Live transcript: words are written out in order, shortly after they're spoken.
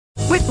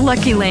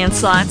Lucky Land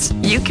Slots,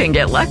 you can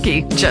get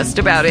lucky just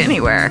about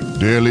anywhere.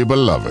 Dearly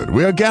beloved,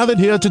 we are gathered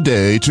here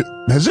today to...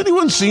 Has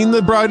anyone seen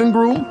the bride and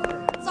groom?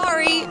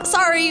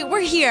 Sorry, we're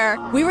here.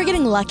 We were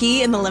getting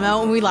lucky in the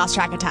limo and we lost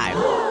track of time.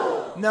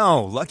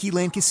 No, Lucky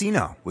Land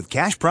Casino, with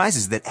cash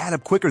prizes that add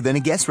up quicker than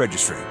a guest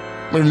registry.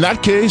 In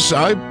that case,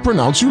 I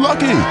pronounce you lucky.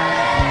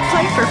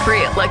 Play for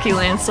free at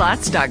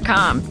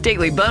LuckyLandSlots.com.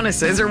 Daily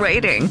bonuses are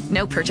waiting.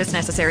 No purchase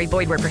necessary.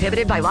 Void where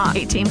prohibited by law.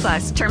 18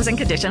 plus. Terms and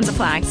conditions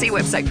apply. See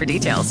website for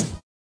details.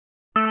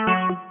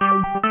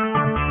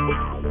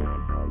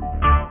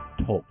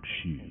 Talk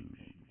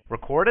shoes.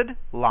 Recorded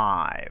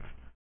live.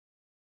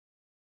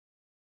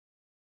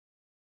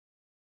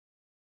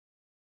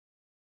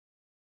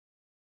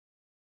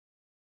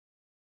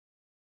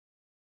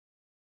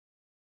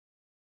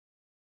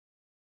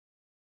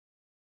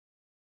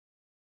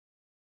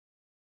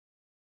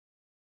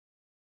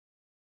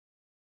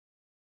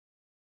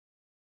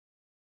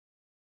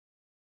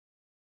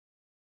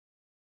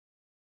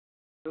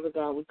 Father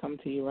God, we come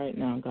to you right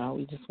now, God.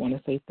 We just want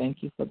to say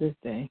thank you for this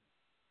day.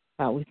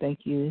 God, we thank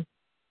you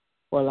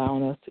for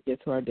allowing us to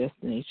get to our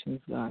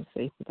destinations, God,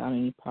 safe without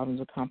any problems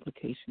or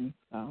complications,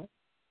 God.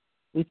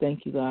 We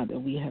thank you, God, that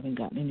we haven't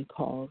gotten any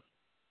calls,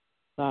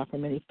 God,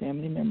 from any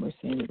family members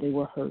saying that they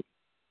were hurt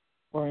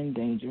or in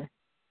danger.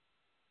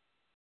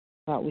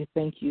 God, we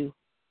thank you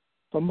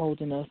for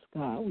molding us,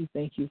 God. We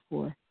thank you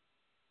for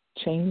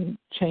changing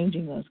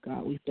us,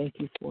 God. We thank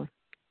you for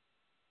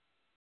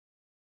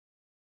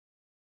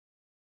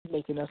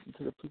making us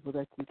into the people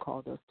that you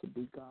called us to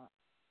be, God.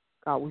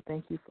 God, we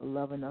thank you for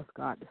loving us,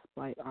 God,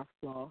 despite our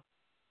flaws.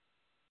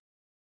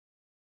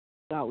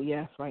 God, we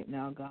ask right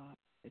now, God,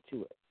 that you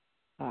would,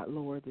 God,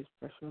 lower this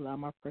pressure, allow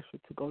my pressure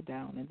to go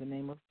down in the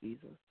name of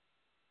Jesus.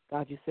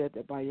 God, you said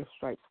that by your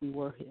stripes we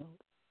were healed.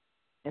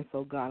 And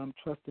so, God, I'm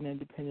trusting and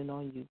depending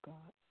on you, God.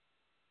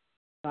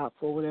 God,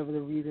 for whatever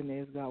the reason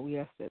is, God, we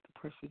ask that the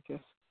pressure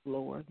just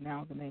lower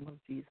now in the name of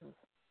Jesus.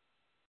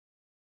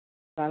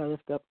 God, I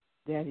lift up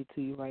Daddy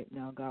to you right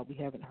now, God. We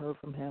haven't heard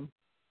from him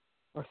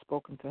or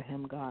spoken to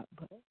him, God,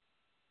 but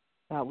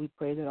God, we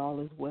pray that all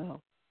is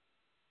well.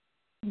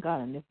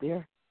 God, and if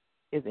there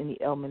is any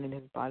ailment in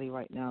his body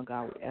right now,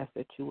 God, we ask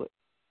that you would,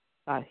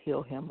 God,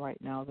 heal him right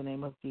now in the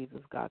name of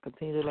Jesus. God,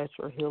 continue to let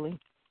your healing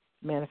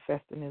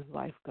manifest in his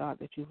life, God,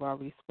 that you've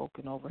already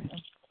spoken over him.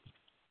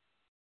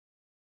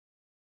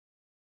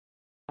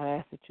 I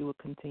ask that you would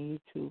continue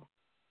to,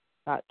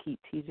 God, keep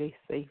TJ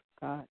safe,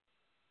 God,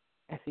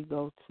 as he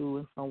goes to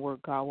and from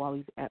work, God, while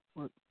he's at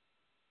work.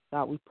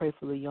 God, we pray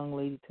for the young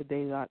lady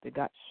today, God, that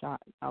got shot.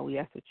 God, we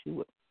ask that you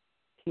would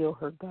heal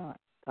her, God.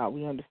 God,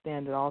 we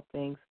understand that all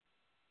things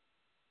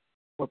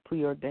were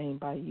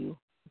preordained by you.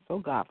 So,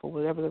 God, for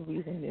whatever the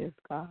reason is,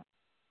 God,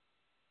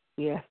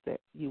 we ask that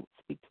you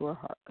speak to her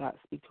heart, God,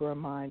 speak to her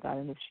mind, God,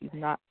 and if she's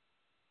not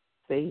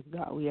saved,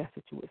 God, we ask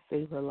that you would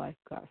save her life,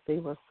 God,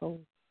 save her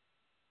soul.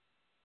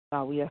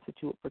 God, we ask that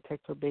you would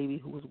protect her baby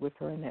who was with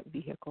her in that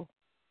vehicle.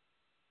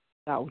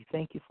 God, we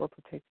thank you for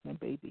protecting the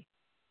baby.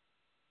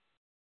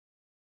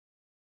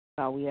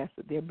 God, we ask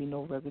that there be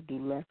no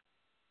residue left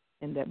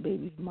in that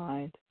baby's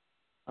mind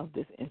of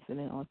this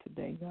incident on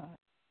today, God.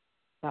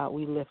 God,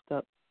 we lift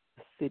up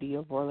the city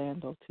of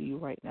Orlando to you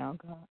right now,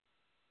 God.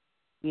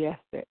 We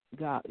ask that,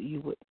 God, you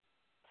would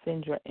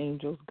send your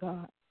angels,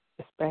 God,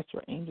 dispatch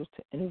your angels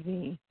to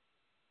intervene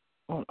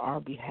on our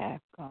behalf,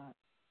 God.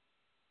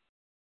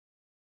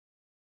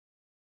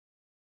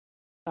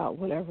 God,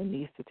 whatever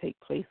needs to take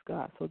place,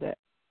 God, so that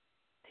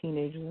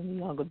teenagers and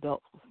young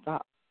adults will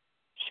stop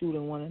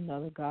shooting one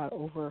another, God,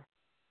 over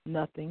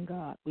nothing,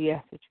 God. We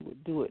ask that you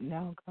would do it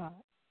now, God.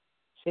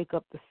 Shake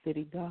up the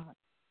city, God.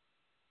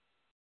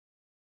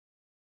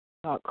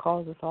 God,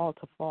 cause us all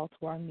to fall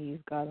to our knees,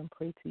 God, and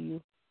pray to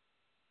you.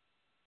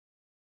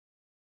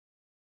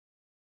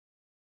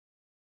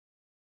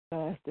 I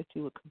ask that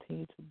you would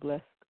continue to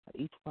bless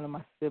each one of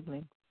my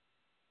siblings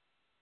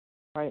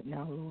right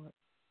now, Lord.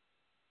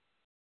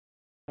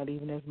 God,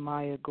 even as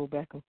Maya go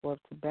back and forth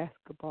to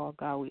basketball,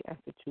 God, we ask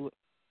that you would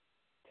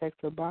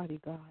protect her body,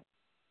 God.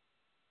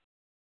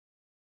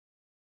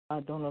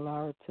 God, don't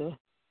allow her to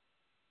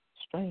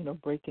strain or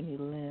break any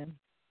limb.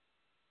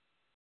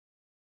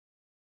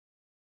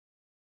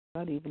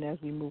 God, even as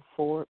we move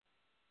forward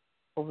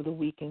over the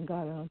weekend,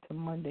 God, and until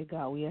Monday,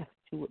 God, we ask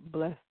that you would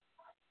bless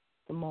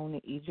Simone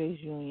and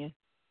EJ's union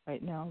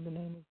right now in the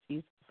name of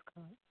Jesus,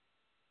 God.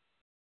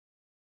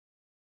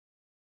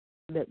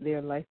 Let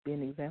their life be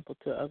an example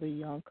to other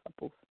young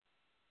couples.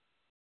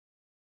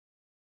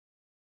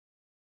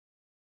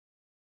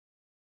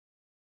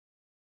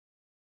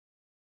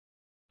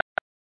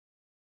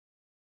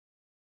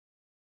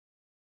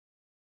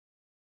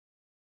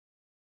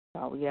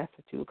 God, we ask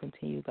that you will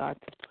continue, God,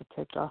 to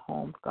protect our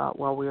homes, God,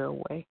 while we're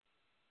away.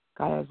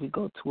 God, as we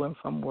go to and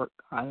from work,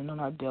 God, and on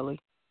our daily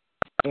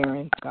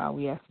errands, God,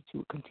 we ask that you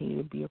will continue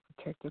to be a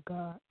protector,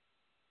 God.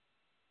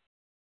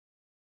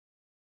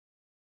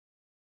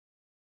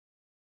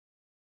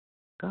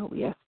 God,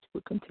 we ask that you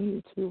will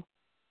continue to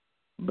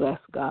bless,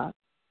 God,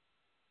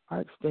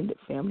 our extended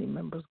family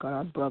members, God,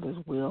 our brothers,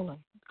 Will and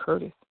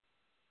Curtis.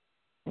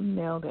 and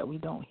Nell that we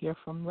don't hear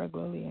from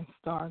regularly, and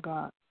Star,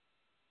 God.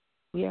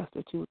 We ask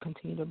that you would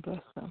continue to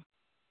bless them.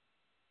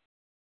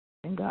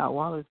 And God,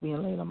 while it's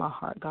being laid on my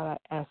heart, God,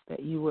 I ask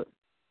that you would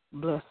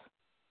bless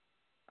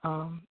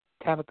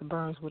Tabitha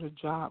Burns with a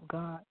job,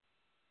 God.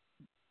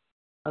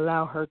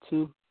 Allow her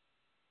to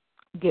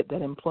get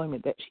that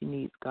employment that she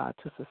needs, God,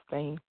 to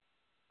sustain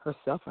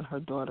herself and her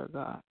daughter,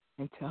 God,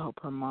 and to help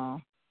her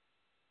mom.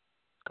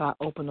 God,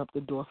 open up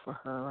the door for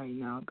her right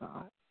now,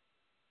 God.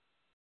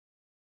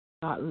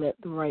 God, let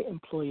the right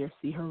employer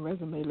see her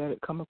resume, let it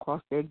come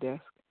across their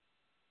desk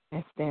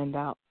and stand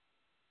out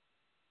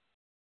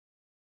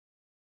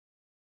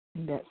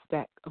in that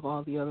stack of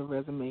all the other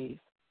resumes.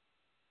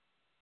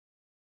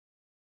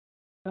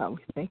 God,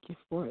 we thank you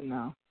for it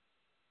now.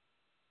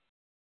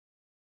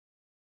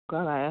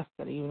 God, I ask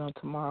that even on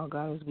tomorrow,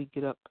 God, as we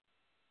get up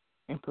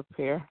and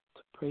prepare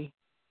to pray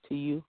to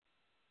you,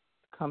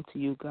 to come to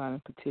you, God,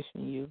 and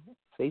petition you,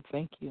 say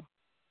thank you.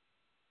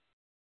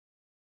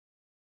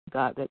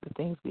 God, that the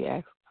things we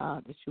ask,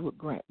 God, that you would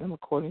grant them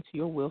according to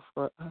your will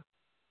for us.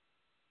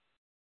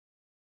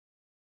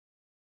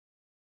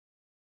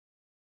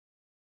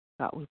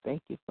 God, we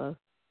thank you for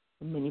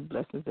the many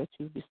blessings that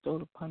you've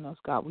bestowed upon us.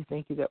 God, we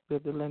thank you that we're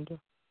the lender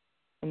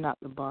and not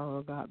the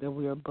borrower, God, that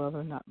we are above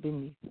and not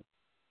beneath.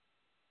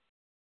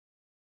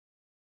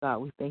 God,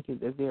 we thank you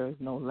that there is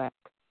no lack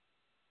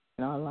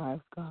in our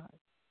lives, God.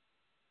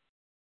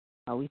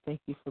 God, we thank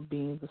you for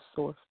being the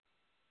source.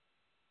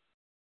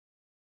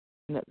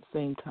 And at the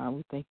same time,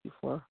 we thank you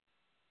for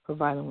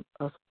providing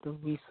us the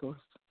resource.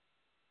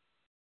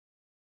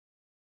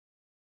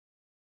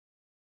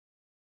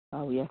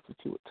 God, we ask that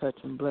you would touch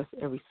and bless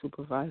every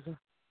supervisor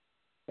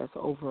that's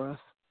over us,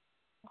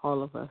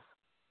 all of us,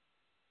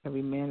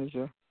 every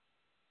manager.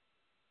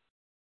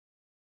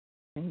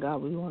 And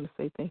God, we want to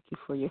say thank you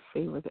for your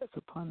favor that's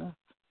upon us.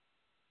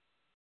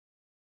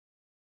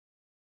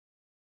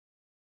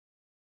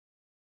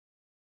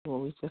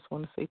 Lord, we just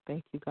want to say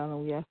thank you, God,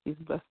 and we ask these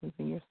blessings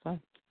in your Son,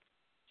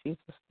 Jesus'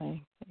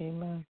 name.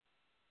 Amen.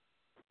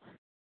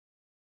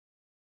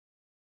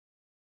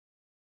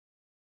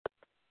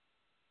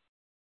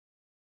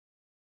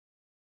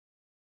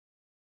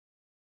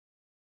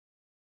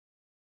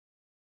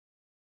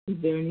 Is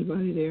there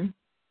anybody there?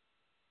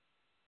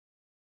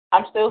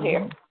 I'm still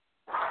here.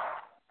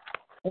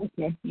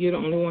 Okay. You're the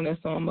only one that's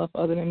on up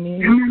other than me?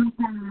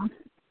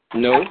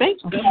 No. I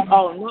think so.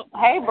 Oh, no.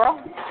 Hey, bro.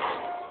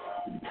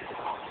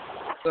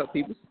 What's up,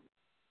 people?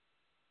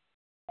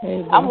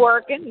 Hey, bro. I'm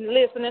working,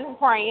 listening, and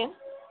praying.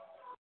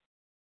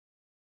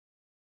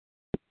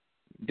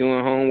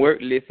 Doing homework,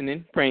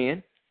 listening,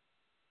 praying.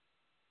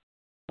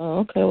 Oh,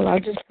 okay. Well, I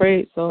just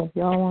prayed, so if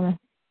y'all want to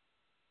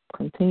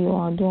continue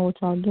on doing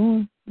what y'all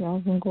doing,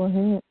 y'all can go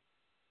ahead.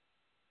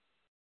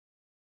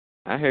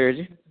 I heard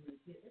you.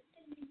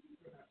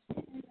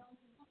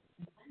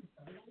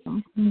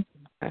 Mm-hmm.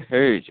 I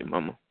heard you,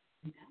 Mama.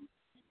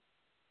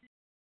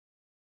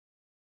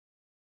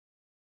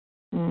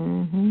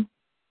 Mm-hmm.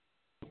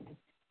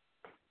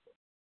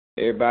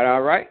 Everybody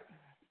all right?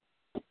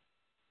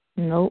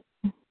 Nope.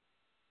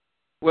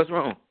 What's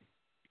wrong?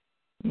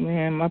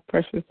 Man, my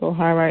pressure's so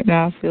high right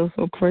now. I feel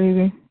so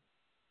crazy.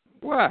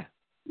 Why?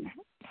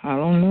 I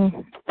don't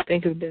know. I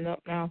think it's been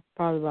up now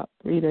probably about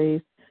 3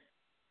 days.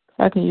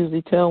 I can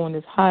usually tell when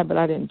it's high, but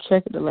I didn't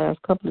check it the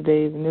last couple of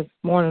days. And this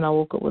morning I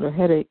woke up with a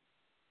headache,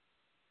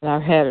 and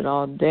I've had it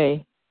all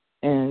day.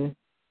 And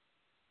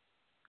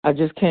I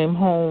just came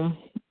home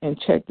and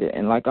checked it,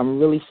 and like I'm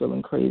really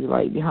feeling crazy.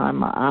 Like behind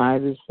my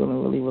eyes, it's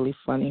feeling really, really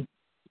funny.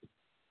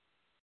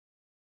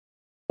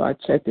 So I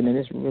checked it, and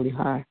it's really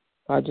high.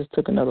 So I just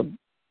took another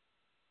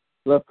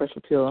blood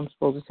pressure pill. I'm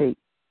supposed to take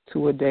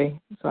 2 a day.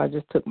 So I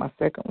just took my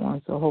second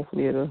one. So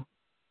hopefully it'll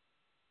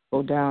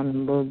go down a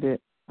little bit,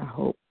 I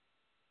hope.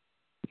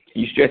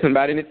 You stressing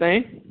about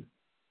anything?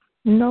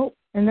 Nope.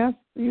 And that's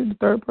you the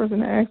third person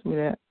to ask me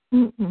that.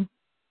 Mm-mm.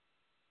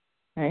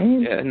 I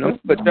ain't. Yeah, no,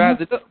 but tries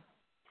it up.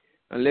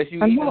 Unless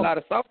you eat a lot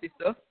of salty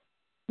stuff.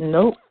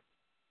 Nope.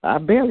 I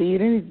barely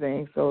eat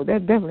anything, so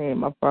that definitely ain't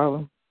my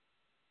problem.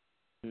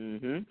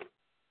 Mhm.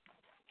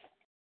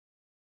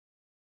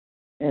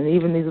 And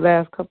even these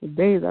last couple of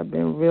days, I've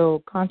been real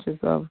conscious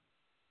of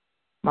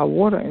my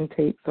water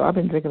intake. So I've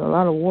been drinking a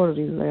lot of water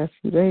these last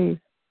few days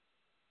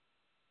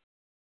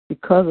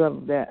because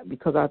of that.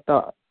 Because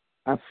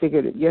I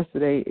figured it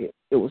yesterday,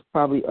 it was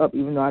probably up,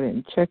 even though I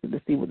didn't check it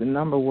to see what the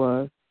number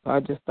was. So I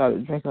just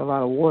started drinking a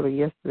lot of water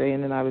yesterday,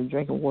 and then I've been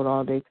drinking water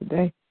all day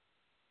today.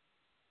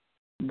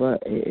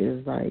 But it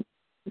is like,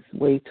 it's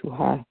way too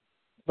high.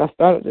 I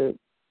started to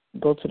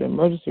go to the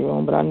emergency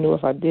room, but I knew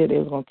if I did, they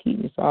was going to keep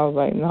me. So I was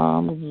like, no,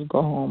 I'm going to just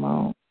go home.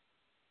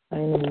 I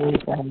ain't even really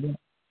going to.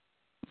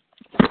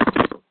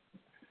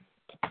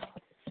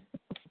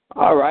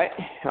 All right.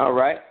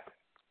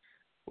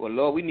 Well,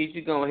 Lord, we need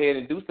you to go ahead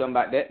and do something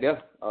about that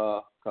there,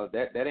 cause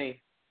that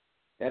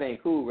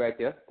ain't cool right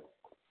there.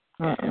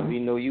 And we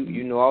know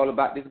you know all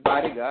about this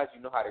body, God.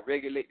 You know how to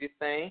regulate this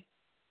thing.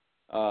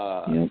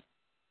 Yep.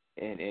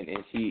 And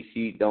she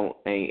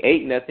ain't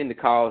ate nothing to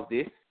cause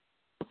this.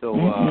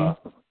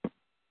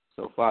 So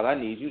So, Father, I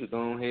need you to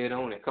go ahead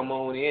on and come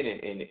on in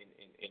and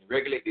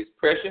regulate this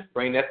pressure,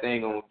 bring that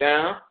thing on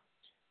down,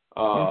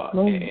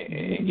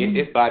 and get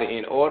this body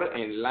in order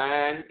and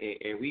line,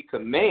 and we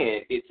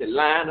command it to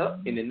line up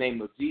in the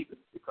name of Jesus,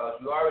 because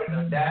you already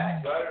done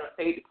died, you already done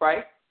paid the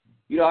price,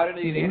 you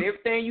already did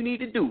everything you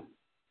need to do.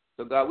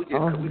 So, God, we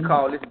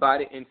call this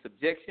body in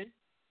subjection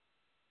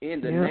in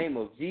the name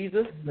of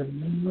Jesus.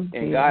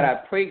 And, God,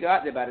 I pray,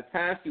 God, that by the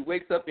time she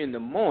wakes up in the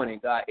morning,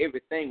 God,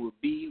 everything will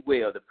be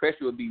well. The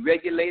pressure will be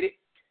regulated.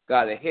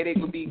 God, the headache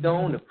will be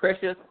gone. The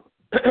pressure,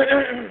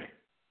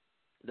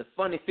 the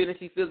funny feeling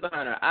she feels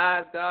behind her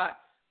eyes, God,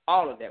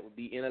 all of that will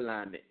be in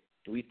alignment.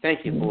 We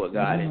thank you for it,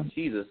 God, in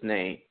Jesus'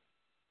 name.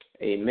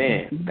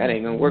 Amen. That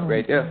ain't going to work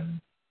right there.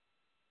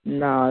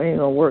 No, it ain't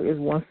going to work. It's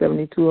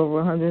 172 over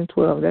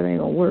 112. That ain't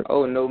going to work.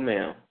 Oh, no,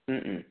 ma'am.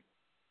 Mm-mm.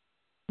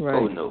 Right.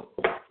 Oh, no.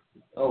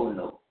 Oh,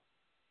 no.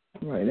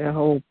 Right, that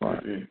whole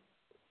part. Mm-mm.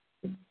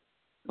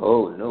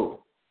 Oh,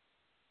 no.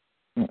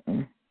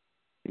 Mm-mm.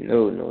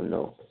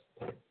 No.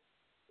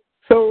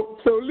 So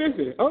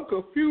listen, I'm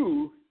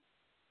confused.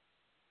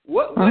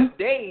 What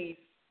days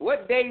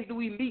do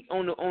we meet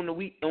on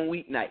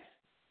weeknights?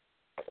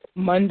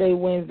 Monday,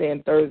 Wednesday,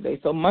 and Thursday.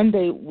 So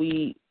Monday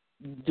we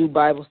do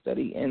Bible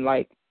study, and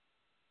like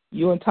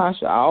you and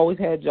Tasha, I always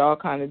had y'all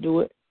kind of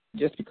do it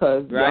just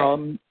because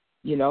y'all,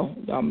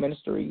 y'all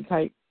ministry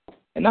type.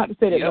 And not to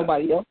say that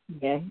nobody else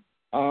can,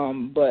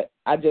 but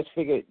I just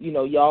figured,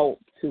 y'all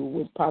two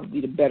would probably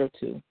be the better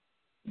two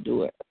to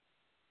do it.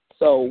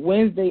 So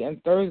Wednesday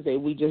and Thursday,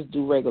 we just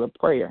do regular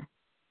prayer.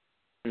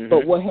 Mm-hmm.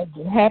 But what has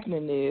been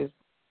happening is,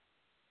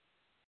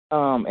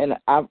 and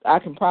I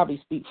can probably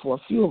speak for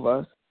a few of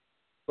us,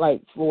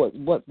 like for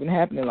what's been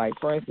happening. Like,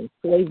 for instance,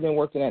 Clay's been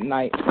working at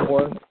night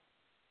or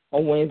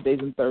on Wednesdays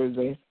and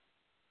Thursdays.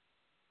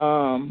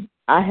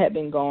 I had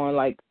been gone,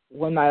 like,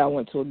 one night I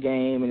went to a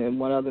game, and then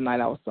one other night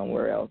I was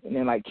somewhere else. And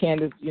then, like,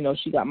 Candace,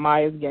 she got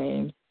Maya's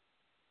games.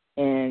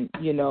 And,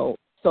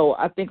 so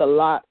I think a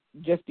lot,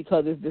 just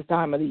because it's this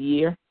time of the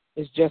year,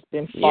 it's just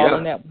been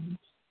falling that way.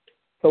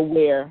 So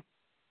where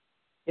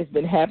it's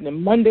been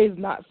happening. Monday's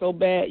not so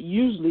bad.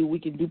 Usually we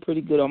can do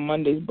pretty good on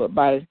Mondays, but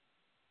by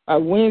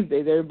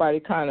Wednesdays, everybody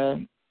kind of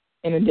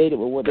inundated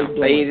with what they're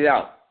doing. Fade it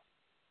out.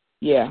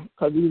 Yeah,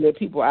 because either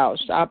people out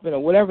shopping or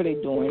whatever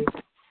they're doing,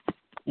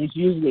 it's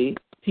usually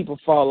people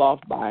fall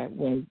off by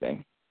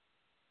Wednesday.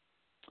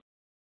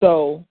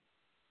 So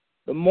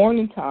the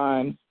morning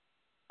times,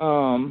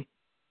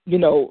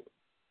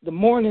 the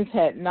mornings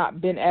had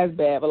not been as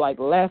bad, but like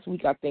last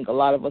week, I think a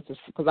lot of us,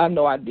 because I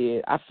know I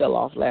did, I fell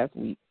off last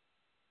week.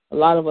 A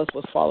lot of us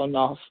was falling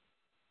off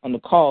on the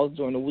calls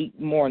during the week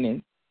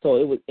morning, so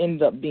it would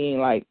end up being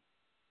like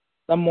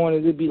some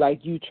mornings it'd be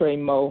like you, Trey,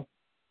 Mo,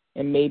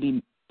 and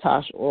maybe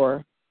Tosh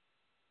or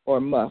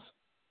Muff,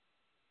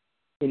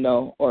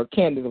 or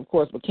Candace, of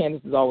course, but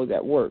Candace is always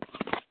at work.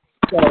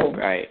 So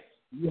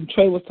when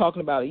Trey was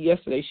talking about it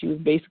yesterday, she was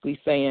basically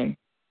saying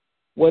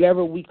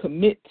whatever we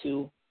commit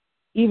to,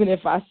 even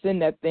if I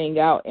send that thing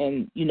out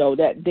and,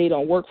 that day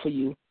don't work for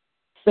you,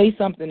 say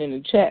something in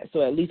the chat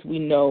so at least we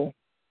know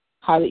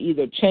how to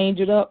either change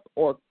it up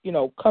or,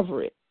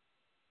 cover it.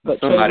 But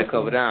somebody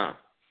cover down.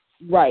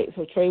 Right.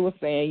 So Trey was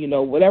saying,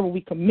 whatever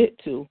we commit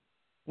to,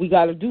 we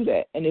got to do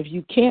that. And if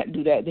you can't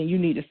do that, then you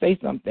need to say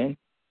something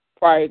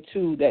prior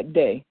to that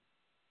day.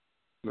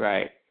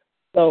 Right.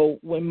 So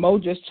when Mo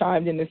just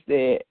chimed in and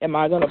said, am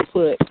I going to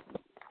put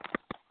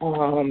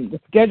the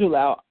schedule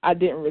out, I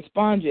didn't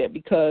respond yet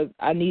because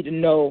I need to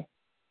know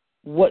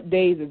what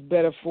days is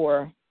better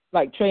for,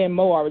 like Trey and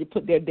Mo already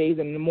put their days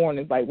in the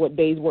mornings, like what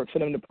days work for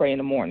them to pray in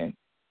the morning.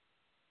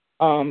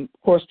 Of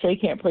course, Trey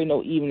can't pray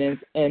no evenings,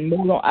 and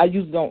Mo I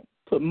usually don't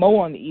put Mo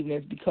on the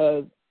evenings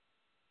because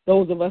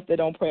those of us that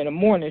don't pray in the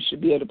morning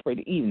should be able to pray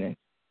the evening.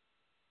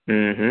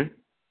 Mm-hmm.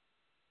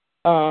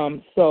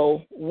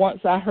 So once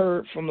I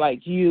heard from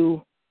like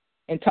you,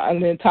 and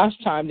then Tosh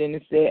chimed in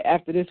and said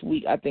after this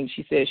week, I think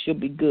she said she'll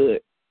be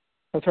good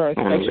with her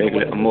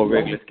inspection. A more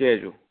regular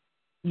schedule.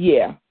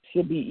 Yeah,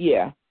 she'll be,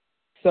 yeah.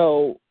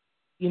 So,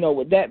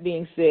 with that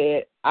being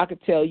said, I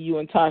could tell you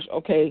and Tosh,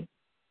 okay,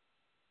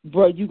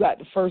 bro, you got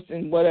the first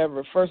and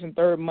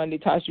third Monday.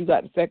 Tosh, you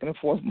got the second and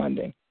fourth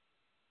Monday,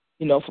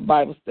 for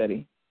Bible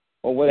study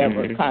or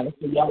whatever, kind of,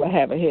 so y'all will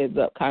have a heads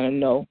up, kind of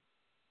know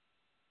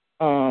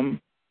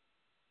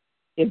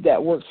if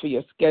that works for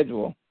your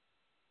schedule.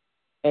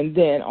 And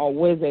then on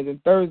Wednesdays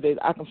and Thursdays,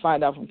 I can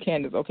find out from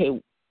Candace,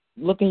 okay,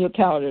 look in your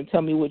calendar and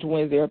tell me which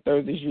Wednesday or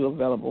Thursdays you're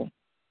available.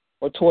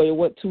 Or Toya,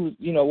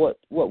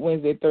 what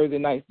Wednesday, Thursday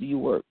nights do you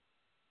work?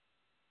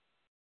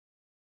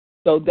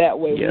 So that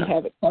way we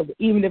have it covered.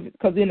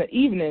 Because in the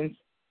evenings,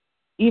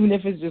 even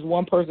if it's just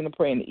one person to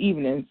pray in the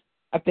evenings,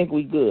 I think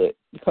we good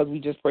because we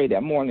just pray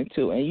that morning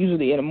too. And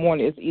usually in the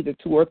morning it's either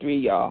 2 or 3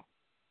 of y'all.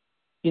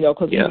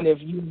 Because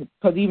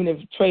even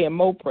if Trey and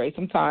Mo pray,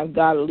 sometimes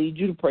God will lead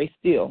you to pray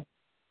still.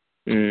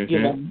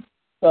 Mm-hmm.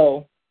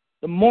 So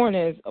the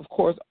mornings, of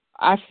course,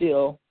 I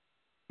feel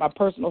my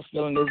personal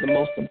feeling is the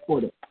most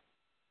important.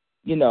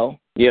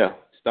 Yeah,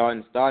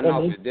 starting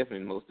off is definitely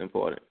most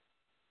important.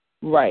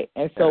 Right,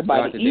 and so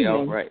by the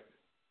evening,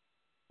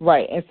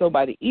 Right, and so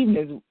by the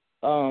evenings,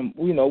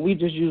 we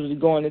just usually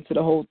going into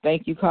the whole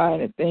thank you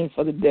card and thing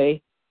for the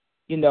day,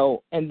 and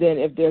then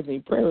if there's any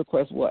prayer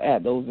requests, we'll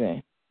add those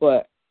in.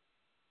 But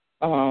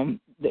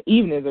the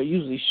evenings are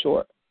usually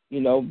short.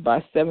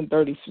 By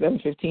 7:30,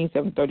 7:15,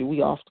 7:30,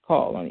 we off the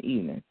call on the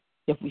evening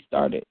if we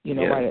started,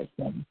 right at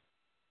 7.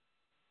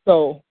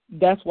 So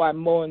that's why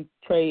Mo and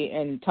Trey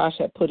and Tasha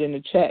had put in the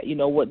chat,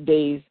 what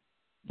days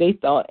they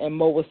thought, and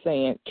Mo was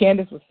saying,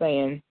 Candace was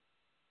saying,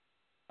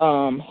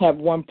 have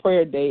one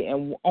prayer day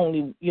and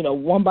only,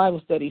 one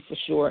Bible study for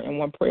sure and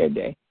one prayer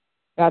day.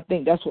 And I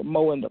think that's what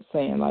Mo ended up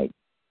saying, like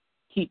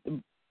keep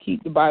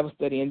the Bible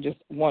study and just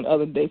one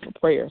other day for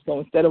prayer. So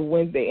instead of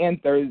Wednesday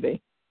and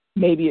Thursday,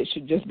 maybe it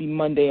should just be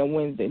Monday and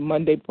Wednesday.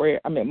 Monday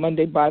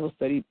Bible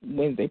study,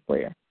 Wednesday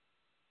prayer.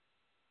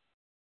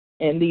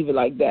 And leave it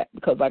like that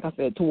because, like I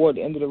said, toward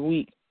the end of the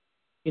week,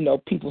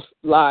 people's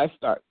lives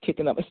start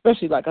kicking up,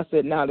 especially, like I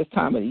said, now this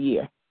time of the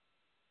year,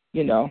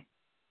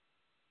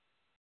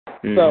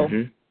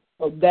 Mm-hmm.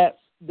 So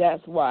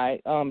that's why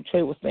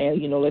Trey was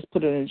saying, let's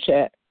put it in the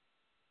chat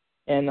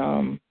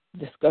and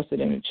discuss it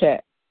in the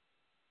chat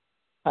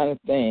kind of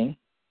thing.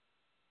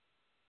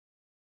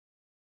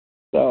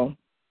 So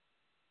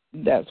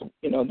that's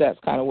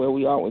kind of where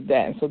we are with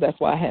that. And so that's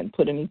why I hadn't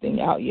put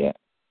anything out yet.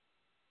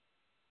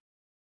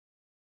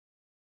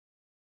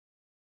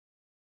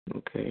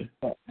 Okay.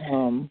 But,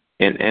 and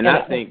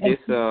I think this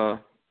go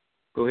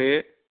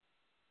ahead.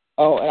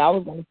 Oh, and I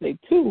was going to say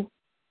too,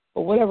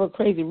 for whatever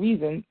crazy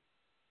reason,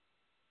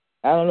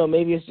 I don't know,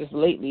 maybe it's just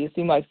lately, it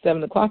seemed like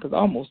 7 o'clock is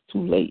almost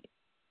too late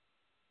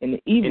in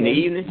the evening. In the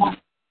evening?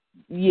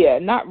 Yeah,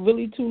 not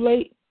really too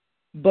late,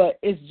 but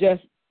it's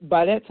just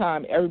by that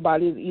time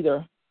everybody is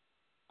either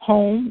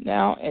home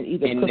now and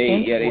either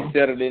cooking. They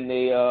settled in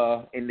their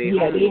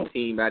home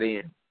routine by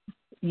then.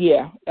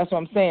 Yeah, that's what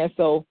I'm saying.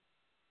 So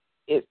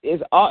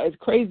it's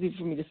crazy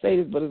for me to say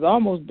this, but it's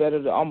almost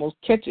better to almost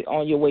catch it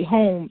on your way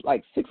home,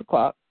 like 6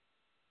 o'clock.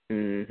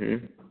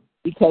 Mm-hmm.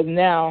 Because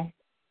now,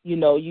 you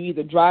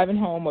either driving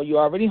home or you're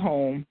already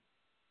home,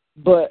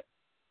 but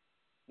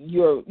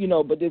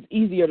but it's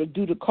easier to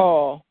do the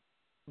call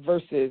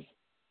versus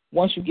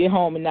once you get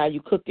home and now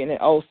you're cooking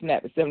and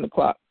snap, it's 7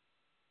 o'clock.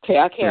 Okay,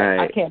 I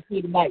can't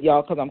see tonight,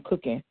 y'all, because I'm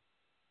cooking.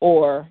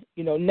 Or,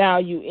 now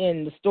you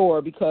in the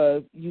store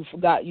because you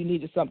forgot you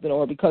needed something,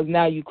 or because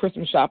now you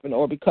Christmas shopping,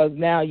 or because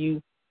now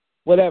you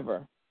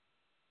whatever.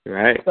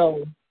 Right.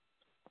 So,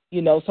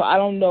 so I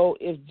don't know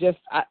if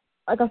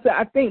like I said,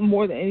 I think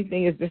more than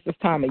anything is just this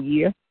time of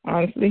year,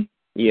 honestly.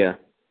 Yeah,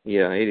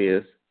 it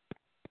is.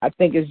 I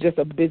think it's just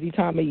a busy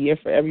time of year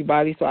for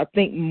everybody. So I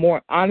think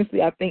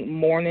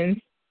mornings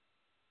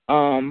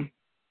are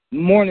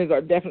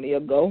definitely a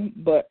go.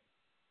 But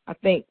I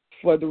think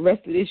for the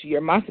rest of this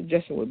year, my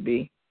suggestion would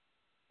be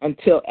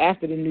until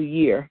after the new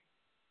year,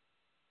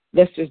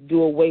 let's just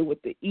do away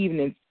with the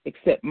evenings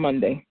except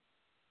Monday.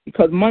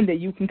 Because Monday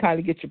you can kind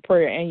of get your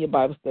prayer and your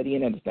Bible study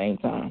in at the same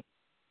time.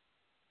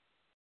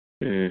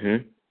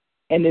 Mm-hmm.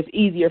 And it's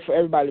easier for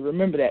everybody to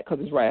remember that because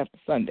it's right after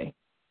Sunday.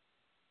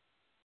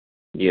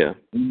 Yeah.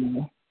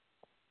 Mm-hmm.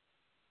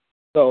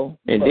 So,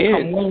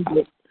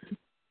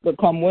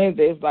 come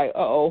Wednesday, it's like,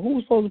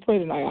 who's supposed to pray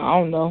tonight? I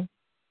don't know.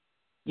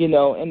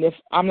 And if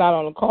I'm not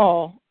on the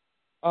call,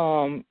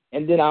 and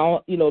then I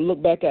don't,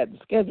 look back at the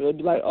schedule, it'd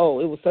be like, it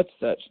was such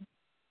and such.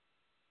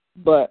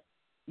 But,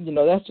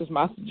 that's just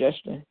my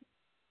suggestion.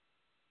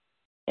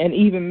 And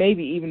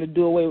maybe to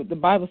do away with the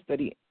Bible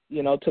study,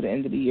 to the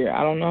end of the year.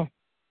 I don't know.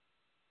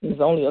 It's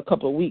only a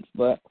couple of weeks,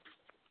 but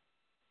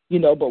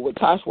with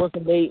Tosh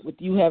working late, with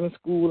you having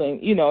school,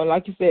 and, and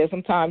like you said,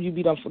 sometimes you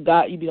be done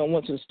forgot, you be done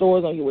went to the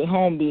stores on your way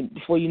home,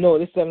 before you know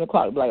it, it's 7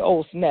 o'clock, be like,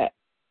 oh, snap,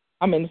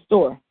 I'm in the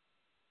store.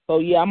 So,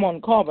 yeah, I'm on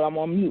the call, but I'm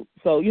on mute.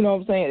 So, you know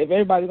what I'm saying? If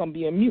everybody's going to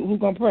be on mute, who's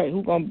going to pray?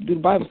 Who's going to do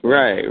the Bible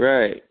study?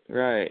 Right.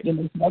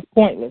 That's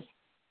pointless.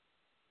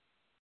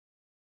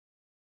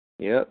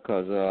 Yeah,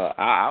 because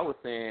I was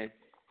saying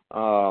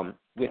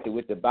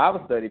with the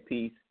Bible study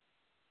piece,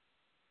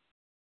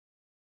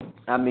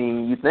 I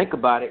mean, you think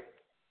about it,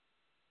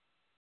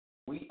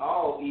 we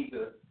all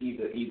either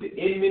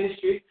in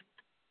ministry,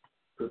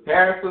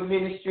 preparing for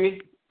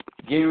ministry,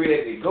 getting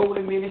ready to go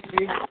to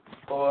ministry,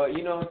 or,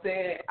 you know what I'm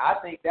saying? I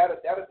think that'll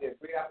be a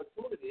great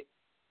opportunity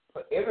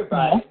for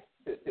everybody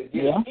to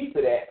get a piece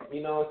of that,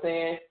 you know what I'm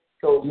saying?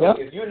 So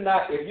if you're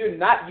not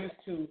used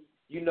to,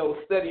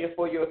 studying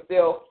for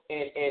yourself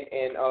and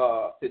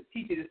to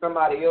teach it to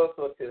somebody else,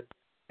 or to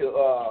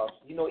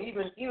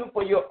even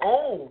for your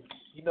own,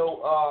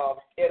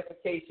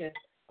 edification,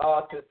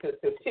 to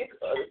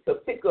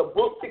pick a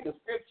book, pick a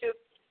scripture,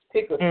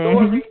 pick a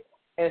story,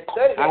 and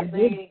study that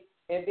thing,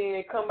 and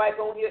then come back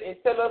on here and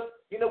tell us,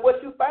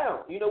 what you found,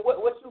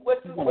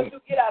 what you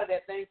get out of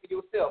that thing for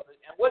yourself,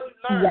 and what you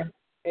learned,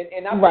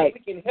 and I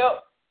think we can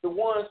help the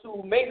ones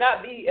who may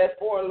not be as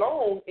far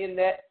along in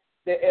that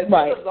as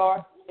others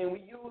are, and we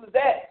use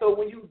that. So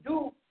when you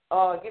do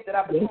get that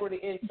opportunity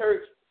in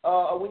church,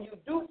 or when you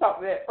do talk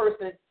to that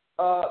person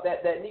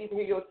that needs to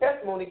hear your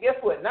testimony, guess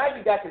what? Now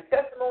you got your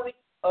testimony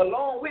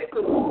along with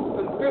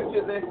some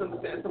scriptures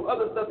and some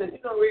other stuff that you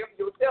don't read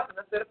for yourself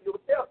and set up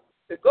yourself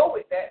to go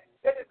with that,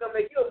 that's just going to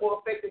make you a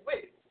more effective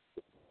witness.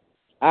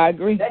 I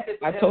agree.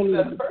 I totally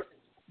agree.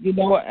 You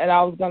know what? And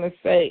I was going to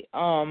say,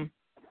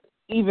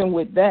 even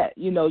with that,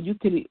 you know, you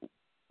could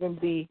even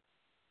be,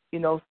 you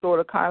know, sort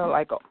of kind of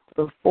like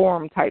the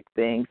forum type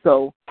thing.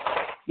 So,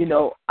 you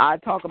know, I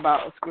talk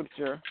about a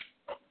scripture,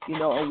 you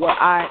know, and what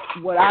I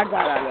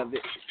got out of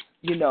it,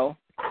 you know,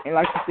 and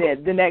like you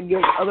said, then that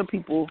gives other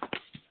people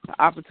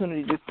the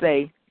opportunity to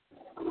say,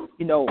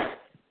 you know,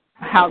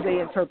 how they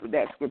interpret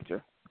that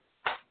scripture.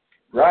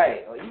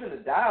 Right, or even a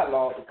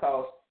dialogue,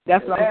 because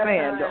that's what I'm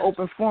saying, the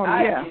open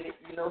forum. Yeah. Get it,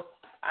 you know,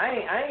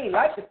 I ain't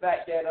like the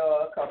fact that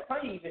because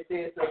Tanya even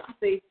said so.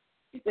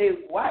 She say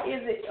why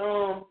is it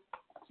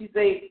she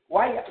say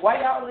why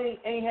y'all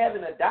ain't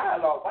having a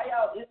dialogue? Why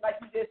y'all? It's like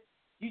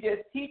you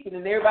just teaching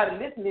and everybody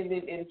listening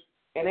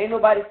and ain't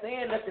nobody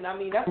saying nothing. I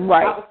mean, that's an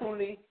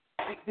opportunity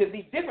to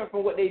be different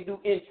from what they do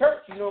in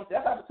church. You know what I'm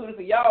saying? That's an opportunity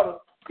for y'all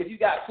to, if you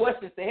got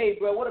questions, say, hey,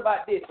 bro, what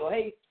about this? Or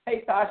hey,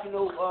 Tosh, you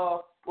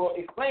know, well,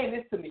 explain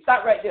this to me.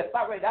 Stop right there.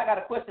 I got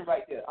a question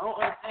right there. I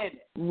don't understand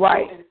that.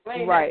 Right. So,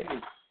 explain that to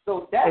me.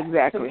 So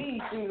that, to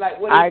me, seems like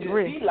what it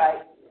should be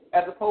like,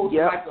 as opposed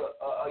to like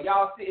a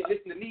y'all sitting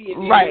listening to me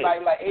and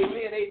everybody like,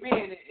 amen,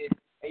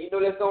 and you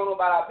know that's going on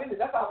about our business.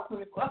 That's an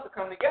opportunity for us to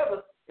come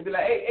together and be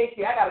like, hey,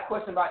 I got a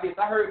question about this.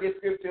 I heard this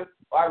scripture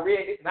or I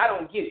read this and I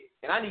don't get it,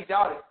 and I need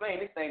y'all to explain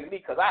this thing to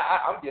me because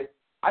I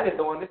just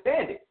don't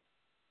understand it.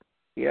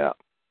 Yeah.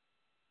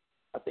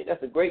 I think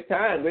that's a great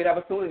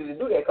opportunity to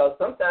do that, because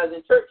sometimes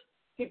in church,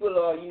 people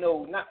are, you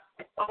know, not,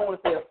 I don't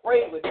want to say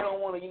afraid, but they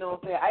don't want to, you know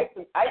what I'm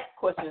saying, ask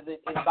questions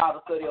in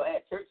Bible study or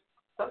at church.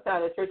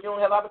 Sometimes at church you don't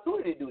have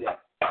opportunity to do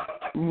that.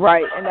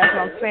 Right, and that's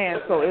what I'm saying.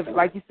 So if,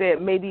 like you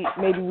said, maybe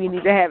we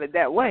need to have it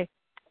that way,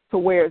 to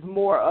where it's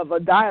more of a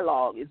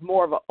dialogue, it's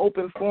more of an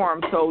open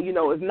forum. So, you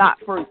know, it's not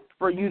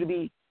for you to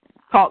be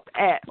talked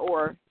at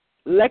or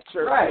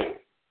lectured, right?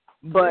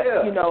 But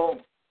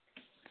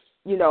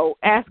you know,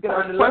 asking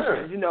us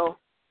questions, you know,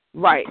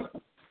 right,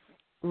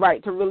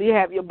 to really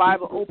have your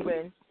Bible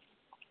open,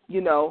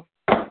 you know,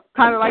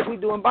 kind of like we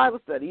do in Bible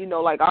study, you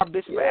know, like our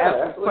bishop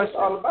asks questions. It's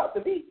all about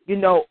to be. You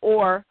know,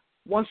 or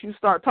once you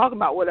start talking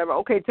about whatever,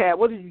 okay, Tad,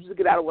 what did you just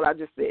get out of what I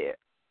just said?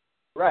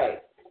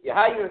 Right. Yeah,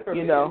 how you interpret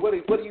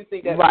it? What do you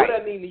think that, right. What does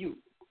that mean to you?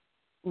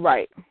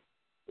 Right.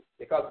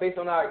 Because based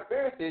on our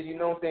experiences, you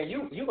know what I'm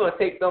saying, you're going to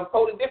take something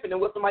totally different than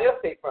what somebody else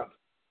take from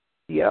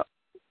you. Yep.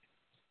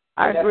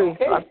 I agree.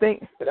 Okay. I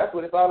think that's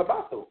what it's all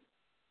about, though.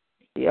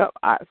 Yep.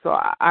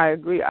 I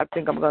agree. I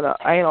think I'm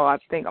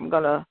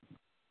gonna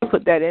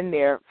put that in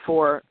there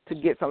to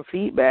get some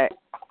feedback,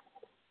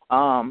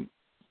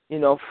 you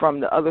know, from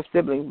the other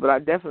siblings. But I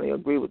definitely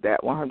agree with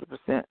that 100%.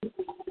 Yeah,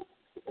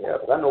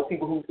 because I know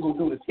people who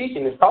do the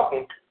teaching and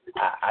talking.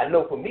 I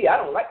know for me, I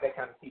don't like that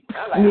kind of teaching.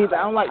 I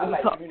don't like to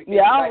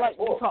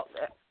talk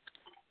that.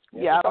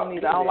 Yeah, I don't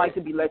either. I don't like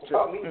to be lectured.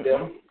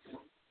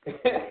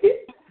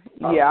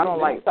 Yeah, I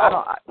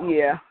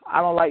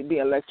don't like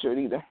being lectured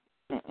either.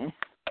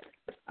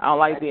 I don't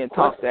like being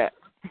taught that.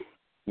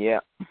 Yeah.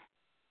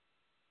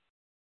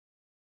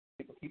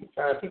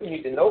 People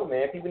need to know,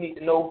 man. People need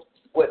to know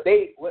what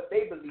they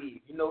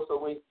believe. You know, so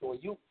when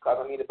you, because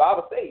I mean, the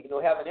Bible says, you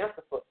know, have an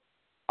answer for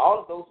all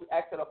of those who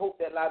ask for the hope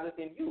that lies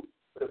within you.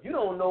 But if you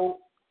don't know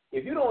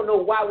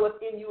why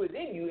what's in you is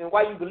in you and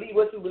why you believe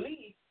what you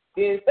believe,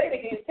 then Satan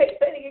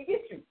can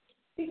get you.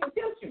 He can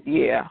tempt you.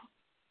 Yeah.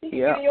 He can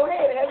get in your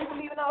head and have you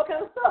believing all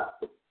kinds of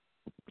stuff.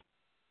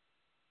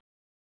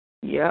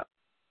 Yep.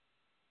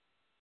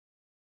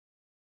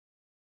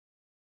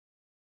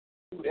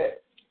 Do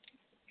that.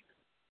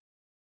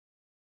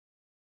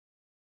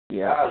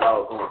 Yeah.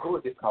 Who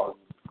is this calling?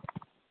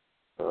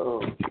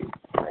 Oh,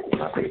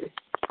 my baby.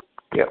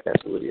 Yep,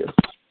 that's who it is.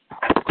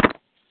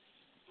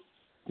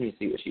 Let me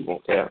see what she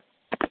wants to have.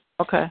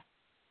 Okay.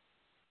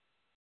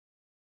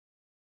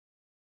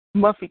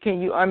 Muffy,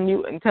 can you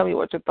unmute and tell me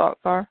what your thoughts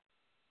are,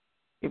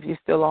 if you're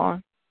still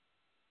on?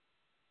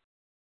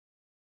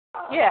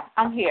 Yeah,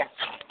 I'm here.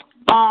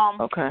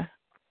 Okay.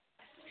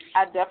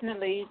 I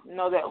definitely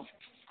know that,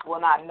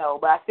 well, not know,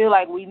 but I feel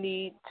like we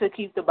need to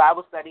keep the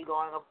Bible study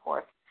going, of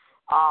course.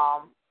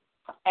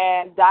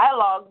 And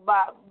dialogue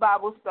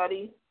Bible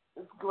study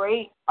is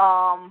great.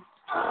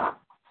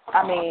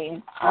 I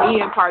mean,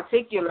 me in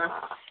particular,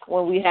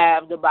 when we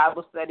have the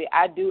Bible study,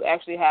 I do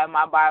actually have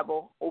my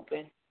Bible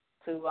open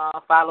to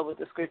follow with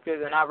the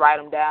scriptures, and I write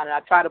them down, and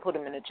I try to put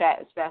them in the chat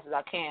as fast as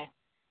I can.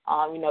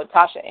 You know,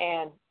 Tasha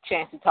and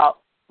Chancey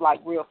talk like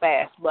real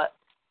fast, but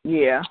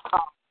yeah.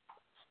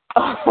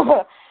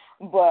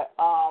 But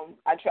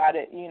I try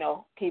to, you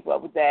know, keep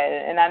up with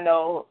that, and I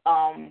know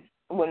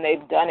when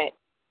they've done it,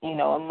 you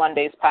know, in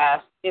Mondays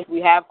past, if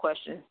we have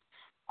questions,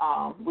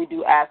 we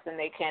do ask and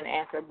they can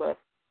answer, but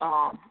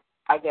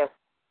I guess,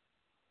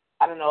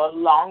 I don't know, a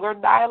longer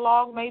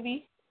dialogue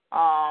maybe.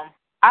 I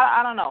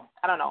don't know.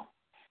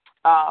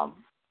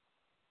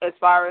 As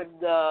far as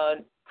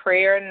the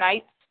prayer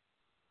nights,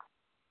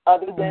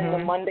 other than the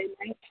Monday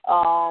night,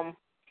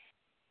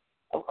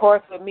 of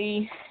course for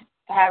me,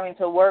 having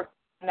to work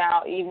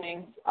now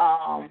evenings,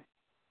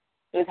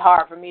 it's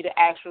hard for me to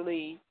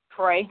actually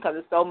pray because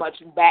there's so much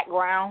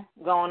background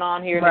going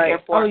on here in the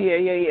airport. Oh,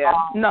 yeah.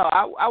 No,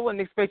 I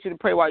wouldn't expect you to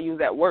pray while you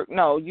was at work.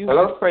 No, you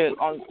would pray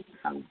on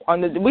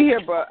the. We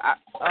here, but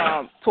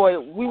Toy,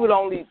 we would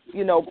only,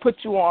 put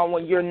you on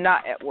when you're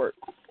not at work.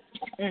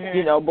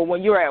 Mm-hmm. But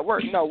when you're at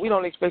work, no, we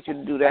don't expect you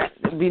to do that.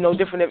 It'd be no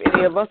different if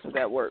any of us was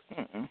at work.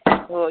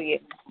 Well, yeah.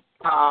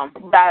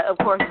 That, of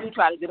course, do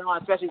try to get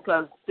on, especially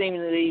because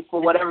seemingly,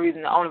 for whatever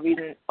reason, the only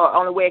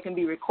way it can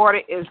be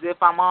recorded is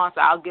if I'm on,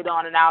 so I'll get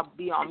on and I'll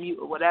be on mute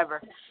or whatever.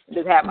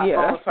 Just have my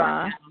phone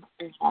turned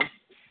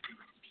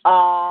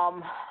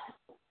down.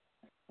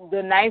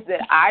 The nights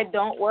that I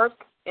don't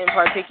work in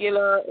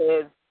particular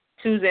is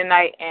Tuesday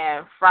night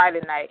and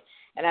Friday night.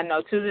 And I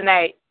know Tuesday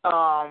night,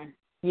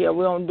 we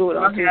don't do it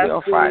on Tuesday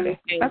or Friday.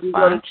 And we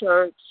go to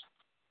church.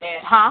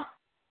 And,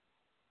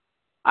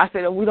 I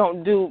said that we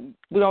don't do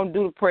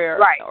the prayer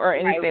or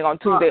anything on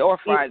Tuesday or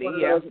Friday.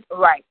 Yeah.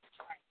 Right.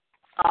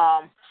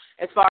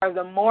 As far as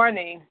the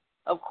morning,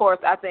 of course,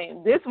 I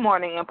think this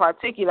morning in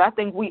particular, I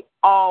think we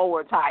all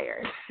were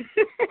tired.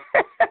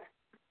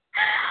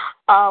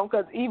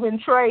 Because even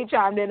Trey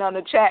chimed in on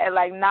the chat at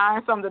like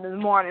 9-something this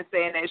morning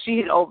saying that she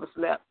had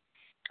overslept.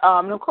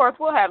 And of course,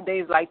 we'll have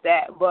days like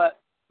that, but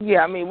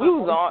yeah, I mean, we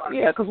was on,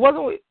 because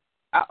wasn't we?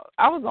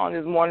 I was on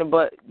this morning,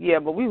 but we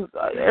was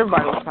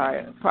everybody was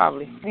tired,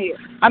 probably. Yeah.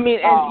 I mean,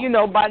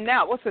 and by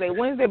now, what's today?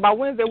 Wednesday. By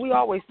Wednesday, we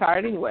always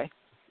tired anyway.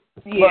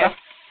 Yeah.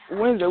 But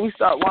Wednesday we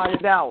start winding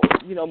down,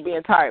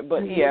 being tired.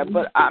 But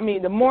but I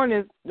mean, the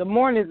mornings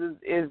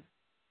is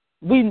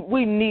we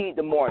need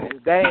the mornings.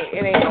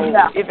 It ain't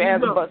no if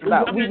ands or buts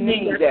about. We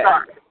need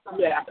that.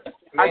 Yeah.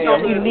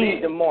 We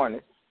need the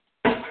mornings.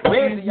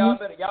 Wednesday, y'all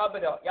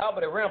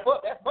better ramp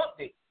up. That's bump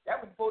day. That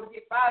was supposed to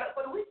get fired up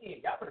for the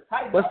weekend. Y'all better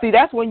tighten up. But see,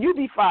 that's when you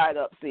be fired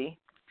up, see.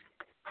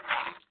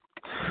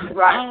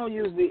 Right. I don't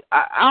usually,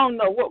 I don't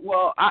know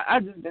what,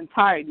 I just been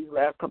tired these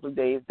last couple of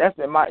days. That's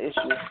been my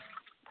issue.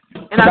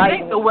 And I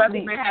think the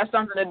weather may have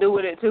something to do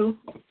with it, too.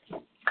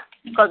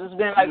 Because it's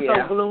been, so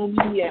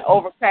gloomy and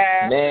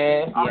overcast.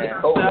 Man,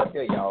 cold up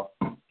here, y'all.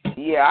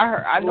 Yeah,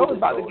 I know it's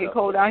about to get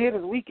cold down here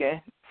this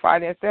weekend.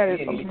 Friday and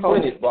Saturday, it's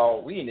going to be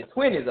cold. We in the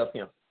 20s up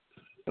here.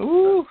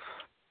 Ooh.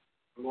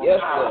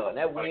 Yes, sir.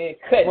 That wind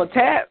cut. Well,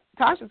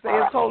 Tasha says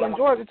it's cold in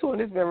Georgia, too,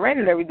 and it's been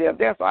raining every day up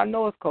there, so I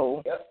know it's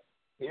cold. Yep.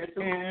 Here, too.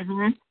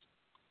 Mm-hmm.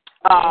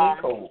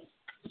 Cold.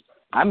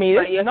 I mean,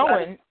 it's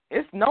snowing.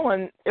 It's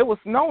snowing. It was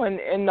snowing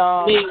in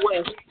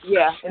Midwest.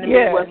 Yeah, in the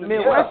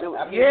Midwest.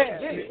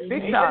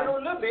 Big time.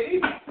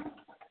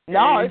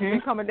 No, it's been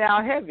coming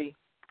down heavy.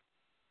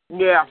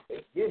 Yeah.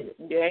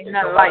 Ain't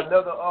nothing like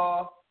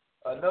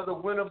another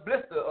winter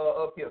blister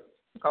up here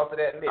because of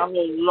that mist. Oh,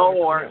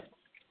 Lord.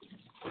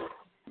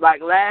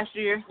 Like last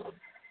year?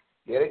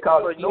 Yeah, they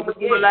call it snow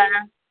again.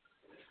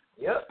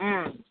 Yep.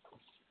 I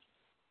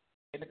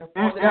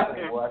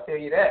tell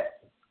you that.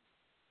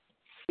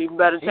 People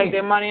better take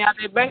their money out of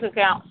their bank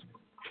accounts.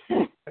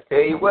 I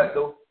tell you what,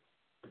 though.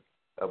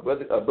 A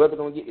brother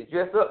gonna get you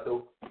dressed up,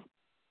 though.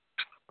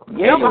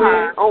 Yeah,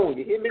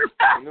 you hear me?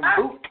 In them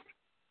boots.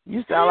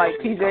 You sound like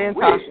TJ and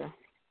Tasha.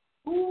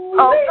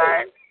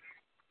 Okay.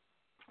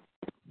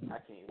 I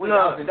can't wait.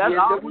 Look, that's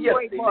all we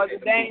wait for. The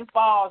Dane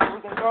falls, so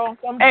we can throw them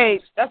some. Hey,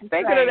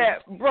 thinking of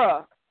that,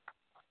 bruh.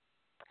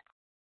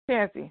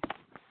 Chancey.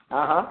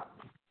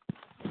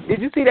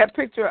 Did you see that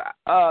picture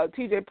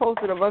TJ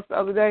posted of us the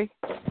other day?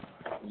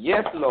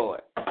 Yes,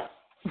 Lord.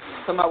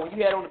 Talking about when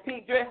you had on the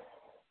pink dress?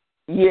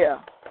 Yeah.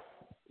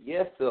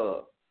 Yes,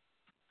 sir.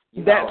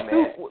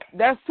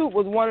 That suit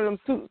was one of them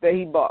suits that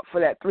he bought for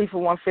that 3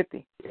 for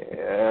 $150.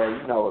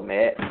 Yeah, you know it,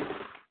 Matt.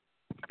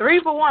 3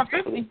 for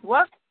 $150?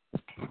 What?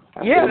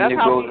 Yeah,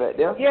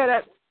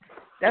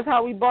 that's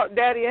how we bought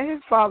Daddy and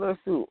his father a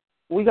suit.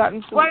 We got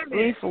them suits. Wait.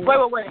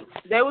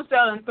 They were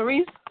selling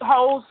 3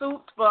 whole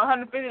suits for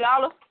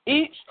 $150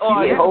 each,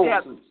 or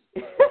together? Suits?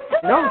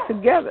 No,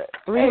 together.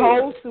 3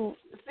 whole suits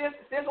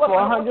for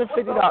 $150.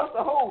 What's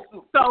the whole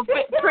suit? So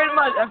pretty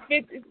much a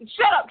 50.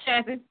 Shut up,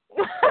 Chancey.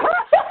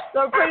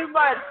 So pretty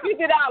much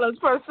 $50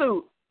 per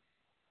suit.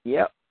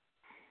 Yep.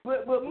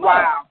 But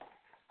wow.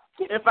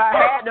 If I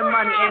had the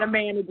money and a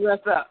man to dress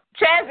up.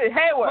 Chancey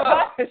Hayward.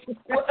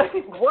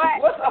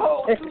 What? What's the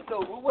whole suit,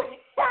 though?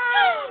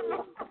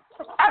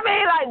 I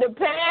mean, like the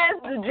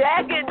pants, the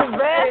jacket, the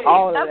vest.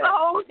 That's the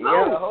whole suit.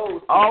 Yeah, the whole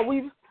suit.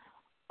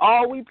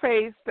 All we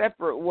paid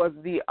separate was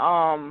the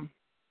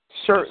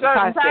shirt and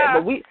tie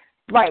set.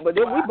 But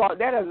then we bought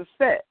that as a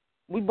set.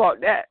 We bought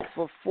that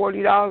for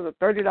 $40 or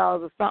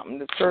 $30 or something.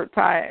 The shirt,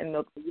 tie, and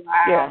the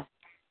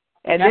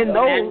and then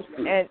those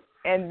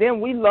and then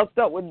we lucked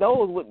up with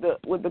those with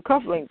the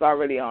cufflinks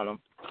already on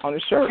them on the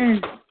shirt.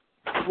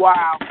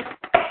 Wow.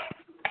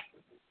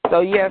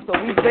 So so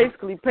we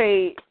basically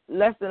paid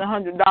less than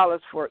 $100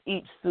 for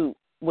each suit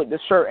with the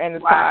shirt and the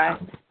tie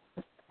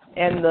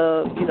and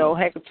the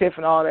handkerchief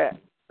and all that,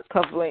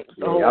 cufflinks,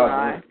 the whole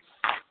nine.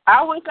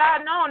 I wish I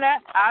had known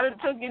that. I'd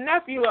have took your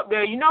nephew up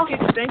there. You know he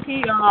think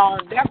he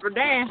Dapper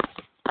Dan.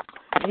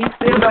 He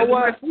still know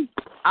what?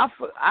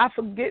 I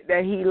forget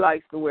that he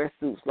likes to wear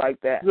suits like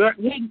that. Yeah,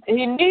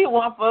 he need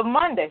one for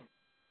Monday.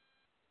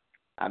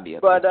 I'll be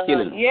up there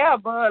killing him. Yeah,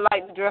 Bud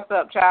like to dress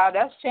up, child.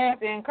 That's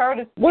Champion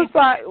Curtis. What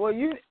size?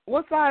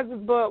 What size does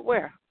Bud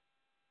wear?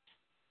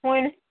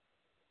 20.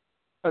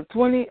 A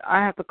 20? I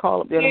have to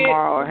call up there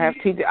tomorrow or have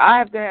TJ. I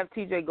have to have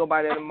TJ go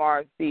by there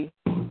tomorrow and see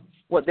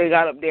what they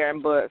got up there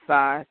in Bud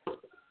size.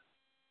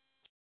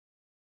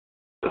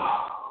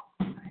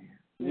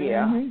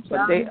 Yeah,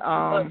 but they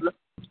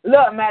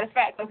Look, matter of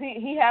fact, 'cause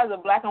he has a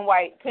black and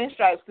white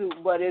pinstripe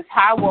suit, but it's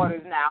high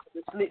waters now,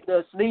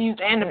 the sleeves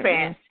and the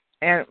pants.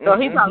 And so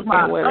he's talking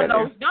about, no,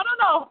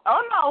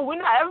 we're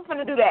not ever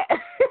finna do that.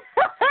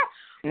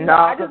 No,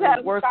 I just had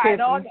to try it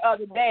on the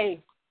other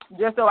day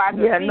just so I could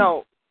see. Yeah,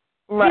 no,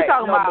 right.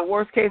 No, about, the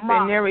worst case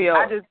scenario,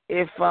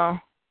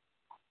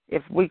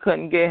 if we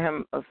couldn't get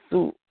him a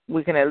suit,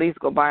 we can at least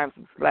go buy him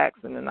some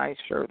slacks and a nice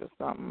shirt or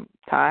something,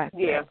 tie.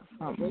 Yeah, or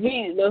something.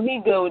 He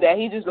good with that.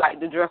 He just like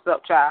to dress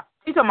up, child.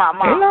 He talking about,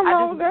 Mom, I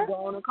just need to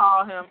go on and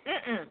call him.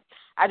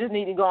 I just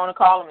need to go on and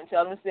call him and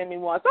tell him to send me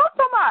one. So I'm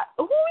talking about,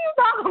 who are you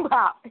talking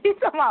about? He's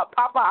talking about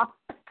Papa.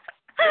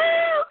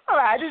 All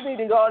right, I just need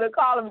to go on and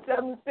call him and tell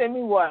him to send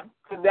me one.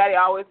 Because Daddy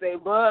always say,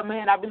 Bud,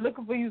 man, I've been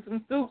looking for you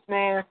some suits,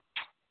 man.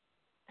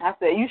 I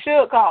said, you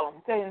should call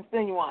him, tell him to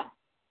send you one.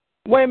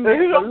 Wait a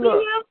minute,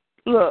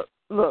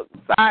 look,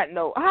 side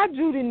note, how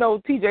Judy know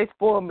TJ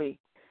spoiled me?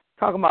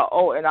 Talking about,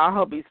 and our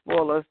hubby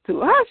spoiled us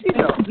too. How she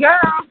know?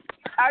 Girl,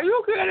 are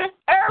you kidding?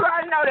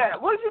 Everybody know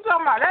that. What you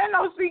talking about? That ain't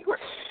no secret.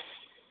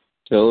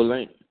 So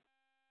ain't.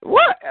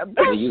 What?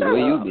 Where you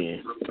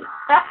been?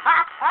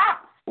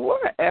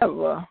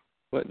 Whatever.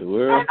 What the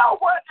world? Ain't no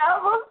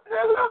whatever,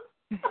 nigga.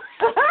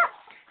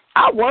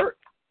 I work.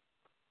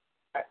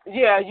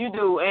 Yeah, you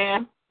do,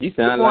 and you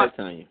sound like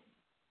Tanya.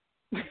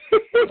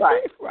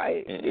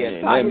 Right.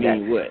 And that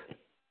means what?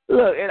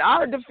 Look, in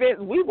our defense,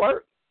 we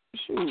work.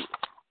 Shoot.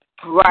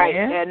 Right.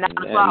 Man. At 9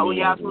 o'clock when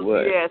y'all supposed to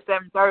be there at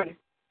 7:30.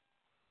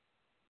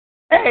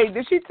 Hey,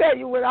 did she tell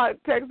you when I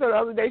texted her the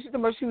other day? She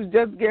told me she was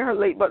just getting her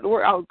late but to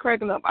work. I was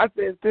cracking up. I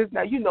said, "Sis,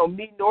 now you know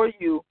me nor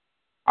you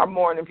are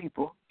morning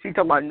people." She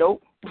talking about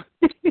nope.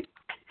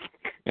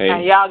 Hey.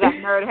 And y'all got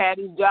nerve to have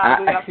these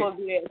jobs. Y'all supposed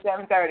to be at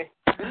 7:30.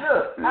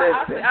 Look,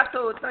 I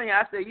told Tanya,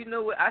 I said, you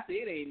know what? I said,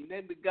 it ain't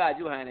nothing but God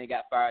Johan ain't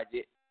got fired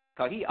yet.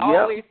 Because he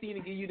always seem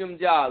to give you them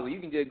jobs where you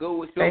can just go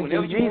with show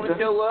whenever you want to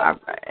show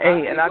up. I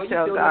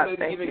tell God,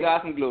 thank you.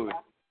 God some glory.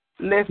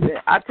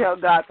 Listen, I tell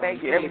God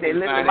thank you every day.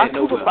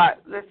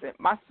 Listen,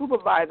 my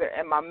supervisor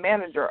and my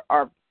manager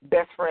are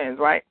best friends,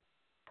 right?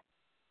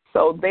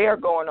 So they are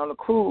going on a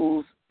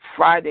cruise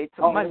Friday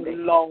to Monday.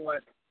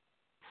 Lord.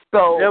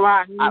 So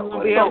I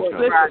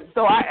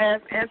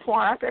asked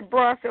Antoine. I said,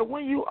 "Bro, I said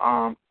when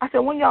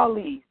y'all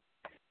leave?"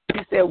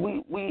 He said,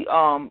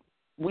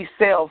 "We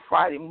sail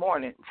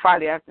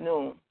Friday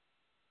afternoon."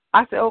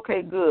 I said,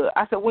 "Okay, good."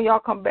 I said, "When y'all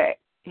come back?"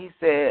 He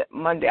said,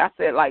 "Monday." I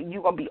said, "Like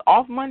you gonna be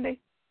off Monday?"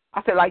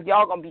 I said, "Like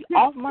y'all gonna be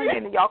off Monday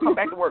and then y'all come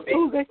back to work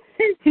Tuesday?"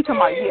 He talking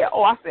about, "Yeah."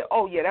 Oh, I said,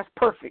 "Oh yeah, that's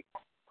perfect."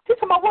 He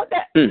talking about what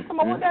that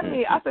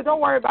means. I said,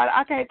 "Don't worry about it.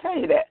 I can't tell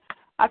you that."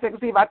 I said,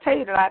 "Cause if I tell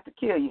you that, I have to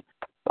kill you.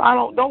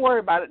 So don't worry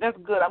about it. That's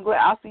good. I'm glad.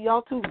 I'll see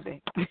y'all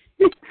Tuesday."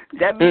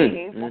 That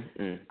means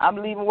I'm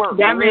leaving work.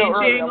 That means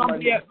she ain't gonna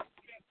be.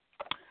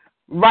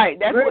 Right.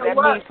 That's what that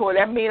means for.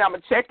 That means I'm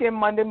gonna check in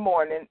Monday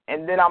morning,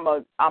 and then I'm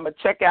gonna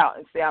check out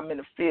and say I'm in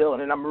the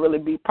field, and I'm gonna really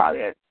be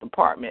probably at the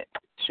apartment,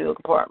 Suge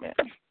apartment.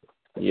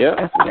 Yeah.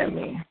 That's what that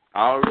means.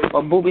 Already.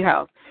 Or Booby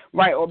House.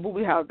 Right. Or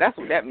Booby House. That's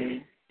what that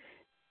means.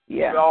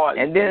 Yeah.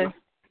 And then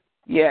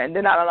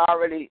I done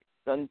already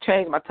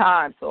changed my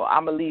time, so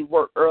I'm gonna leave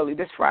work early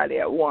this Friday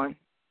at 1.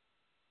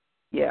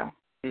 Yeah.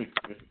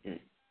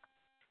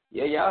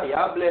 Yeah,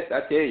 y'all blessed,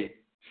 I tell you.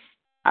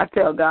 I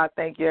tell God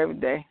thank you every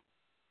day.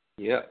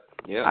 Yeah.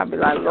 I be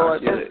like,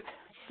 Lord,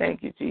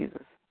 thank you,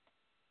 Jesus.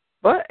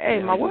 But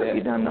hey, my work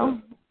be done though.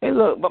 Hey,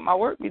 look, my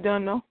work be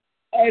done though.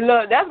 Hey,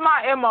 look, that's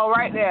my MO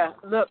right there.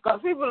 Look,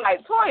 because people like,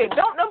 Toya,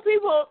 don't them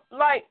people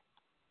like,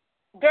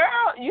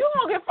 girl, you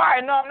gonna get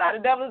fired? No, I'm not. The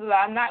devil's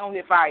lie. I'm not gonna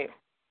get fired.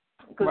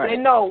 Because they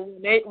know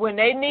when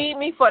they need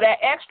me for that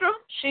extra,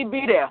 she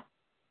be there.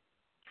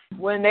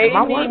 When they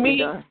need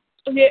me,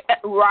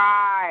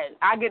 right.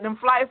 I get them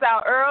flights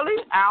out early.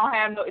 I don't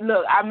have no,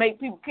 look, I make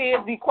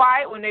kids be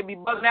quiet when they be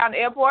buzzing out in the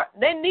airport.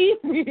 They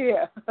need me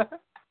here.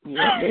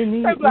 Yeah, they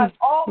need me. Like,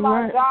 oh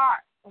my God.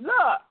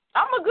 Look,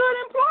 I'm a good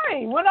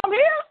employee. When I'm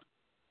here,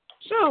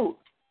 shoot.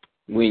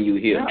 When you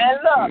here. And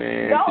look,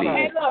 man,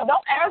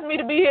 don't ask me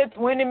to be here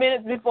 20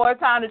 minutes before it's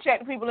time to check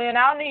the people in.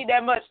 I don't need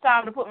that much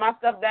time to put my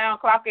stuff down,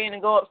 clock in,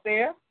 and go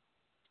upstairs.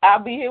 I'll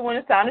be here when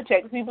it's time to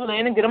check the people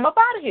in and get them up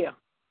out of here.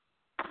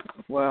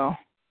 Well,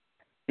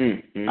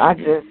 I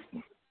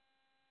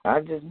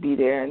just be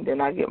there, and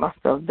then I get my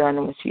stuff done.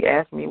 And when she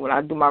asks me, when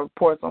I do my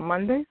reports on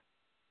Mondays,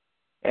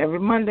 every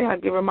Monday I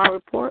give her my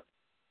report.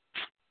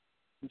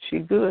 She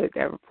good.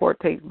 That report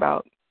takes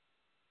about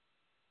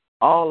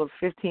all of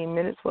 15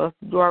 minutes for us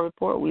to do our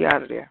report. We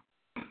out of there.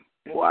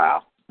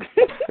 Wow.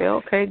 Say,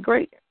 okay,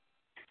 great.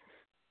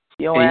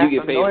 And you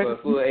get paid for a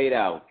full 8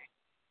 hours.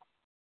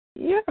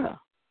 Yeah.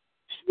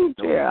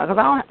 Yeah, because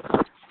I don't.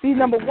 See,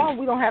 number one,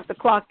 we don't have to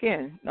clock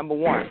in. Number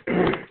one,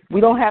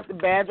 we don't have to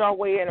badge our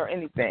way in or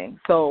anything.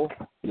 So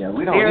yeah,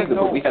 we don't either,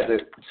 but we have to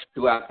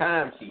do our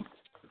time sheet.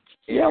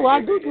 Yeah, well,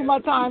 I do my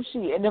time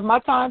sheet, and if my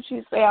time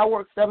sheet say I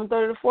work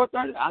 7:30 to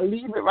 4:30, I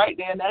leave it right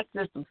there in that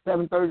system,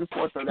 7:30 to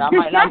 4:30. I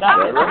might not got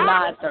there till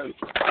 9:30.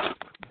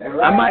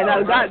 I might not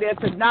have got there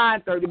till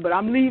 9:30, but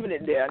I'm leaving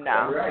it there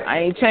now. Right. I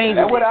ain't changing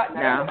it now. That's what I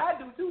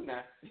do too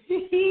now.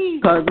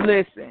 Because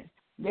listen,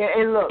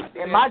 and look,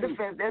 in my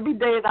defense, there be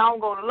days I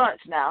don't go to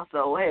lunch now,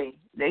 so hey,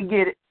 they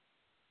get it.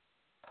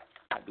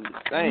 I do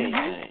the same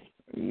thing.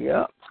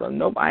 Yep. So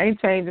nope, I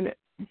ain't changing it.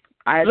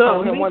 I had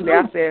told him one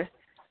day.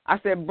 I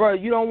said, bro,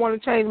 you don't want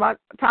to change my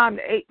time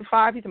to 8 to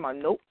 5? He said,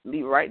 nope,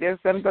 leave it right there,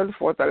 7:30 to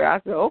 4:30. I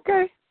said,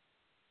 okay.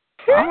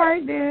 All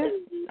right,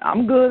 then.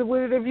 I'm good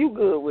with it if you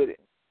good with it.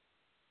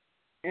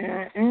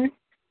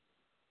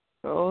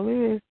 So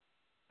it is.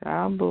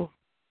 Boo.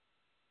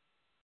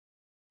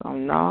 So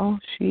no,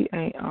 she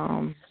ain't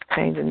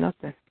changing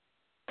nothing.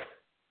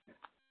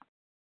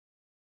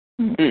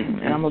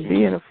 And I'm going to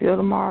be in the field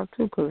tomorrow,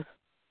 too, because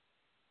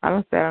I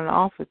done sat in the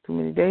office too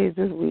many days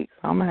this week,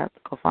 so I'm going to have to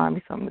go find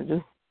me something to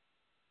do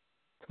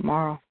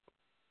tomorrow.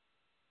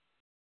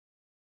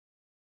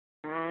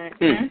 Find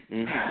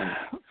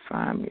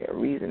me a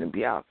reason to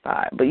be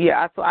outside. But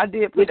yeah, so I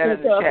did put that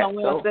in the chat.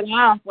 So sit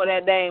down for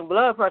that dang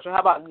blood pressure.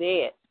 How about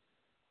that?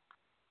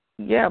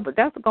 Yeah, but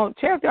that's going.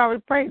 Charity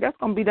already prayed. That's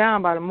going to be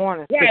down by the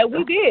morning. Yeah,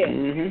 we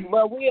did.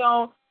 But we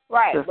don't.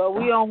 Right, but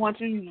we don't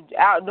want you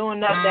out doing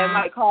nothing that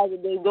might cause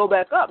it to go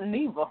back up.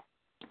 Neither.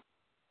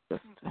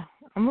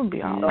 I'm gonna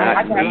be all right.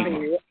 I got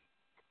it.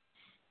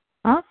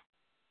 Huh?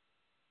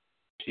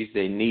 She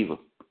said neither.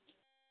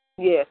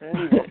 Yes,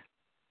 neither.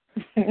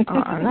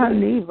 Not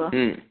neither.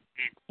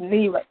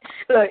 Neither.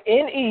 Look,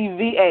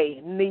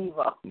 NEVA,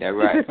 neither. That's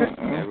right.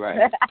 That's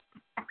right.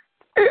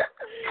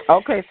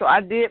 Okay, so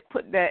I did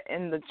put that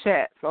in the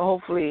chat, so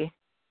hopefully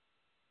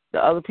the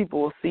other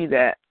people will see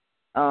that.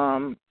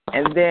 And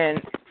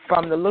then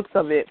from the looks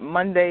of it,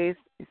 Mondays,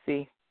 you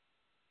see,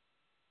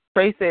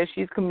 Trey says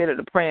she's committed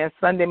to praying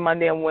Sunday,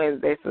 Monday, and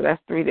Wednesday, so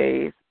that's 3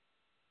 days.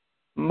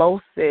 Mo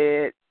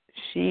said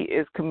she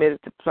is committed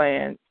to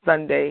praying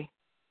Sunday.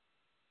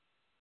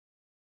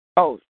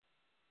 Oh,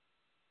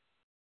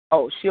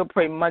 she'll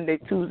pray Monday,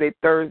 Tuesday,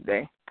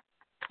 Thursday.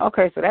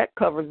 Okay, so that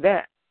covers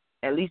that.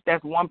 At least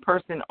that's one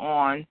person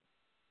on.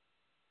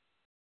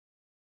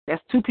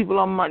 That's 2 people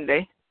on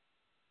Monday.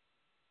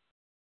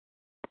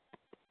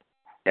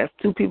 That's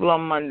 2 people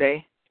on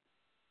Monday.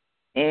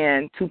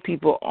 And 2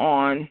 people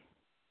on.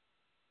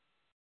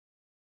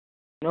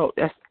 No,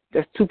 that's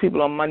 2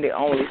 people on Monday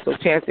only. So,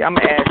 Chancey, I'm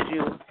going to ask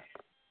you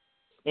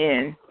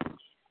in.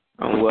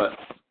 On what?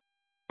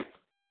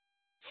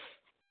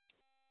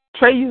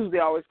 Trey usually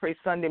always prays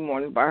Sunday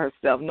mornings by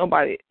herself.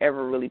 Nobody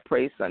ever really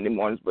prays Sunday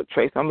mornings but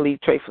Trey. So I'm going to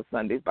leave Trey for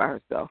Sundays by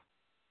herself.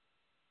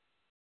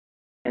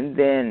 And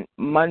then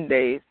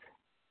Monday,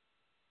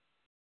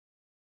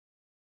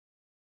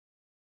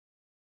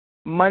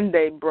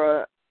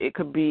 bruh, it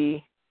could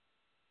be,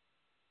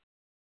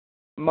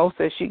 Mo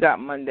says she got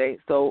Monday.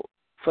 So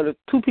for the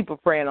 2 people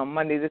praying on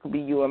Mondays, it could be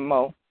you and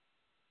Mo.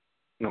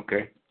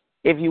 Okay.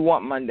 If you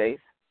want Mondays.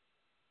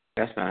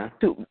 That's fine.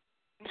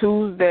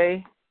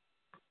 Tuesday.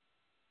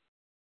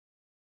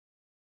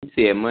 You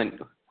said Monday.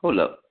 Hold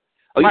up.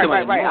 Oh, right.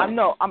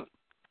 I'm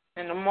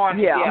in the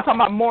morning. Yeah, I'm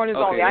talking about mornings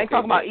only. I ain't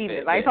talking about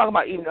evenings. I ain't talking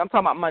about evenings. I'm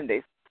talking about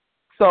Mondays.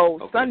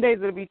 So Sundays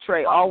it'll be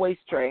Trey, always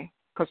Trey,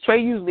 because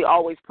Trey usually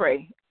always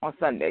pray on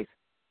Sundays.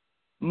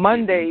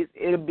 Mondays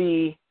it'll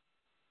be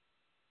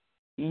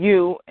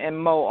you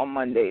and Mo on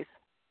Mondays.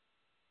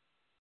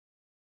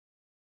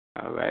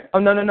 All right. Oh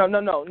no!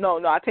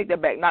 I take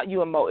that back. Not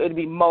you and Mo. It'll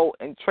be Mo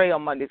and Trey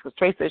on Mondays because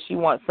Trey says she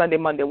wants Sunday,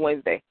 Monday,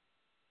 Wednesday.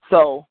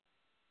 So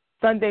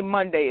Sunday,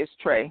 Monday is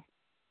Trey,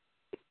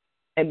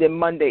 and then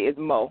Monday is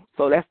Mo.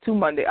 So that's 2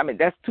 Monday.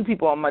 That's 2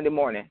 people on Monday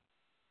morning.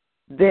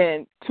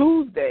 Then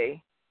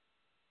Tuesday,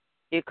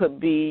 it could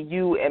be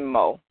you and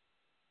Mo,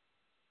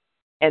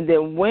 and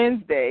then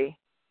Wednesday,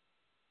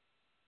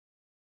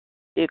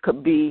 it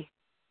could be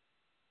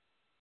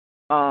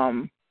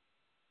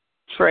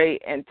Trey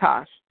and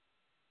Tosh.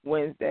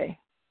 Wednesday.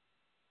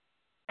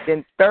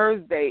 Then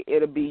Thursday,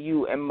 it'll be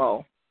you and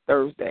Mo,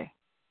 Thursday.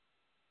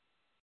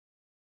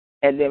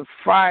 And then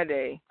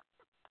Friday,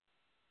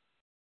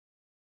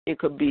 it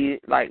could be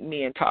like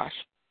me and Tosh,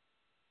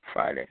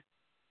 Friday.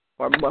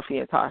 Or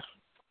Muffy and Tosh.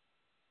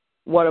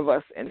 One of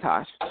us and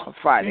Tosh on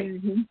Friday.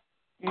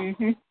 All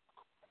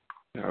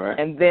right.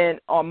 And then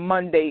on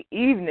Monday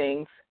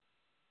evenings,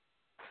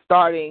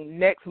 starting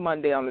next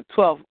Monday on the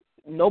 12th,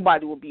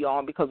 nobody will be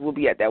on because we'll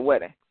be at that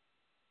wedding.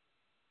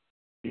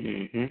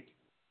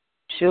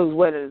 Shill's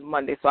wedding is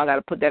Monday, so I got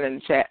to put that in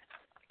the chat.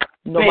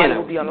 Nobody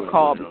will be on the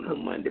call because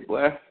Monday,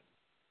 boy.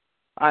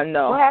 I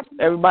know. What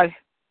happened? Everybody.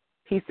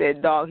 He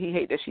said, "Dog, he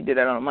hate that she did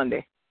that on a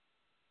Monday."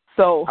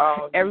 So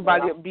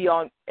everybody will be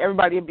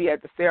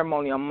at the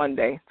ceremony on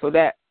Monday. So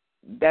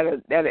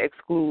that'll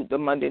exclude the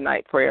Monday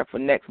night prayer for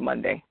next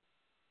Monday.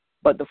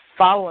 But the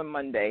following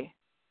Monday,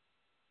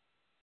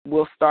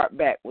 we'll start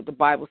back with the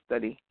Bible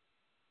study,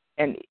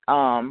 and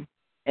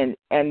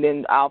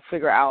then I'll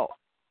figure out,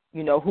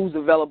 who's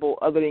available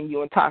other than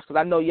you and Tosh, because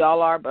I know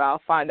y'all are, but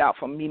I'll find out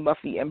from me,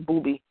 Muffy, and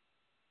Booby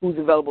who's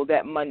available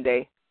that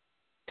Monday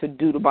to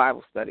do the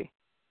Bible study.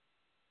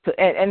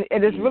 And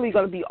it's really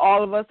going to be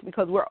all of us,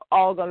 because we're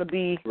all going to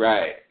be,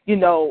 right.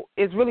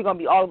 It's really going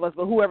to be all of us,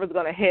 but whoever's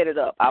going to head it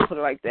up, I'll put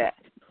it like that.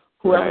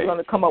 Whoever's going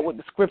to come up with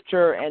the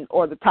scripture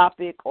or the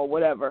topic or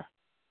whatever.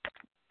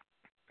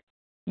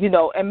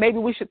 And maybe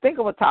we should think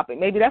of a topic.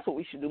 Maybe that's what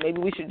we should do.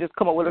 Maybe we should just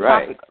come up with a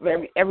topic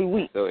every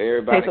week. So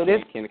everybody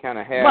can kind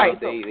of have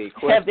their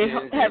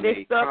questions, have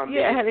their stuff.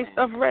 Yeah, have their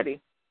stuff ready.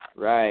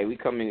 Right. We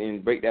come in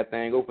and break that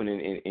thing open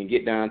and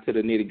get down to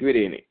the nitty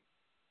gritty in it.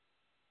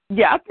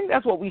 Yeah, I think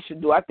that's what we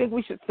should do. I think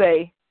we should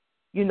say,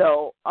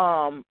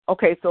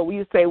 okay, so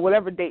we say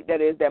whatever date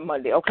that is, that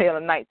Monday. Okay, on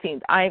the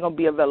 19th, I ain't gonna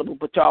be available,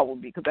 but y'all will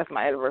be, because that's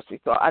my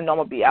anniversary. So I know I'm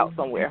gonna be out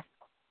somewhere.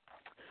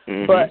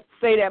 Mm-hmm. But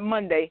say that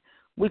Monday,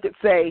 we could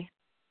say,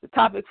 the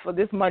topic for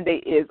this Monday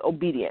is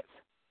obedience.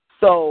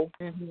 So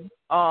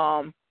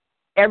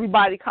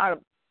everybody kind of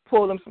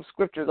pull them some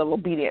scriptures of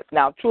obedience.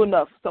 Now, true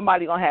enough,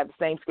 somebody's going to have the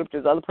same scripture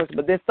as the other person,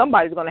 but then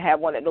somebody's going to have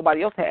one that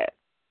nobody else has.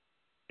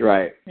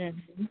 Right.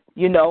 Mm-hmm.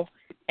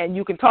 And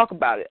you can talk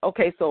about it.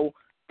 Okay, so,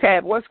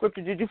 Tab, what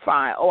scripture did you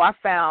find? Oh, I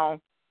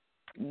found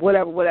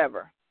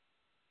whatever.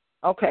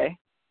 Okay.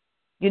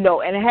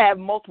 And have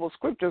multiple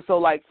scriptures. So,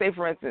 like, say,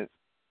 for instance,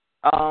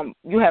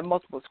 you have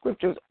multiple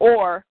scriptures,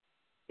 or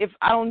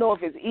I don't know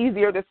if it's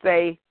easier to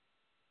say,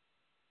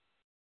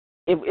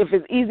 if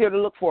it's easier to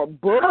look for a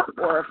book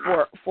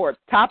or for a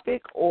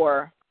topic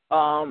or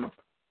a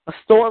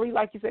story,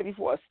 like you said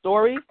before, a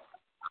story,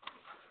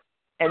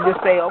 and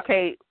just say,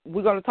 okay,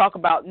 we're going to talk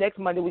about, next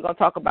Monday we're going to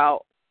talk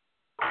about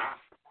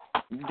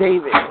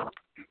David.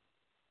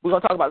 We're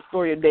going to talk about the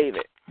story of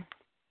David.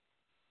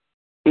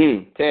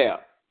 Tab.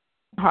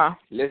 Huh?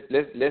 Let's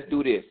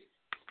do this.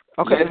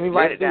 Okay, let me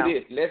write it down.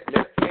 Let's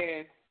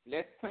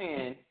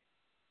plan.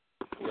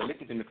 Well,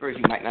 listen to me first.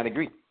 You might not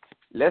agree.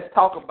 Let's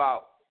talk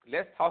about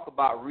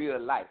real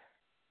life,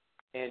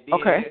 and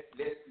then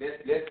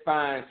let's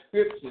find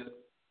scriptures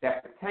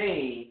that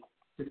pertain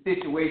to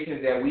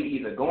situations that we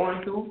either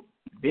going through,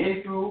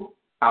 been through,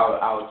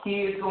 our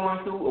kids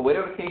going through, or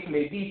whatever the case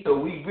may be, so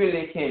we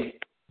really can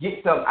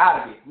get something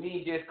out of it. We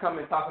ain't just come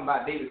and talking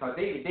about David, because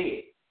David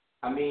dead.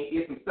 I mean,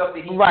 it's some stuff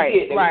that he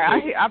did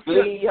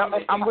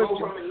that I'm with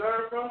you. And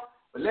learn from.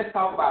 But let's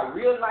talk about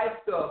real life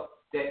stuff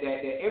that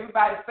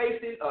everybody's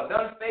facing or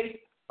done face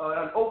or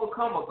done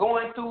overcome or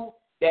going through,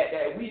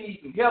 that we need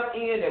some help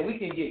in, that we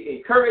can get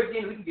encouraged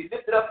in, we can get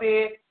lifted up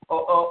in,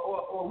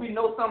 or we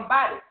know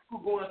somebody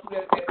who's going through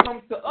that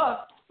comes to us,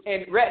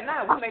 and right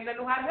now we may not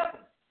know how to help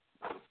them.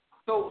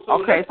 So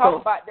let's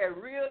talk about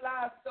that real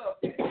life stuff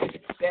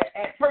that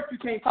at first you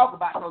can't talk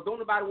about, because don't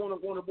nobody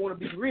want to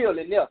be real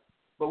in there,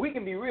 but we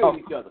can be real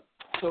with each other.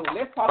 So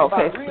let's talk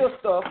about real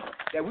stuff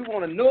that we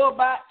want to know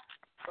about.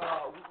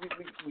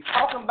 We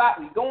talking about,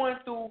 we going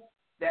through,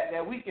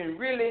 that we can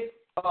really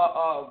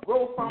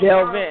grow from,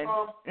 delve in,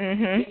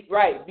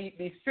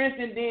 be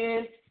strengthened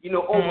in,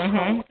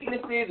 overcome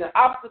weaknesses and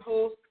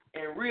obstacles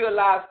and real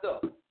life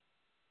stuff.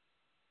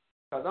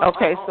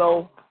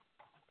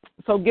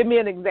 So give me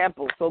an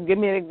example.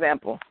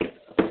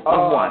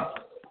 of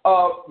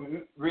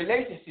one.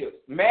 Relationships,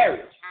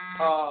 marriage.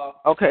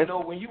 Okay.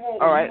 When you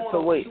want,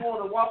 wait. You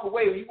want to walk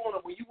away, when you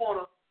want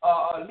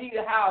to leave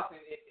the house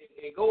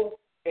and go.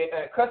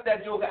 Cut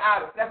that joker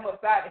out and slap him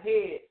upside the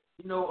head.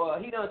 He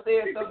done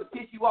said something to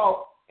piss you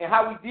off, and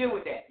how we deal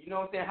with that. You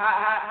know what I'm saying?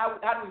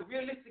 How do we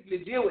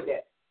realistically deal with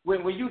that?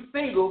 When you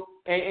single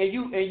and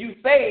you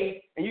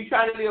saved and you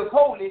trying to live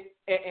holy,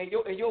 and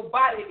your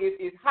body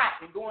is hot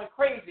and going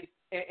crazy,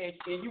 and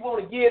you want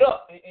to get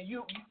up and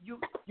you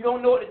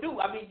don't know what to do.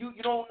 I mean, you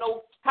don't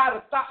know how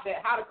to stop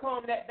that, how to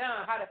calm that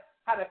down,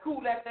 how to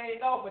cool that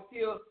thing off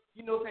until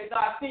say,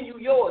 God, send you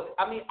yours.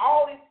 I mean,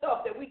 all this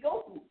stuff that we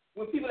go through.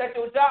 When people at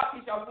your job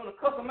teach you, I'm going to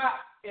cuss them out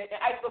and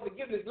ask for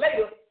forgiveness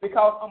later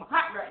because I'm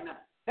hot right now.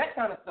 That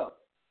kind of stuff.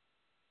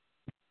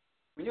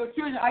 When your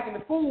children are acting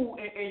the fool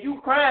and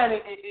you crying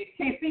and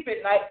can't sleep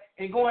at night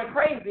and going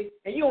crazy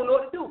and you don't know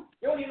what to do.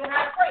 You don't even know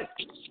how to pray.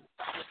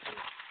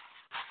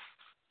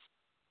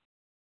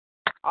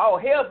 All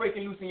hell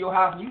breaking loose in your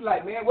house and you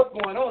like, man, what's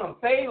going on? I'm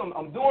saved.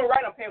 I'm doing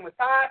right. I'm paying my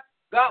tithe.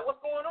 God,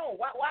 what's going on?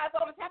 Why is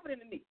all this happening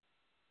to me?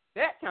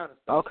 That kind of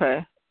stuff.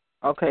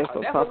 Okay, so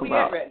that's talk what we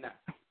about. at right now.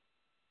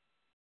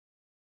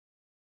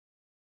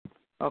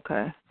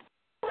 Okay.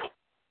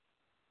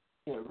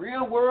 Yeah,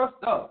 real world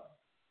stuff.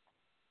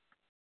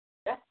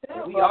 That's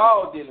what we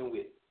all dealing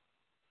with.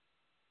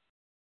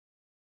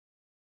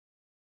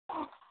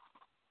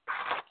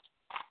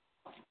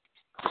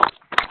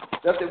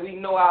 Stuff that we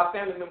know our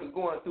family members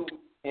going through,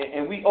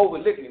 and we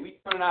overlooking it. We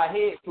turning our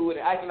heads to it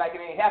and acting like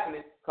it ain't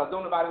happening because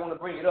don't nobody want to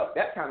bring it up.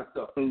 That kind of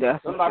stuff. Don't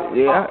nobody want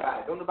to talk about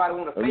it. Don't nobody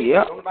want to face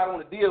it. Don't nobody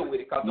want to deal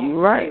with it. Cause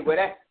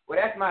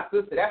that's my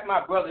sister. That's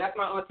my brother. That's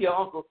my auntie or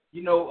uncle.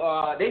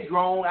 They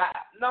grown.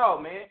 No,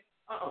 man.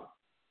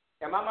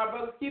 Am I my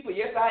brother's keeper?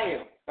 Yes, I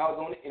am. thoughts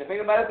on it. And if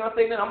anybody else gonna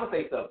say nothing, I'm gonna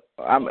say something.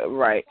 I'm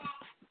right.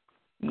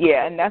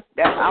 Yeah, and that's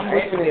I'm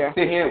with you there.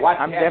 Sit here and watch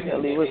I'm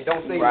definitely with you.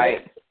 Don't say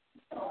right. That.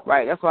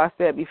 Right. That's what I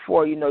said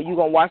before. You know, you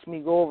gonna watch me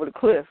go over the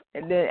cliff,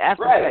 and then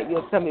after that,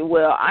 you'll tell me,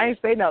 well, I ain't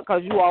say nothing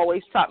because you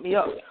always chop me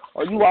up,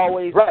 or you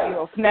always,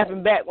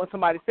 snapping back when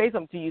somebody say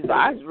something to you. So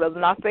I just rather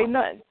not say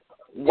nothing.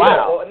 Wow.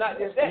 Yeah, or not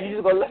just that. You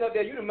just go look up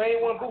there. You the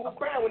main one boo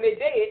crying when they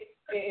dead,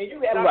 and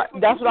you had right.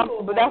 That's what I'm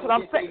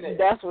saying.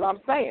 That's what I'm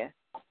saying.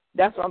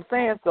 That's what I'm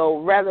saying. So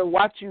rather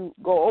watch you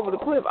go over the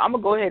cliff, I'm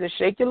gonna go ahead and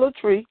shake your little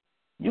tree.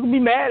 You can be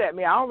mad at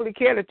me. I don't really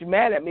care that you're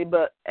mad at me,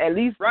 but at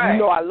least you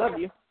know I love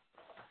you.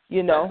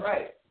 You know. That's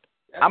right.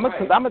 I'm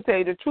gonna tell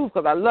you the truth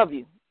because I love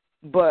you.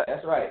 But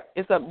that's right.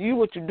 It's up to you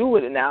what you do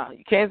with it now.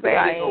 You can't say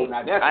I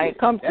ain't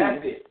come to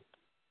you. It.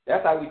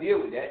 That's how we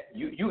deal with that.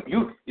 You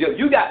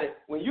got to,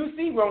 when you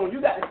see wrong, you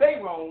got to say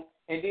wrong,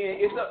 and then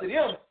it's up to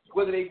them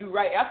whether they do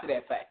right after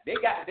that fact. They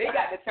got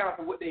to count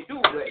for what they do,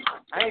 but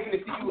I ain't gonna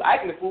see you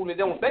acting a fool and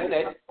don't say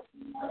that.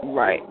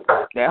 Right.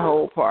 That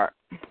whole part.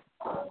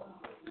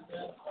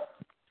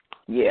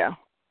 Yeah.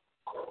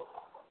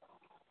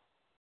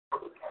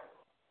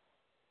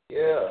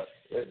 Yeah.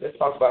 Let's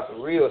talk about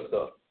some real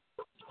stuff.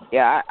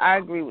 Yeah, I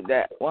agree with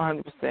that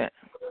 100%.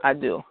 I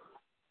do.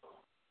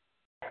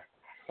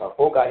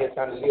 Folk out here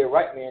trying to live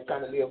right, man,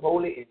 trying to live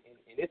holy, and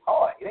it's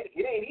hard. It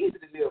ain't easy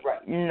to live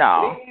right.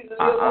 No. It ain't easy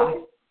to live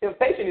holy.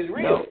 Temptation is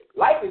real. No.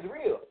 Life is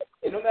real.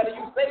 And no matter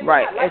you say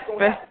right. life's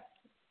gonna happen.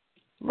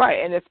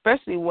 Right, and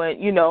especially when,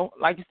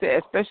 like you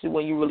said, especially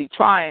when you're really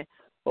trying,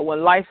 but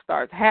when life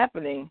starts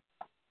happening,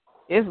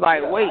 it's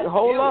like, wait,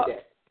 hold up.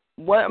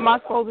 What am I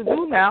supposed to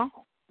do now?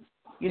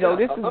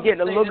 This is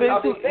getting a little bit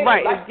too,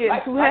 it's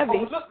getting too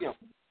heavy.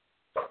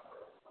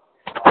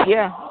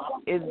 Yeah,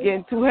 it's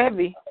getting too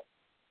heavy,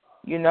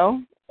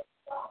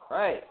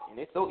 Right, and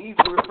it's so easy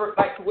to refer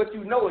back to what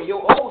you know in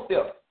your old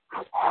self.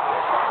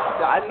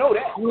 I know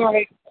that.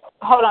 Right.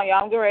 Hold on,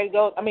 y'all. I'm getting ready to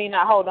go. I mean,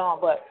 not hold on,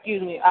 but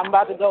excuse me. I'm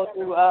about to go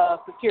through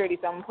security,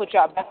 so I'm going to put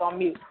y'all back on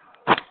mute.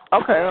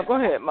 Okay, well, go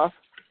ahead, Muff.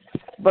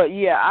 But,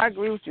 yeah, I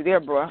agree with you there,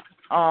 bro.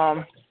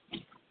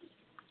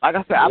 Like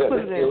I said, I put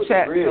it in the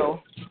chat,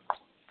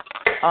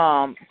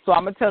 so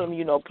I'm going to tell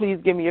them, please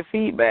give me your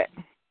feedback.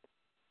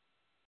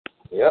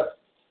 Yep.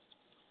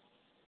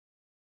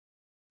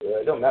 Yeah,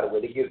 it don't matter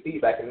whether they give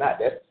feedback or not.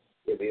 That's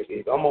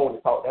if I'm on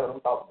the talk, that's what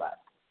I'm talking about.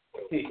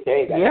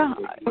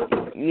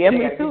 Yeah,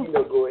 me too.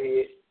 Go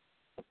ahead.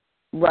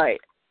 Right.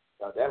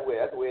 That's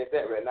where it's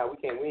at right now. We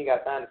ain't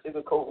got time to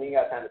sugarcoat. We ain't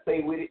got time to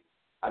play with it.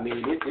 I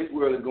mean, this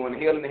world is going to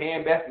hell in the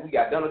handbasket. We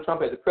got Donald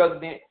Trump as the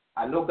president.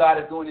 I know God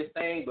is doing this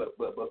thing, but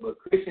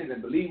Christians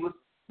and believers,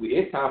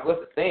 it's time for us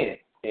to stand.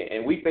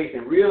 And we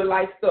facing real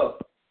life stuff.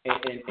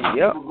 And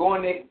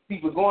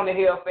people going to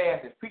hell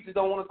fast. And preachers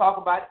don't want to talk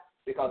about it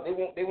because they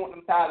want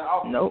them tired of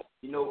office. Nope.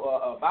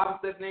 Bible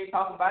studies ain't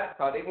talking about it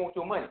because they want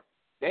your money.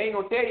 They ain't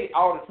gonna tell you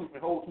all the truth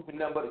and whole truth and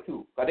nothing but the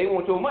truth because they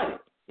want your money.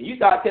 And you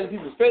start telling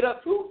people straight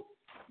up truth,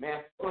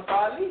 man, gonna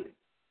start leaving.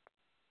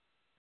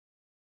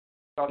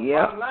 Because the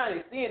bottom line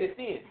is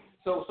sin.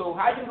 So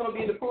how you gonna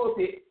be in the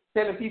pulpit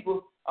telling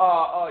people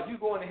you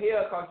going to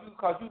hell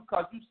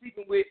because you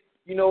sleeping with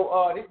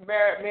this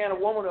married man or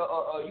woman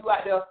or you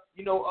out there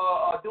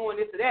doing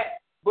this or that,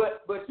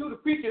 but you the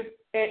preacher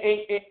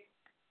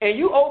and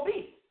you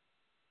obese.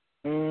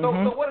 Mm-hmm.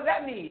 So what does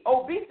that mean?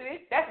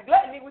 Obesity, that's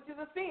gluttony, which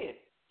is a sin.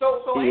 So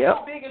ain't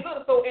no big and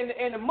little. So and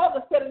the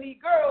mother telling these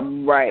girls,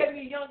 telling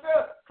these young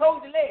girls,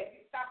 close your legs,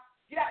 stop,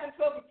 get out them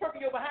clothes and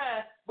turkey your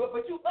behind, but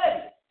you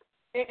ugly.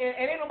 And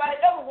ain't nobody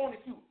ever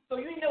wanted you. So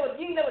you ain't never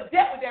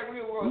dealt with that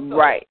real world stuff.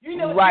 Right. You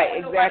never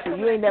Exactly.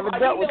 You ain't never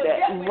dealt with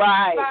that.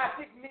 Right.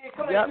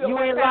 Yep. You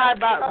ain't lied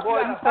about it,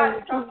 boy. You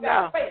telling the truth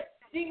now.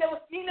 You ain't never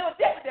dealt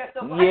with that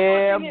stuff.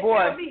 Yeah,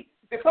 boy.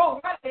 To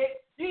close my leg,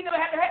 you ain't never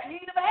had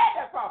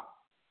that problem.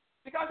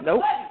 Because you're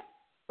ugly.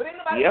 But ain't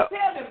nobody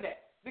tell them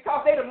that.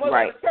 Because they the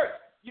mother of the church.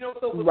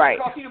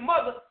 Because she the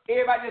mother,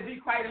 everybody just be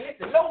quiet and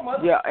listen. No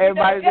mother. Yeah,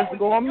 everybody just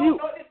go on mute. You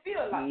don't know what this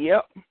feels like.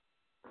 Yep.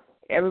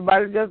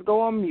 Everybody just go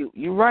on mute.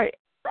 You're right.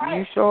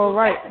 You sure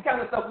right. That's the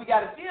kind of stuff we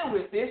got to deal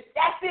with, sis.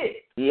 That's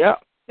it.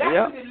 Yep. That's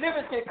when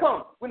deliverance can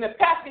come. When the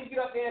pastor can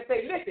get up there and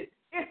say, listen,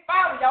 it's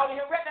fine, y'all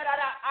in here right now that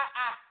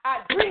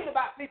I dreamed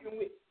about sleeping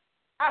with you.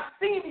 I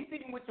seen me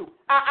sleeping with you.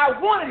 I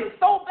wanted it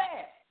so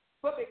bad.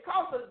 But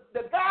because of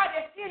the God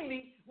that's in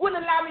me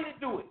wouldn't allow me to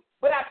do it.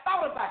 But I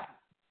thought about you.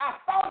 I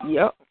thought it.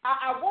 Yep.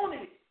 I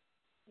wanted it.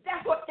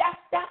 That's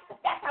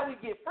how we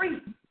get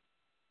free.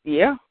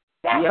 Yeah.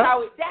 That's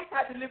how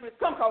deliverance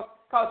comes.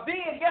 Cause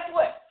then guess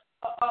what?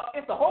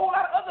 It's a whole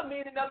lot of other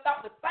men that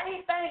thought the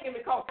same thing, and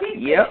because he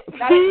now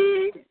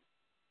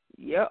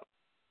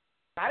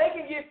they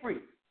can get free.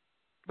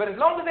 But as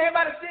long as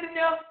everybody's sitting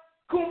there,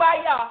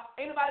 kumbaya,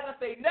 ain't nobody gonna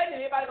say nothing.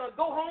 Everybody gonna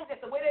go home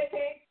just the way they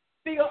came,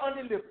 still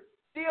undelivered,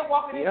 still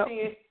walking in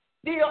sin,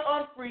 still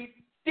unfree,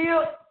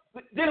 still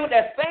dealing with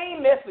that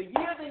same mess for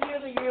years and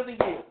years and years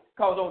and years.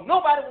 Because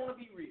nobody want to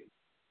be real.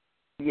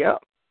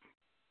 Yep.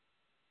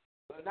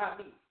 But not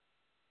me.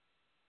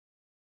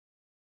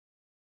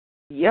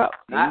 Yep.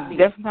 Not me.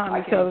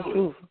 Definitely tell the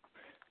truth.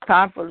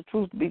 Time for the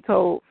truth to be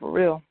told, for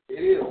real. It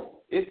is.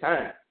 It's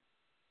time.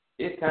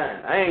 It's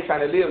time. I ain't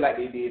trying to live like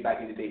they did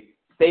back in the day.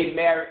 Stay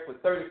married for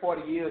 30,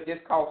 40 years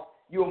just cause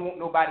you don't want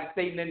nobody to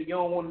say nothing. You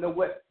don't want to know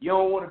what. You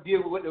don't want to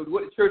deal with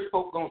what the church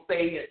folk gonna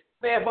say.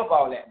 Man, above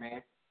all that,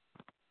 man.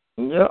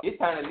 Yep. It's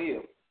time to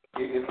live.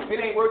 If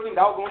it ain't working,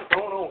 doggone it,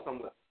 going on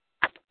somewhere.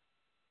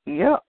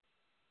 Yep.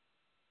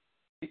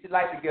 Get your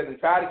life together and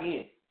try it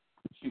again.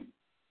 Shoot.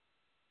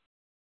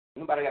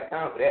 Nobody got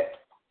time for that.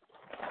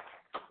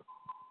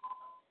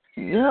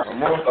 Yep.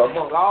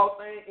 Among all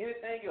things,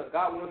 anything else,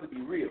 God wants us to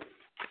be real.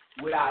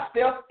 With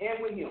ourselves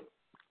and with Him.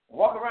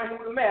 Walk around here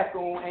with a mask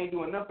on ain't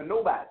doing nothing for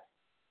nobody.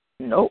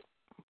 Nope.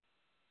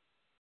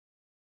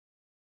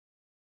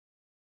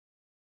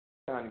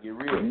 Trying to get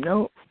real.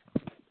 Nope.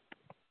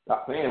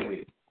 Stop playing with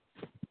it.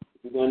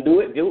 If you're going to do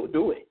it,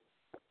 do it.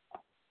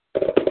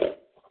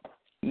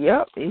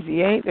 Yep. If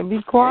you ain't, then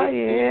be quiet.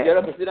 Hey, shut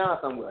up and sit down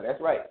somewhere. That's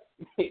right.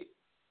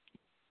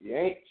 You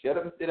ain't, shut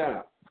up and sit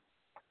down.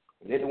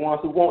 And let the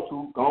ones who want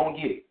to, go on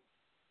get it.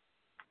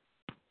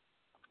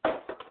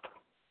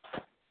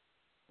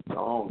 Go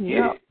on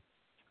get it.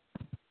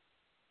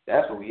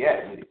 That's where we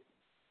at with it.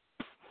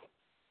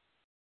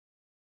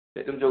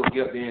 Let them jokers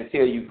get up there and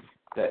tell you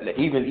that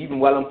even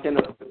while I'm sitting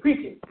up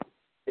preaching,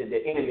 the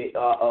enemy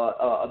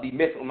be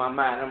messing with my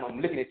mind.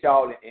 I'm looking at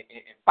y'all and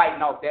fighting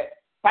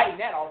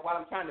that off while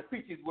I'm trying to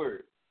preach His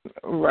word.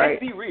 Right.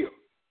 Let's be real.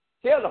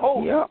 Tell the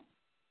whole. Yep.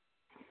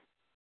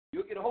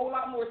 You'll get a whole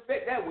lot more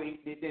respect that way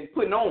than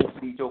putting on for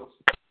these jokers.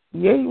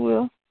 Yeah, you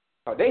will.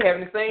 They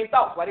having the same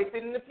thoughts while they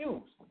sitting in the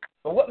pews.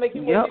 But what makes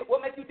you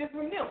what makes you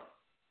different from them?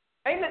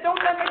 Don't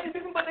that make you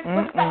different? But the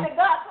fact that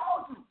God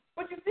called you,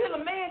 but you still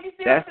a man. You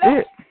still That's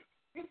flesh. it.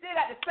 You still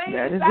got the same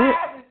That is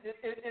desires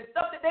and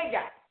stuff that they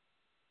got.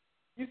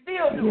 You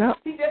still do. Yep.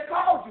 He just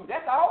called you.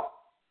 That's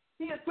all.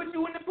 He just put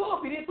you in the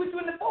pulpit. He didn't put you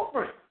in the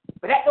forefront.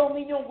 But that don't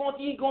mean you ain't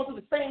going through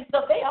the same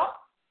stuff they are.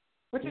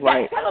 But you got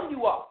to tell them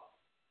you are.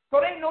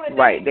 So they know that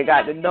they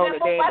got to know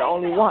that they ain't the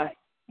only one.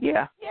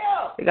 Yeah.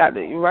 Yeah. They got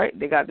to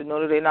They got to know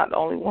that they're not the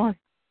only one.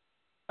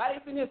 I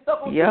ain't sitting here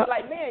stuck on you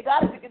like, man,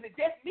 God, is it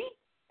just me?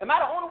 Am I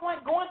the only one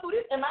going through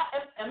this? Am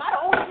I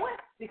the only one?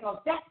 Because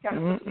that's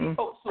kind of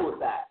folks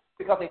suicide.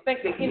 Because they think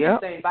they're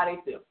anything by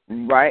themselves.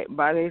 Right,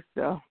 by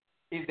themselves.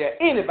 Is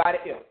there anybody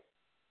else?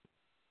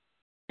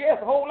 Yes,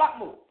 a whole lot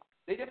more.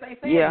 They just ain't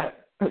saying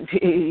nothing.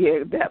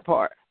 Yeah, that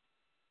part.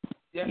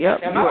 Yeah. Yep,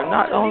 you are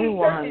not the only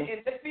one. And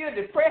they feel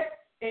depressed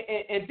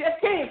and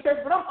just came to church,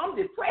 but I'm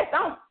depressed.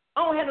 I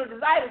don't have no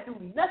desire to do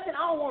nothing.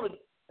 I don't want to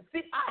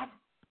see.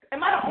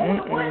 Am I the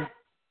only one?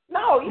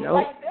 No, you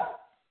like yourself.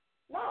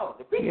 No,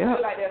 the preacher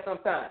feel like that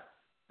sometimes.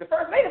 The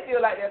first lady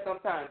feel like that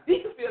sometimes.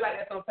 Deacon feel like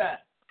that sometimes.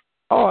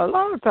 Oh, a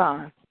lot of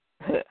times.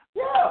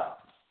 Yeah.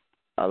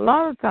 A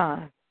lot of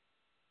times.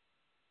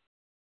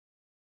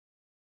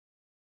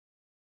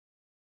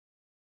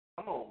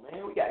 Come on,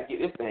 man. We got to get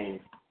this thing.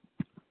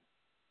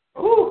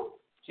 Ooh,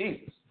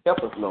 Jesus. Help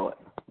us, Lord.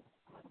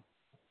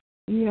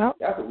 Yep.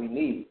 That's what we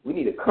need. We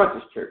need a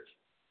conscious church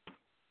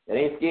that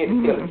ain't scared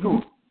to tell the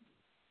truth.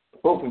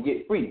 Folks can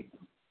get free.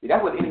 See,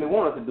 that's what the enemy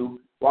wants us to do.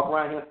 Walk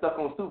around here stuck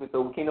on stupid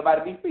so we can't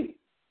nobody be free.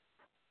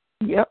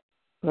 Yep.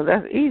 Well,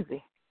 that's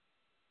easy.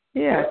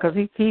 Yeah, because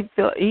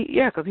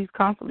he's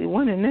constantly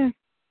winning then.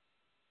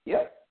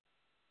 Yep.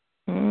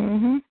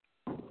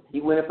 He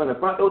went from the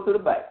front door to the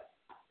back.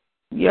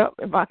 Yep.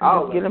 If I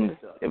can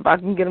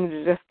get him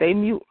to just stay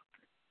mute.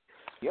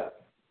 Yep.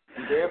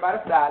 Keep everybody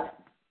silent.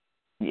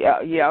 Yeah.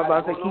 I was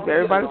about to say keep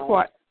everybody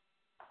quiet.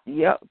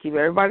 Yep. Keep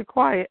everybody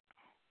quiet,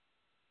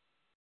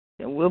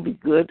 and we'll be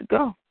good to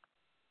go.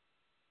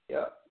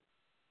 Yep.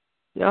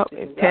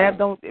 If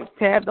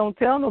Tab don't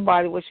tell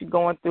nobody what she's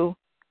going through,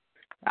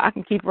 I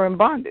can keep her in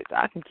bondage.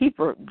 I can keep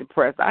her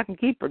depressed. I can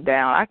keep her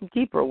down. I can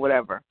keep her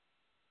whatever.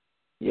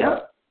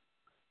 Yep.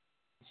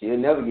 She'll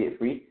never get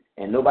free,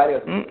 and nobody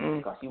else will,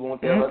 because she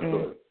won't tell her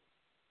story.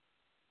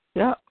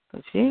 Yep.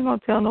 She ain't gonna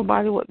tell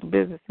nobody what the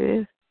business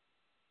is.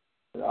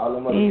 All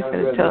them other young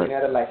girls looking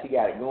at her like she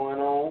got it going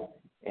on,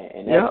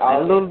 and that's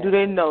and little do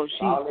they know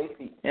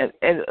and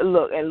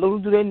little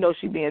do they know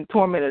she being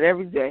tormented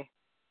every day.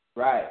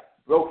 Right.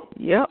 Broken.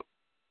 Yep.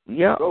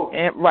 Broken.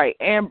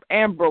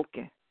 And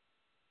broken.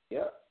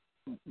 Yep.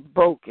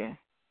 Broken.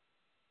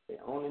 They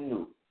only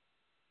knew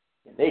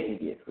that they can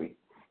get free.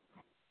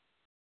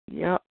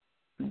 Yep.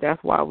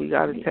 That's why we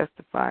got to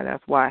testify.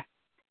 That's why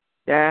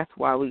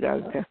we got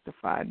to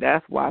testify.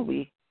 That's why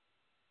we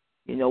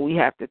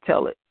have to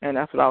tell it. And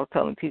that's what I was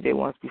telling TJ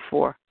once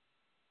before.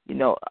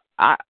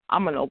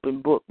 I'm an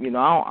open book. I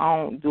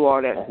don't do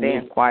all that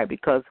staying quiet,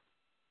 because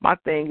my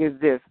thing is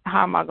this: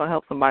 how am I going to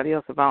help somebody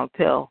else if I don't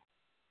tell?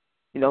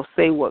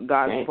 Say what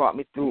God has brought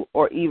me through,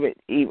 or even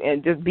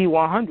and just be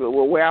 100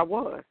 with where I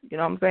was. You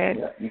know what I'm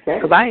saying?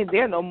 Because I ain't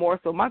there no more.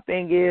 So my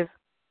thing is,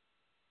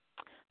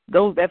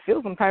 those that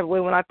feel some type of way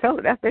when I tell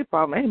it, that's their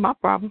problem. It ain't my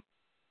problem.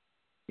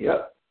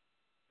 Yep.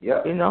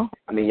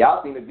 I mean,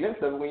 y'all seen a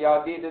glimpse of it when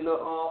y'all did the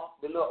little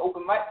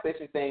open mic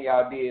session thing.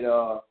 Y'all did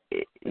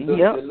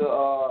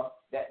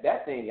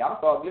that thing.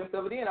 Y'all saw a glimpse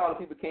of it. Then all the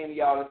people came to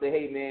y'all and said,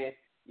 "Hey, man,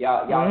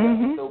 Y'all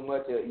helped me so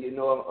much.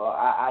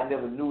 I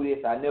never knew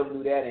this. I never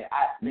knew that,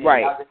 and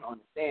y'all just don't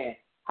understand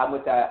how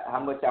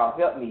much y'all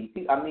helped me.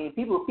 I mean,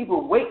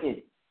 people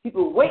waiting.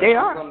 People waiting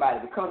for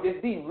somebody to come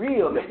just be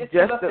real. Man. Just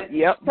tell us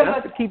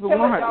to keep it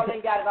 100. Tell us y'all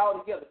ain't got it all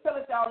together. Tell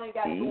us y'all ain't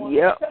got it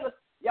going on. Tell us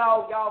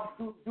y'all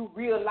do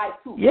real life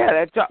too. Yeah,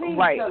 that's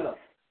right. Tell us.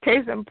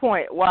 Case in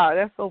point. Wow,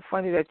 that's so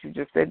funny that you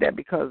just said that,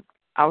 because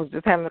I was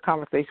just having a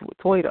conversation with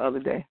Toy the other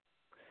day,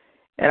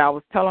 and I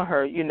was telling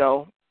her,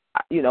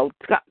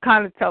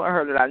 kind of telling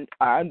her that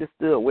I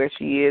understood where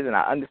she is, and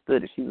I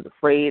understood that she was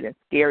afraid and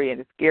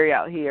it's scary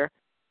out here,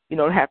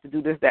 to have to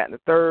do this, that, and the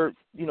third,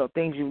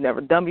 things you've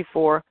never done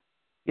before.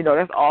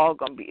 That's all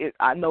going to be it.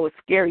 I know it's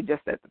scary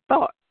just at the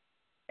thought.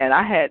 And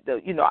I had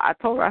to, I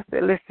told her, I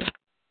said, listen,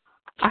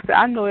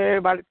 I know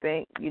everybody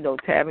think,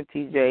 Tab and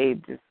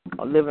TJ just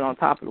are living on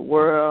top of the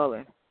world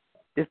and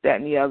this, that,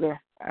 and the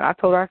other. And I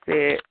told her, I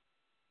said,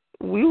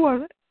 we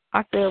wasn't.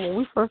 I said, when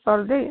we first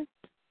started dating,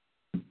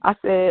 I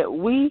said,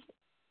 we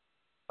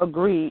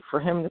agreed for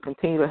him to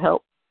continue to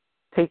help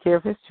take care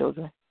of his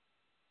children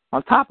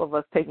on top of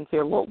us taking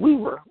care of where we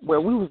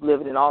was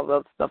living and all the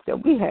other stuff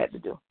that we had to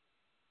do.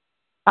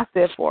 I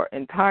said for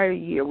an entire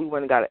year, we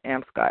went and got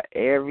an Amscot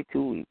every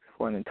 2 weeks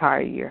for an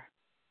entire year.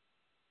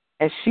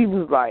 And she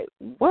was like,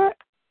 what?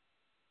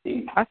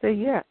 I said,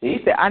 yeah. She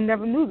said, I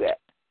never knew that.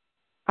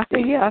 I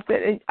said, yeah.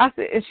 I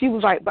said, and she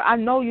was like, but I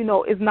know,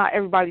 it's not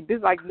everybody's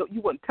business. Like, no, you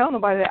wouldn't tell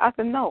nobody that. I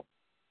said, no.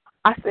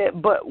 I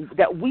said, but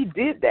that we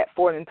did that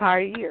for an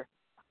entire year.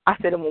 I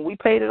said, and when we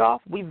paid it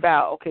off, we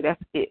vowed, okay,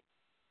 that's it.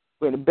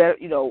 We're in a better,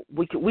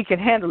 we can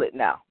handle it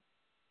now.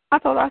 I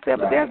told her, I said,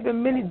 but there's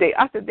been many days.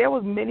 I said, there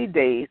was many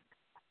days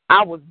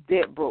I was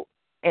dead broke.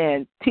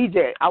 And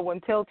TJ, I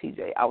wouldn't tell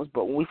TJ I was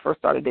broke when we first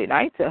started dating.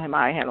 I didn't tell him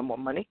I ain't had no more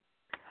money.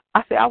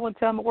 I said, I wouldn't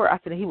tell him a word. I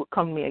said, he would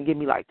come to me and give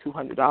me like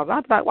 $200.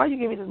 I'd be like, why you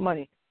give me this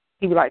money?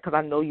 He'd be like, because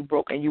I know you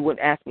broke and you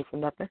wouldn't ask me for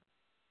nothing.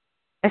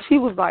 And she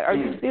was like, are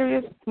you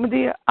serious,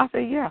 Medea? I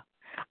said, yeah.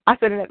 I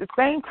said, and at the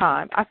same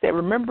time, I said,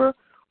 remember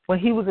when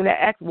he was in that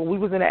accident, when we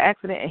was in that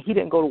accident and he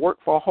didn't go to work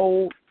for a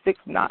whole 6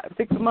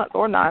 months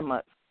or 9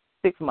 months,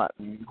 6 months.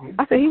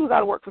 I said, he was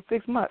out of work for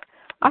 6 months.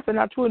 I said,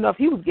 not true enough,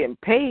 he was getting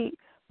paid,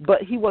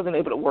 but he wasn't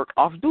able to work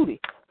off duty.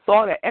 So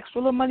all that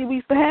extra little money we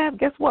used to have,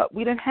 guess what?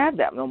 We didn't have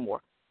that no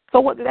more. So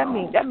what did that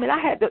mean? That meant I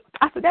had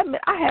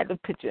to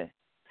pitch in.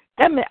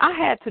 That meant I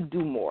had to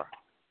do more.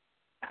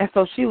 And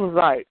so she was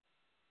like,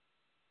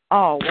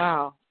 oh,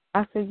 wow.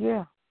 I said,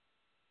 yeah.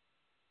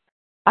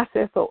 I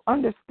said, so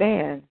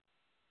understand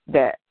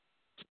that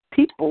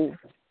people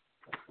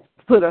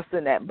put us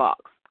in that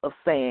box of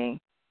saying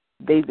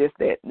they this,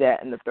 that,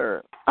 and the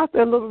third. I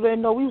said, little they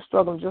know we were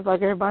struggling just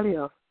like everybody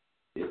else.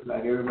 Just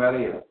like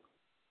everybody else.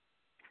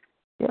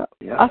 Yeah.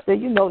 I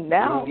said,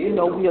 now, we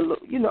a little,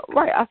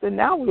 right. I said,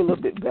 now we're a little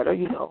bit better,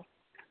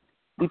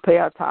 We pay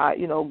our tithe,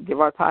 give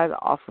our tithe and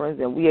offerings,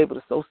 and we able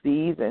to sow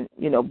seeds and,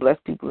 bless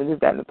people and this,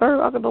 that, and the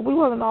third. I said, but we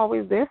wasn't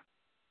always there.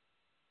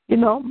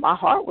 My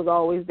heart was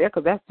always there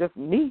because that's just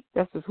me.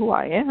 That's just who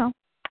I am.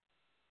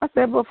 I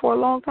said, but for a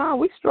long time,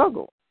 we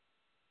struggled.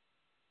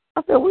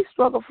 I said, we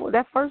struggled for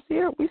that first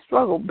year. We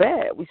struggled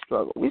bad. We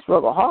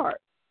struggled hard.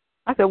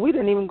 I said, we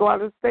didn't even go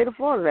out of the state of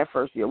Florida that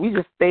first year. We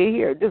just stayed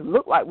here. It just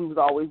looked like we was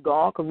always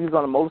gone because we was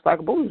on a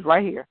motorcycle, but we was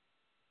right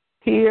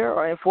here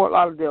or in Fort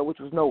Lauderdale, which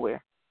was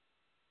nowhere.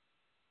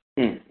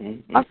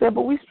 I said,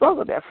 but we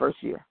struggled that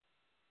first year.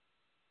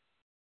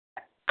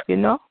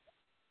 Yeah.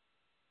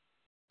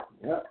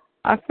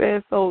 I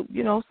said, so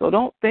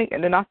don't think.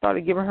 And then I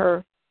started giving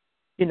her,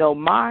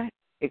 my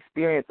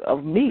experience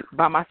of me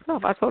by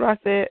myself. I told her, I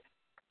said,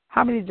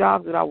 how many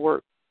jobs did I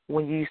work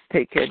when you used to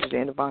take care of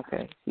DJ and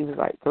Devontae? She was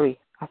like, 3.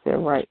 I said,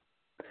 right.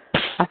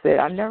 I said,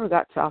 I never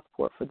got child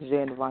support for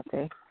DJ and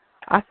Devontae.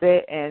 I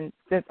said, and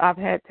since I've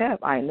had Tab,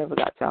 I ain't never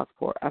got child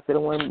support. I said,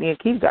 and when me and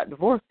Keith got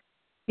divorced,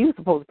 he was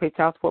supposed to pay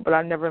child support, but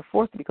I never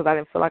enforced it because I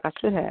didn't feel like I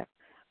should have.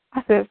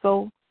 I said,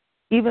 so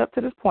even up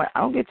to this point, I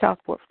don't get child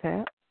support for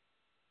Tab.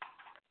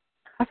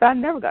 I said, I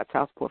never got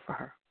child support for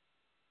her.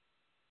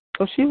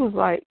 So she was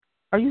like,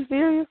 are you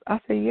serious? I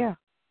said, yeah.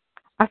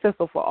 I said,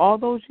 so for all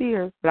those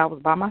years that I was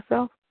by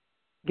myself,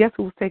 guess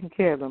who was taking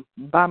care of them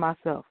by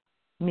myself?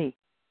 Me.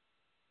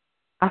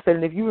 I said,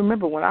 and if you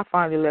remember when I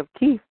finally left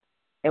Keith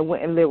and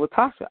went and lived with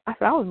Tasha, I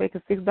said, I was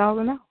making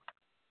 $6 an hour.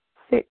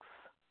 6.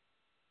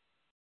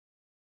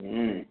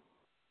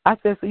 I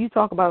said, so you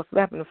talk about a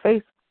slap in the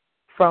face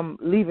from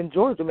leaving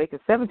Georgia making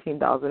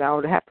 $17 an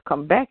hour to have to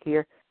come back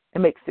here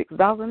and make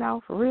 $6 an hour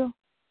for real?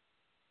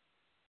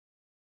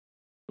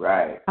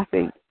 Right. I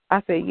said,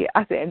 yeah.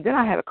 I said, and then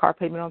I had a car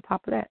payment on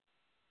top of that.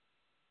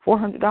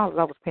 $400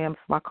 I was paying for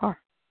my car.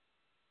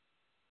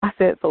 I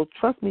said, so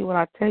trust me when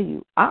I tell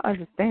you, I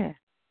understand.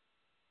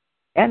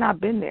 And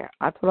I've been there.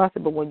 I told her, I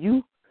said, but when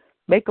you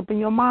make up in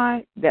your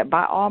mind that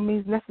by all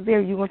means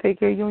necessary, you're going to take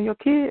care of you and your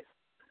kids,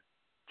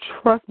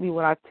 trust me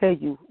when I tell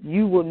you,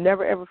 you will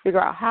never, ever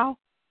figure out how,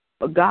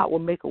 but God will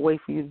make a way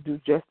for you to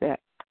do just that.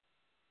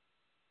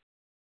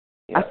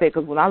 Yep. I said,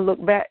 because when I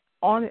look back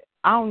on it,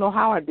 I don't know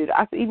how I did it.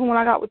 I said, even when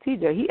I got with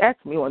TJ, he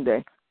asked me one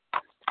day,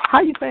 how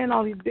you paying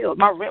all these bills?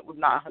 My rent was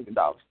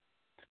 $900.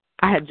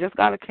 I had just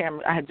got a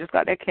Camry. I had just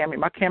got that Camry.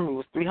 My Camry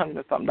was $300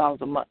 and something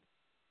a month.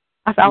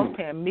 I said, I was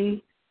paying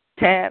me,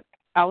 Tab.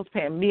 I was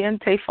paying me and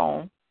Tay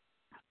phone.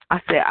 I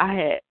said,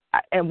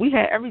 and we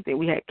had everything.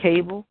 We had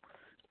cable.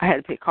 I had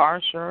to pay car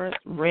insurance,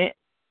 rent,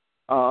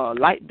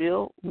 light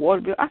bill,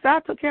 water bill. I said, I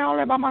took care of all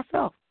that by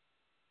myself.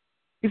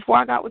 Before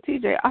I got with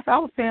TJ, I said, I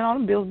was paying all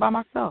them bills by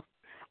myself.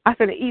 I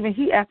said, and even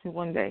he asked me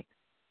one day,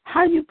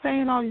 how you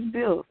paying all these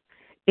bills?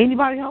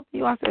 Anybody help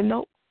you? I said,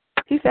 nope.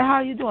 He said, how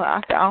are you doing?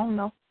 I said, I don't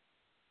know.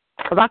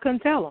 Because I couldn't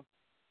tell him.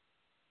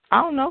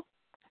 I don't know.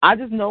 I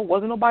just know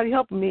wasn't nobody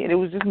helping me, and it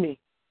was just me.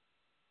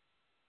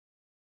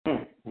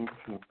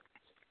 Mm-hmm.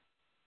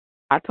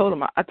 I told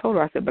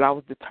her, I said, but I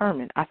was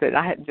determined. I said,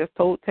 I had just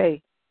told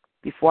Tay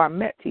before I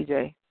met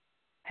TJ,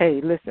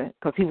 hey, listen,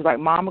 because he was like,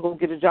 Mom, I'm going to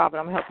go get a job, and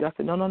I'm going to help you. I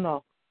said,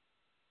 no.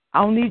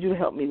 I don't need you to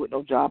help me with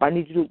no job. I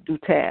need you to do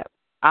tab.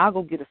 I'll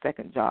go get a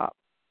second job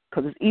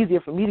because it's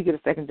easier for me to get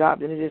a second job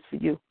than it is for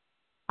you.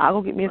 I'll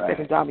go get me a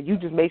second job, and you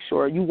just make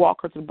sure you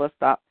walk her to the bus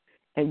stop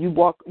and you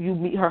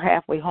meet her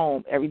halfway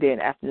home every day in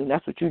the afternoon.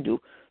 That's what you do.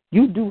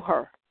 You do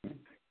her.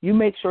 You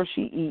make sure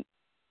she eat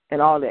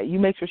and all that. You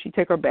make sure she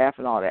take her bath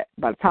and all that.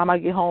 By the time I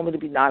get home, it'll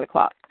be 9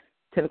 o'clock,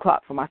 10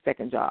 o'clock for my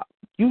second job.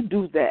 You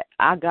do that.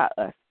 I got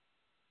us.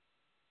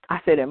 I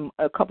said, and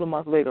a couple of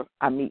months later,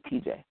 I meet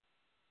TJ.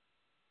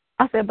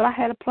 I said, but I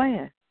had a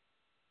plan.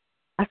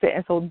 I said,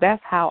 and so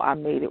that's how I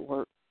made it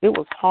work. It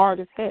was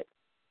hard as heck,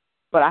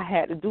 but I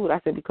had to do it.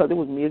 I said, because it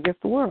was me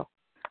against the world.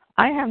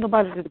 I didn't have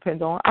nobody to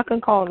depend on. I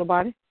couldn't call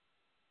nobody.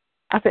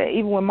 I said,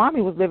 even when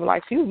Mommy was living,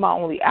 like, she was my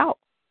only out.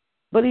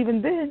 But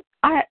even then,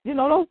 I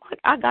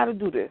got to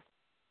do this.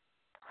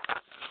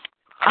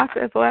 I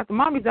said, so after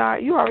Mommy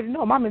died, you already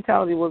know my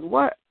mentality was,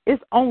 what?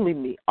 It's only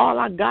me. All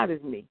I got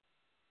is me.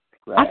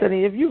 Right. I said,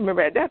 and if you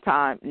remember at that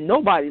time,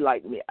 nobody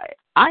liked me.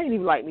 I didn't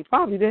even like me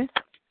probably then.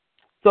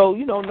 So,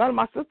 none of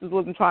my sisters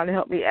wasn't trying to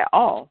help me at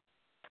all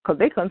because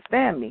they couldn't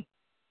stand me.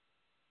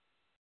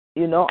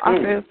 I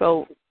said,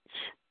 so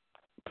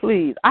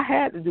please, I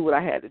had to do what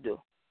I had to do.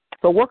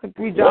 So working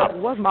 3 jobs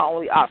was my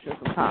only option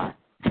sometimes.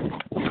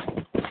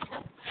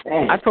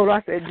 I told her,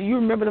 I said, do you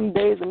remember them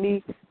days of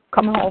me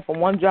coming home from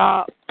one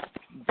job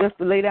just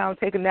to lay down and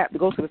take a nap to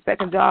go to the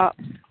second job,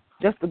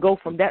 just to go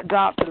from that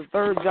job to the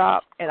third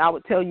job, and I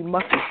would tell you,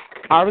 Muskie,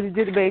 I already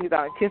did the babies,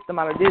 I kissed them,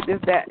 I did this,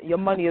 that, your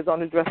money is on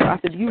the dresser. I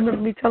said, do you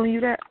remember me telling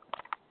you that?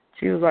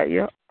 She was like,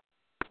 yep.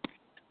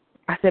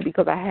 I said,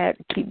 because I had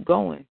to keep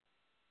going.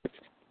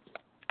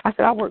 I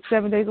said, I worked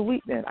 7 days a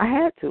week then. I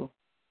had to.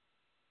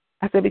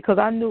 I said, because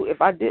I knew if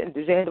I didn't,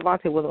 Jay and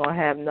Devontae wasn't going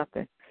to have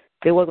nothing.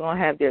 They wasn't going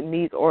to have their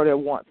needs or their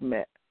wants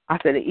met. I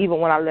said, even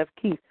when I left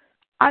Keith,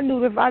 I knew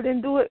that if I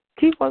didn't do it,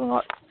 Keith wasn't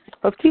going to,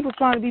 because Keith was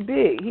trying to be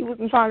big. He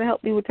wasn't trying to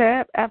help me with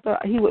Tab after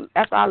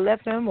I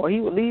left him or he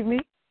would leave me.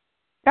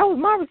 That was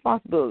my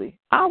responsibility.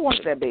 I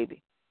wanted that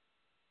baby.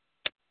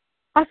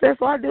 I said,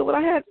 so I did what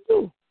I had to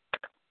do.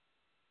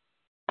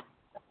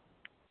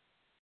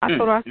 I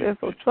told her, I said,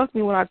 so trust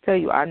me when I tell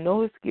you, I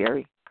know it's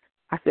scary.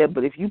 I said,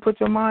 but if you put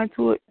your mind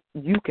to it,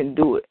 you can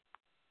do it.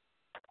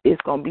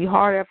 It's going to be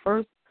hard at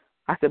first.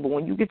 I said, but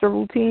when you get your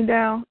routine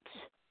down,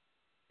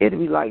 it'll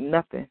be like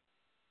nothing.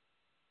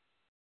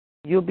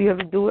 You'll be able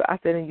to do it. I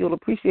said, and you'll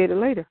appreciate it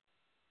later.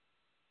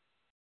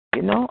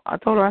 I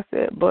told her, I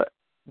said, but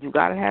you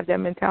got to have that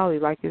mentality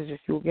like it's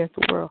just you against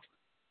the world.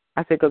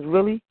 I said, because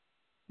really,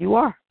 you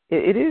are.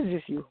 It is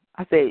just you.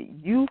 I said,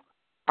 you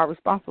are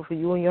responsible for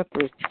you and your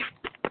 3.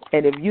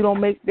 And if you don't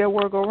make their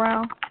world go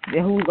round,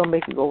 then who's going to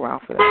make it go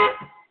round for them?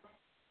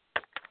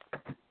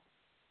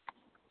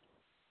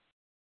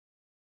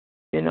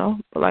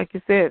 But like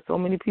you said, so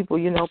many people,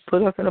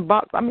 put us in a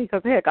box. I mean,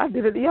 because, heck, I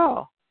did it to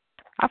y'all.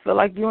 I feel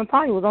like you and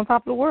Tanya was on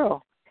top of the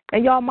world.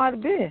 And y'all might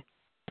have been.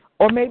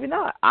 Or maybe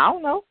not. I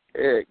don't know.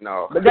 Heck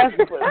no. But that's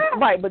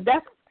right, but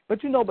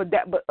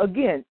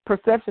again,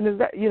 perception is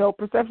that,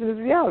 perception is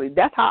reality.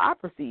 That's how I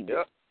perceived it.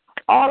 Yep.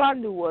 All I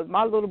knew was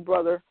my little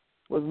brother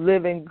was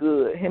living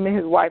good. Him and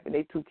his wife and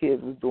their 2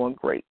 kids was doing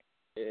great.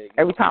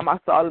 Every time I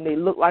saw them, they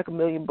looked like $1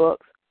 million.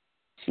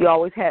 She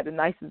always had the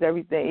nicest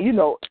everything.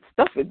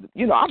 Stuff is,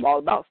 I'm all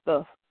about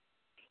stuff.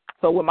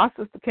 So when my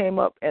sister came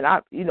up and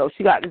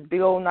she got this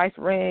big old nice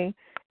ring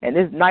and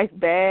this nice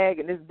bag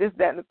and this,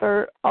 that, and the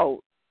third,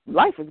 oh,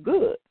 life is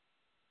good.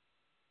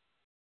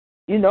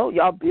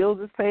 Y'all bills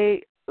is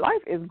paid.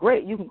 Life is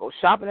great. You can go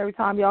shopping every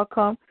time y'all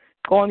come.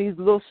 Go on these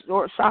little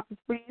short shopping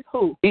sprees.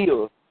 Who?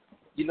 Deals.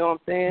 You know what I'm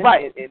saying?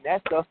 Right. And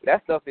that stuff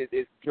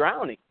is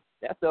drowning.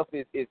 That stuff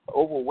is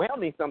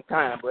overwhelming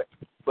sometimes.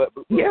 But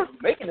yeah,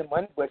 making the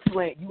money, but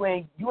you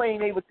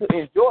ain't able to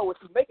enjoy what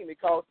you're making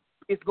because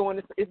it's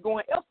going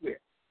elsewhere.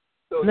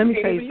 So let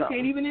me tell you something. You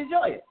can't even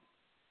enjoy it.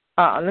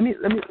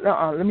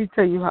 Let me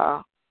tell you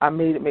how I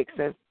made it make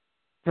sense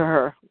to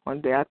her. One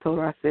day I told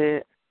her, I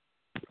said,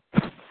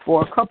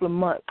 for a couple of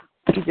months,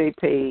 TJ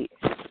paid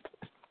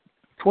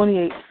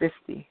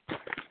 $28.50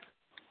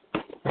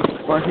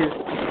 for his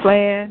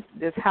plan,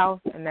 this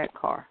house, and that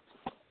car.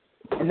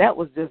 And that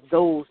was just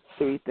those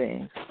 3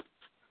 things.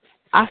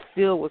 I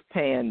still was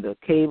paying the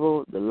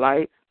cable, the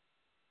lights,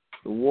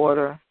 the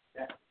water,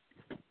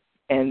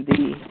 and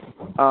the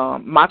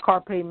my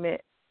car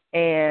payment,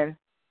 and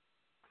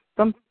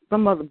some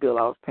other bill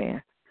I was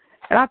paying.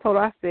 And I told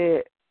her, I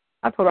said,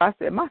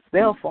 my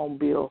cell phone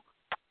bill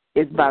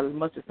is about as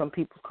much as some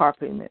people's car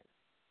payments.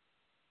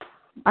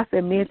 I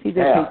said, me and TJ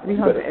pay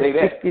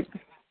 $360.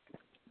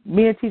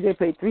 Me and TJ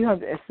pay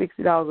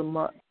 $360 a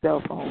month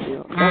cell phone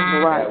bill. That's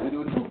right. Yeah, we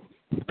do too.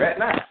 Right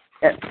now.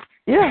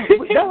 Yeah, that's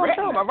what I'm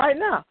talking about right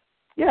now.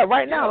 Yeah,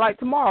 right now, like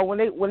tomorrow, when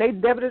they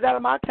debit it out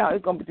of my account,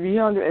 it's gonna be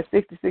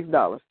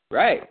 $366.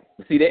 Right.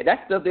 See,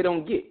 that's stuff they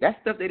don't get.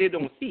 That's stuff that they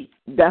don't see.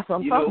 That's what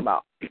I'm talking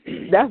about.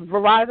 That's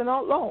Verizon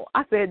alone.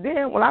 I said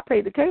then when I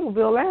paid the cable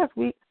bill last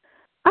week,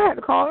 I had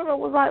to call them and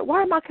was like,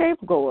 why did my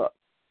cable go up?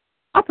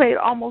 I paid a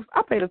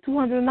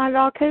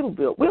 $290 cable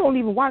bill. We don't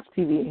even watch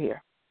TV in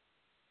here.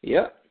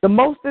 Yep. The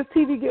most this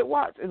TV get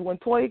watched is when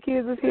Toya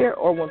Kids is here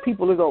or when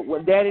people is over,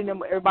 when Daddy and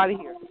them, everybody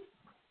here.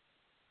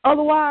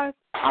 Otherwise,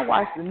 I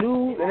watch the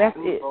news and that's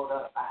it.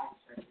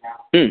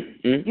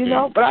 You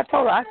know, but I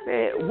told her, I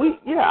said,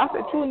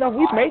 true enough,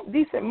 we make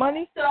decent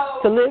money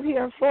to live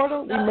here in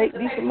Florida. We make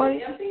decent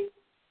money,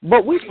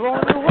 but we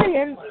throwing it away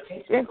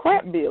in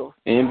crap bills.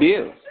 And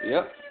bills,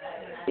 yep.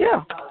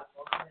 Yeah.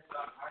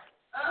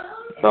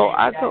 So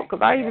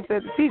because I even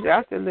said to TJ,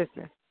 I said,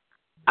 listen,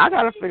 I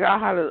got to figure out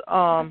how to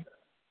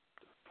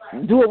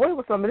do away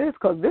with some of this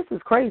because this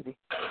is crazy.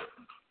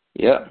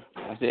 Yeah,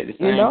 I said the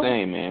same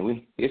thing,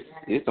 man.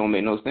 This don't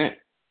make no sense.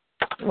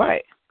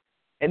 Right.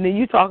 And then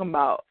you talking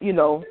about,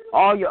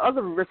 all your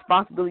other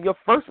responsibilities, your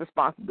first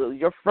responsibility,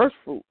 your first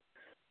fruit,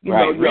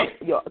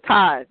 your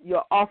tithes,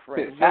 your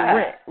offerings, your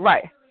rent.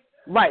 Right.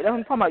 Right. That's what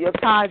I'm talking about, your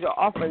tithes, your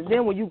offerings.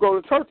 Then when you go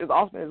to church, as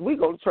often as we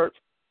go to church,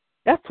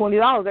 that's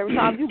 $20 every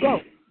time you go.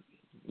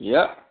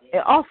 Yep.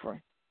 And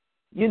offering.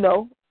 Then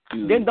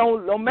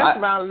don't mess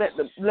around and let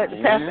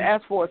the pastor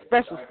ask for a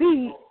special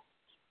seed.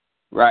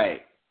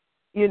 Right.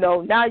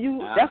 Now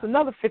that's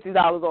another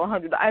 $50 or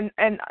 $100.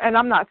 And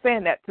I'm not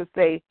saying that to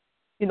say,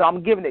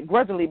 I'm giving it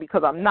grudgingly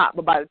because I'm not.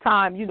 But by the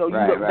time, you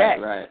look back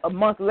a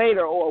month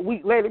later or a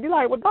week later, be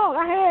like, well, dog,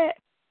 I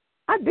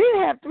did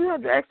have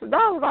 $300 extra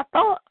dollars. I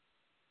thought,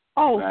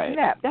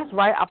 snap, that's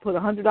right. I put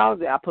 $100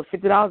 there. I put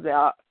 $50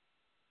 there.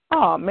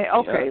 Oh man,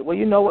 okay. Well,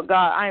 you know what,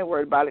 God, I ain't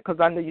worried about it because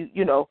I know you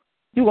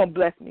gonna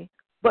bless me.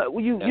 But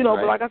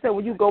but like I said,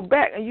 when you go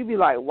back and you be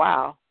like,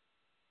 wow.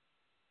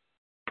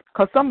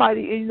 Because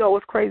somebody,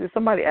 what's crazy?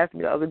 Somebody asked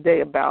me the other day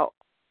about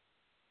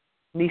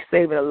me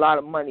saving a lot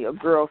of money. A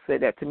girl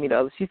said that to me the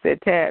other. She said,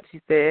 Tab,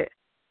 she said,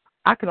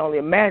 I can only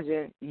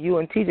imagine you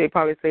and TJ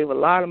probably save a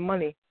lot of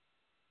money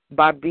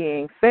by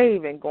being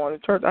saved and going to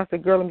church. I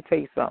said, girl, let me tell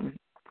you something.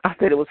 I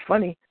said it was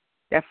funny.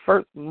 That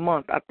first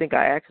month, I think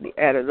I actually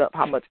added up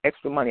how much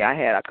extra money I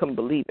had. I couldn't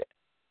believe it.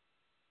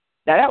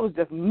 Now, that was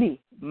just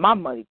me, my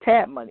money,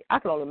 Tab money. I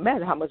can only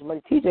imagine how much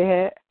money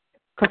TJ had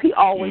because he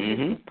always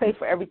used to pay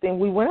for everything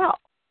we went out.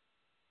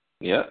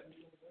 Yep.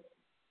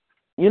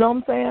 You know what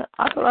I'm saying?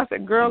 I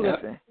said, girl,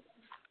 listen,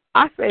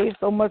 I saved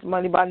so much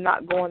money by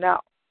not going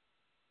out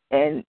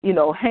and,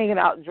 hanging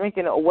out,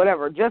 drinking or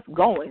whatever, just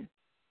going,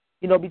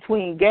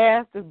 between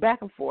gas, just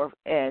back and forth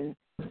and,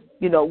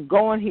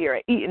 going here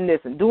and eating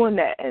this and doing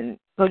that. And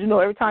because,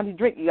 every time you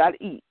drink, you got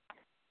to eat.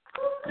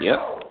 Yep.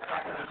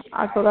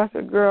 I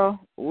said, girl,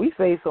 we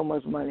save so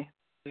much money.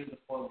 Yeah,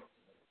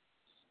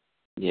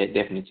 it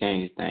definitely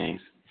changes things.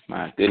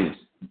 My goodness.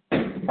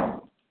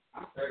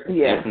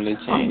 Yeah. Definitely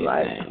changes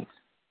things.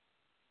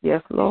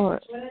 Yes,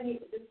 Lord.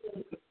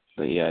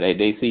 But yeah,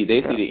 they see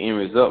the end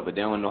result, but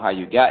they don't know how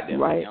you got there.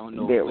 Right. They don't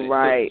know what it took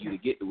for you to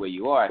get to where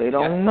you are. They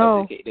don't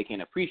know. They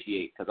can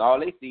appreciate because all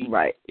they see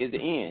is the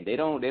end. They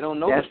don't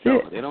know that's the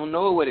struggle. It. They don't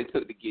know what it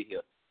took to get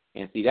here.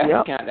 And see, that's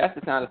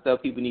the kind of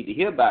stuff people need to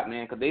hear about,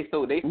 man, because they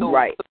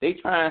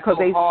trying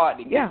so hard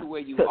to get to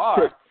where you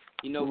are.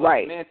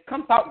 Man,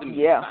 come talk to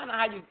me. Yeah. Find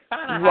out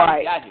how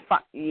you got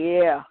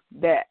here. Yeah,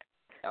 that.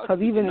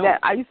 Because even that,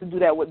 I used to do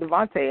that with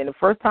Devontae, and the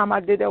first time I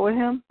did that with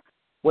him,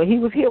 when he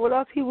was here with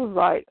us, he was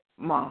like,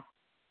 Mom,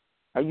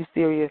 are you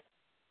serious?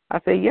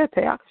 I said, yeah,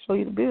 Tay, I can show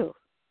you the bills.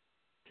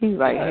 He's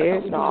like,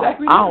 no, I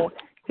don't.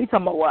 He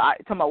talking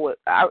about what,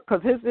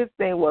 because his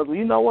thing was, well,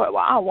 you know what?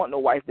 Well, I don't want no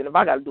wife then if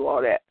I got to do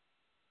all that.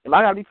 If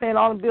I got to be paying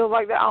all the bills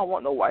like that, I don't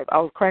want no wife. I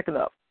was cracking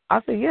up.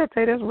 I said, yeah,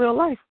 Tay, that's real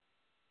life.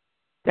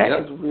 That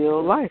is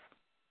real life.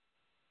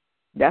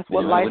 That's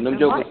what life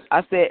is like.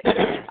 I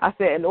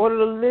said, in order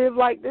to live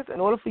like this, in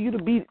order for you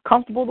to be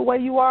comfortable the way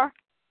you are,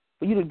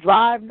 for you to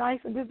drive nice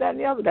and this, that, and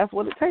the other, that's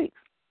what it takes.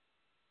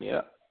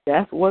 Yeah.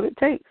 That's what it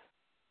takes.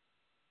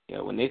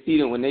 Yeah, when they see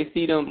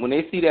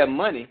that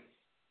money,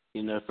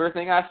 the first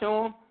thing I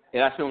show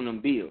them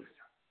bills.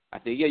 I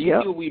said, yeah, you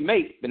see what we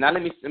make, but now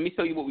let me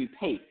show you what we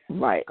pay.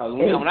 Right. Because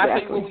when I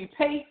tell you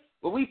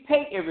what we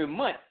pay every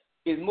month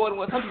is more than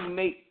what some people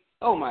make.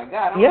 Oh my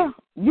God!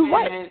 You're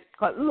right.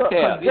 Look,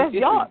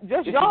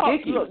 just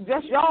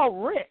y'all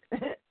rent.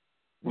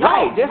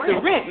 Right, just the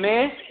rent,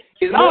 man.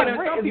 It's more than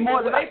some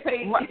people they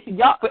pay.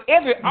 For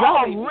every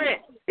y'all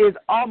rent is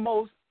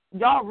almost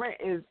y'all rent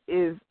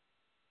is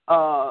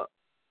y'all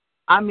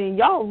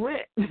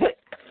rent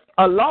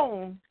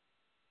alone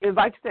is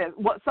like you said,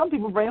 what some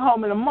people bring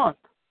home in a month.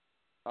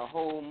 A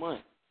whole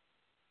month.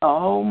 A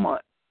whole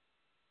month.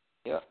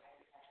 Yep.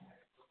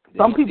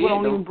 Some people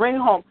don't even bring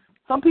home.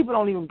 Some people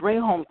don't even bring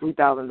home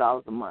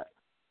 $3,000 a month.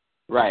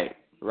 Right.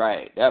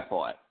 That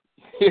part.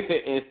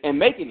 and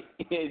making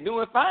it,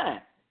 doing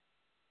fine.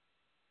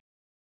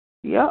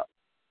 Yep.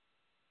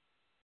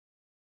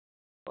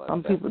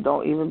 Some people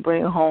don't even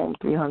bring home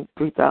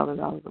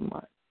 $3,000 a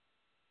month.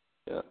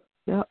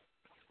 Yep.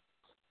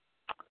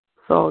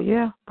 So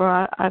yeah,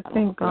 bro, I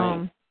think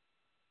I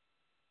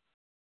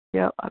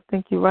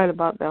think you're right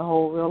about that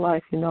whole real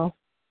life,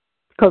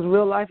 because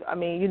real life, I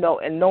mean,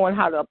 and knowing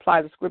how to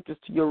apply the scriptures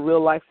to your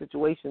real life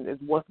situations is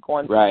what's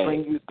going to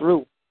bring you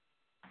through.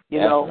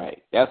 That's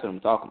right. That's what I'm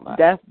talking about.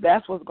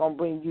 That's what's going to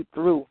bring you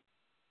through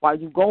while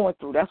you're going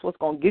through. That's what's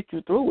going to get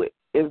you through it.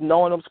 Is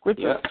knowing them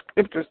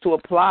scriptures to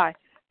apply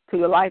to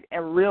your life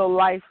and real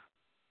life,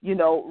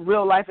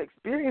 real life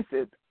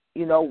experiences.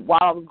 While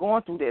I was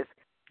going through this,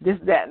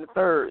 that, and the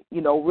third,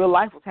 real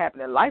life was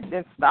happening. Life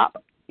didn't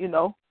stop,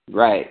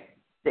 Right.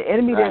 The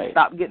enemy didn't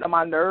stop getting on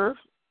my nerves.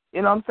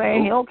 You know what I'm saying?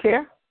 Nope. He don't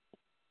care.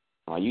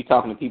 Are you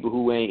talking to people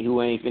who ain't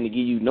finna give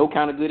you no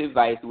kind of good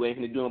advice, who ain't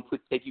finna do and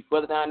take you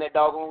further down that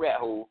doggone rat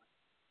hole?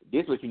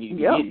 This is what you need to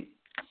be getting.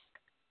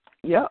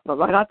 Yeah, but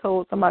like I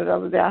told somebody the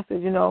other day, I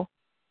said,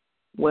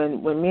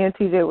 when me and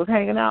TJ was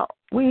hanging out,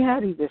 we ain't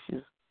had these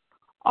issues.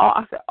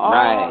 All the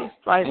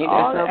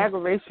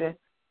aggravation.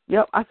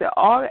 Yep, I said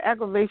all the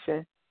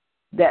aggravation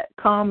that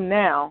come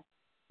now,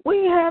 we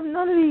ain't have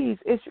none of these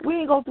issues. We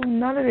ain't go through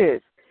none of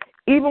this.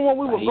 Even when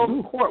we would go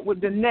to court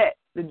with Danette,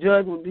 the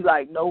judge would be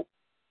like, nope.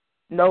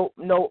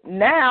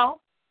 Now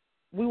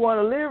we want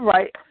to live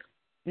right.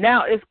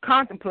 Now it's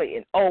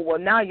contemplating. Oh well,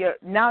 now your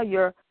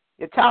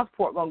child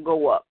support gonna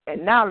go up,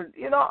 and now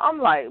I'm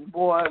like,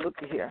 boy,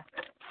 look at here.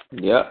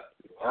 Yep.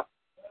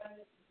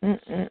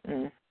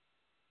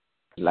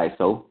 Like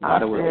so, by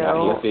the way,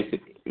 you'll fix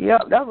it.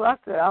 Yep, that's what I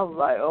said. I was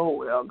like, oh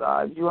well,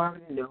 God, you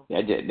already knew.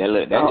 That just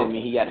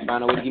mean he got to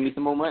find a way to give me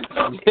some more money.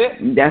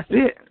 That's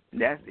it.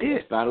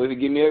 Just find a way to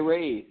give me a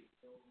raise.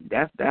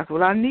 That's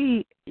what I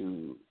need.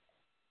 Dude.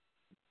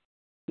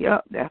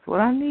 Yep, that's what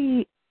I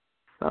need.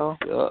 So.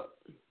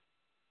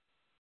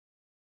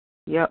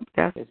 Yep,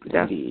 that's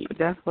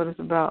what it's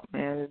about,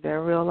 man. Is that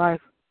real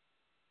life?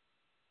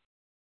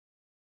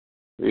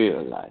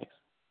 Real life.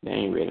 They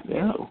ain't ready for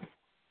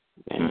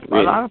that. A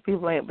lot of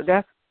people ain't, but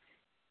they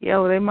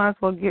might as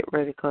well get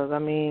ready, because, I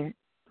mean,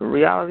 the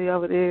reality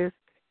of it is,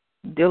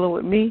 dealing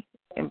with me,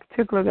 in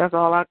particular, that's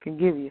all I can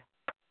give you.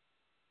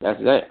 That's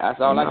it. That's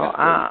all I got.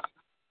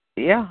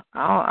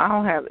 I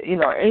don't have,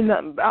 ain't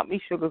nothing about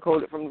me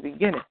sugarcoated from the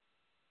beginning.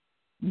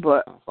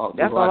 But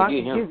that's all I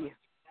can give you.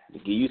 To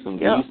give you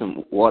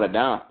some watered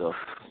down stuff.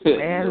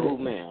 Man, no,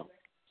 ma'am.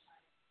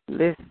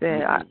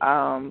 Listen,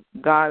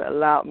 God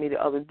allowed me the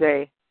other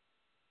day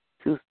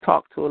to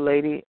talk to a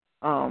lady.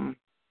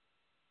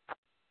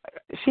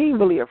 She ain't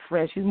really a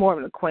friend. She's more of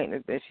an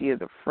acquaintance than she is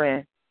a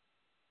friend.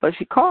 But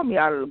she called me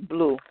out of the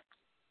blue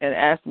and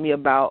asked me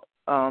about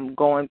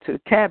going to the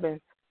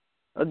cabins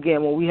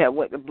again when we had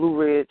went to Blue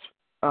Ridge.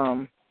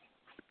 A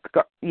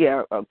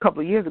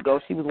couple of years ago.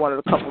 She was one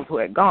of the couples who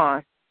had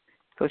gone.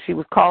 So she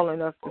was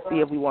calling us to see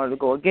if we wanted to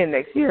go again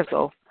next year.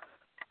 So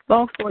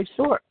long story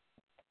short,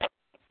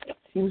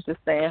 she was just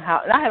saying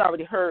how, and I had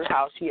already heard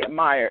how she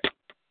admired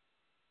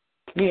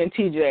me and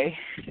TJ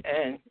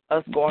and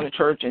us going to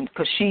church, and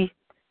because she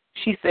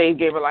saved,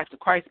 gave her life to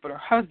Christ, but her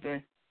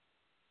husband,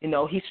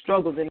 he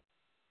struggles in.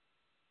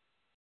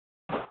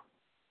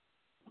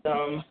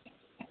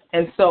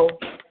 And so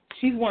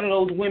she's one of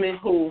those women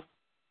who,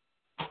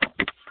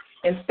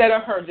 instead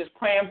of her just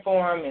praying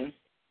for him and,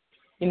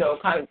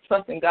 kind of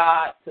trusting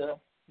God to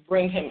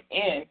bring him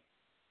in,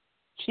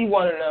 she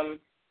one of them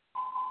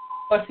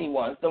fussy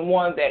ones, the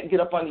ones that get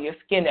up under your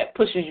skin that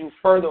pushes you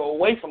further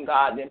away from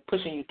God than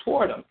pushing you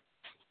toward him.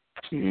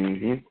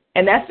 Mm-hmm.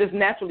 And that's just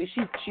naturally,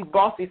 she's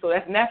bossy, so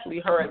that's naturally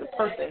her as a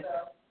person.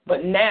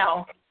 But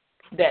now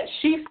that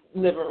she's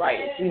living right,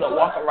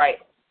 walking right,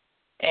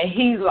 and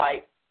he's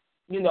like,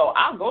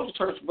 I'll go to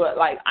church, but,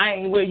 like, I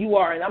ain't where you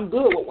are, and I'm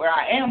good with where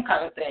I am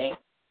kind of thing.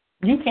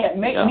 You can't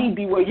make me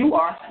be where you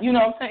are. You know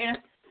what I'm saying?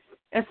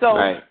 And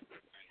so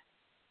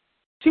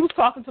she was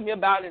talking to me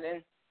about it,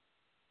 and,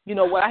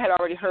 what I had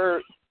already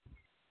heard,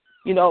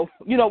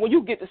 when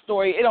you get the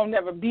story, it don't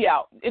never be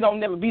out. It don't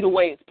never be the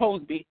way it's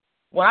supposed to be.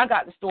 When I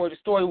got the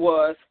story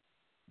was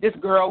this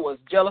girl was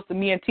jealous of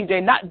me and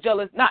TJ, not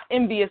jealous, not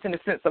envious in the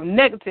sense of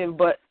negative,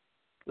 but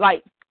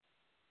like,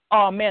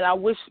 oh, man, I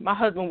wish my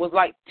husband was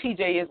like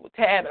TJ is with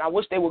Tab, and I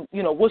wish they would,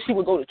 wish he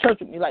would go to church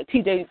with me like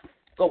TJ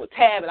go with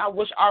Tab, and I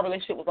wish our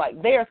relationship was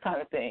like theirs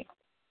kind of thing.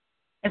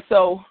 And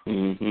so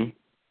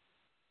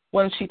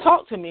when she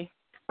talked to me,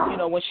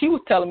 when she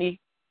was telling me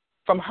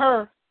from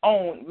her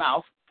own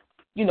mouth,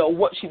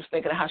 what she was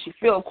thinking and how she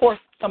feel, of course,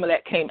 some of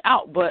that came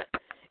out, but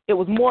it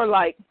was more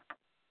like,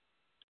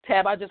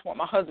 Tab, I just want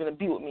my husband to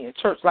be with me in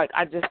church. Like,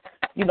 I just,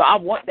 I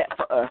want that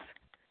for us.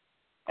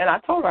 And I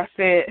told her, I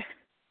said,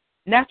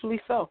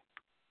 naturally so.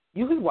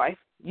 You his wife,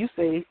 you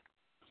say,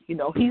 he's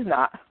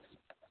not.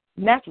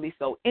 naturally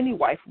so. Any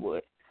wife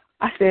would.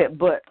 I said,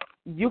 but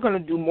you're going to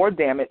do more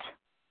damage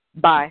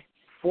by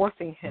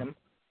forcing him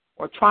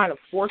or trying to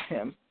force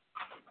him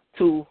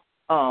to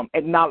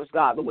acknowledge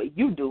God the way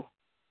you do.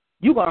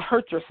 You're going to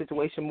hurt your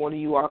situation more than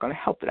you are going to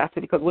help it. I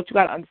said, because what you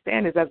got to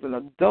understand is as an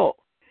adult,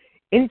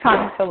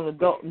 anytime you tell an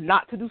adult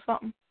not to do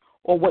something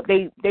or what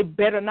they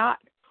better not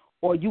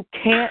or you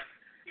can't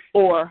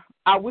or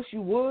I wish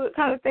you would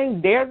kind of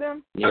thing, dare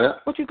them,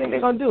 what you think they're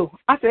going to do?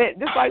 I said,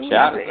 just like me.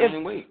 I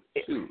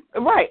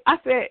said, right. I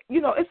said,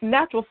 it's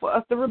natural for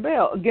us to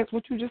rebel against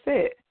what you just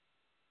said.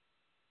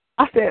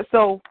 I said,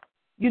 so,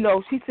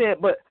 she said,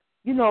 but,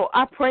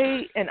 I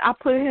prayed and I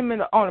put him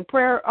on a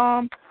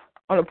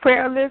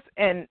prayer list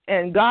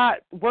and God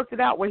worked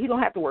it out where he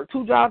don't have to work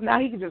 2 jobs. Now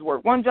he can just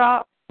work 1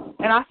 job.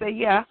 And I said,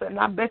 yeah. I said, and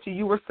I bet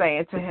you were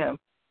saying to him,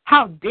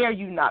 how dare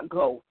you not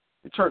go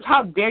to church?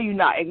 How dare you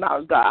not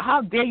acknowledge God?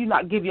 How dare you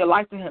not give your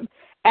life to him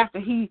after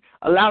he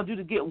allowed you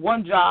to get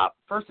 1 job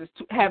versus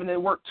having to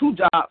work 2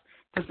 jobs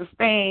to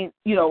sustain,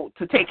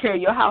 to take care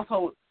of your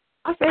household?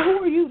 I said,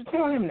 who are you to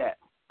tell him that?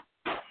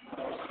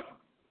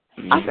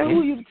 I said, who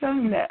are you to tell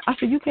him that? I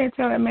said, you can't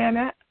tell that man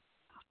that.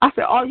 I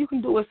said, all you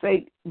can do is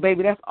say,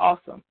 baby, that's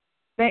awesome.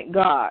 Thank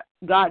God.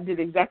 God did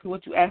exactly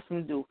what you asked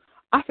him to do.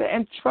 I said,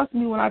 and trust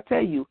me when I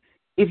tell you,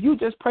 if you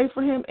just pray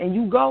for him and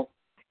you go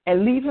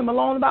and leave him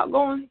alone about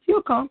going,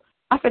 he'll come.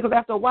 I said, because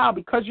after a while,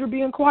 because you're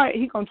being quiet,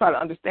 he's going to try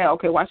to understand,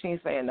 okay, why she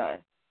ain't saying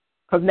nothing?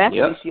 Because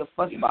naturally she a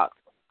fuss box.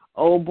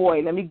 Oh,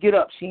 boy, let me get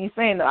up. She ain't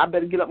saying nothing. I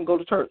better get up and go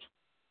to church.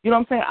 You know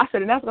what I'm saying? I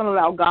said, and that's going to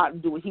allow God to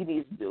do what he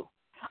needs to do.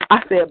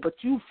 I said, but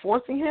you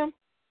forcing him?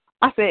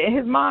 I said, in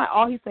his mind,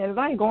 all he's saying is,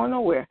 I ain't going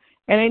nowhere.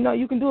 And ain't nothing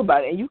you can do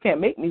about it. And you can't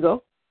make me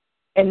go.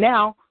 And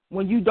now,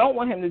 when you don't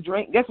want him to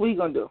drink, guess what he's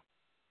going to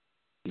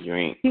do?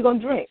 Drink. He's going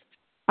to drink.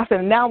 I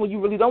said, now when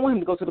you really don't want him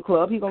to go to the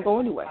club, he's going to go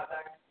anyway.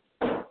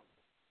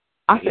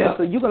 I said,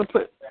 so you're going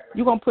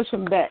to push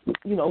him back,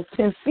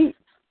 10 feet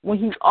when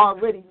he's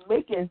already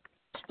making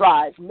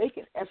strides,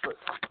 making efforts.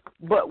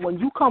 But when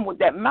you come with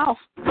that mouth,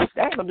 that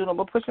ain't going to do nothing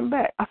but push him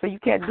back. I said, you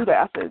can't do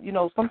that. I said,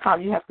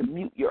 sometimes you have to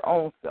mute your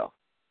own self.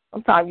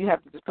 Sometimes you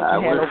have to just put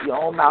your hand over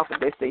your own mouth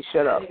and they say,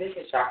 shut up.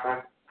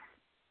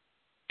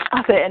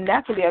 I said, and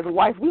naturally as a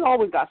wife, we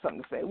always got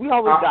something to say. We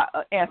always got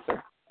an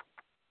answer.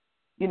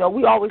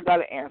 We always got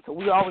an answer.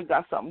 We always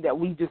got something that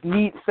we just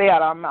need to say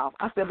out of our mouth.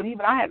 I said, but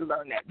even I had to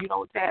learn that.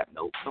 Tab,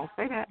 no, don't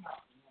say that.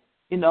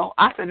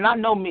 I said, and I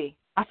know me.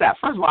 I said,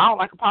 first of all, I don't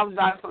like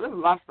apologizing, so there's a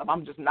lot of stuff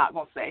I'm just not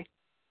going to say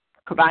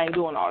because I ain't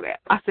doing all that.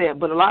 I said,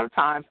 but a lot of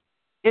times,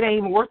 it ain't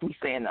even worth me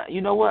saying that.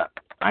 You know what?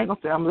 I ain't going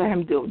to say I'm going to let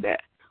him deal with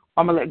that.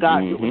 I'm going to let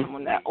God deal with him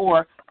on that.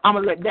 Or I'm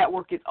going to let that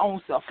work its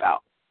own self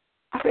out.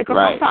 I said,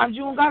 because sometimes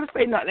you don't got to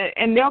say nothing.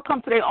 And they'll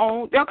come to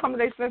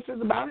their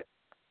senses about it.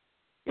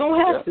 You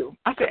don't have to.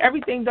 I said,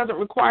 everything doesn't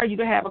require you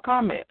to have a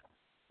comment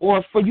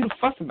or for you to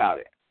fuss about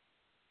it.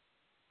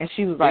 And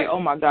she was like, oh,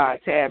 my God,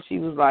 Tab. She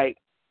was like,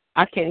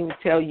 I can't even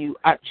tell you.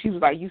 She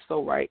was like, you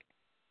so right.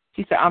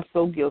 She said, I'm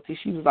so guilty.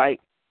 She was like,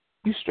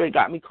 you straight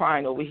got me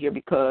crying over here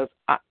because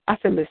I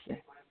said, listen.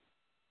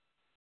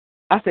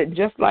 I said,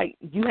 just like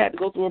you had to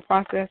go through a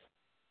process,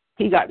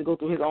 he got to go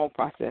through his own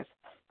process.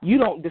 You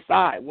don't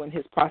decide when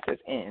his process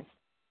ends.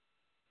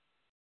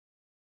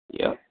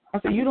 Yep. I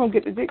said, you don't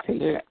get to dictate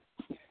that.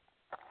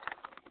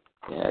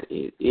 That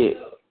is it.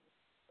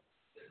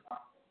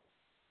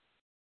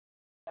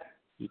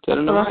 You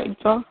telling them right?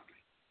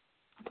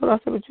 I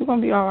said, but you're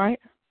going to be all right.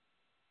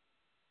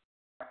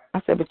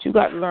 I said, but you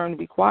got to learn to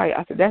be quiet.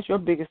 I said, that's your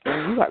biggest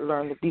thing. You got to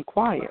learn to be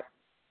quiet.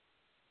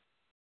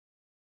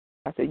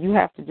 I said, you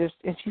have to just,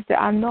 and she said,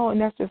 I know,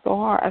 and that's just so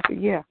hard. I said,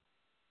 yeah.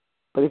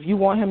 But if you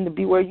want him to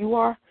be where you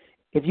are,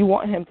 if you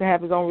want him to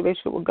have his own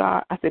relationship with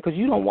God, I said, because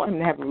you don't want him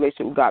to have a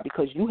relationship with God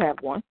because you have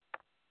one.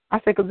 I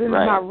said, because then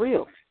it's not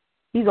real.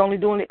 He's only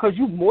doing it because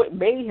you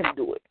made him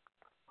do it.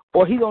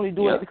 Or he's only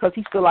doing it because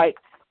he feel like,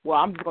 well,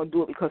 I'm just going to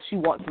do it because she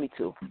wants me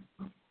to.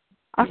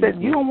 I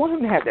said, you don't want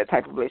him to have that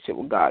type of relationship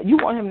with God. You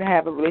want him to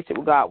have a relationship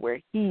with God where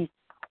he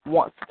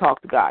wants to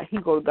talk to God. He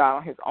goes to God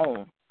on his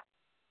own.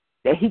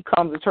 That he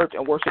comes to church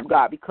and worship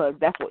God because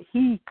that's what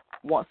he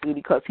wants to do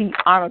because he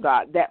honor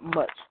God that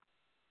much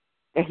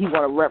that he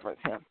want to reverence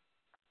him.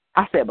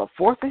 I said, but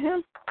forcing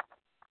him?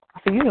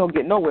 I said, you don't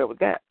get nowhere with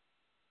that.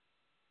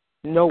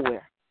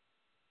 Nowhere.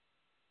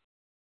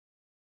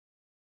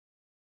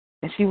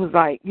 And she was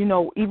like, even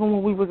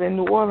when we was in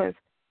New Orleans,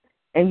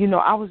 and,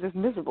 I was just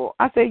miserable.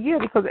 I said, yeah,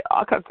 because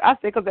at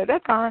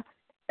that time,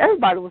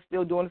 everybody was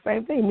still doing the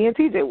same thing. Me and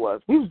TJ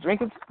was. We was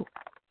drinking too.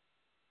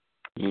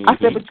 I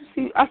said, but you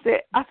see, I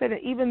said,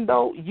 and even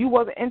though you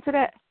wasn't into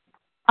that,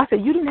 I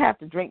said, you didn't have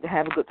to drink to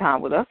have a good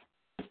time with us.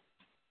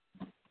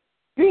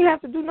 You didn't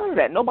have to do none of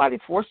that. Nobody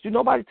forced you.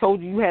 Nobody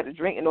told you had to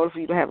drink in order for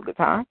you to have a good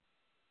time.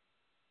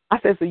 I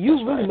said, so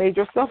you really made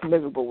yourself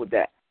miserable with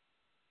that.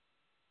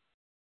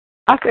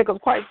 I said, because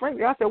quite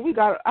frankly,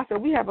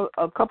 we have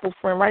a couple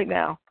friend right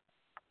now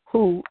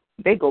who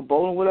they go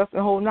bowling with us and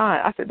the whole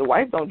nine. I said, the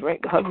wife don't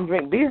drink, the husband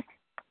drink beer.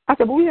 I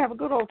said, but we have a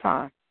good old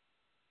time.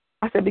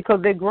 I said, because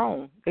they're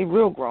grown. They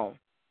real grown.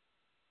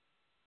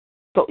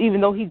 So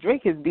even though he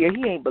drink his beer,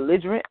 he ain't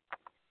belligerent.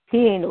 He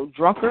ain't no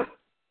drunkard.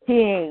 He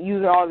ain't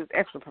using all this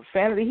extra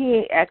profanity. He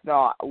ain't acting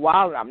all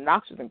wild and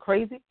obnoxious and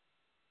crazy.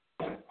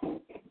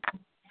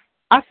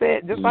 I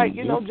said, just like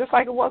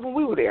it was when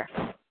we were there.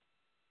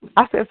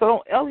 I said, so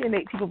don't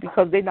alienate people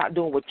because they're not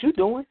doing what you're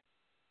doing.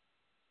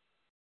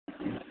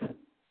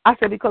 I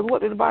said, because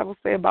what did the Bible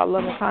say about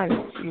love and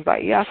kindness? He was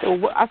like, yeah. I said, well,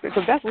 what? I said,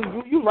 because that's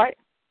what you're right.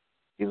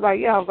 He was like,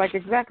 yeah. I was like,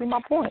 exactly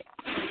my point.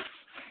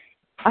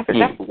 I said,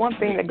 that's the one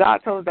thing that God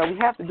told us that we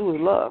have to do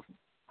is love.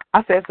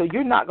 I said, so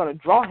you're not going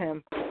to draw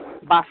him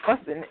by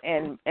fussing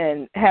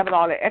and having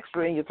all that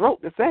extra in your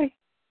throat to say.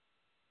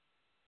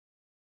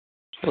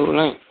 So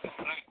ain't.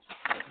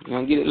 You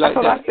don't get it like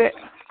that. I said,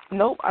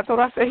 nope. I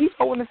said, he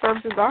know when the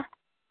services are.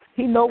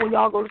 He know when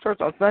y'all go to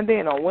church on Sunday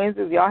and on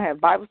Wednesdays y'all have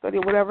Bible study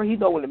or whatever. He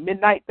know when the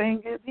midnight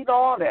thing is. He know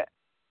all that.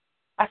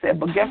 I said,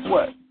 but guess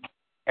what?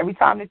 Every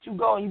time that you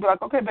go and you be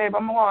like, okay, babe,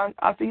 I'm on.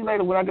 I'll see you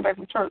later when I get back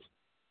from church.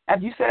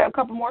 After you say that a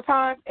couple more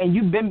times and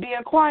you've been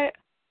being quiet,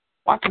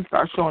 watch him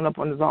start showing up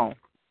on his own.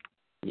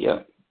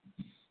 Yep.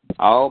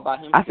 All by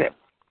himself. I said,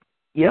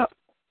 yep.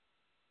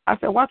 I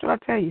said, watch what I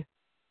tell you.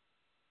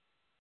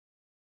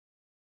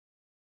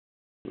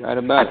 Right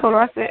about I told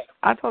her, I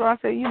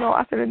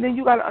said, and then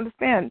you got to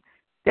understand,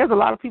 there's a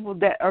lot of people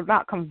that are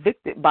not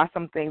convicted by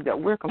some things that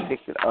we're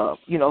convicted of.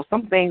 You know,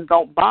 some things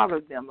don't bother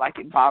them like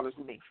it bothers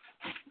me.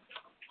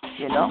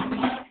 You know?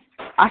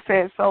 I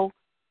said, so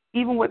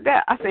even with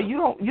that, I said, you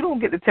don't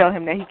get to tell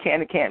him that he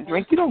can and can't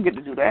drink. You don't get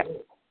to do that.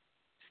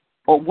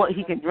 Or what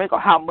he can drink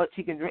or how much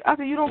he can drink. I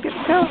said, you don't get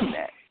to tell him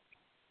that.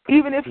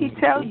 Even if he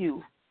tell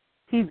you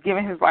he's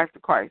giving his life to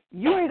Christ,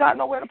 you ain't got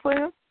nowhere to put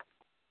him.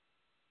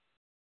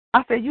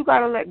 I said, you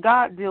got to let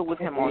God deal with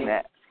him on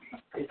that.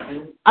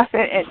 I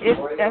said, and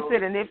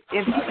if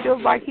he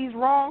feels like he's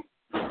wrong,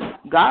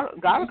 God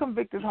will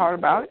convict his heart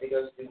about it.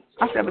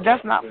 I said, but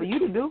that's not for you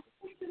to do.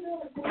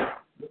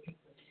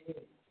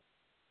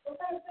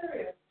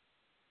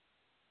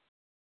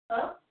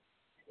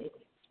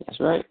 That's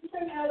right.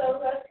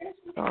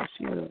 So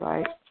she was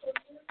like,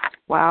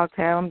 wow,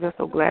 Tam, I'm just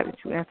so glad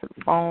that you answered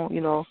the phone. You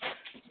know,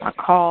 I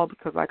called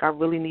because, like, I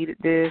really needed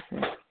this.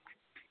 And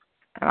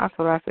I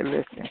told her, I said,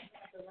 listen,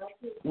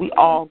 we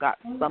all got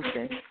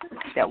something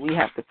that we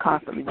have to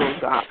constantly go to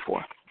God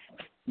for.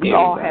 We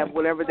all have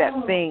whatever that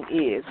thing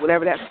is,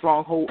 whatever that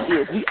stronghold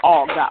is. We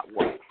all got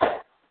one.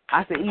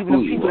 I said, even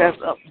the people that's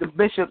up, the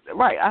bishops,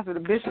 right? I said, the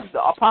bishops,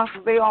 the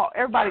apostles,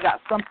 everybody got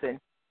something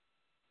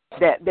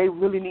that they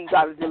really need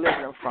God to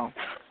deliver them from.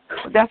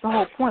 But that's the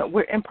whole point.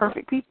 We're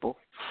imperfect people.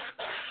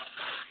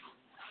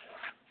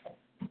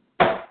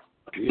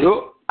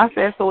 Yep. I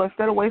said, so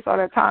instead of waste all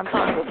that time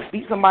trying to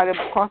beat somebody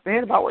across the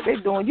head about what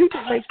they're doing, you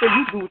just make sure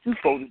you do what you're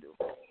supposed to do.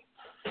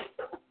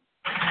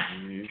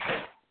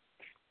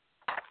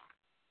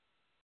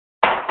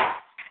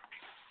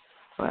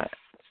 But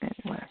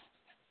anyway.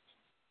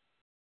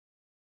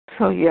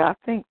 So yeah, I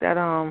think that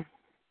I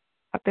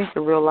think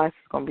the real life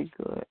is gonna be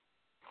good.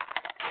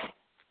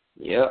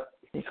 Yep.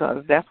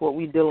 Because that's what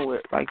we dealing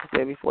with, like you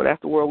said before.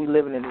 That's the world we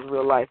living in, is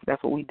real life.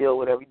 That's what we deal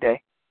with every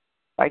day.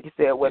 Like you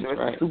said, whether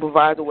it's a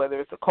supervisor, whether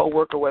it's a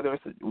coworker, whether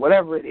it's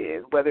whatever it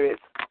is, whether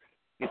it's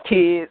your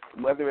kids,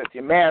 whether it's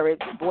your marriage,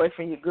 your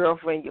boyfriend, your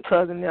girlfriend, your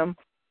cousin, them,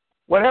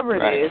 whatever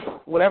it is,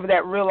 whatever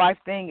that real life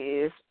thing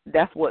is,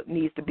 that's what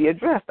needs to be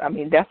addressed. I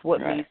mean, that's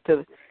what needs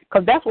to,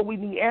 because that's what we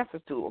need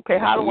answers to. Okay,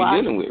 that's how do I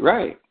dealing with,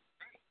 right?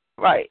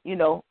 You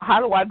know, how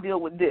do I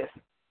deal with this?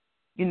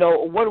 You know,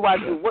 what do I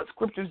do? What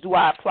scriptures do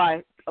I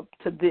apply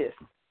to this?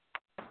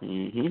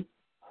 Mhm.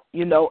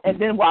 You know, and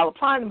then while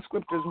applying them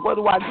scriptures, what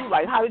do I do?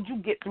 Like, how did you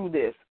get through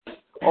this?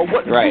 Or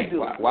what did you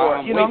do?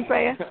 While you know what I'm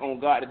saying? On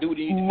God to do what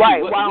you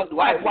right. do. While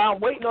I'm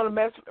waiting on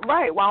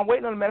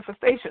the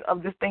manifestation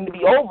of this thing to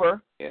be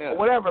over, or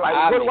whatever. Like,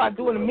 what do I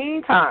do in the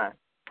meantime?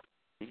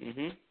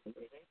 Mhm.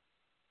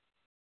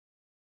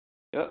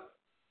 Yep.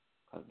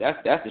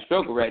 That's the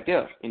struggle right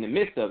there in the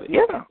midst of it.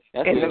 Yeah.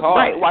 That's hard.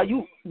 Right.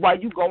 While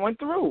you going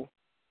through.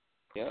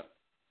 Yep.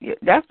 Yeah.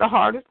 That's the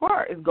hardest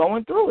part, is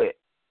going through it.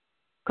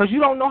 Because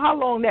you don't know how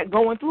long that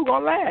going through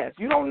going to last.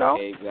 You don't know.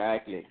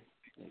 Exactly.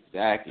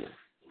 That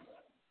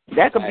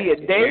could be a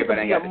day, it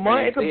could be a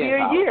month, it could be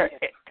a year.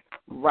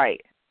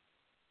 Right.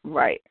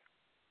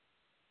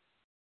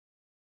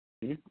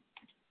 Mm-hmm.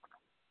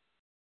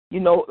 You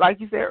know, like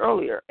you said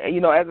earlier,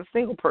 you know, as a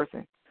single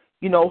person,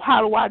 you know,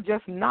 how do I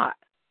just not?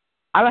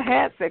 I done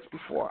had sex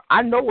before.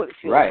 I know what it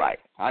feels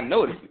like. I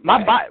know it.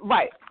 My body,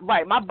 right.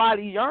 My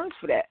body yearns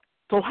for that.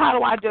 So how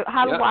do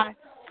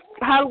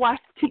I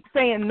keep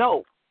saying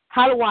no?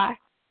 How do I,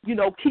 you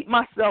know, keep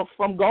myself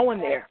from going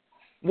there?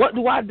 What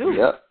do I do?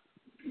 Yep.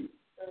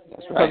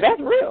 That's right. So that's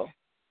real.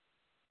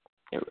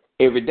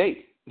 Every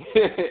day.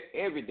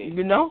 Every day.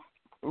 You know?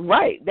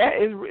 Right.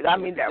 That is,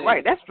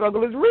 right. That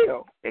struggle is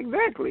real.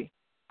 Exactly.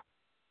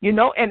 You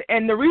know,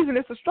 and the reason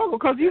it's a struggle,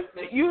 because you're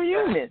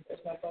human.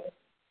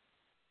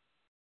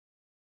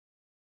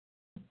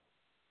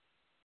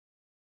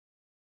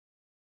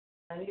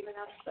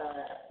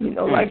 You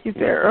know, like you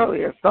said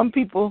earlier, some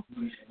people,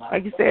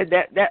 like you said,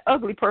 that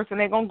ugly person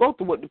ain't going to go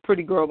through what the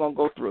pretty girl going to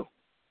go through.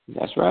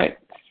 That's right.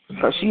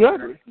 Because she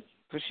ugly.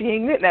 Because she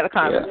ain't getting that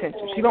kind of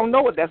attention. She don't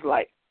know what that's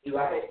like.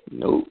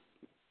 Nope.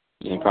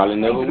 You probably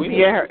never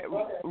will.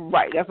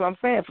 Right, that's what I'm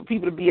saying. For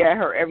people to be at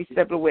her every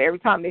step of the way, every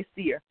time they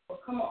see her.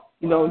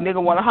 You know,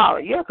 nigga want to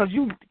holler. Yeah, because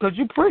you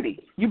pretty.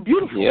 You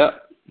beautiful.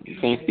 Yep. You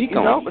can't speak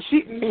on it. But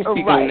she can't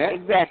speak right, on that.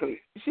 exactly.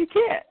 She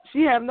can't.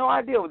 She have no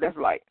idea what that's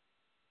like.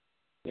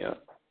 Yeah.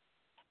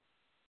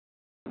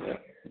 Yeah.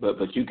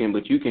 But you can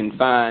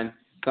find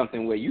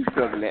something where you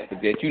struggle at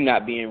that you're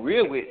not being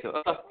real with to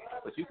us.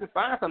 But you can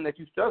find something that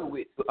you struggle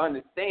with to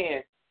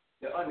understand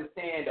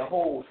the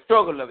whole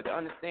struggle of it, to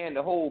understand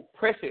the whole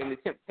pressure and the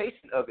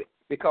temptation of it.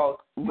 Because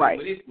when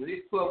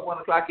it's 12, 1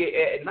 o'clock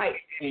at night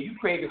and you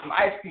craving some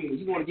ice cream,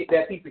 you want to get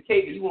that piece of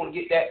cake, and you want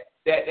to get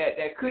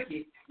that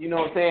cookie, you know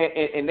what I'm saying?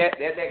 And that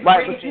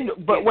right, get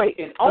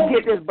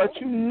this, but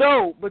you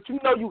know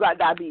you got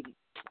diabetes.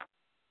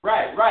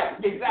 Right,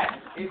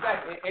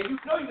 exactly. And you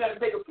know you got to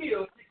take a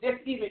pill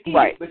just to even eat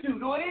it, but you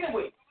do it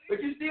anyway.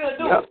 But you still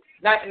do it.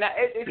 Now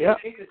it's the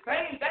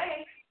same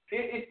thing.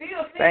 It's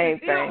still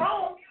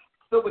wrong.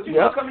 So, but you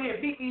gonna come here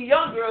and beat these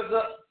young girls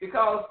up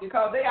because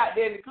they out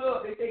there in the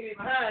club, they taking it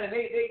behind, and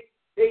they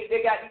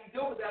got these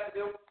jokers out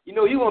there. You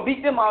know, you gonna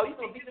beat them all. You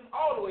gonna beat them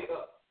all the way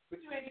up.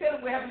 But you ain't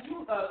telling what happened to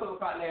you about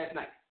last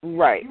night.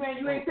 Right. You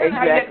ain't telling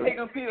how you had to take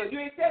them pills. You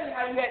ain't telling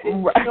how you had to, you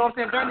know what I'm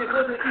saying, burn this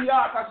little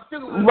ER because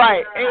sugar was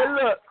right. Hey,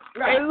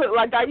 look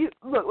like I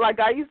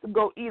used to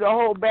go eat a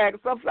whole bag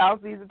of sunflower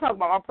seeds and talk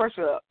about my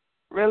pressure up.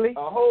 Really?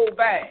 A whole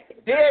bag.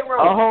 Dead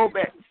wrong. A whole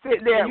bag.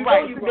 Sit there,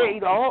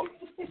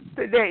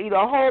 eat a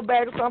whole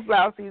bag of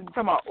sunflower seeds and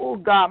talk about, oh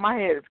God, my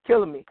head is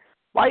killing me.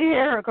 Why you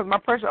hearing her? Because my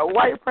pressure.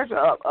 Why your pressure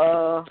up?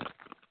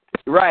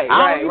 Right.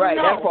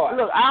 That part.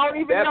 Look, I don't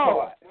even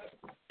know.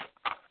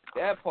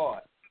 That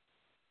part.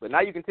 But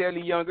now you can tell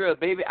these young girls,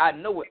 baby, I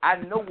know what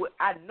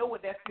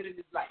that feeling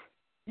is like.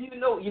 Even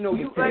though, you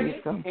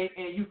ugly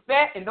and you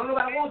fat and don't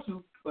nobody want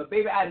you, but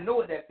baby, I know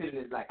what that feeling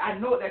is like. I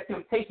know what that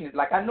temptation is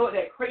like. I know what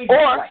that craving is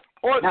like.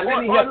 Or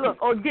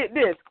get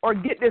this,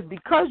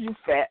 because you're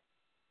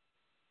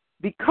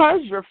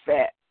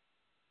fat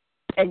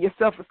and your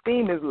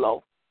self-esteem is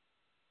low.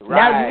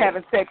 Right. Now you're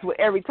having sex with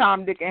every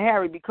Tom, Dick, and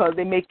Harry because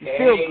they make you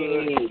feel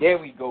good. There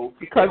we go.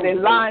 Because they're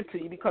lying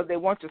to you because they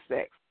want your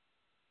sex.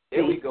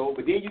 There we go.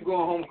 But then you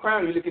going home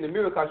crying, you look in the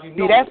mirror because you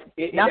know. That's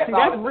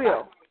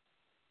real.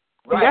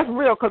 Right. That's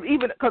real because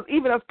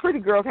even us pretty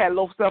girls had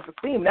low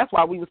self-esteem. That's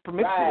why we was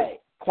promiscuous,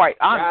 quite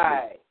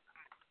honestly.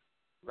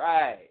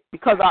 Right.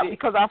 Because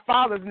our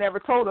fathers never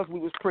told us we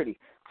was pretty.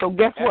 So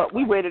guess what?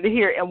 We waited to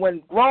hear it. And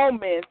when grown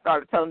men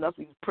started telling us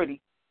we was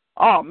pretty,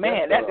 oh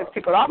man, that just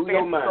tickled our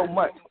fancy so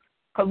much.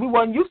 Because we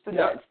wasn't used to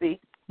that. See,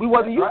 we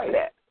wasn't used to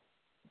that.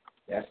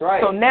 That's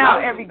right. So now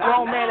every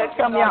grown man that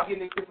tell me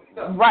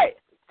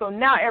So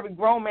now every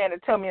grown man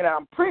that tell me that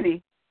I'm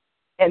pretty,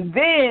 and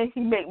then he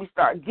make me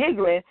start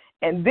giggling,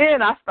 and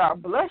then I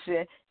start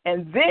blushing,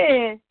 and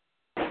then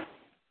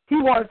he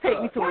want to take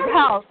me to his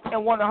house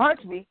and want to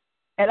hunch me,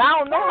 and I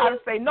don't know how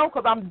to say no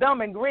because I'm dumb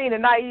and green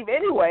and naive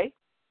anyway.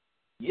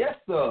 Yes,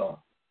 sir.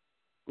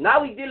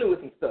 Now we dealing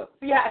with some stuff.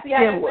 See how that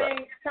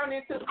thing turned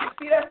into?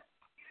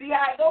 See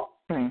how it go?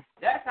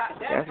 That's how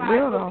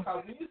real it goes. Though.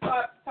 Because when you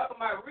start talking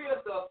about real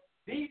stuff,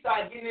 then you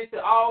start getting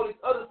into all this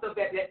other stuff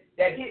that hits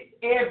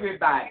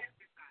everybody.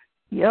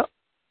 Yep.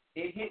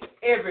 It hits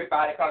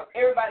everybody because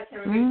everybody can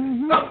relate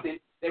to something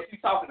that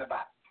you're talking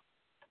about.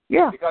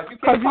 Yeah. Because you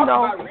can't talk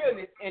about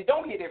realness and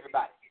don't hit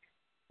everybody.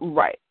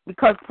 Right.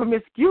 Because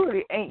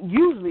promiscuity ain't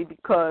usually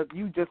because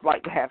you just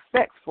like to have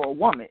sex for a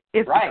woman.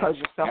 It's because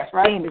your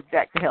self-esteem is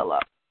jacked the hell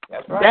up.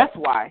 That's right. That's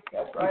why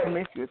you're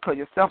promiscuous, because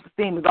your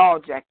self-esteem is all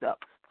jacked up.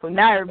 So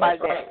now everybody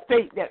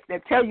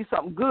that tell you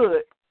something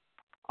good,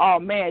 oh,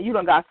 man, you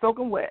done got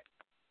soaking wet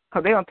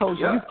because they done told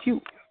you you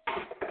cute.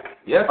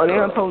 Yes, or they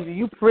done told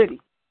you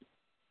pretty.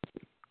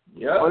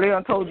 Yeah. Or they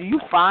done told you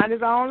fine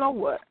as I don't know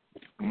what.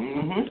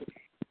 Mm-hmm.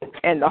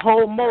 And the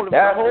whole motive,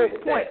 the whole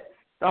point,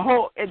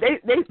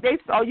 they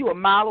saw you a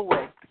mile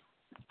away.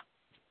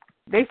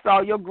 They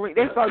saw your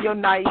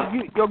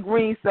naive, your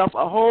green self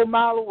a whole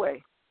mile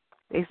away.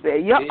 They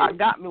said, "Yep, I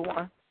got me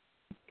one.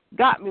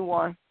 Got me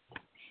one.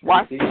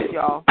 Watch this,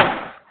 y'all.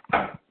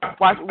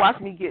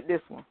 Watch me get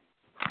this one."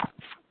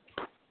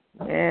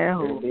 Yeah,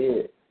 who?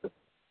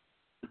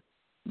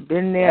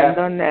 Been there and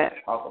done that.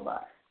 Talk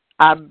about it.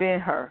 I've been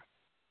her.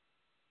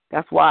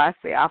 That's why I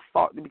say I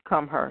fought to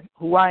become her.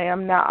 Who I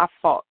am now, I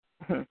fought.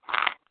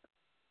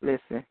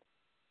 Listen.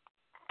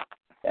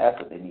 That's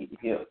what they need to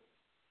hear.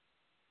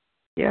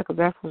 Yeah, because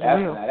that's what's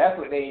real. That's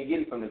what they ain't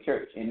getting from the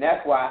church. And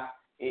that's why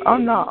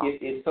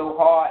it's so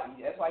hard.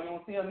 That's why you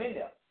don't see them in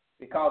there.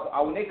 Because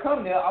when they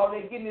come there, all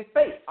they getting is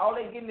fake. All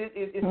they getting is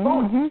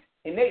phony.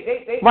 And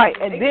they right,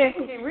 and then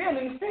get real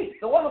in the street.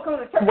 So what will come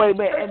to church? Wait,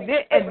 and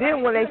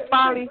then when they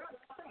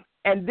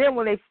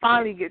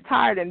finally get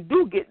tired and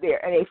do get there,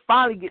 and they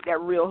finally get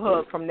that real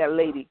hug from that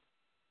lady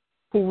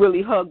who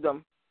really hugged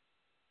them,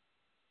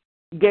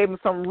 gave them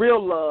some real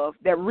love,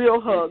 that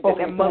real hug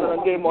that mother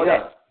gave them all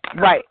that.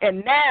 Right,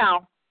 and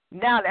now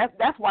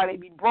that's why they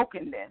be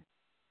broken then.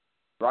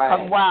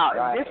 Right. Wow.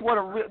 Right.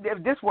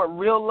 If this what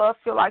real love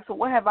feel like, so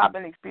what have I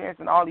been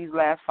experiencing all these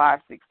last 5,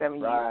 6, 7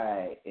 years?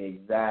 Right.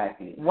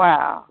 Exactly.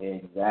 Wow.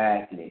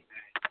 Exactly.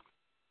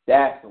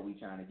 That's what we're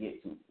trying to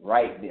get to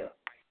right there.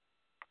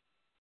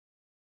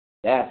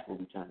 That's what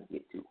we're trying to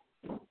get to.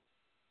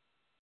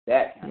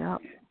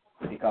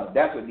 Because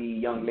that's what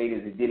these young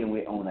ladies are dealing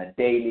with on a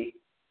daily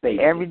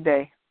basis. Every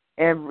day.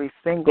 Every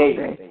single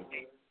day.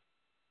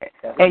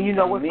 And you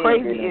know what's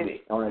crazy is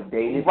on a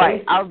daily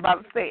basis. I was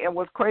about to say, and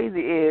what's crazy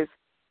is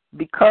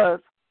because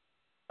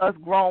us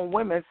grown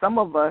women, some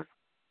of us,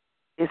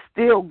 is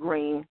still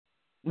green.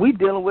 We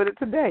dealing with it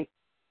today.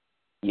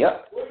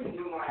 Yep.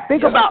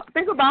 Think about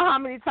how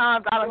many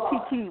times I done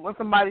kiki when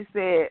somebody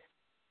said,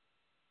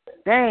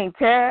 "Dang,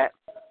 Tad,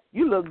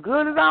 you look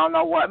good as I don't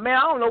know what, man.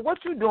 I don't know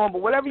what you're doing,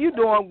 but whatever you're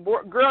doing,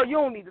 girl, you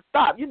don't need to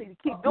stop. You need to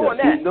keep doing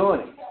that. Keep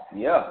doing it.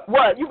 Yeah.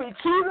 What? You be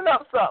cheesing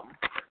up something.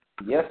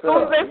 Yes, sir.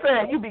 So they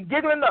saying you be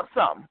giggling up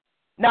something.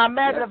 Now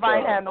imagine if I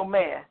ain't had no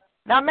man.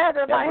 Now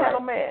imagine if I ain't had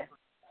no man.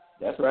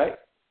 That's right.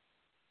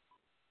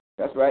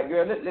 That's right,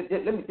 girl. Let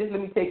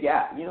me take you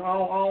out. You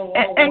know,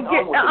 let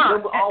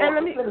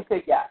me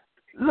take you out.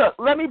 Look,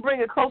 let me bring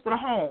it closer to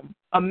home.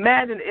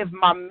 Imagine if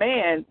my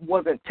man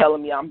wasn't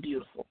telling me I'm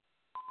beautiful.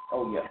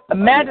 Oh, yeah.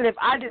 Imagine if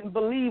I didn't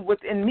believe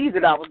within me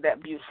that I was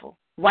that beautiful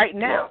right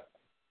now.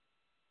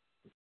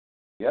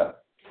 Yeah.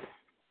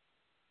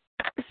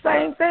 The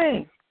same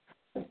thing.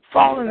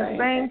 Fall in the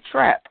same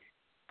trap.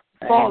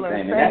 Fall in the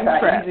same trap.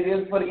 That's how easy it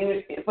is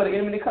for the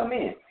enemy to come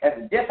in.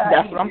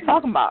 That's what I'm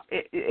talking about.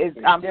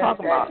 I'm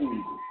talking about.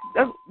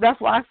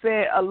 That's why I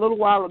said a little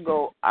while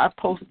ago, I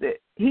posted,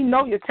 he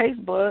know your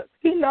taste buds.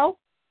 He know.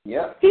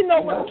 Yeah. He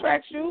know what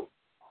attracts you.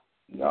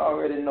 You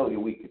already know your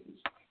weaknesses.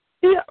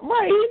 Yeah,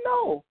 right, he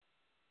know.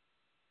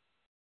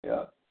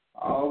 Yeah,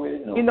 I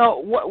already know. You know,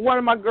 one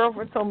of my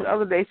girlfriends told me the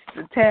other day, she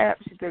said, Tab,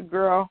 she said,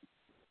 girl,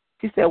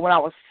 she said, when I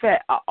was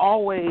fat,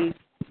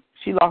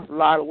 she lost a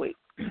lot of weight.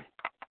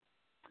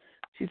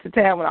 She said,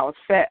 Tab, when I was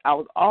fat, I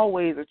was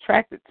always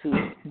attracted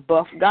to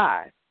buff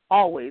guys.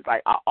 Always.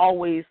 Like,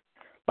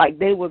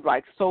 they was,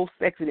 like, so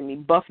sexy to me,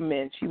 buff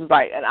men. She was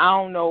like, and I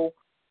don't know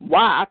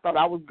why I thought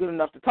I was good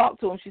enough to talk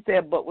to them. She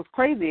said, but what's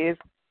crazy is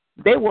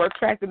they were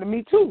attracted to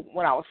me, too,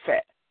 when I was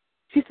fat.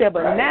 She said,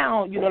 but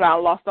now, you know, that I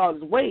lost all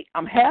this weight,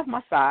 I'm half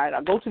my size.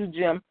 I go to the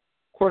gym,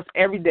 of course,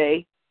 every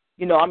day.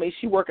 You know, I mean,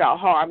 she work out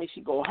hard. I mean,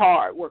 she go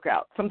hard, work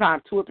out,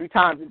 sometimes 2 or 3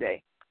 times a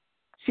day.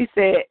 She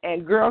said,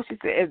 and girl, she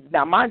said,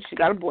 now mind you, she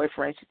got a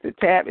boyfriend. She said,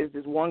 Tab is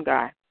this one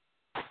guy.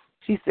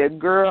 She said,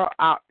 girl,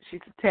 she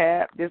said,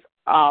 Tab, it's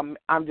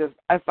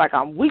like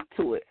I'm weak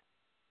to it.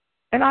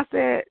 And I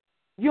said,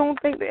 you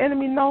don't think the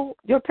enemy know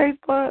your taste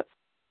buds?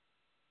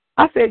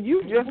 I said,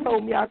 you just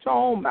told me out your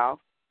own mouth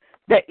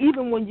that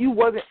even when you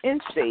wasn't in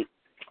shape,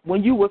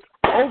 when you was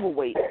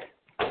overweight,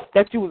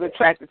 that you was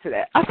attracted to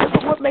that. I said,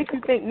 so what makes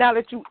you think now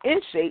that you in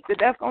shape that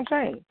that's going to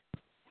change?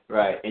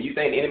 Right. And you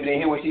think the enemy didn't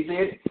hear what she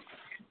said?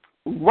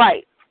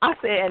 Right. I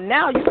said, and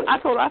now I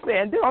told her, I said,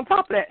 and then on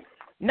top of that,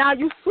 now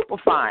you super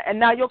fine, and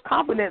now your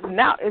confidence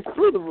now is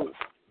through the roof.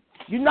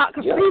 You're not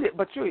conceited,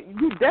 but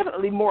you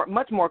definitely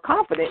much more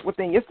confident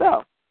within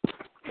yourself.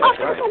 I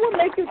said, so what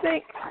makes you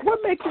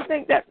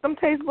think that some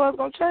taste buds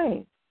gonna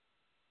change?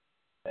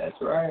 That's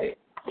right.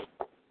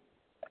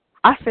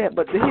 I said,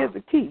 but here's the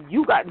key.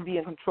 You got to be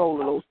in control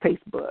of those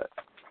taste buds.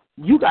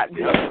 You got to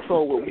be in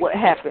control with what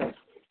happens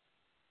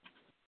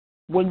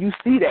when you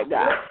see that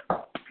guy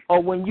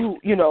or when you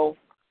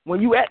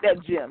at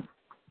that gym.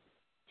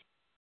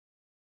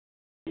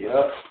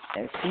 Yeah.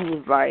 And she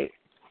was like,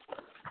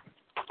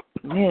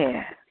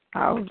 man,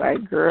 I was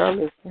like, girl,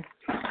 listen.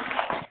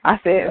 I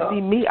said,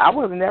 see me, I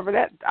was never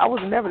that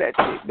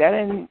chick. That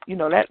didn't,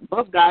 that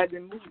buff guy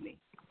didn't move me.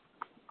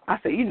 I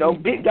said,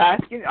 big guy,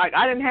 skinny, like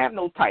I didn't have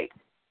no type.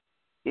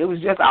 It was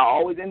just I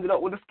always ended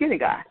up with a skinny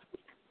guy.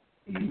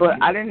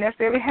 But I didn't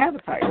necessarily have a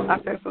type. I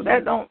said, so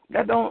that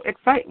don't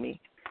excite me.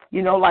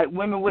 Like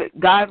women with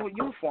guys with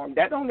uniform,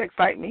 that don't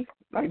excite me.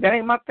 Like that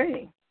ain't my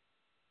thing.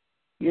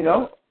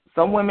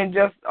 Some women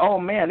just, oh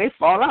man, they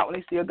fall out when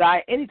they see a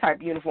guy in any type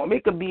of uniform.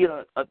 It could be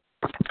a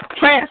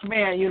trash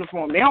man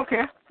uniform. They don't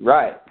care.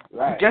 Right.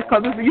 Just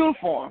because it's a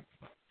uniform.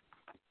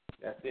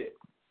 That's it.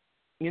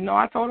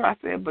 I told her, I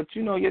said, but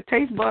your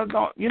taste buds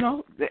don't,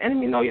 the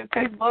enemy know your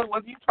taste buds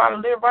whether you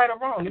trying to live right or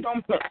wrong. It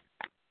don't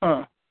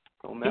matter.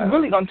 You're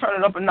really going to turn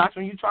it up a notch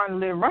when you're trying to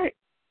live right.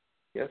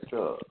 Yes,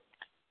 sir.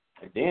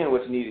 And then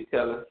what you need to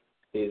tell her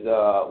is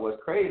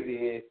what's crazy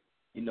is,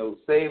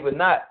 save or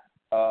not,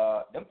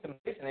 them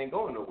temptations ain't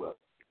going nowhere.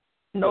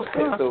 No,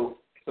 sir. So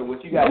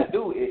what you got to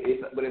do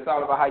but it's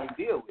all about how you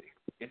deal with it.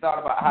 It's all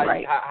about how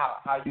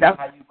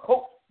you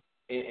cope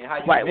and how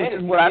you manage.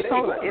 Which is what I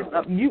told her. It's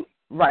up to you.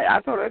 Right.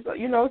 I told her, it's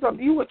up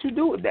to you what you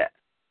do with that.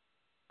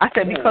 I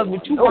said, because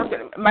with you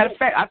working, matter of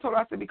fact, I told her,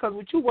 I said, because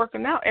with you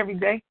working out every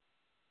day,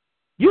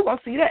 you're going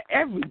to see that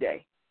every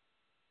day.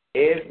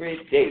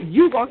 Every day.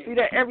 You're going to see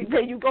that every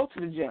day you go to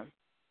the gym.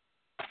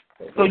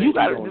 So you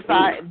got to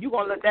decide if you're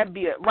going to let that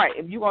be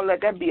if you're going to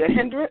let that be a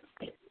hindrance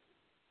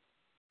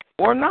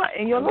or not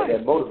in your life.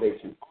 That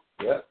motivates you.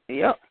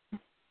 Yep.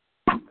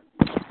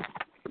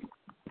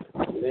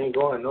 It ain't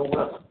going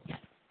nowhere.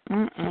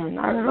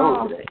 Not at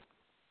all.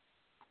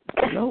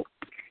 Nope.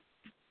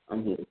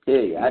 I'm here to tell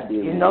you, I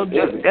did.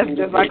 That's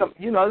just like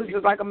it's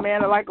just like a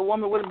man or like a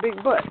woman with a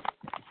big butt.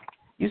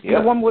 You see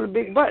a woman with a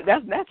big butt,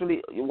 that's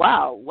naturally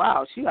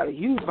wow. She got a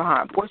huge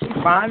behind. Boy, she's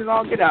fine and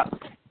all get out.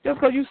 Just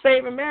because you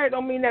saved and married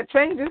don't mean that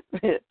changes.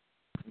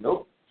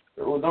 Nope.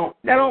 It don't.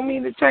 That don't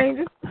mean it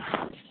changes.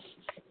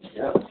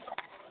 Yeah.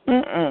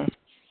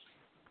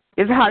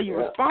 It's how you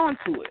respond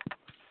to it.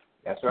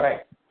 That's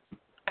right.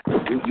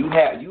 You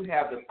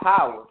have the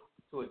power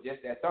to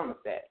adjust that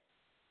thermostat.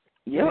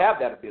 You have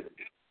that ability.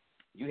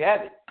 You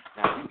have it.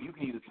 Now you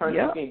can either turn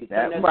it up, you can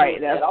turn that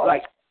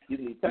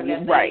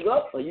thing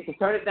up, or you can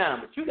turn it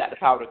down. But you got the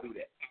power to do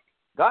that.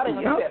 God ain't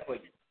gonna do that for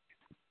you.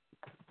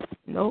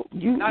 Nope.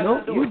 You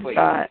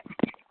decide.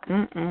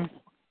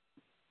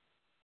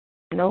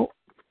 Nope.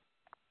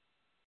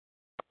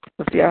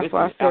 But see, that's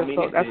why I said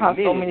so. That's how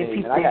so many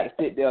people. I got to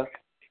sit there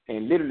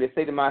and literally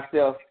say to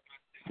myself,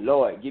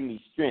 Lord, give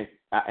me strength.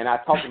 And I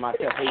talk to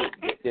myself,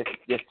 hey,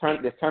 just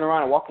turn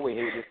around and walk away.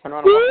 Hey, just turn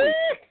around and walk away.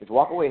 Just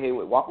walk away. Hey,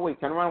 walk away.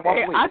 Turn around and walk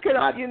away. I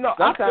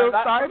feel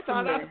sorry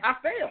for men. I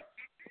fail.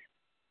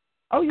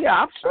 Oh yeah,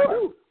 I'm sure. I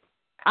do.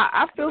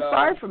 I feel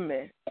sorry for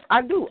men.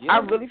 I do. Yeah, I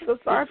really feel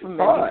sorry for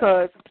men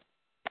because,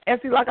 and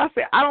see, like I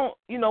said, I don't.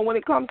 When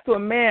it comes to a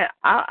man,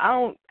 I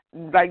don't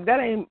like that.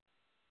 Ain't.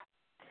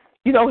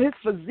 His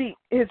physique,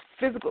 his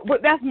physical.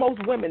 But that's most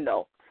women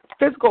though.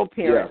 Physical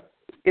appearance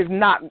is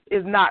not.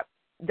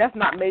 That's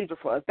not major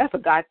for us. That's a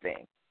guy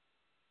thing.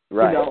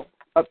 Right.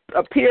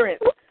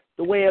 Appearance,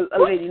 the way a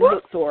lady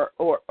looks, or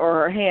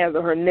her hands,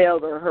 or her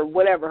nails, or her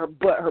whatever, her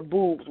butt, her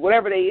boobs,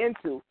 whatever they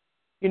into.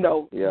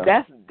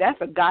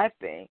 That's a guy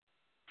thing.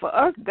 For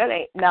us, that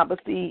ain't now. But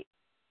see,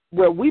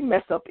 where we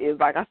mess up is,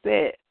 like I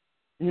said,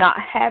 not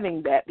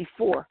having that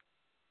before.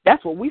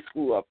 That's where we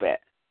screw up at.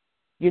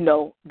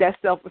 That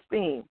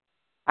self-esteem.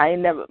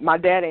 My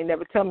dad ain't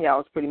never tell me I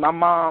was pretty. My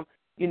mom,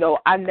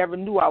 I never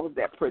knew I was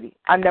that pretty.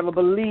 I never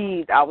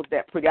believed I was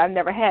that pretty. I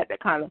never had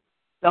that kind of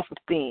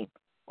self-esteem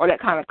or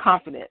that kind of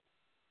confidence.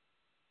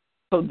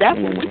 So that's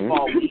when we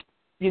fall weak.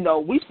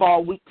 We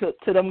fall weak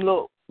to them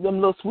little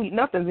sweet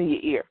nothings in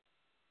your ear.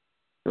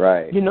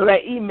 Right.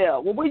 That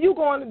email. Well, where you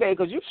going today?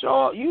 Because you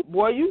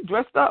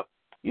dressed up.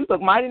 You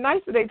look mighty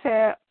nice today,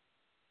 Tab.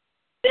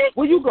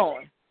 Where you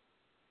going?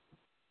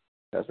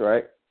 That's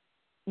right.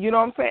 You know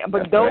what I'm saying?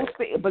 But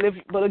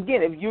but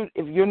again,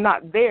 if you're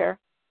not there,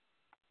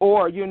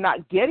 or you're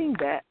not getting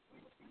that,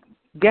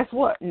 guess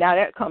what? Now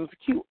that comes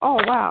cute. Oh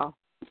wow.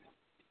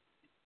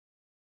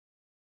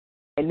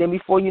 And then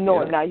before you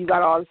know it, now you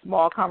got all this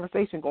small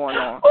conversation going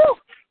on.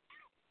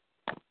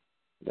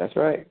 That's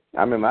right.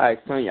 I remember I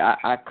asked Sonia,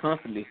 I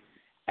constantly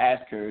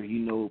ask her,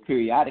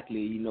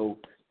 periodically,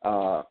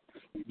 what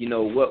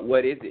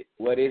is it?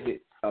 What is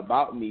it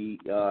about me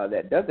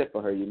that does it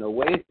for her?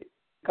 What is it?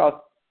 Because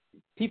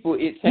people,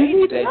 it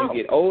changes as you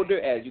get older,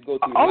 as you go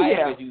through life,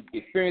 as you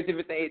experience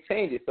everything, it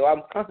changes. So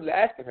I'm constantly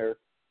asking her.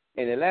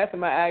 And the last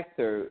time I asked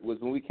her was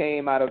when we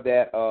came out of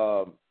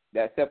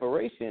that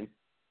separation,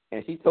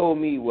 and she told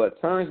me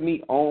what turns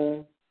me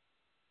on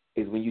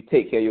is when you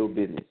take care of your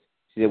business.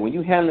 She said, when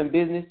you handling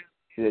business,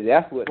 she said,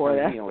 that's what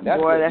turns me on.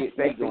 That's what gets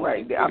me going.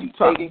 Right there. I'm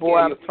trying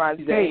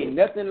to tell you. Ain't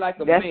nothing like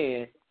a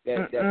man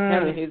that's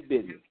handling his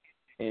business.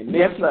 And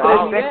that's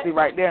sexy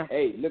right there.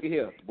 Hey, look at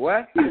here,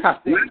 boy.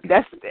 that's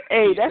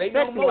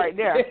sexy right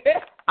there.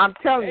 I'm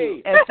telling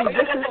you. And see,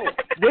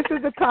 this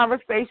is the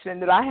conversation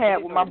that I had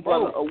with my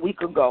brother a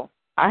week ago.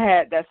 I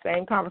had that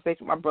same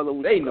conversation with my brother a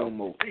week ago. No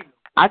more.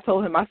 I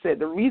told him, I said,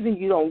 the reason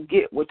you don't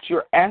get what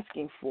you're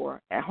asking for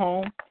at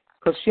home,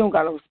 because she don't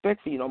got no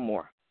respect for you no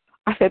more.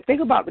 I said, think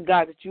about the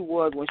guy that you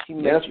was when she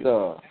met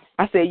you.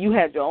 I said, you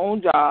had your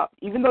own job,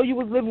 even though you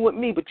was living with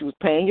me, but you was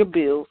paying your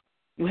bills.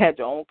 You had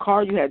your own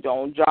car. You had your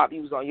own job.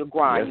 You was on your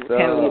grind. You was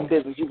handling your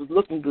business. You was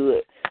looking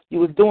good. You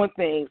was doing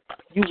things.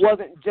 You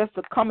wasn't just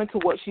succumbing to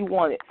what she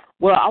wanted.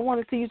 Well, I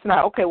want to see you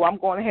tonight. Okay, well, I'm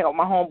going to hang out with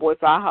my homeboy,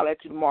 so I'll holler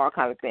at you tomorrow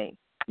kind of thing.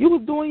 You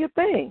was doing your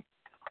thing.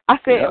 I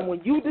said, and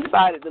when you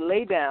decided to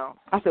lay down,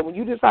 when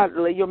you decided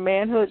to lay your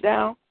manhood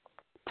down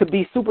to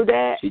be super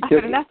dad, I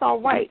said, and that's all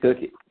right. She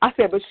took it. I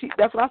said, but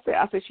that's what I said.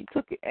 I said, she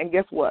took it. And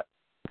guess what?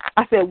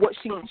 I said, what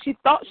she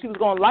thought she was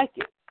going to like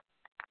it.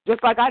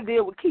 Just like I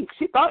did with Keith.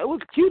 She thought it was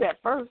cute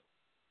at first,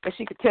 that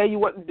she could tell you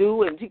what to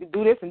do, and she could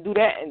do this and do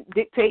that and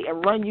dictate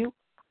and run you.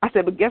 I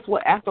said, but guess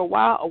what? After a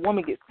while, a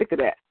woman gets sick of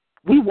that.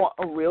 We want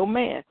a real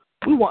man.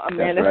 We want a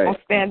man that's going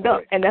to stand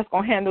up and that's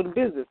going to handle the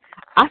business.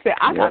 I said,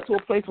 I got to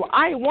a place where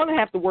I didn't want to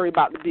have to worry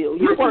about the bill.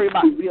 You worry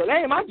about the bill. That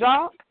ain't my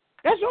job.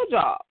 That's your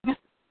job.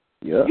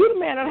 You're the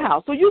man of the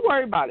house, so you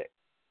worry about it.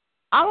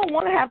 I don't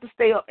want to have to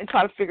stay up and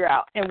try to figure it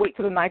out and wait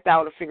till the 9th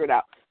hour to figure it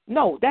out.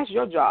 No, that's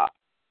your job.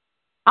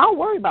 I don't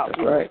worry about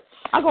it. Right.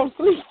 I go to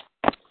sleep.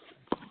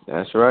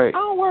 That's right. I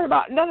don't worry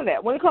about none of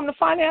that. When it comes to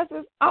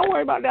finances, I don't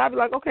worry about that. I be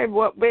like, okay,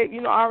 well, babe,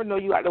 I already know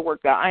you got to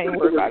work out. I ain't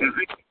worried about it.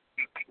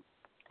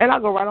 And I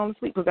go right on to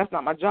sleep because that's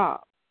not my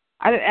job.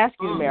 I didn't ask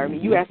you to marry me.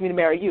 You asked me to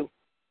marry you.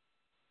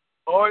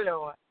 Oh,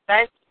 Lord.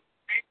 Thank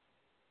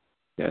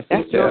you.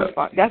 That's your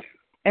response.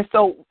 And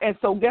so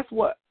guess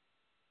what?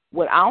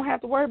 When I don't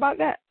have to worry about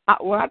that,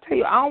 when I tell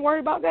you I don't worry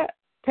about that,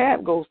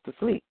 Tab goes to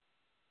sleep.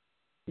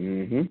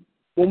 Mm-hmm.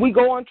 When we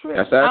go on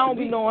trips, I don't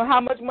be knowing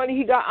how much money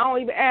he got. I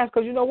don't even ask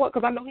because you know what?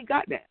 Because I know he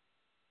got that.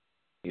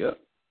 Yep.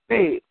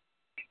 Babe,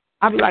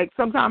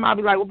 sometimes I'll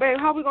be like, well, babe,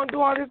 how we going to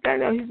do all this, that,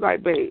 and that? He's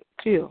like, babe,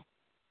 chill.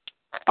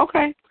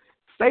 Okay,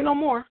 say no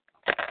more.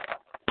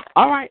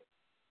 All right,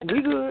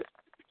 we good.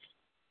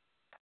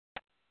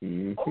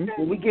 Mm-hmm. Okay.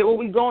 When we get where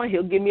we going,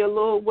 he'll give me a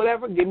little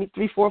whatever, give me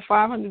 $300,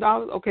 $400,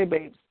 $500. Okay,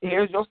 babe,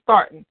 here's your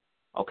starting.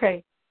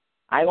 Okay,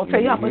 I ain't gonna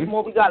tell you how much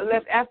more we got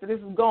left after this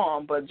is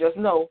gone, but just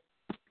know.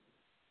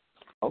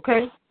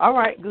 Okay, all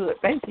right, good,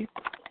 thank you.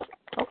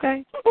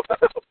 Okay,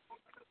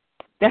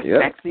 that's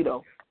sexy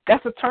though.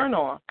 That's a turn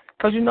on,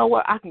 cause you know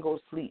what? I can go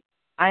to sleep.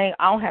 I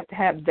don't have to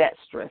have that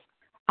stress.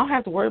 I don't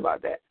have to worry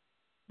about that.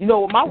 You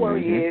know what my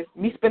worry is?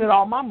 Me spending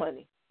all my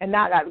money, and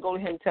now I got to go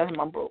to him and tell him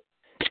I'm broke,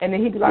 and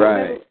then he'd be like,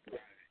 right.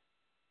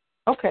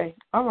 okay,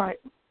 all right,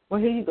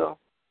 well, here you go.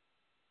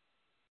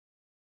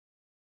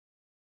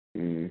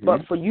 Mm-hmm.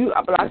 But for you,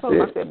 but I told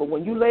him, I said, but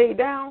when you laid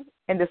down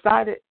and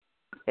decided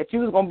that you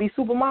was going to be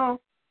super mom,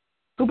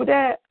 super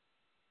dad,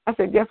 I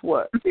said, guess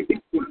what?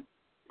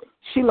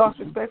 She lost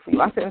respect for you.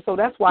 I said, and so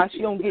that's why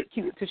she don't get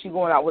cute until she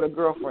going out with a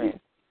girlfriend.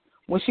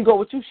 When she go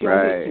with you, she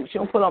don't get cute. She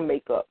don't put on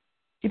makeup.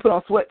 She put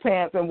on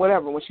sweatpants and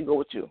whatever when she go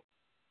with you.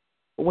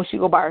 But when she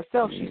go by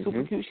herself, she's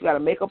super cute. She got her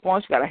makeup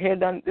on. She got her hair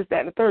done, this, that,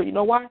 and the third. You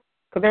know why?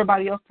 Because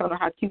everybody else telling her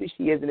how cute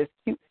she is, and it's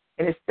cute,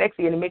 and it's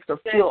sexy, and it makes her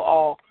feel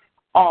all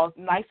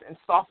nice and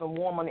soft and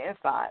warm on the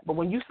inside. But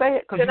when you say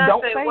it, because you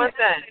don't say one it.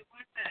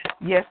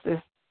 Thing? Yes, sis.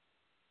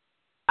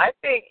 I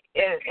think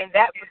in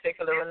that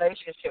particular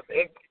relationship,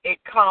 it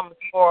comes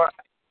for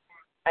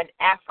an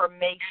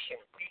affirmation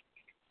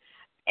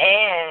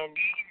and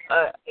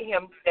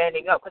him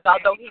standing up. Because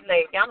although he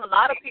laid down, a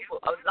lot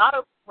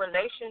of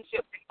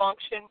relationships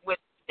function with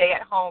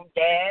stay-at-home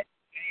dads,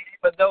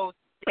 but those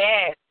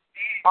dads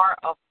are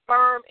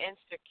firm and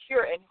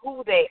secure in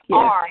who they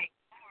are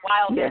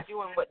while they're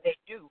doing what they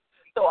do.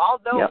 So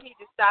although he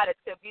decided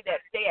to be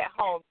that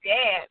stay-at-home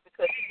dad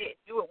because he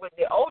didn't do it with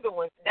the older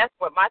ones, that's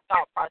what my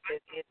thought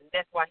process is, and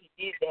that's why he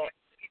did that.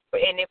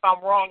 And if I'm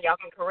wrong, y'all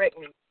can correct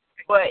me.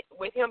 But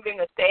with him being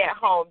a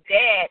stay-at-home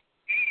dad,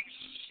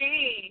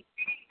 she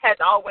has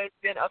always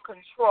been a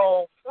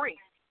control freak.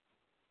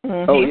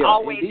 He's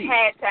always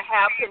had to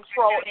have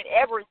control in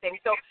everything.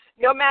 So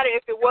no matter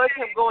if it was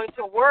him going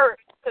to work,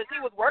 because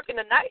he was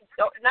working the night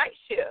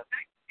shift.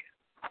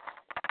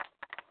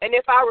 And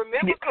if I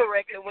remember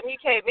correctly, when he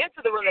came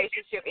into the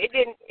relationship, it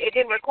didn't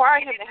require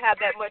him to have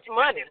that much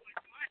money.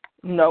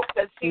 No,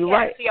 because she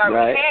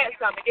already had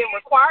something. It didn't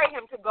require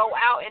him to go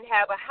out and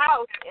have a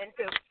house and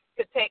to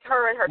take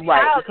her and her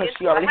child into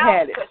the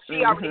house because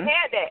she already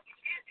had that.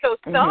 So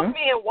some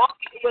men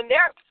when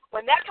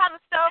that kind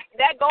of stuff,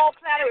 that gold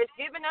platter is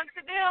given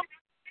unto them,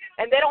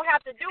 and they don't have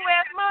to do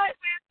as much.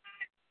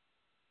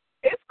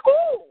 It's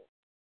cool.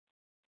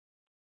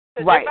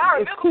 Right. If I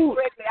remember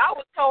correctly, I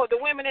was told the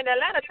women in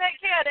Atlanta take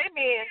care of their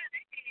men.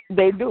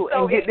 They do.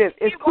 So and get this,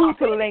 it's cool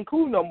till it ain't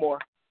cool no more.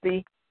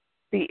 See,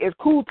 it's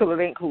cool till it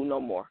ain't cool no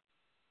more.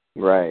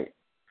 Right.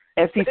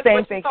 And see,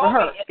 same thing for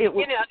her. It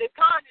was the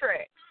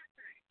contract.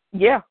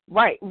 Yeah,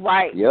 right.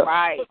 Yep.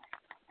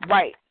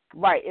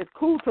 Right. It's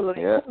cool till it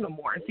ain't cool no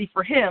more. And see,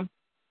 for him,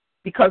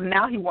 because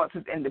now he wants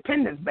his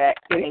independence back,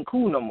 it ain't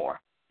cool no more.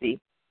 See?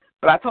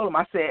 But I told him,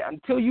 I said,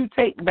 until you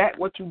take back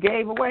what you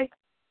gave away,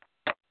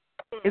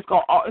 it's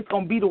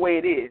gonna be the way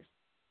it is.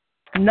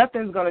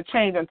 Nothing's gonna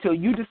change until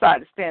you decide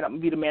to stand up and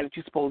be the man that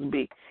you're supposed to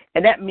be.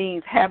 And that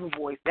means have a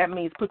voice. That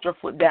means put your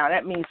foot down.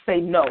 That means say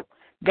no.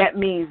 That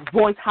means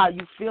voice how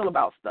you feel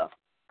about stuff.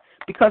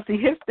 Because see,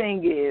 his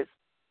thing is,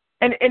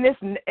 and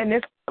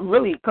it's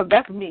really, because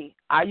that's me.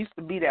 I used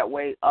to be that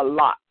way a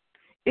lot.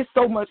 It's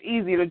so much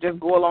easier to just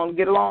go along and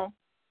get along.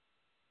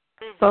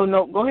 So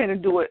no, go ahead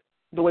and do it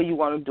the way you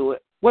want to do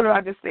it. What did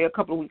I just say a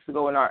couple of weeks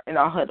ago in our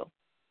huddle?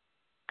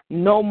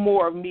 No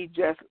more of me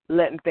just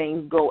letting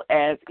things go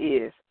as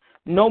is.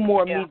 No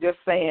more of me just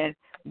saying,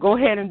 go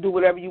ahead and do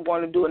whatever you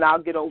want to do and I'll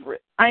get over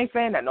it. I ain't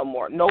saying that no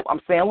more. Nope,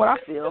 I'm saying what I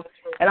feel,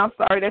 and I'm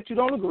sorry that you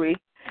don't agree,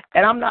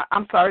 and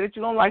I'm sorry that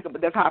you don't like it,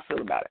 but that's how I feel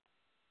about it.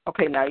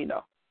 Okay, now you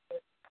know.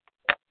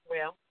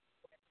 Well,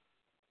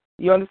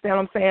 you understand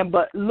what I'm saying?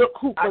 But look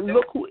who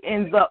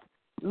ends up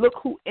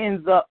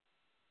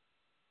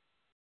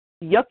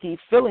yucky,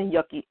 feeling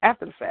yucky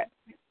after the fact.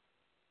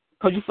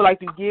 Because you feel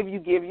like you give,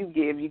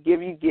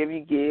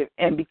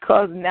 and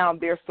because now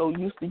they're so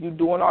used to you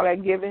doing all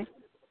that giving,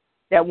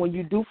 that when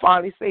you do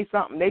finally say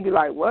something, they be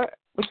like, what?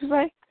 What you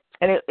say?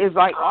 And it's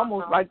like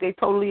almost like they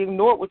totally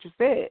ignored what you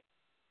said.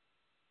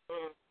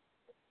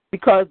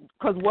 Because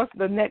what's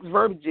the next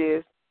verbiage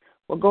is,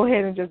 well, go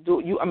ahead and just do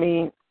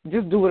it.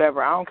 Just do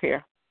whatever. I don't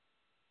care.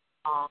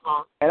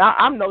 And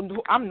I'm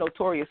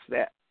notorious for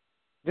that.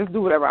 Just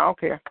do whatever. I don't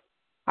care.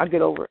 I'll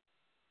get over it.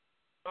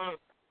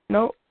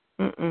 Nope.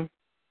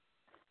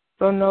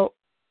 So no,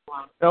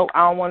 I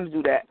don't want to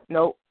do that.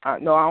 No, I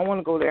don't want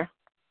to go there.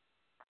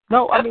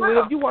 No,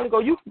 if you want to go,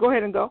 you can go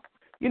ahead and go.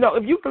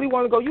 if you really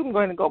want to go, you can go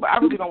ahead and go, but I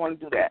really don't want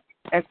to do that.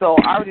 And so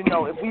I already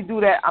know if we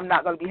do that, I'm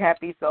not going to be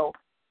happy. So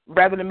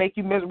rather than make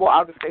you miserable,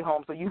 I'll just stay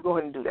home. So you go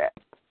ahead and do that.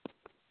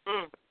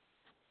 Mm.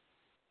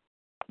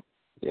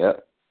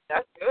 Yep.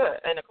 That's good.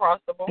 And across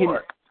the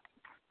board.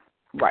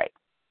 Right.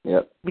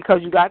 Yep.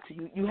 Because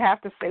you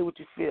have to say what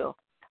you feel.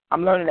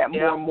 I'm learning that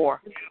more and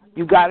more.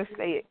 You got to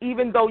say it,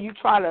 even though you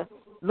try to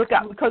look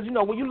out. Because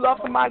when you love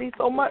somebody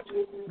so much,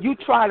 you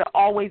try to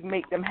always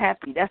make them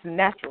happy. That's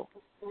natural.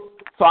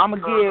 So I'm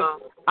gonna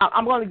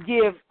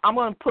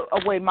put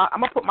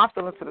my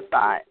feelings to the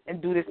side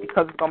and do this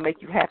because it's gonna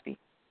make you happy.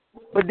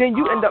 But then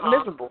you end up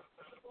miserable.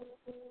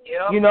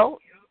 Yep.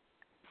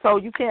 So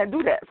you can't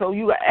do that. So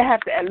you have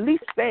to at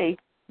least say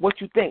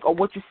what you think or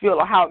what you feel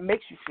or how it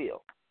makes you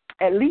feel.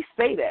 At least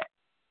say that.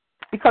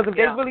 Because if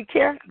they really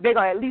care, they're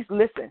going to at least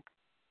listen.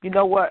 You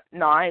know what?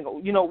 No, I ain't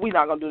going to, we're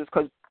not going to do this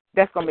because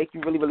that's going to make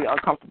you really, really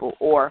uncomfortable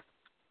or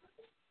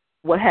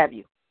what have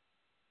you.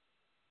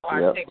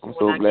 Yep. I'm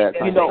so glad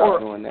you're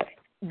doing that.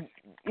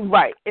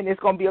 Right. And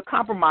it's going to be a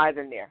compromise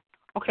in there.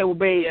 Okay, well,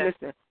 babe,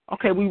 listen.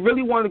 Okay, we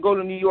really want to go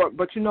to New York,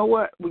 but you know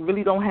what? We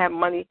really don't have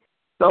money,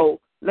 so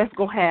let's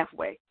go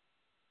halfway.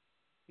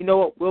 You know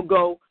what? We'll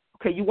go.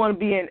 Okay, you want to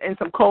be in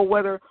some cold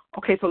weather?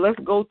 Okay, so let's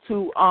go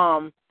to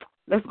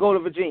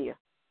Virginia.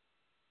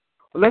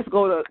 Let's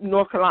go to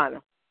North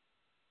Carolina.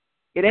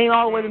 It ain't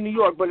all the way to New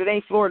York, but it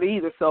ain't Florida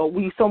either, so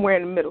we somewhere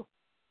in the middle.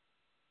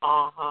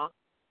 Uh-huh.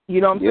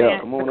 You know what I'm saying?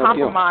 Come on the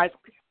compromise,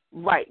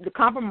 right, the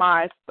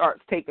compromise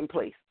starts taking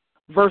place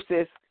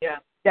versus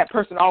that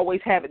person always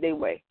have it their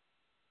way.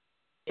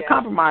 The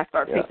compromise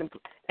starts taking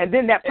place. And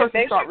then that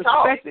person start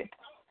respecting.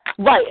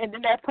 Right, and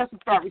then that person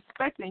start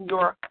respecting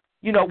your,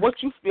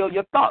 what you feel,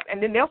 your thoughts.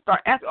 And then they'll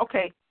start asking,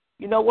 okay,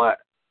 you know what?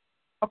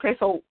 Okay,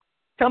 so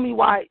tell me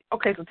why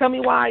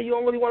you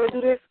don't really want to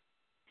do this.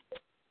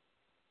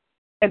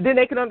 And then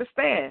they can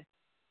understand.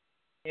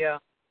 Yeah.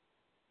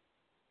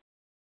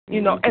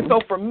 And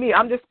so for me,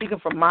 I'm just speaking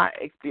from my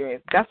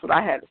experience. That's what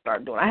I had to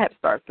start doing. I had to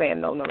start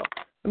saying, no. Let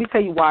me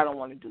tell you why I don't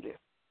want to do this.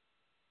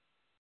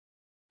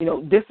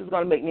 This is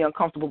going to make me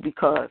uncomfortable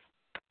because,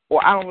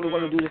 or I don't really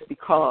want to do this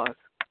because.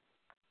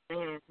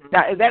 Mm-hmm.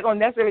 Now, is that going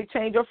to necessarily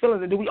change your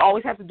feelings, or do we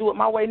always have to do it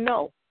my way?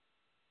 No.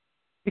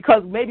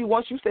 Because maybe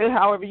once you say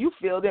however you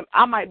feel, then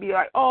I might be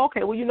like, oh,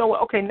 okay, well, you know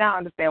what? Okay, now I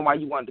understand why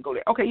you wanted to go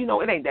there. Okay,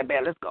 it ain't that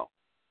bad. Let's go.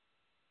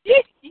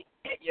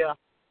 Yeah.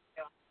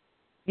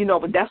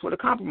 But that's where the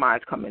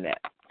compromise come in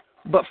at.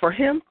 But for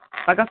him,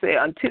 like I said,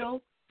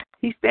 until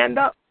he stand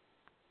up,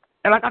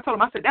 and like I told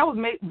him, I said, that was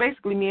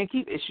basically me and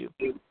Keith's issue.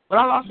 When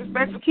I lost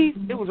respect for Keith,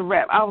 it was a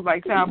wrap. I was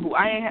like, child boo,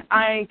 I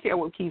ain't care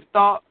what Keith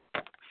thought,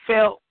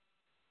 felt,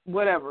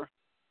 whatever.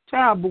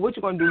 Child boo, what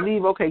you going to do?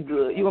 Leave? Okay,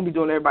 good. You're going to be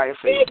doing everybody a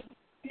favor.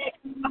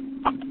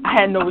 I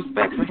had no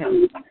respect for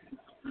him.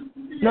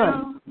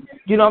 None.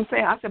 You know what I'm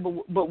saying? I said,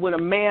 but with a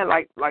man,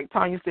 like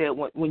Tanya said,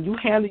 when you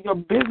handle your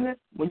business,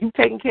 when you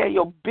taking care of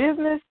your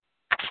business,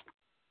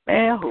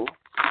 man, who?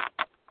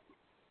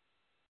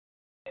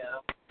 Yeah.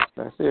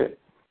 That's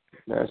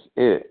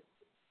it.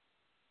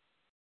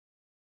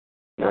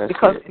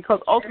 Because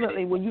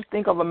ultimately, when you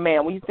think of a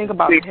man, when you think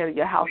about the head of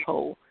your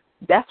household,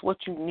 that's what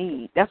you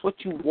need. That's what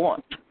you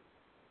want.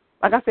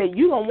 Like I said,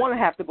 you don't want to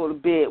have to go to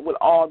bed with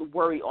all the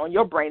worry on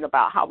your brain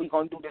about how we're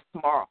going to do this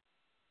tomorrow.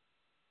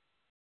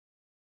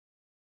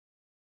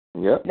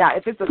 Yep. Now,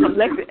 if it's a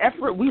collective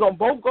effort, we going to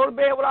both go to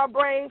bed with our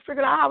brain,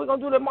 figuring out how we're going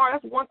to do it tomorrow,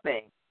 that's one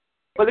thing.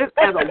 But as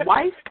a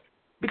wife,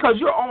 because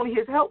you're only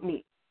his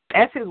helpmeet,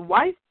 as his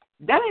wife,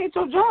 that ain't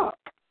your job.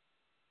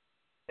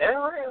 That's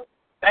real.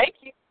 Thank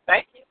you.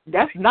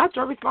 That's not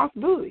your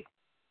responsibility.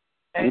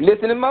 You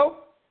listening, Mo?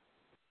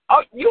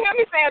 Oh, you hear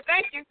me saying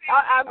thank you.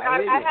 I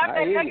have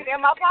that nugget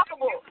in my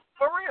pocketbook,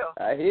 for real.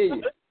 I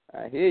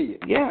hear you.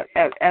 Yeah,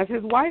 as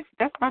his wife,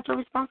 that's not your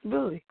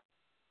responsibility.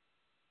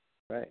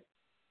 Right.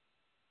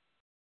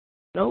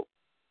 Nope.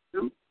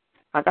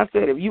 Like I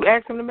said, if you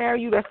ask him to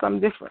marry you, that's something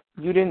different.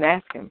 You didn't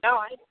ask him. No,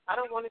 I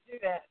don't want to do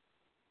that.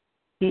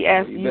 He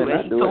asked you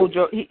and he told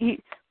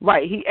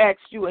he asked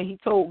you and he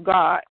told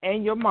God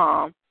and your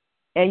mom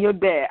and your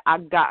dad, I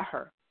got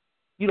her.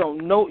 You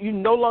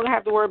no longer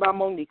have to worry about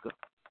Monica.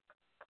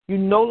 You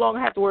no longer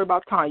have to worry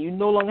about Tanya. You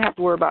no longer have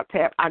to worry about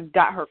Tab. I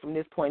got her from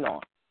this point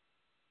on.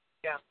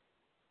 Yeah.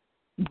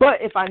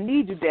 But if I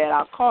need you, Dad,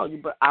 I'll call you.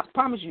 But I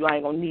promise you I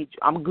ain't going to need you.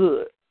 I'm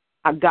good.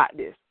 I got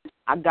this.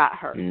 I got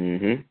her.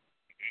 Mm-hmm.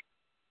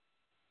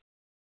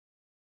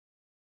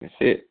 That's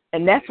it.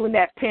 And that's when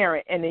that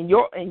parent, and in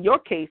your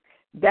case,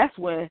 that's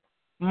when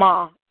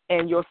mom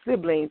and your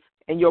siblings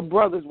and your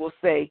brothers will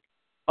say,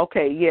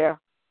 okay, yeah,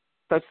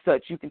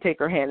 such, you can take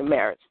her hand in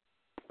marriage.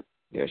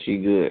 Yeah, she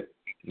good.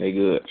 They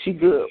good. She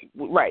good.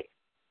 Right.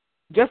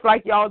 Just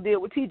like y'all did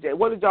with TJ.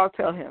 What did y'all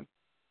tell him?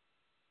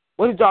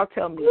 What did y'all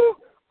tell me?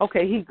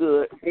 Okay, he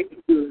good.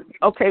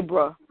 Okay,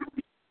 bruh.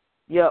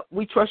 Yep,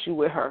 we trust you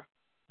with her.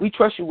 We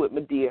trust you with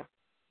Medea.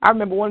 I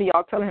remember one of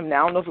y'all telling him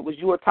now, I don't know if it was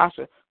you or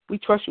Tasha, we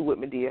trust you with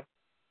Medea.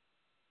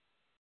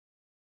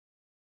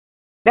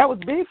 That was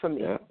big for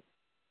me. Yeah.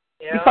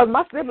 Because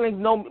my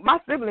siblings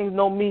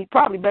know me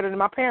probably better than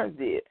my parents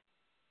did.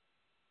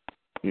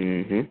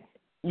 Mhm.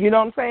 You know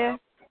what I'm saying?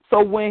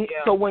 So when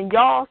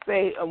y'all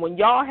say, when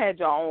y'all had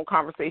your own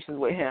conversations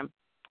with him,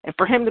 and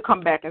for him to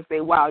come back and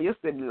say, "Wow, your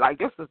sisters,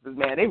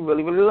 man, they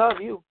really, really love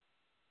you.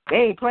 They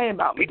ain't playing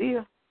about me,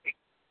 dear."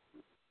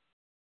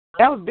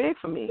 That was big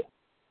for me.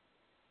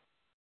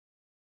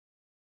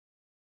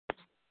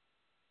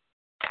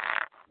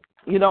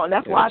 You know, and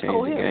that's why I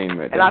told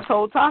him, and I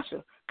told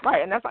Tasha,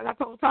 right, and that's like I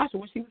told Tasha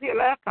when she was here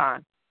last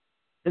time.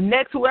 The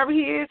next whoever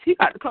he is, he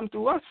got to come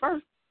through us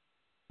first.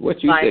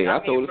 What you say?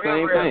 I told the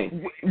same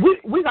thing.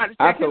 We got to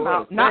check him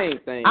out. Same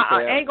thing.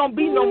 Ain't gonna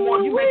be no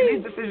more. You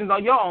making these decisions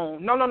on your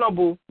own. No,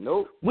 boo.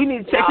 Nope. We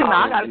need to check him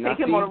out. I got to take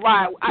him on a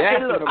ride.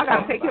 I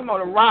got to take him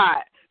on a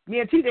ride. Me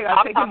and TJ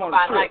got to take him on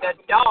a trip. Like a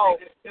dog.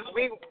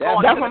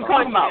 That's what I'm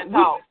talking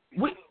about.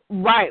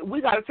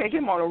 We got to take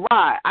him on a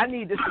ride. I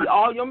need to see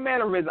all your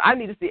mannerisms. I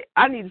need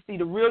to see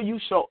the real you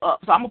show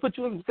up. So I'm gonna put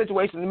you in a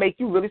situation to make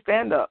you really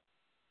stand up.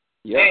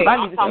 Yeah. Hey, I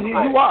need to see who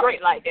you are.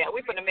 Straight like that.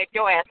 We're gonna make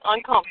your ass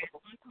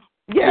uncomfortable.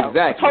 Yeah,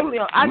 exactly. Totally.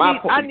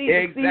 I need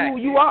to see who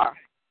you are.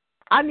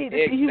 I need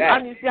to see you.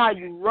 I need to see how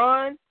you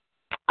run.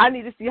 I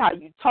need to see how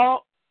you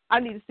talk. I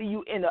need to see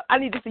you in an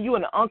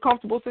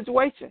uncomfortable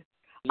situation.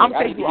 Yeah, I'm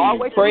gonna take you all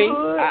the way to the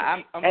hood,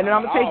 and then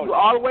I'm gonna take you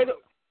all the way to.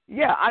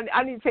 Yeah,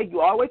 I need to take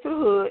you all the way to the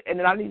hood, and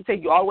then I need to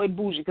take you all the way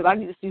bougie because I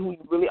need to see who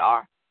you really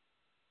are.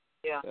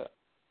 Yeah.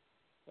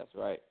 That's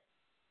right.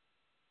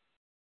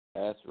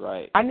 That's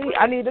right. I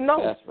need to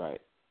know. That's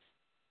right.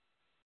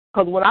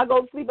 Because when I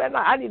go to sleep at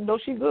night, I need to know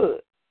she's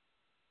good.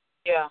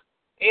 Yeah.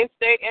 In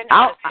state and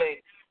out of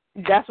state.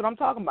 That's what I'm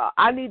talking about.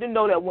 I need to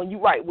know that when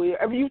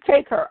wherever you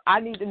take her, I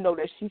need to know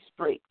that she's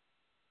straight.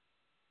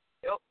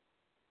 Yep.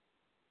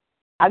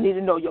 I need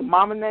to know your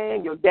mama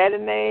name, your daddy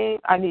name.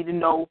 I need to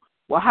know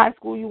what high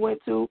school you went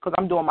to because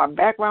I'm doing my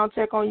background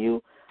check on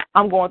you.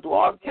 I'm going through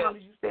all the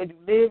counties you said you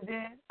lived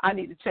in. I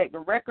need to check the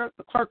record,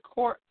 the clerk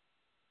court.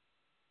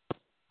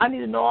 I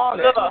need to know all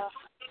that.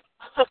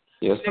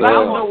 Yes, sir. I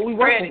don't know what we're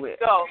working with.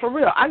 For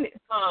real. I need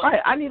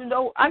to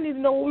know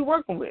what we're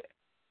working with.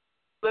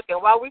 Look,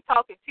 and while we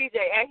talking, TJ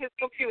at his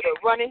computer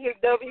running his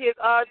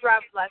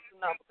driver's license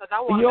number because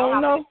I want to know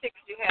how many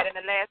tickets you had in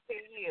the last 10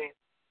 years.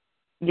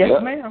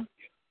 Yes, ma'am.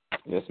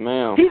 Yes,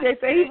 ma'am. TJ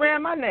said he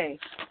ran my name.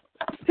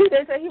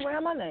 TJ said he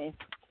ran my name.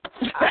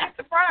 I'm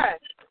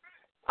surprised.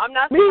 I'm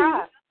not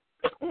surprised.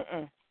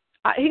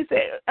 He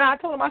said, and I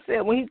told him, I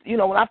said, when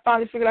I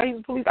finally figured out he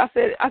was police, I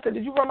said,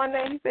 did you run my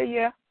name? He said,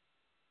 yeah.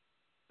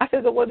 I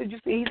said, so what did you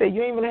see? He said,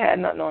 you ain't really had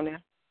nothing on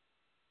there.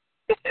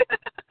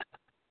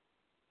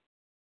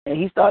 And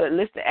he started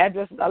listing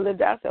addresses I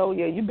lived at. I said, oh,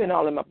 yeah, you've been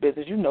all in my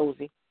business. You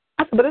nosy.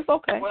 I said, but it's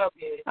okay. Well,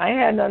 yeah. I ain't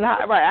had nothing to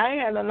hide. Right, I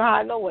ain't had nothing to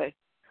hide no way.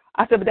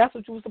 I said, but that's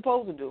what you were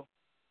supposed to do.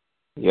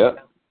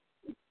 Yep.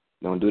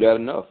 Don't do that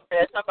enough.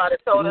 Yeah, somebody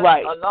told us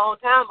a long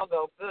time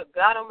ago. Good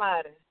God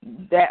Almighty.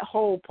 That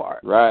whole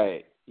part.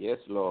 Right. Yes,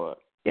 Lord.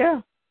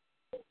 Yeah.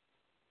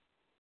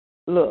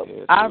 Look,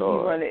 yes, I'll be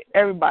Lord. running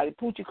everybody.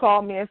 Poochie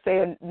called me and say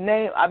a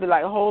name. I'll be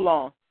like, hold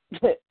on.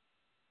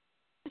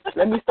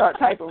 Let me start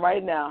typing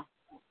right now.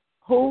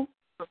 Who?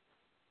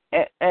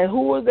 And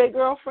who was their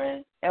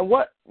girlfriend? And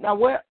what? Now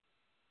what?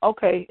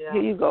 Okay,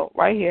 Here you go.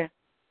 Right here.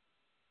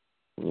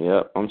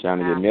 Yep. I'm trying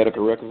to get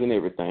medical records and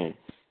everything.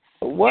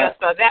 What? Yes,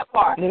 so that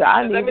part. Nigga,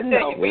 I need Let me to tell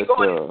know. you, we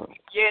going.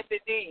 Yes,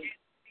 indeed.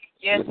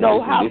 Yes.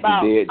 No, how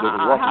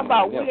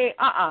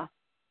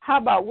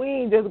about we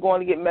ain't just going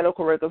to get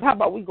medical records? How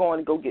about we going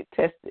to go get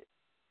tested?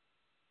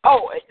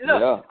 Oh,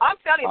 look, I'm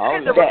telling you,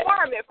 there's a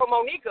requirement for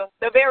Monica.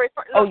 The very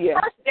first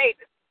date,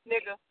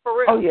 nigga, for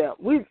real. Oh yeah,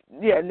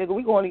 nigga,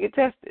 we going to get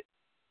tested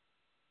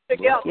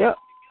together. Yep.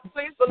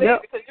 Please believe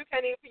it, because you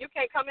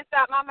can't come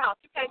inside my mouth.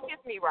 You can't kiss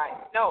me right.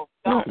 No,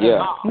 don't.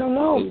 Yeah.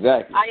 No.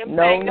 Exactly. I am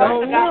saying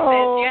no.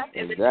 Yes,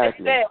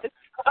 exactly.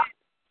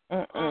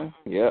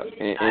 Yeah.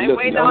 And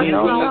look, you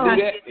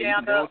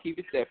don't keep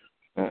it separate.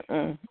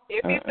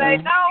 If he say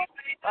no,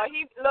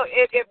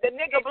 if the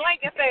nigga blink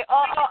and say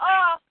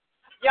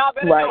y'all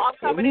better know I'm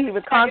coming in.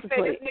 Even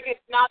contemplate. This nigga's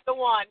not the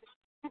one.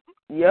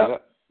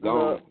 Yep.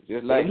 Gone.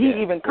 Just like if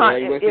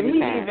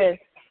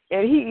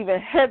he even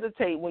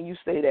hesitate when you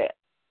say that,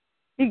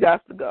 he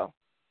got to go.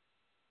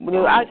 But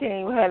I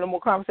can't even have no more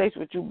conversation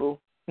with you, boo.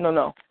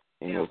 No.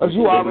 Because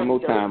you already more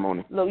time on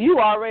it. Look, you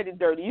already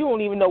dirty. You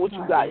don't even know what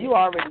you got. You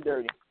already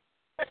dirty.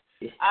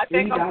 I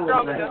think I'm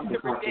strong enough to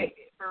predict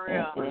it, for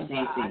real.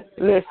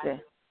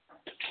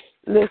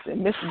 Listen,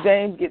 Mr.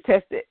 James get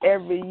tested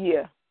every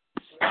year.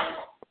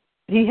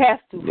 He has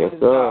to. Yes,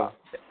 sir.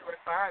 It's a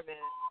requirement.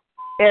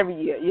 Every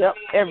year, yep,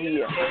 every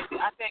year.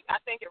 I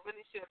think it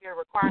really should be a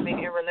requirement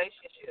in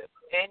relationships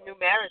and new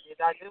marriages.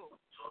 I do.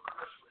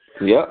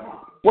 Yep.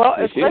 Well,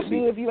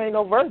 especially if you ain't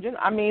no virgin.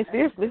 I mean,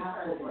 seriously.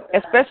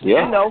 Especially,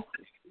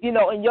 you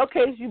know, in your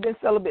case, you've been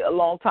celibate a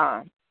long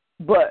time.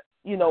 But,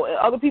 in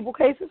other people's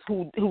cases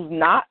who's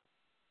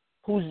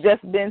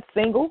just been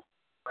single,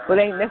 but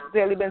ain't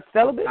necessarily been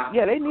celibate,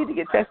 they need to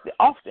get tested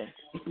often.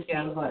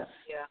 Yeah.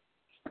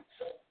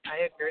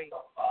 I agree.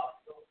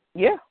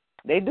 Yeah,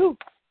 they do.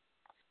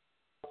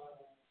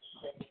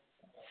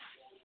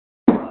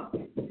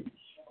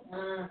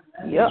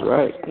 Yep. That's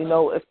right. You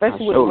know,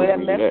 especially with the way that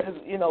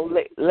message, you know,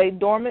 lay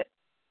dormant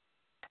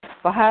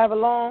for however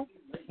long.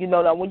 You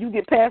know, that when you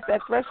get past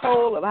that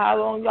threshold of how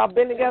long y'all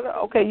been together,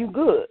 okay, you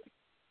good.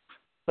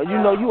 Because you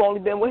know you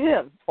only been with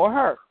him or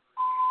her.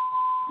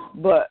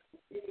 But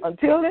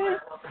until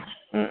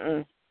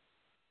then,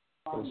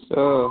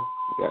 So,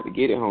 got to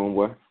get it,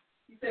 homeboy.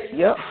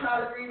 Yep.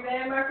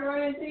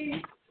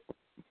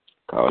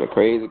 Call it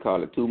crazy,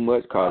 call it too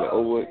much, call it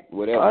over,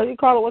 whatever. You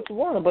call it what you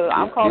want, but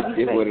I'm calling me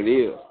safe. This is what it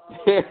is.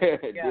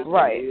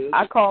 Right.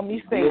 I call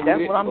me safe.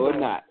 That's what I'm doing. Or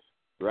not.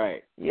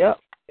 Right. Yep.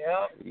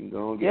 You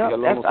go get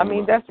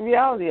that's the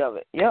reality of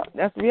it. Yep,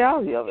 that's the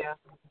reality of it. Yeah.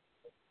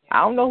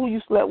 I don't know who you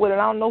slept with, and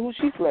I don't know who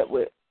she slept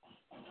with.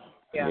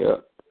 Yeah.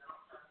 Yep.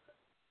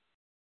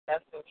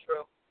 That's so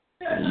true.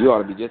 You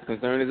ought to be just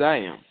concerned as I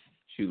am.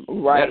 Shoot,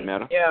 right. That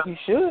matter. Yeah. You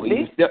should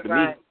be.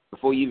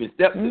 Before you even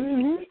step to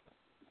me.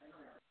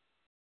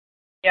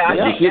 Yeah, I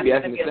think should be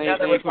that's going to be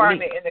another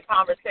requirement in the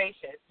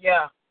conversation.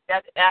 Yeah.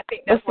 I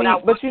think that's what I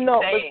want to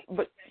say.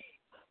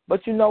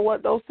 But you know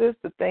what, though, sis?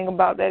 The thing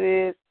about that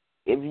is,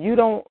 if you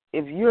don't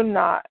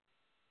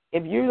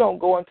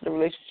go into the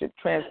relationship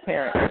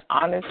transparent and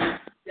honest,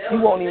 you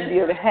won't even be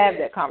able to have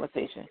that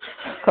conversation.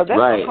 Because that's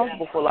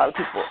uncomfortable for a lot of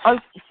people.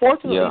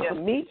 Unfortunately for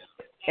me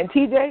and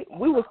TJ,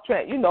 we was,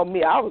 you know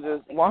me, I was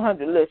just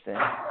 100. Listen,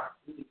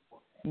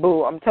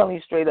 boo, I'm telling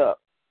you straight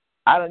up.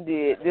 I done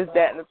did this,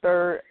 that, and the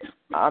third.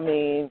 I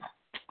mean,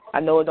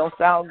 I know it don't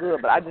sound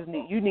good, but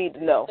you need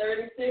to know.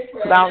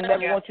 Because I don't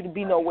never want you to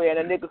be nowhere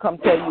and a nigga come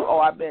tell you,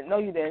 oh, no,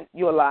 you didn't.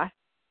 You're a lie.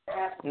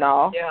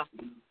 No. Yeah.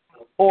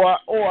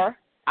 Or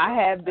I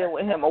have been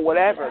with him or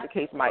whatever the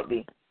case might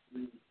be.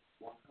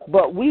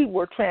 But we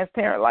were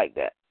transparent like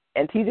that.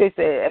 And TJ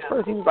said at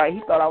first, he was like, he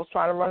thought I was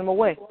trying to run him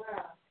away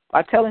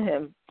by telling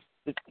him,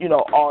 you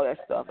know, all that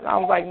stuff. And I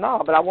was like,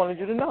 no, but I wanted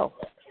you to know.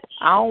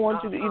 I don't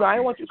want you to, I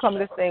didn't want you to come to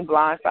this thing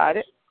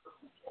blindsided.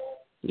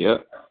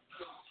 Yep.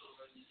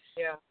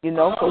 Yeah. You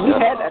know, so we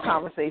had that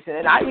conversation.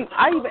 And I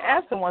even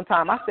asked him one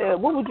time, I said,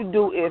 what would you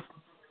do if,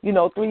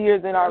 3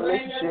 years in our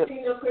relationship,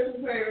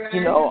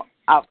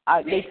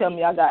 they tell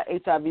me I got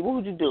HIV, what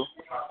would you do?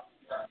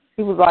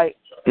 He was like,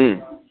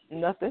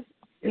 nothing.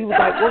 He was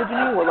like, what would you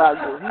mean what would I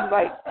do? He was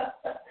like,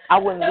 I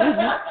wouldn't leave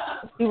you.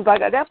 He was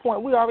like, at that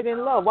point, we already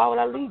in love. Why would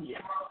I leave you?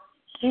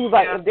 He was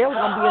like, if there was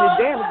going to be any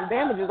damage, the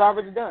damage is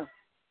already done.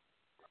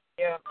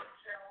 Yeah.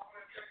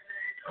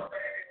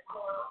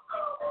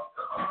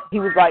 He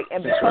was like,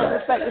 and because of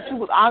the fact that you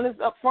was honest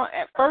up front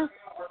at first,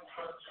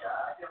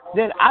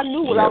 then I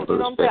knew what I was,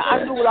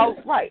 I knew what I was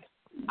right.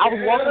 I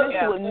was walking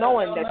into it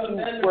knowing that you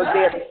were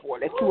there before,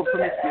 that you were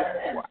promiscuous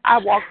before. I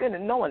walked in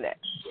and knowing that.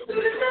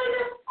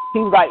 He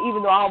was like,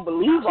 even though I don't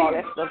believe all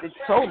that stuff that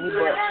you told me,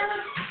 but...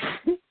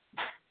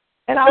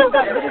 And I was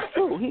like, but it's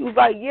true. He was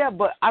like, yeah,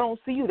 but I don't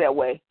see you that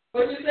way.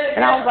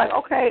 And I was like,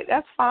 okay,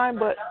 that's fine,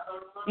 but,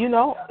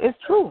 it's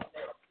true.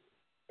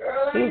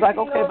 He was like,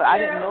 okay, but I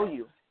didn't know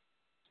you.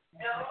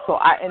 So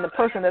and the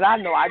person that I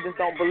know, I just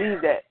don't believe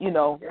that, you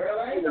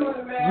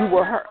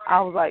were her. I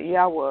was like,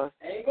 yeah, I was.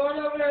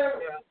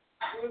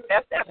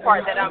 That's that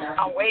part that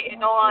I'm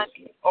waiting on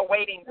or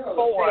waiting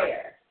for,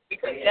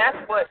 because that's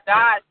what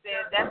God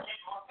says.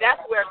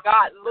 That's where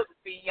God looks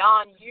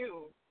beyond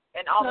you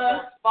and all of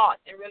those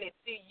thoughts and really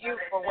see you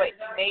for what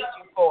He made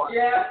you for.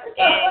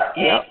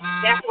 And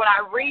that's what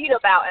I read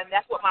about, and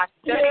that's what my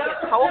study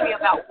has told me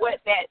about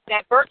what that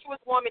virtuous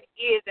woman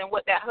is and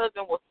what that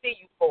husband will see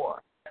you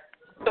for.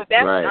 So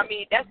that's,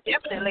 that's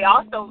definitely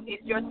also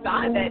is your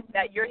sign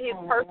that you're his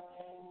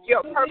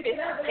your purpose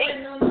mate.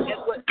 Is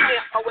what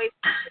Tim always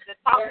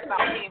talks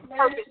about, being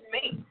purpose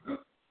mate.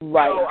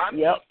 Right. So,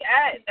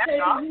 that's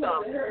awesome.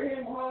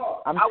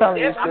 I'm telling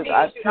you,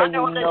 I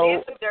know I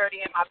did some dirty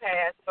in my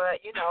past,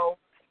 but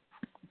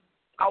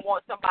I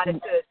want somebody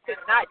to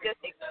not just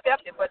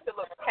accept it, but to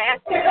look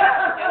past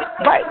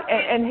it. Right,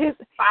 and his,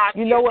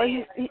 what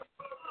he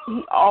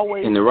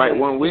always and the right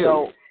one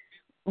will.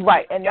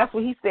 Right, and that's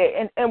what he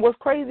said. And what's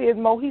crazy is,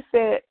 Mo, he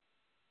said,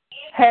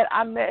 had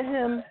I met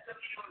him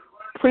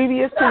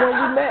previous to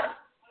when we met,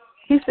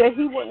 he said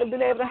he wouldn't have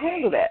been able to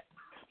handle that,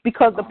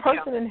 because the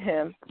person in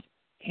him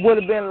would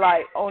have been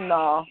like, oh,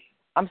 no,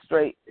 I'm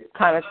straight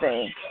kind of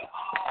thing.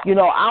 I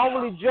don't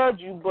really judge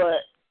you,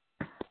 but,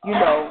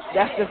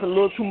 that's just a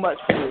little too much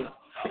for me.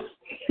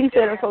 He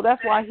said, and so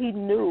that's why he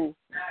knew,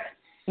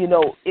 it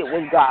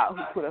was God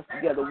who put us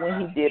together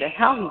when he did and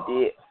how he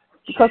did.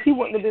 Because he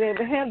wouldn't have been able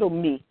to handle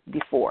me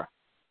before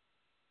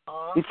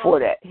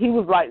that. He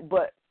was like,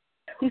 but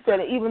he said,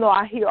 even though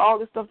I hear all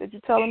the stuff that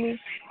you're telling me,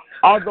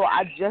 although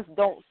I just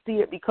don't see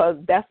it because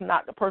that's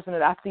not the person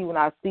that I see when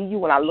I see you,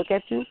 when I look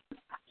at you,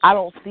 I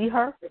don't see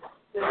her.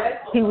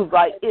 He was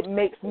like, it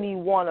makes me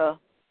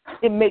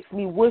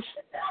wish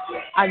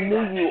I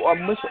knew you or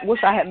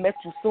wish I had met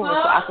you sooner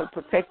so I could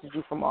protect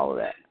you from all of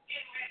that.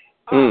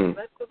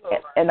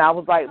 And I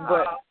was like,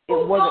 but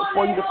it wasn't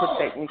for you to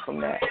protect me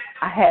from that.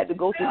 I had to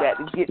go through that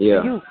to get to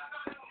you.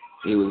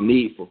 It was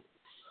needful.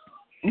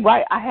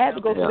 Right, I had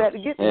to go through that to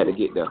get to you. I had to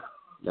get there.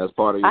 That was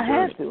part of your journey.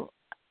 I had to.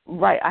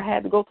 Right, I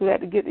had to go through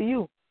that to get to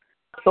you.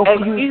 So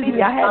for you see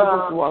me, I had to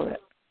go through all that.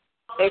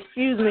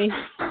 Excuse me.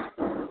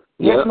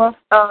 Yes, Muff?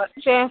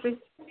 Chancey,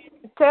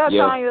 tell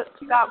Tanya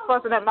to stop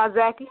fussing at my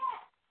Zachy.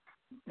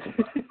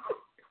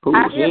 Who?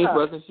 She ain't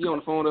fussing. She on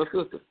the phone with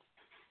her sister.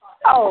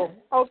 Oh,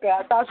 okay.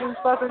 I thought she was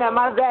fussing at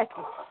my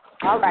Zachy.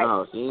 All right.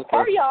 No, she ain't fussing.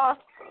 Hurry, y'all.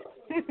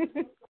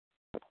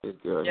 It's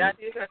good. Yeah,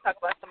 you're going to talk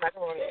about some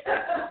macaroni.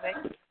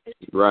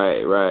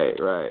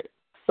 Right.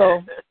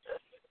 So,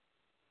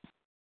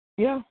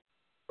 yeah.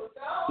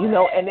 You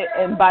know,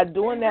 and by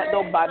doing that,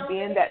 though, by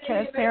being that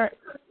transparent,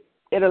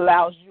 it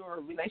allows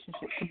your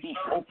relationship to be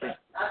open.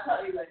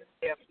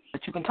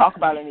 That you can talk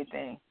about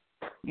anything.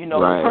 You know,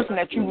 the person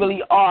that you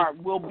really are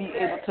will be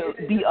able to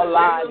be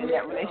alive in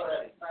that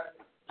relationship.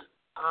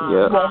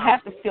 You won't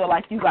have to feel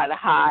like you got to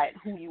hide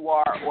who you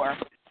are or,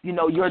 you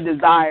know, your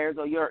desires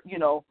or your, you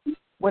know,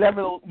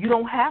 whatever. You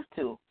don't have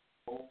to.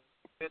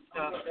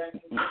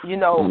 You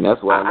know, and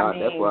that's why a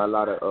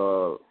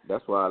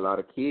lot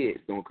of kids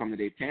don't come to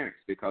their parents,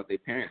 because their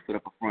parents put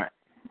up a front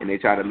and they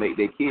try to make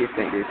their kids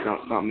think there's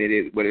something it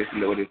is, but it's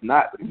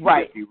not. But if you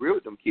just be real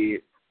with them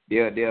kids,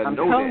 they'll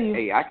know that,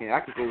 hey, I can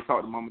go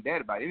talk to mom and dad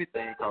about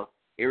anything, because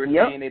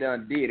everything they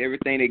done did,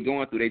 everything they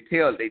going through, they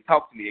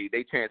talk to me,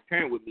 they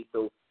transparent with me.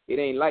 So it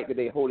ain't like that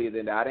they holier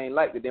than that. It ain't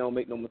like that they don't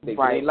make no mistakes.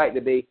 It ain't like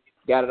that they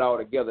got it all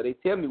together. They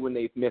tell me when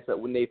they mess up,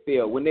 when they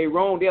fail, when they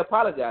wrong, they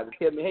apologize and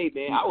tell me, hey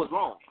man, I was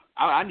wrong.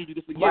 I need you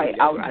to forgive me.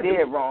 I was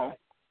dead wrong.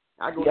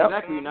 I go to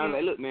Zachary and I'm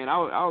like, look man, I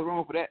was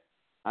wrong for that.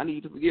 I need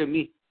you to forgive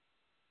me.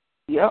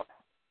 Yep.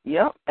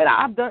 And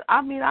I've done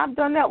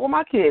that with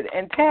my kids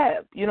and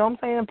Tab. You know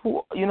what I'm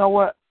saying? You know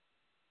what?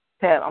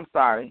 Tab, I'm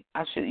sorry.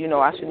 I shouldn't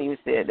even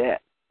said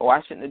that, or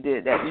I shouldn't have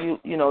did that.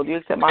 You know, do you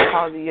accept my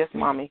apology? Yes,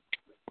 mommy.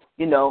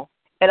 You know,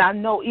 and I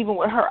know even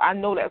with her, I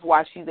know that's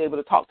why she's able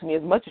to talk to me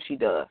as much as she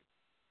does.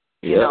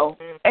 You know,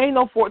 ain't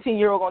no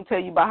 14-year-old gonna tell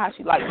you about how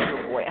she likes the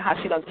little boy and how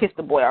she done kissed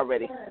the boy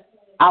already.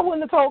 I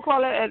wouldn't have told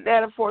Claudette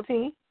at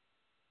 14.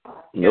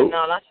 Nope. No,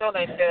 I sure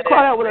ain't said that.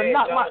 Claudette would have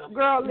knocked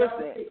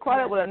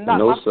Claudette would have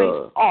knocked my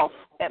face off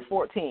at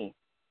 14.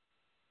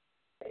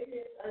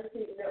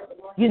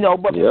 You know,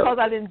 but because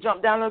I didn't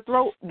jump down her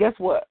throat, guess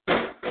what?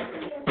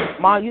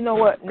 Ma, you know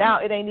what? Now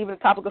it ain't even a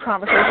topic of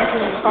conversation. She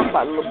don't even talk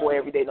about the little boy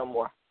every day no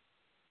more.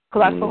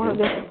 Because I told her,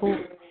 listen, Pooh,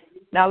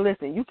 now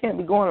listen, you can't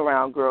be going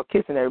around, girl,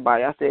 kissing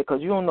everybody. I said,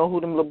 because you don't know who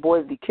them little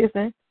boys be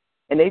kissing,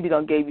 and they be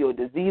done gave you a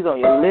disease on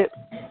your lip,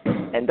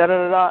 and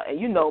da-da-da-da. And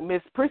you know,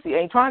 Miss Prissy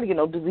ain't trying to get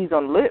no disease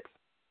on the lips.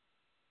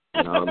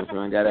 No, Miss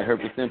Run got that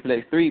herpes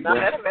simplex 3, boy.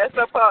 No, that'll mess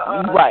up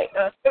her. Right.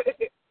 That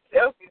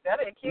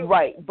ain't cute.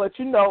 Right, but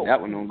you know.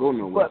 That one don't go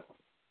nowhere.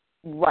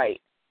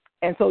 Right.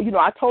 And so, you know,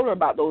 I told her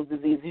about those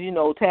diseases. You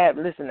know, Tab,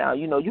 listen now,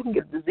 you know, you can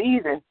get the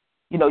disease and,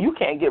 you know, you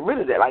can't get rid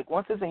of that. Like,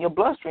 once it's in your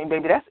bloodstream,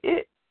 baby, that's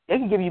it. They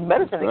can give you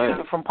medicine to keep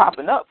it from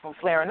popping up, from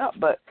flaring up,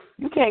 but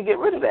you can't get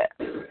rid of that,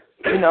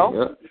 you know?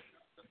 Yep.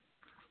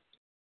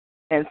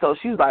 And so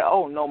she was like,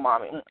 oh, no,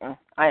 mommy,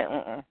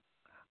 I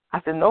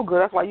said, no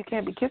good. That's why you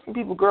can't be kissing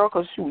people, girl,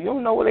 because, shoot, you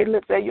don't know where they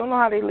live at. You don't know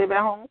how they live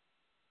at home.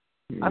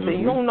 I said,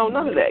 you don't know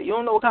none of that. You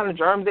don't know what kind of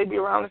germs they be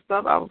around and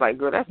stuff. I was like,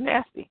 girl, that's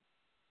nasty.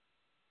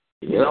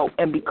 You know,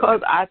 and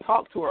because I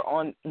talked to her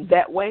on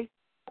that way,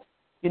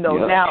 you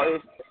know, now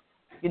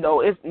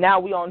now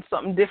we on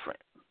something different.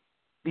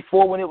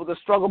 Before, when it was a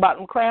struggle about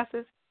them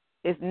classes,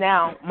 it's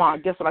now, Ma,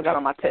 guess what I got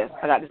on my test?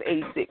 I got this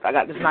 86. I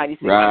got this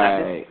 96. Right. I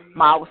got this.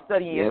 Ma, I was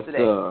studying yesterday.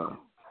 Sir.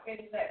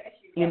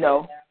 You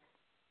know.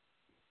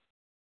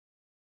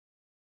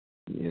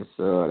 Yes,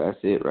 sir. That's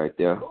it right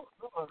there.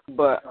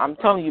 But I'm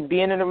telling you,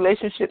 being in a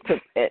relationship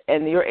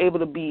and you're able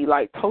to be,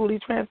 like, totally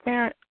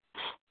transparent,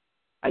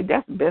 like,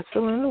 that's the best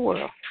feeling in the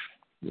world.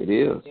 It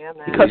is. Yeah,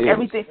 man.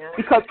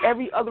 Because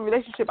every other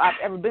relationship I've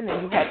ever been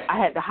in, I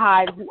had to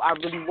hide who I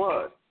really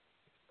was.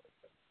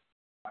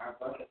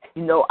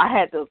 You know, I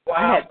had to,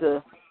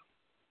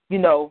 you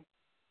know,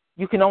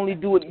 you can only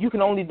do it. You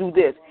can only do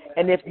this.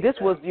 And if this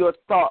was your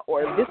thought,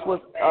 or if this was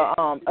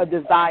a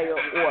desire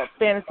or a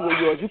fantasy of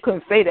yours, you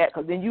couldn't say that,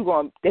 because then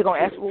they're gonna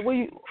ask you,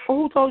 well,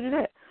 who told you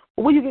that?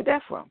 Well, where you get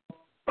that from?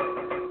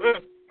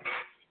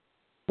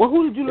 Well,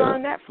 who did you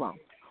learn that from?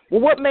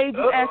 Well, what made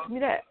you ask me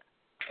that?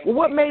 Well,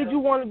 what made you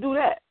want to do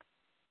that?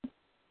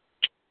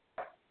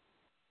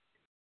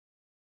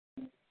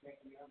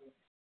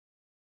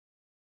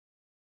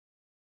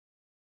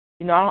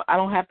 You know, I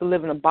don't have to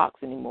live in a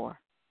box anymore.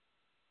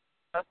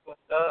 That's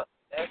what's up.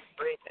 That's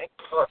great. Thank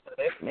you for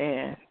that.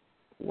 Man,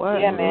 what?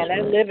 Yeah, man,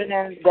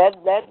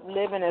 that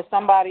living as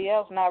somebody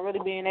else, not really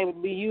being able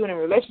to be you in a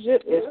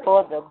relationship, is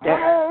for the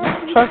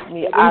best. Trust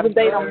me, I've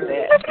done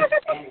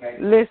that.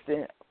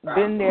 Listen,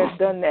 been there,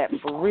 done that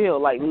for real.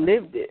 Like,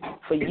 lived it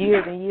for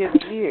years and years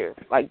and years.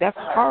 Like, that's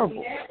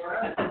horrible.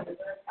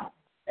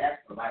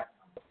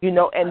 You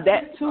know, and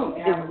that too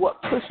is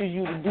what pushes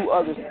you to do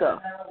other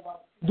stuff.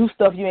 Do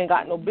stuff you ain't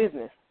got no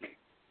business,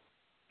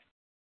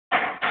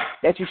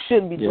 that you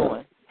shouldn't be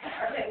doing.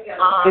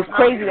 It's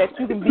crazy that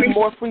you can be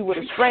more free with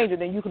a stranger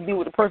than you can be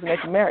with the person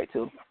that you're married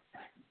to.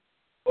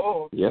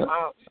 Oh, yeah.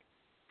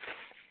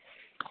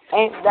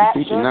 Ain't that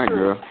teaching that,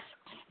 girl?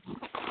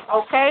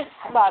 Okay,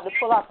 I'm about to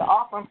pull out the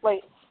offering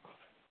plate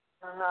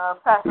and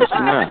pass it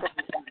back.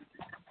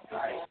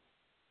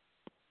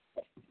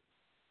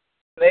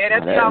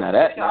 Now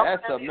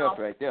that's something else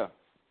right there.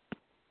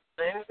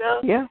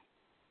 Yeah.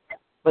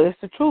 But it's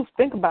the truth.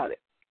 Think about it.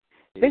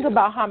 Yeah. Think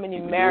about how many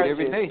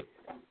marriages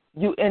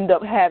you end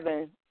up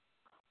having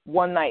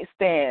one-night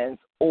stands,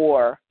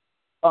 or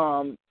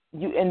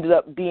you ended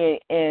up being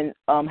in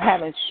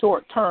having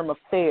short-term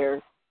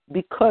affairs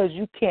because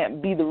you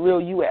can't be the real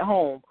you at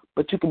home,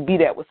 but you can be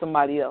that with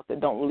somebody else that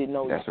don't really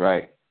know you. That's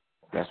right.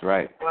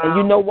 Wow. And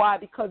you know why?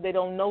 Because they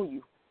don't know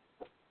you.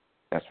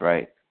 That's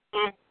right.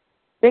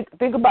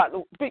 Think about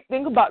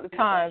the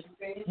times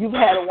you've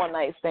had a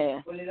one-night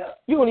stand.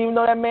 You don't even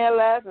know that man's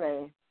last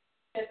name.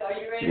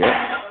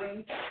 Yeah.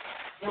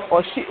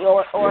 Or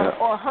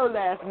her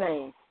last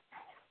name.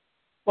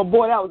 But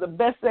boy, that was the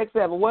best sex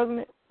ever,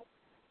 wasn't it?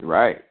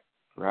 Right.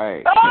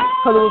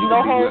 Because there was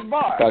no holds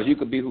barred. Because you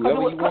could be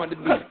whoever you wanted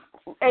to be.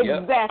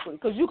 Exactly.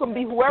 Because you can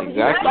be whoever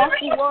you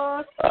thought you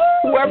was,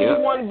 whoever you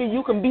want to be.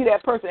 You can be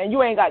that person, and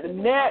you ain't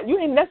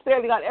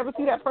necessarily got to ever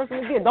see that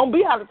person again. Don't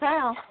be out of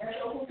town.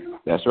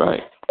 That's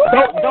right.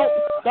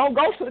 Don't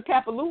go to the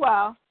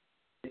Kapalua,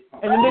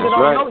 and the nigga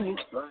don't know you.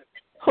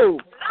 Who?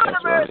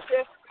 That's right.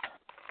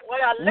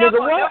 Nigga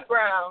what?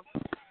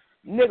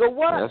 Nigga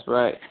what? That's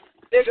right.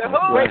 Nigga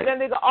who? Break that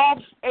nigga off.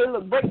 Hey,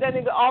 look, break that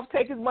nigga off,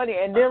 take his money,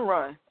 and then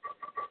run.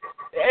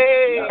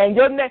 Hey. And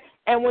your name,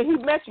 and when he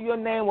met you, your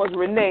name was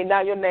Renee.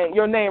 Now your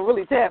name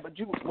really Tab, but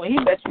when he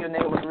met you, your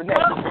name was Renee.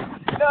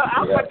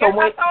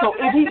 So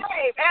if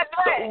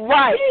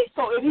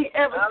he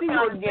ever see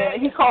you again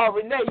and he called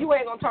Renee, you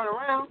ain't gonna turn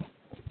around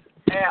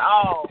at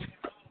all.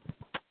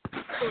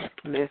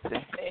 Listen.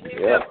 And he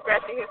was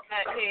scratching his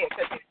fat head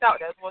because he thought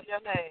that was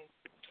your name.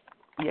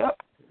 Yep.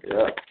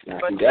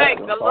 But thank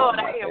the Lord,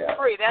 I am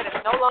free. That is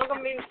no longer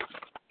me.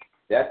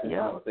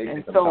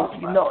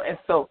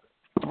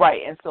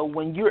 And so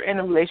when you're in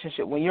a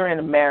relationship, when you're in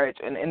a marriage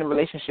and in a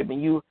relationship,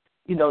 and you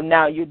know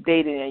now you're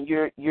dating and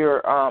you're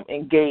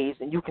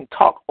engaged, and you can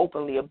talk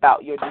openly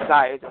about your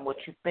desires and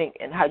what you think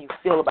and how you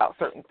feel about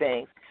certain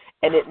things,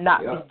 and it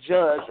not be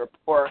judged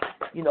or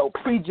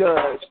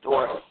prejudged,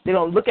 or they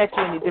don't look at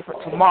you any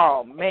different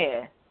tomorrow,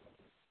 man.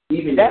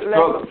 Even that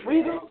level of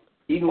freedom.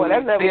 Even when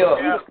you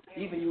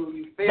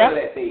fail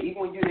that day, even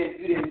when you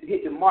didn't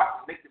hit the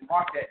mark, make the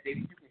mark that day,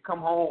 you can come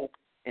home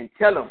and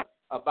tell them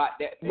about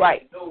that.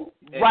 Right.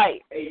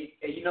 Hey,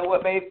 you know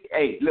what, babe?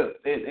 Hey, look,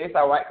 it's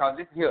all right, cause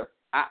this here,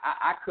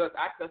 I cussed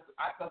the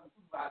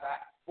supervisor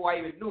before I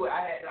even knew it.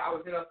 I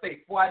was in her face.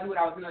 Before I knew it,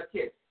 I was in her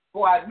chest.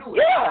 Before I knew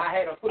it, I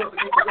had her put up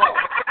against the wall.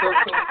 So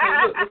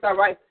look, it's all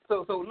right.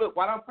 So look,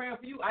 while I'm praying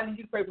for you, I need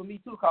you to pray for me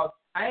too, cause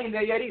I ain't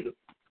there yet either.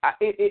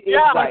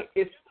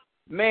 It's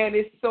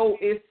so.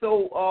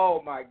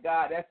 Oh my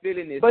God, that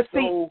feeling is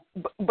so.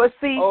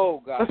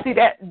 Oh God.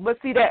 But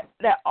see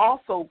that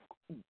also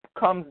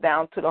comes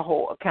down to the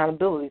whole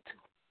accountability too.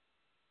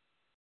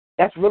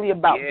 That's really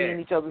about being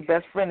each other's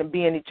best friend and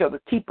being each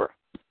other's keeper.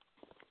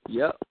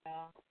 Yep.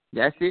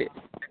 That's it.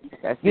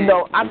 I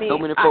mean, so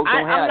many folks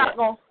don't have that.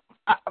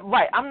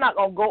 I'm not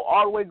gonna go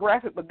all the way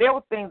graphic, but there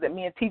were things that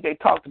me and TJ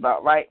talked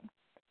about, right?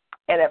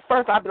 And at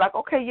first I'd be like,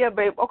 okay, yeah,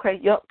 babe, okay,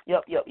 yep.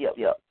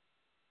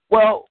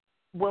 Well,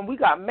 when we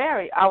got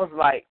married, I was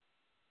like,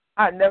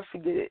 I'd never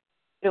forget it.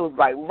 It was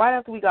like right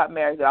after we got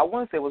married. I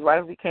want to say it was right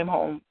after we came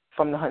home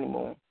from the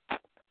honeymoon.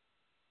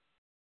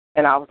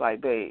 And I was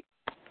like, babe,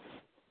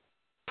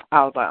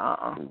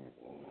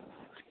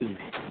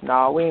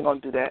 no, we ain't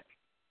going to do that.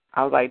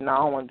 I was like, no, I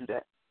don't want to do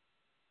that.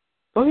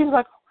 So he was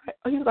like,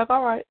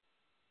 all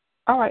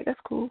right, that's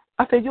cool.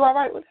 I said, you all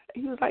right with that?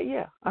 He was like,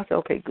 yeah. I said,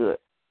 okay, good.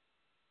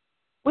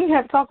 We didn't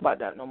have to talk about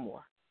that no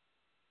more.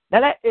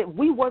 Now, if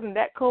we wasn't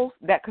that close,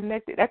 that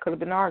connected, that could have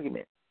been an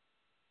argument.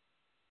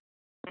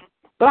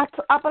 But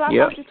I thought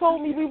you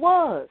told me we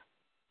was.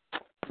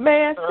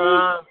 Man,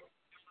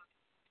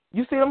 see?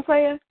 You see what I'm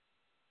saying?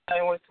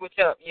 I want to switch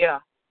up. Yeah,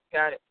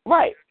 got it.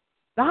 Right.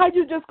 Now, how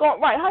you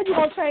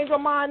going to change your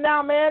mind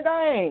now, man?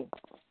 Dang.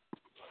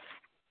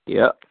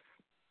 Yep.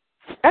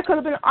 That could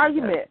have been an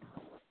argument.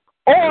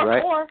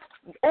 Or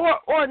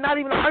not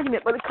even an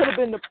argument, but it could have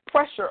been the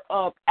pressure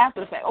of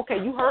after the fact. Okay,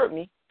 you heard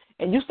me,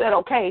 and you said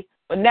okay,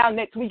 but now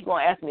next week you're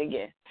going to ask me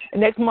again.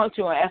 And next month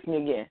you're going to ask me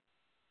again.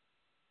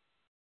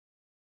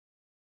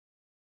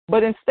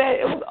 But instead,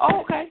 it was,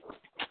 okay.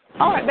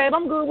 All right, babe,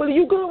 I'm good with it.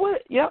 You good with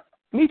it? Yep,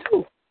 me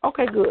too.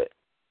 Okay, good.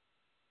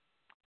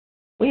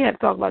 We ain't have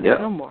to talk about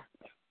that no more.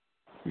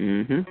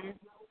 Mm-hmm.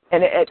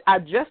 And I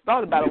just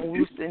thought about it when we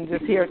were sitting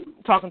just here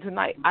talking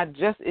tonight.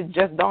 It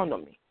just dawned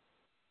on me.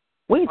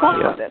 We ain't talking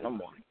about that no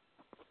more.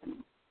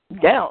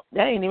 That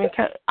ain't even.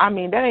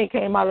 That ain't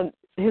came out of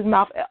his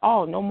mouth at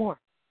all. No more.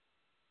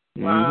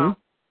 Wow.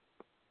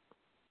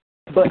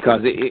 Mm-hmm. But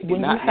because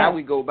now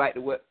we go back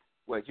to what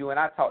you and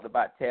I talked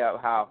about,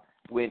 Tab. How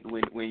when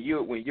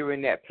you're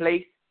in that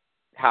place,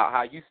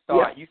 how you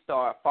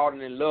start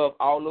falling in love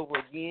all over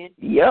again.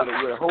 Yep.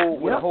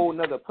 With a whole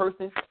nother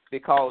person,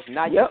 because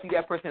now you see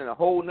that person in a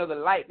whole nother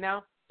light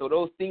now. So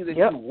those things that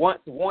you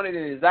once wanted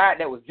and desired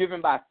that was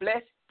driven by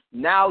flesh,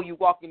 now you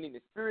walking in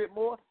the spirit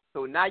more.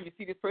 So now you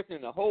see this person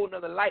in a whole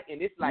nother light,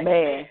 and it's like,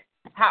 man,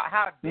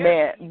 how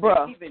man,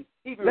 bro.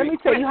 Even let me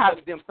tell you how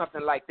them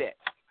something like that.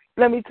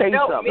 Let me tell you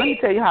something. Let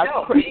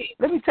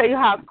me tell you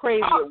how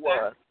crazy it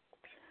was,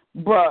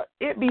 bro.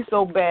 It be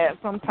so bad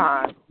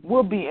sometimes.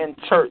 We'll be in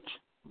church,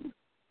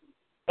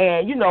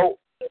 and you know,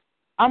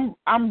 I'm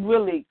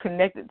really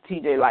connected to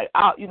TJ. Like,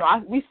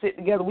 we sit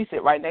together. We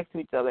sit right next to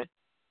each other.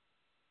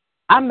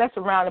 I mess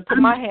around and put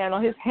my hand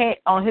on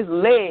his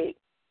leg.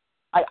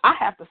 Like, I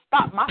have to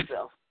stop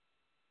myself.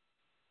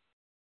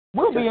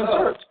 We'll be in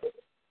church.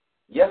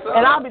 Yes, sir.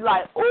 And I'll be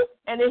like, ooh,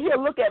 and then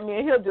he'll look at me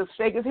and he'll just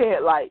shake his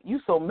head like, you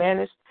so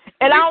managed.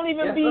 And I don't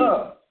even be,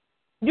 sir.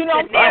 You know,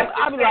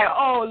 I'll be like,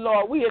 oh,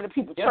 Lord, we in the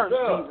people's church,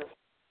 sir. Jesus.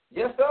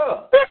 Yes,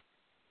 sir.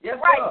 Yes,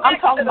 right. sir. I'm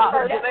talking about,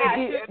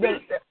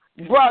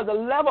 bro, the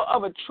level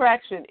of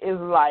attraction is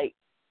like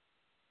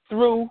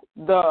through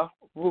the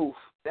roof.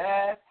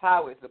 That's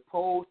how it's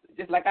supposed to,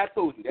 just like I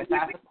told you, that's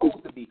how it's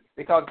supposed to be.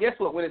 Because guess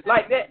what? When it's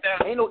like that,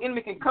 ain't no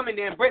enemy can come in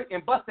there and break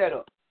and bust that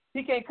up.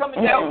 He can't come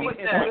in there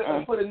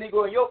and put a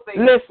nigga in your face.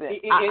 Listen,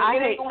 it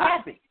ain't going to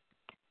happen.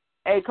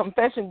 A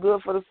confession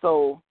good for the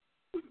soul.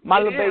 My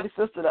little baby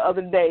sister the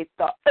other day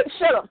thought,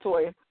 shut up,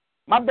 Toya.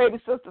 My baby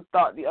sister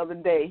thought the other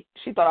day,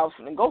 she thought I was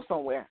going to go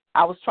somewhere.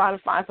 I was trying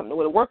to find something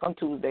to work on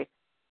Tuesday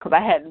because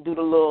I had to do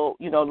the little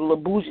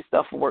bougie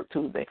stuff for work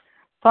Tuesday.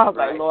 So I was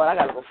like, Lord, I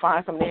got to go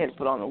find something to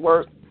put on the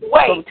work.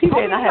 Wait, so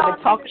TJ and I had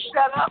been talking.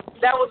 Shut up.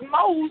 That was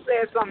Mo who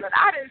said something.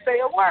 I didn't say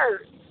a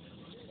word.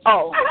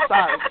 Oh,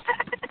 sorry.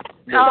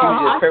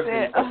 No,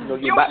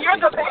 you're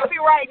the baby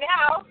right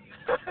now.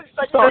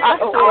 so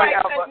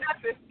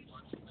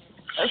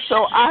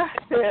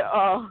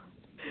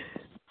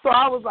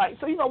I was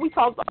like, we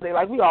talked all day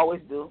like we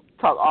always do,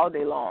 talk all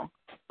day long.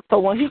 So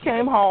when he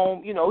came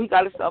home, he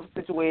got himself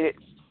situated.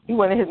 He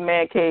went in his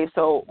man cave.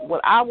 So when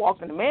I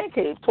walked in the man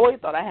cave, Toya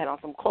thought I had on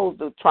some clothes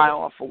to try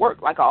on for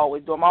work, like I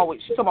always do.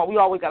 She's talking about we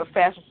always got a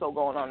fashion show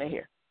going on in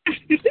here.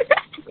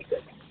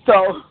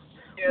 So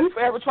we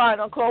forever trying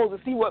on clothes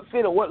to see what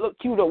fit or what look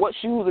cute or what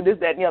shoes or this,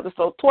 that, and the other.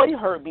 So Toya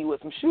heard me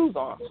with some shoes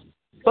on.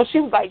 So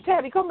she was like,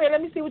 Tabby, come here,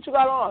 let me see what you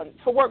got on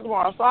for work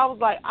tomorrow. So I was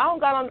like, I don't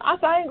got on. I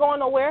said, I ain't going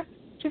nowhere.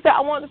 She said,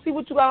 I wanted to see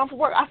what you got on for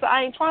work. I said,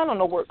 I ain't trying on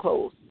no work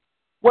clothes.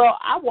 Well,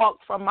 I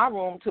walked from my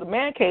room to the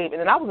man cave, and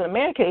then I was in the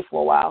man cave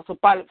for a while. So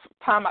by the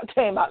time I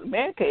came out of the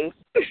man cave,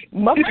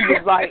 Muffy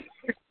was like,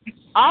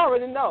 I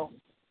already know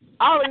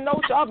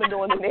what y'all been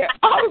doing in there.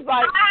 I was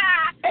like,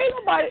 ain't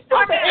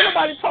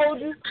nobody told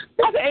you.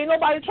 I said, ain't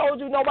nobody told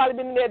you nobody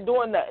been in there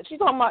doing that. She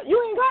talking about,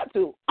 you ain't got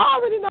to. I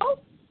already know.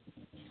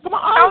 Come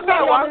on,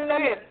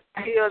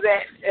 I heels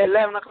at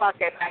 11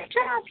 o'clock at night.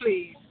 Child,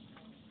 please.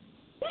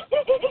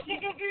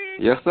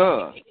 Yes,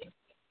 sir.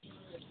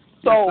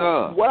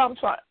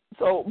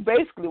 So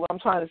basically what I'm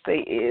trying to say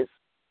is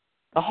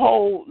the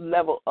whole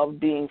level of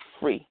being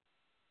free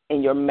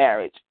in your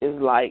marriage is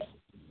like,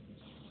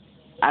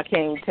 I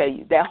can't even tell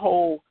you, that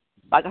whole,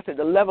 like I said,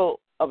 the level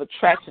of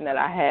attraction that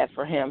I had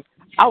for him,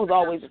 I was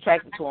always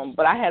attracted to him,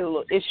 but I had a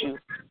little issue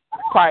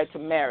prior to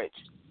marriage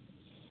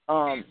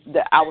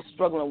that I was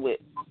struggling with.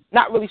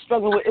 Not really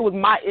struggling with, it was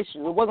my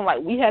issue. It wasn't like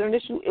we had an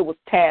issue, it was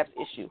Tab's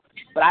issue.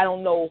 But I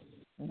don't know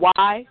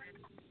why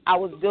I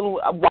was dealing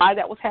with, why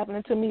that was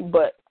happening to me,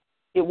 but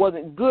it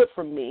wasn't good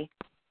for me.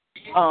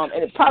 And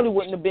it probably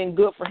wouldn't have been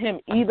good for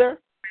him either.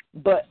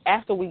 But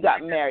after we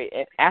got married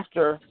and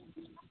after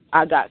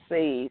I got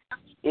saved,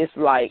 it's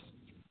like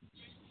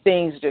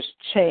things just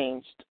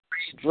changed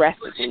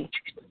drastically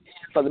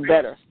for the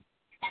better.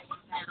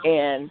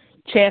 And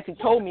Chancey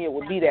told me it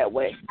would be that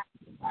way.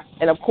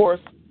 And, of course,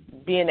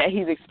 being that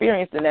he's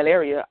experienced in that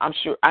area,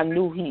 I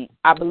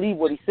believe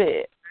what he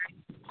said.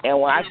 And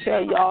when I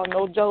tell y'all,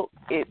 no joke,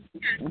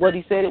 what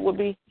he said it would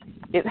be,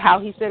 it's how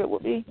he said it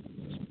would be,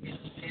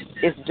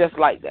 it's just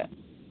like that.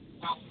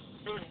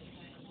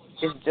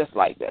 It's just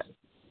like that.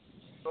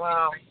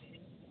 Wow.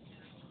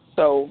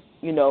 So,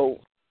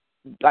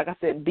 like I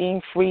said,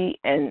 being free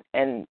and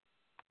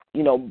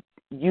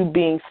you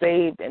being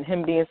saved and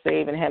him being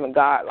saved and having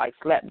God like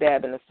slap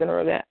dab in the center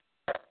of that,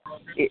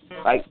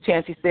 like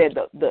Chancey said,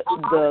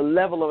 the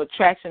level of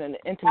attraction and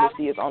the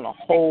intimacy is on a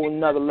whole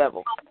nother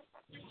level.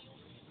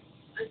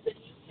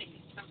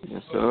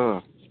 Yes,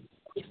 sir.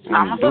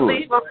 I'm a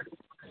believer.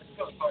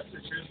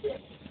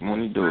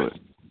 Want to do it.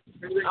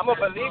 I'm a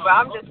believer.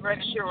 I'm just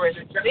ready to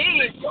receive.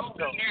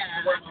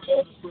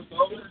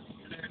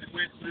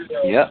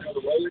 Yep.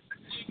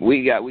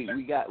 We don't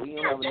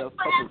have enough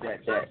couples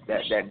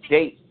that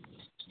date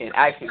and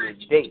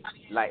actually date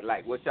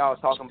like what y'all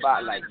talking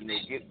about, like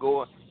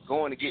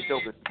going to get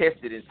those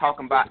tested and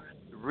talking about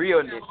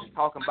realness and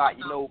talking about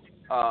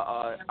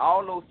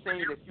all those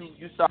things that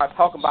you start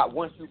talking about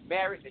once you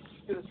married that you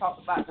should have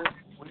talked about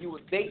when you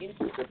were dating,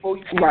 before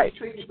you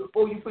trigger,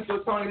 before you put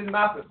your tongue in his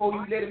mouth, before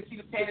you let him see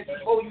the panties,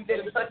 before you let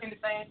him touch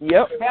anything.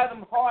 Yep. Have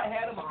them hard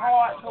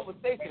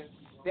conversations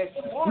that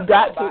you want to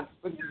talk about,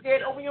 but you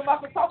scared to open your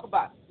mouth and talk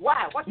about.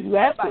 Why? What you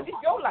talk about? This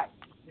is your life.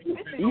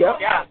 This is your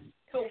life.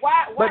 So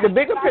why but the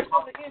bigger picture,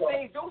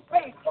 your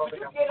space, but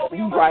you scared to open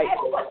your mouth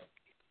and ask?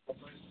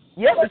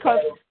 Yeah,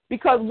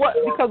 because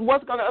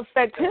what's going to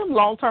affect him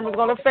long term is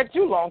going to affect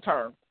you long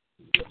term.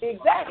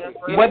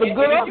 Exactly. Whether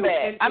good or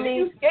bad. I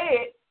mean, if you're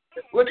scared,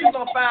 what you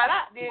gonna find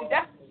out? Then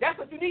that's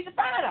what you need to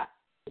find out.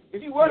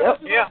 If you worry,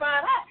 what you gonna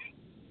find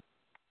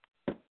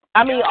out?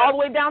 I mean, all the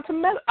way down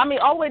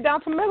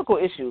to medical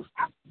issues.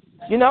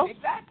 You know.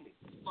 Exactly.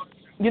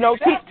 You know,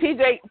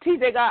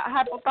 TJ got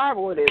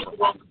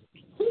hypothyroidism.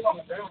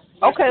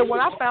 Okay, when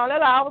I found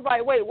that out, I was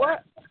like, wait,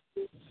 what?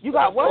 You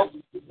got what?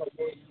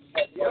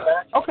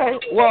 Okay,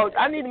 well,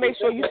 I need to make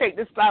sure you take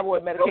this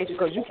thyroid medication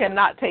because you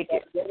cannot take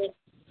it.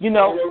 You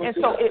know, and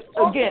so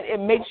it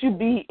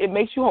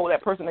makes you hold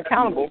that person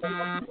accountable,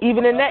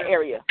 even in that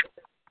area.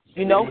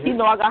 You know, he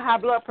know I got high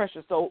blood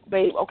pressure, so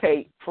babe,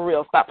 okay, for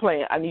real, stop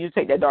playing. I need you to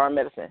take that darn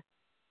medicine.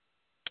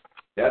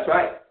 That's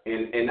right,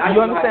 and now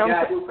you know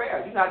how to do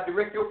prayers. You know how to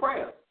direct your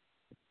prayers.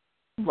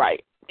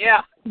 Right. Yeah.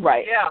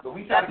 Right. Yeah. But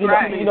we try to keep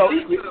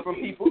secrets from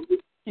people,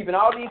 keeping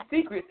all these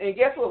secrets, and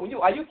guess what? When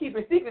you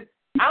keeping secrets,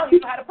 I don't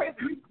even know how to pray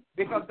for you.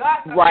 Because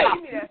God comes to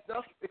give me that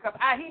stuff because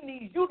He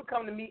needs you to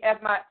come to me as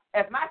my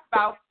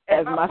spouse,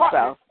 as my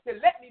partner, to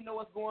let me know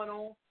what's going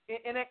on.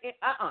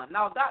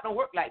 Now God don't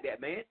work like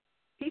that, man.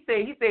 He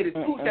said the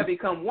two shall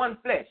become one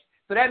flesh.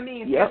 So that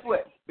means guess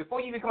what? Before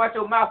you even come out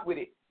your mouth with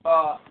it,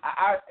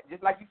 I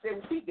just like you said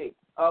with TJ,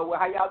 how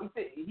y'all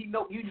said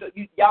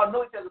y'all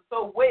know each other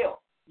so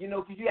well, you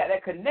know, because you got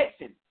that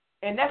connection,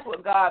 and that's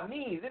what God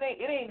means. It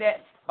ain't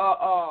that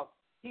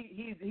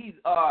He's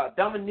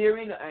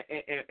domineering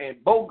and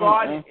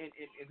bogarting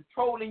and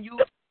controlling you.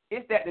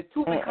 It's that the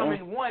two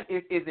becoming one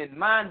is in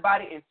mind,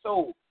 body, and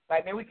soul.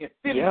 Like, man, we can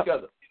feel each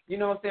other. You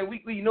know what I'm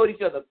saying? We know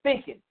each other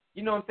thinking.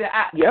 You know what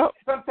I'm saying?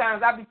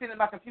 Sometimes I be sitting at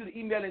my computer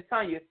emailing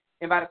Tanya,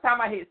 and by the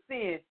time I hit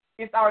send,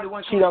 it's already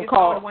one. She done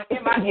call. Already one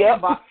in my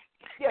inbox.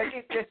 Yeah,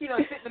 she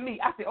done sent to me.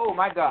 I said, oh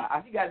my God,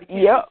 she got to be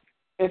kidding.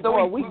 And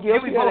so we both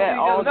send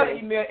another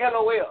email,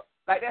 LOL.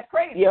 Like, that's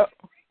crazy.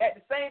 At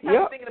the same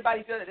time, thinking about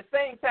each other, at the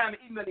same time,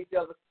 emailing each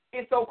other.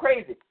 It's so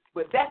crazy.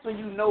 But that's when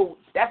you know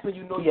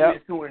you're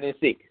in tune and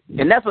sick.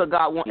 And that's what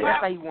God wants. That's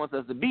how He wants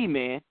us to be,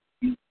 man.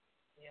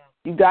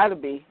 You got to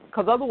be.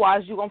 Because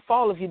otherwise you're going to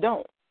fall if you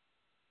don't.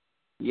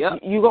 You're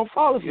going to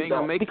fall if you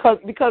don't. Because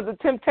the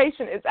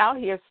temptation is out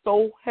here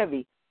so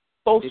heavy,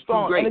 so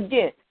strong. And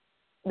again,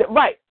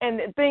 and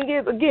the thing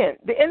is, again,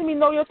 the enemy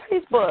know your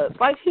taste buds.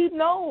 Like, he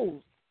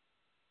knows.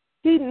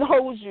 He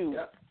knows you.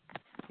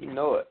 You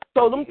know it.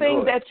 So them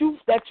things that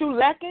you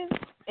lacking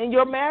in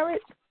your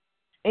marriage,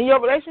 in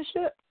your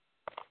relationship,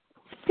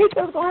 he's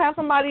just gonna have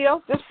somebody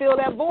else just fill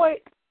that void.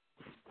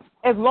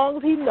 As long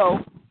as he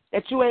know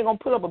that you ain't gonna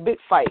put up a big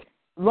fight.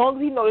 As long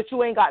as he know that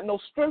you ain't got no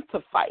strength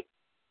to fight.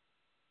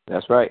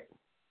 That's right.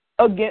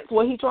 Against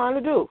what he's trying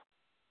to do.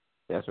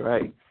 That's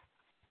right.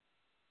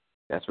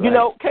 You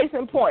know, case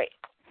in point,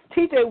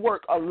 TJ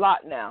work a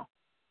lot now.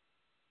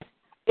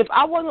 If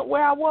I wasn't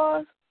where I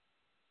was,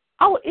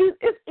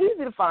 it's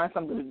easy to find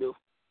something to do.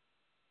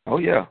 Oh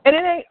yeah. And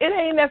it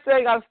ain't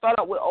necessarily got to start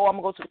out with, I'm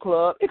gonna go to the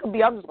club. It could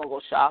be I'm just gonna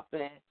go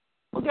shopping.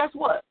 Well, guess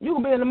what? You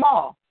can be in the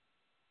mall.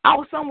 I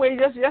was somewhere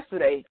just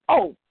yesterday.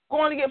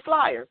 Going to get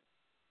flyers.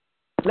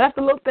 Left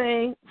a little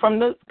thing from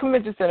the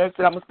convention center.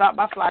 Said I'm gonna stop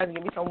by Flyers and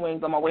get me some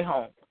wings on my way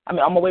home. On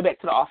my way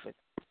back to the office.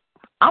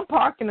 I'm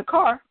parked in the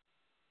car,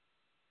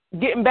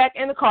 getting back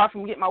in the car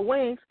from getting my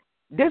wings.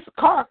 This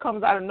car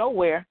comes out of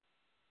nowhere.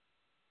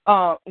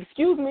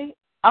 Excuse me.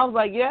 I was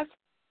like, yes.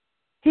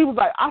 He was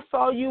like, I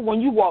saw you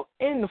when you walked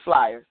in the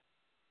Flyers.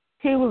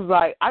 He was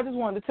like, I just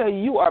wanted to tell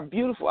you are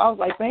beautiful. I was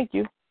like, thank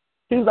you.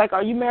 He was like,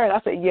 are you married? I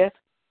said, yes.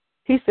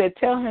 He said,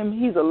 tell him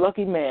he's a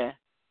lucky man.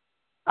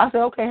 I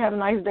said, okay, have a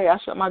nice day. I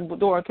shut my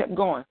door and kept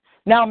going.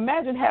 Now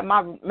imagine had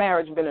my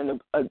marriage been in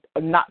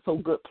a not so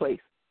good place.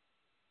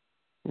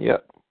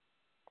 Yep.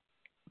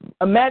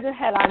 Imagine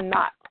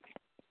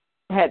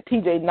had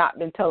TJ not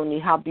been telling me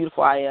how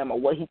beautiful I am or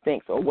what he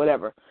thinks or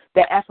whatever.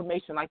 That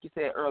affirmation, like you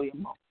said earlier,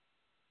 Mo.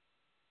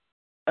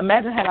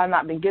 Imagine had I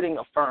not been getting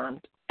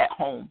affirmed at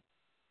home.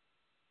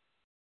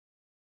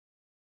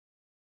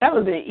 That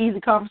would be an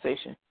easy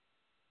conversation.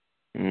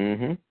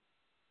 Mm-hmm.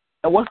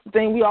 And what's the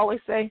thing we always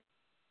say?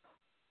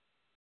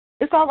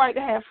 It's all right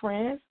to have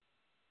friends.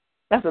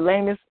 That's the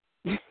lamest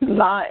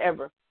line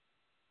ever.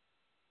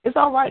 It's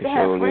all right to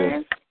have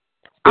friends.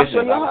 I'm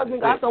sure your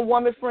husband got some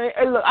woman friends.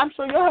 Hey, look, I'm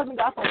sure your husband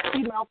got some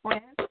female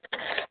friends.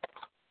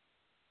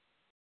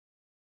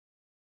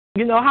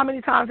 You know, how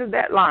many times has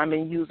that line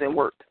been used and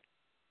worked?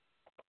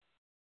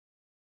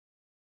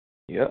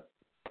 Yep.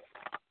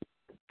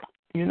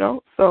 You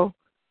know, so,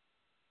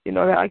 you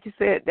know, like you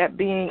said, that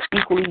being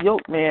equally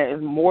yoked, man,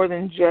 is more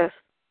than just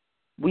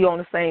we on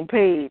the same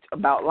page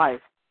about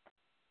life.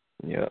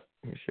 Yep,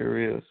 it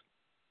sure is.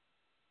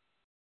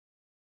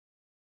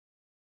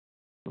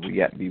 We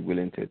got to be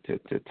willing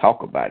to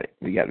talk about it.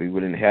 We got to be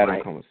willing to have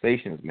them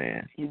conversations,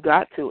 man. You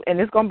got to. And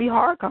it's going to be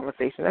hard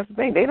conversations. That's the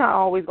thing. They're not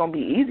always going to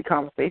be easy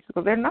conversations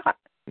because they're not.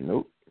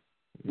 Nope.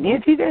 Me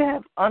and TJ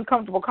have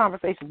uncomfortable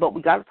conversations, but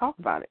we got to talk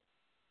about it.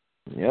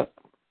 Yep.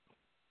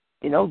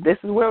 You know, this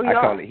is where we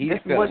are. This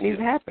is what needs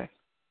to happen.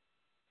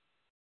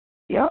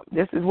 Yep,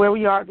 this is where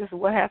we are. This is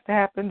what has to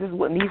happen. This is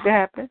what needs to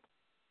happen.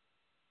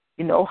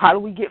 You know, how do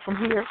we get from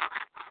here?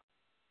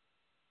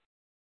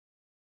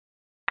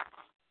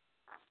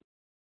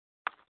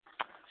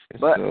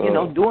 But, you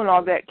know, doing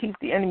all that keeps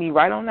the enemy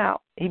right on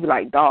out. He'd be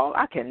like, dog,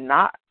 I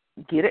cannot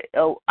get it.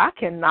 Oh, I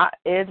cannot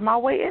edge my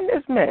way in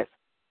this mess.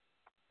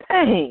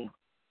 Dang.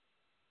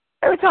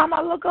 Every time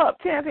I look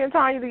up, Chancey and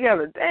Tanya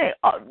together, dang,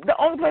 the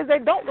only place they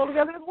don't go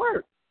together is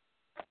work.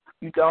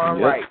 You darn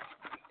right.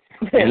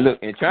 And look,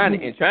 and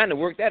trying to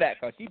work that out,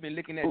 because she's been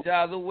looking at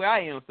jobs over where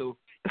I am, so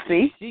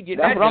see, she get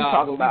that's that what job, I'm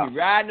talking about. We be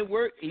riding to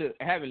work, look,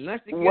 having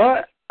lunch together.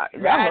 What? That's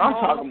what I'm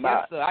home. talking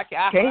about. Yes, sir. I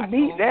can't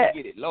beat that.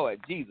 Get it. Lord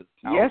Jesus.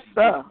 Yes,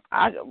 sir.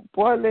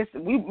 Boy,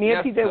 listen, me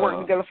and TJ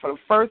worked together for the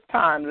first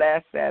time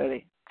last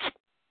Saturday.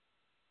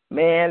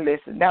 Man,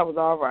 listen, that was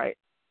all right.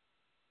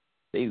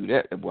 They do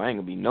that. That boy ain't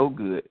gonna be no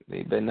good.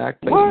 They better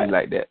not play with me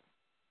like that.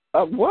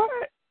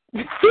 What?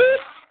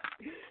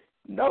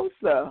 No,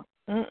 sir.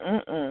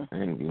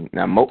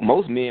 Now,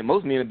 most men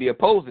would be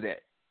opposed to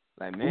that.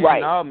 Like, man,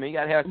 no, man, you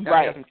gotta have some,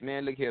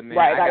 man. Look here, man.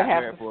 Right, I got have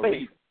married some for a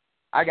reason.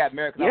 I got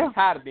married because I was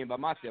tired of being by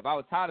myself. I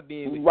was tired of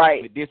being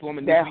with this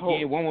woman this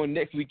weekend, one woman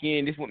next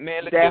weekend, this one.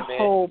 Man, look here,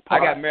 man. I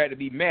got married to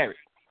be married.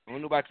 I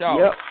don't know about y'all.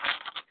 Yep.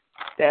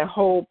 That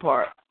whole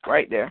part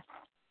right there.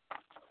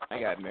 I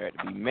got married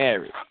to be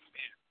married.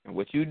 And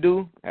what you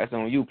do, that's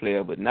on you,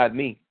 player, but not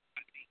me.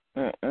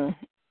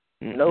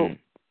 Nope.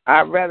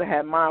 I'd rather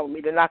have mine with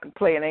me than I can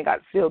play and ain't got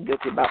to feel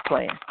guilty about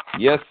playing.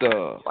 Yes,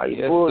 sir.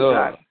 Yes,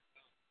 sir.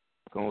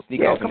 Gonna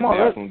sneak off in the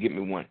bathroom and get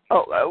me one.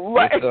 Oh,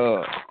 right. Yes,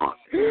 sir.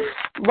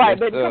 Right,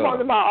 baby, come on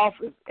to my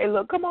office. Hey,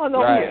 look, come on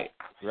over here.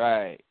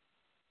 Right.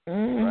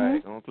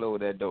 Right. Gonna close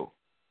that door.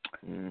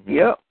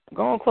 Yep.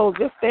 Go on, close.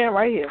 Just stand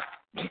right here.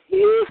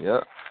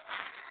 Yep.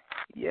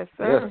 Yes,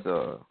 sir. Yes,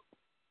 sir.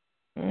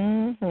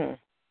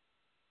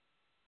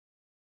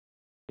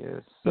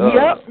 Yes, sir.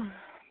 Yep.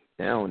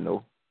 They don't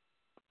know.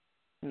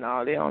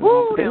 No, they don't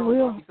know. They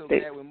will. I'm so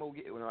glad when Mo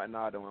get it. No,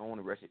 I don't want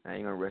to rush it. I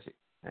ain't gonna rush it.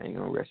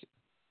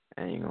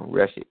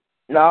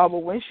 No, but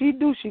when she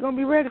do, she gonna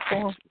be ready for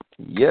him.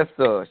 Yes,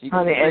 sir.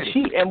 Honey,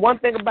 and one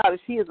thing about it,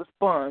 she is a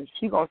sponge.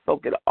 She gonna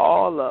soak it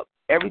all up.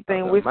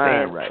 Everything we're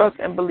saying, trust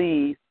and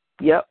believe.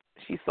 Yep,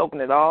 she's soaking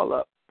it all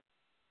up.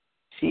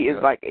 She is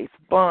like a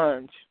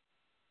sponge.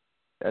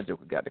 That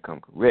joker got to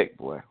come correct,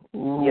 boy.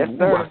 Ooh, yes,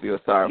 sir. I feel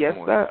sorry for him.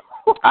 Yes, sir.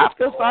 I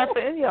feel sorry for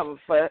any of them.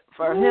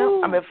 For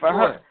him, I mean, for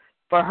her.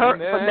 For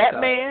that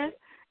man,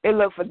 and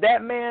look, for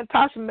that man,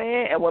 Tasha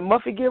man, and when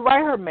Muffy get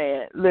right, her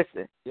man,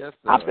 listen, yes,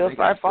 sir. I feel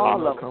sorry for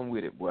all of them. Come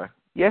with it, boy.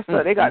 Yes,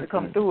 sir, they got to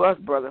come through us,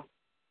 brother.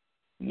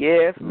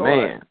 Yes, Lord.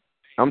 Man,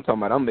 I'm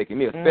talking about I'm making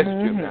me a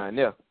special trip down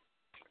there.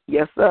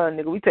 Yes, sir,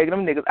 nigga. We taking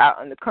them niggas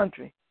out in the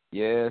country.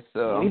 Yes,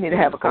 sir. We need to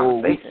have a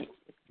conversation.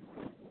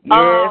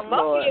 Yes,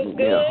 Muffy is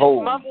good.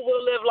 Muffy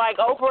will live like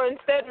Oprah and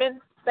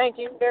Stedman. Thank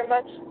you very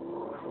much.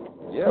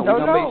 Yeah, we're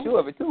going to make sure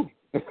of it, too.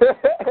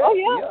 Oh,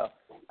 yeah.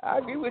 I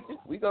agree with you.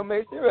 We gonna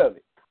make sure of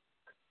it.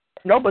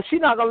 No, but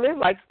she's not gonna live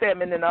like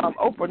Stedman and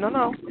Oprah.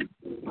 No.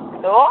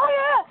 Oh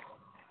yeah.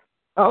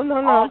 Oh no.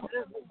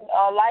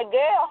 Like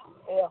Gail.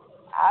 Yeah.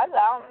 I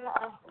don't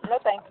know. No,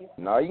 thank you.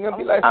 No, you gonna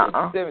be like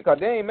Stedman because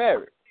they ain't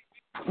married.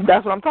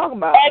 That's what I'm talking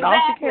about. Exactly. No,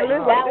 she can't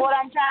live That's what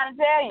I'm trying to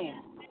tell you.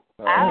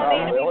 I don't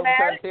need to be married. I'm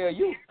trying to tell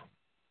you.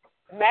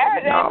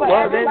 Marriage ain't for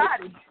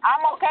everybody.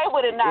 I'm okay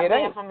with it not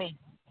being for me,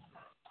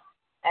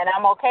 and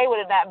I'm okay with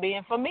it not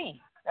being for me.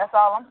 That's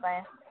all I'm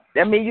saying.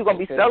 That means you're going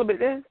to be celibate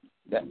then?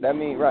 That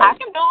means, right. I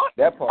can do it.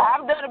 That part.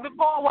 I've done it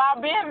before while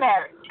being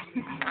married.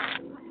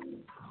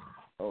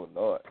 Oh,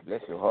 Lord.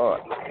 Bless your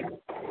heart.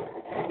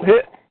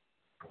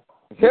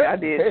 Yeah, I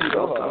did too,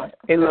 though. So.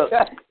 Hey,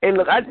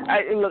 look,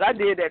 I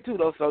did that too,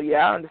 though, so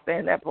yeah, I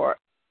understand that part.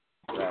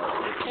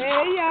 Right.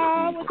 Hey,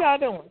 y'all. What y'all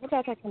doing? What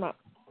y'all talking about?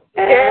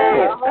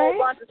 Hey, a whole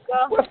bunch of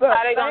stuff. What's up,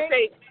 how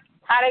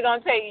they gonna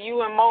take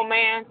you and Mo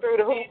Man through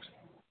the hoops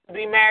to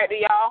be married to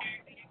y'all?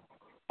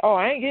 Oh,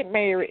 I ain't getting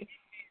married.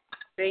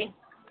 See?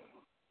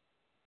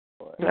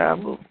 Yeah,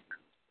 everybody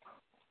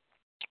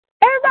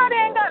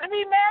ain't got to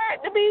be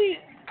married to be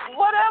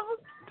whatever.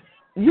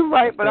 You're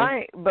right, but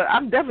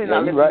I'm definitely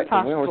not listening right. to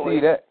Tasha. We don't see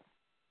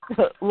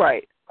that.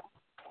 Right.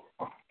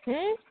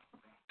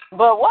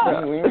 But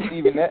what? We ain't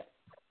receiving that.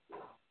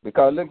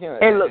 Because look here,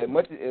 as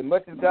much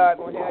as God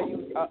gonna have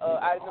you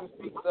out in them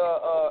streets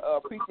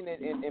preaching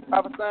and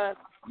prophesying,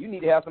 you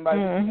need to have somebody.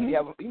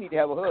 You need to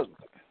have a husband.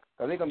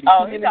 Because they're going to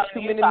be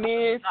too many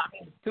men.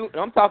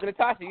 I'm talking to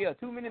Tasha, yeah.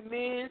 Too many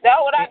men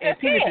and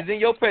penises in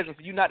your presence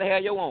for you not to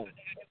have your own.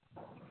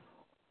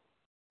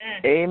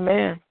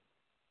 Amen.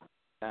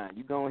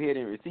 You go ahead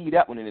and receive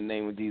that one in the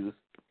name of Jesus.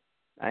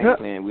 I ain't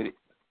playing with it.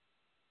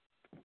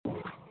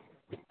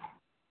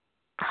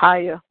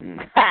 Higher.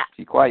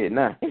 She quiet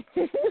now.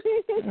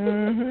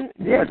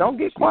 Yeah, don't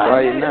get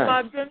quiet.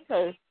 Now.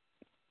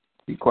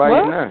 Be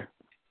quiet now.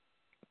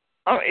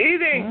 I'm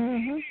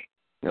eating.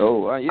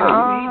 Oh,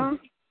 yeah.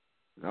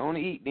 Go on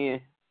and eat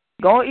then.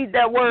 Go and eat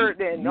that word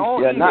then. You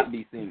don't shall eat not it.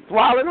 be single.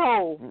 Swallow it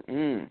whole.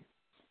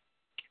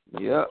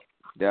 Yep,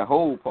 that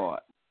whole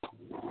part.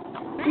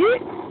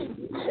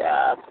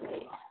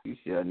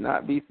 shall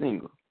not be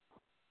single.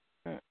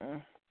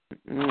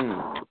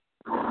 No.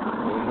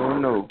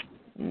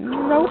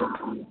 Nope.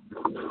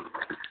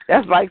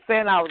 That's like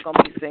saying I was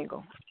gonna be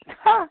single.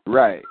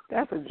 Right.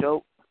 That's a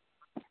joke.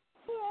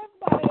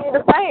 Everybody ain't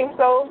the same,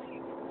 so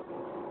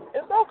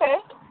it's okay.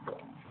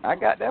 I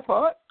got that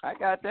part. I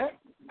got that,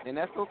 and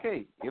that's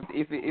okay.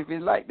 If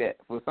it's like that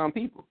for some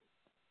people.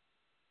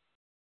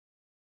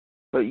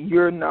 But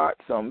you're not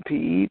some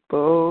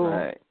people.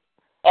 Right.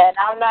 And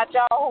I'm not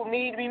y'all who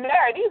need to be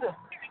married either.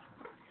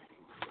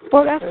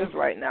 Well, that's just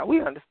right now.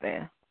 We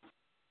understand.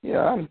 Yeah,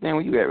 I understand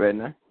where you at right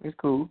now. It's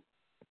cool.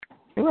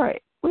 You're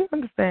right. We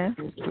understand.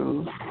 It's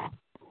cool.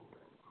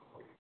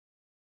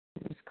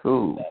 It's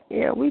cool.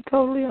 Yeah, we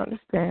totally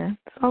understand.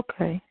 It's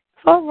okay.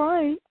 It's all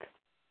right.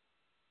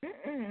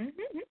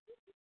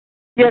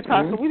 Yeah,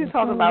 Tasha, we just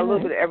talking about a little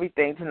bit of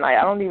everything tonight.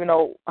 I don't even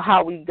know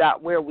how we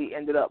got where we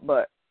ended up,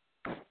 but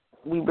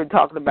we've been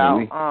talking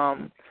about,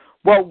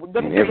 well,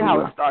 let me tell you how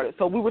it started.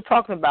 So we were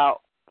talking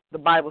about the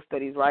Bible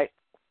studies, right?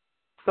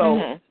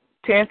 So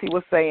Chancey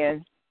was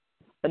saying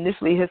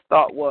initially his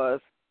thought was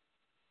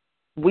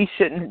we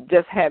shouldn't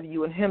just have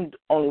you and him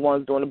only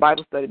ones doing the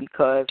Bible study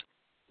because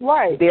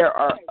there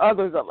are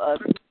others of us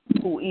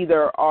who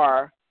either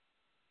are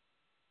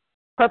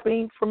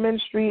prepping for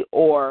ministry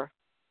or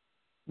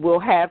will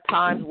have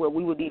times where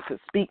we would need to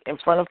speak in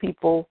front of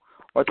people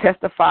or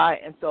testify.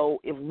 And so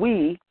if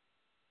we,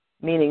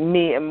 meaning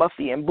me and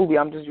Muffy and Booby,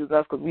 I'm just using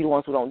us because we're the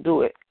ones who don't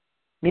do it,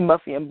 me,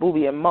 Muffy, and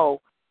Booby and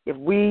Mo, if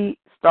we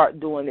start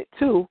doing it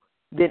too,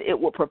 then it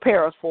will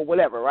prepare us for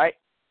whatever, right?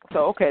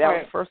 So, okay, that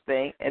was the first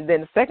thing. And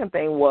then the second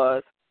thing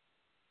was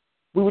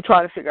we were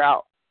trying to figure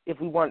out if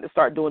we wanted to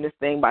start doing this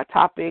thing by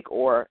topic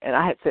and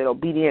I had said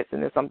obedience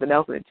and then something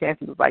else, and then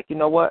Chancey was like, you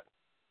know what?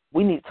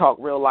 We need to talk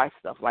real life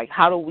stuff. Like,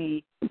 how do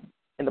we,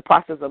 in the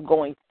process of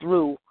going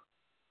through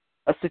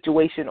a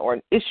situation or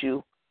an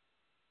issue,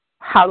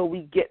 how do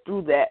we get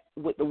through that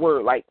with the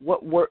word? Like,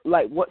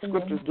 what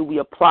scriptures do we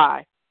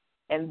apply?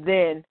 And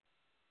then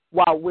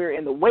while we're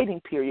in the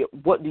waiting period,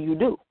 what do you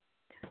do?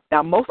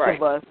 Now, most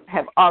of us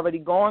have already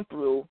gone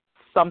through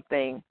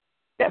something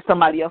that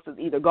somebody else is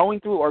either going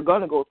through or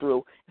going to go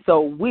through.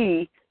 So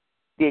we,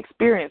 the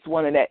experienced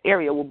one in that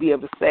area, will be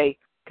able to say,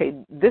 okay,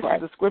 this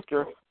is the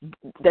scripture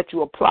that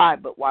you apply,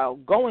 but while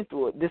going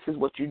through it, this is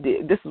what you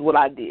did. This is what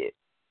I did,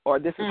 or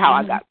this is how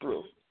I got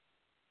through.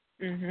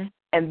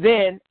 And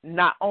then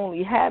not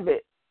only have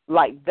it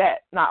like that,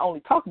 not only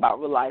talk about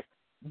real life,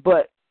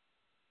 but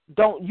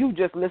don't you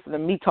just listen to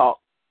me talk,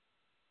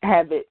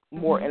 have it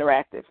more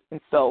interactive. And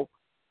so,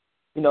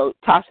 you know,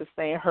 Tasha's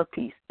saying her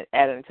piece and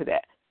adding to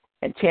that.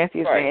 And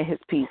Chancey is saying his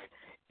piece.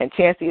 And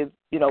Chancey is,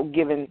 you know,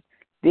 giving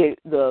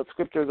the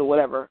scriptures or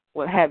whatever,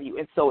 what have you.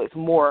 And so it's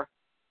more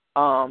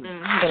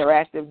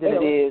interactive than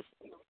it is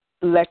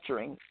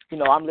lecturing. You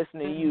know, I'm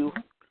listening to you,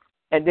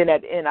 and then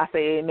at the end I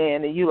say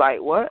amen, and you like,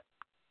 what?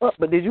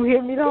 But did you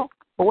hear me, though?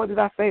 Or what did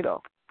I say,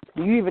 though?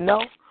 Do you even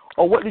know?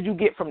 Or what did you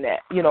get from that,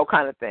 you know,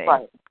 kind of thing.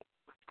 Right.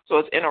 So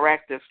it's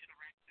interactive.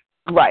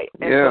 Right.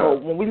 And so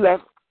when we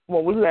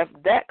left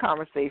that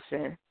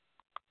conversation,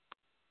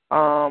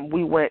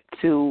 we went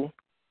to,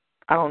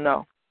 I don't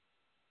know.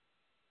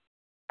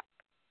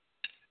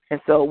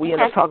 And so we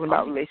ended up talking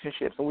about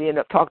relationships, and we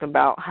ended up talking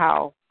about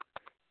how,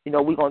 you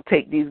know, we're going to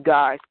take these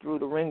guys through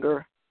the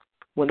ringer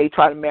when they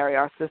try to marry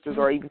our sisters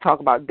or even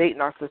talk about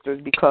dating our sisters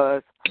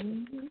because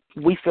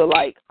we feel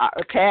like,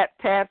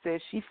 Tab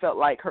says she felt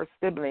like her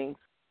siblings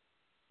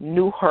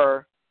knew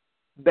her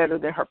better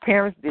than her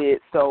parents did.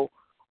 So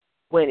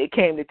when it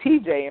came to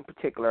TJ in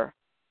particular,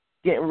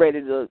 getting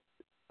ready to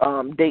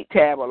date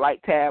Tab or like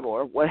Tab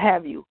or what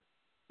have you,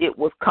 it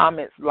was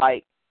comments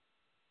like,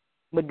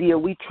 Medea,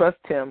 we trust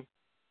him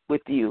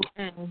with you.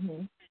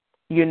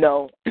 You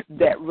know,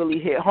 that really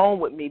hit home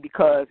with me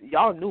because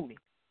y'all knew me.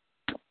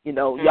 You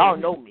know, y'all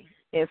know me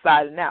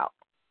inside and out.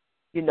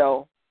 You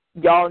know,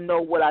 y'all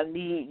know what I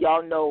need.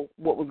 Y'all know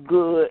what was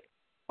good.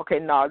 Okay,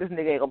 no, this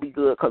nigga ain't going to be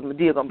good because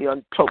Medea going to be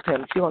on choke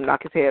him. She going to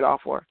knock his head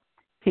off or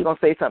he going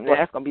to say something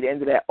that's going to be the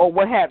end of that or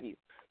what have you.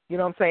 You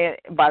know what I'm saying?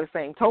 By the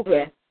same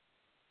token,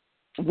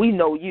 we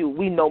know you.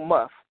 We know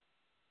Muff.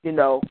 You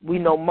know, we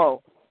know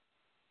Mo.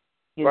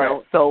 You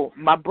know, so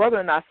my brother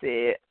and I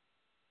said,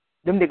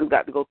 them niggas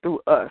got to go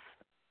through us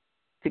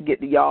to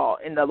get to y'all.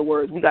 In other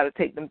words, we got to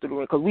take them through the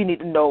ring because we need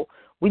to know,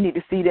 we need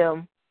to see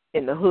them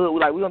in the hood.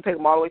 Like, we're going to take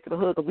them all the way to the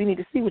hood because we need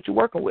to see what you're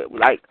working with.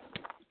 Like,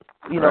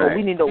 you know,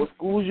 we need to know what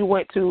schools you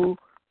went to,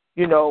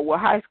 you know, what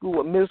high school,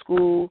 what middle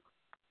school.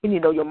 We need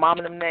to know your mom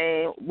and them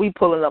name. We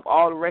pulling up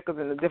all the records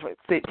in the different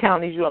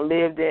counties you done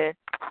lived in.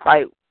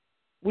 Like,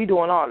 we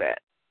doing all that.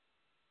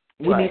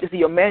 We need to see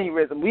your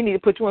mannerism. We need to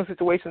put you in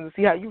situations to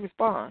see how you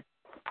respond.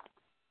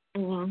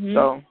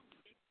 So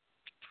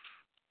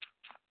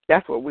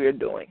that's what we're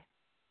doing.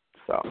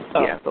 So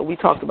so we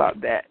talked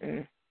about that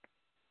and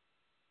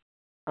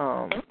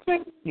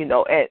you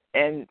know,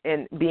 and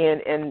being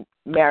in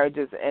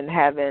marriages and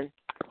having,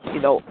 you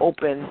know,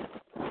 open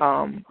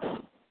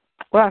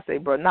I say,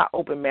 bro, not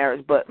open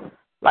marriage, but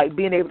like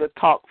being able to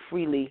talk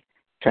freely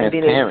and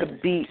being able to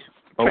be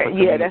open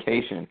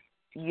communication.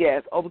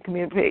 Yes, open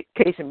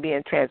communication,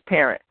 being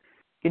transparent.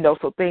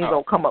 So things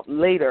don't come up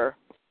later,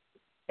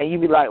 and you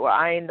be like, well,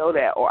 I ain't know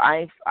that, or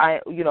I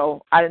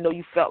didn't know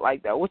you felt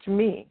like that. What you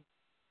mean?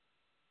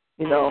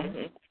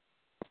 Mm-hmm.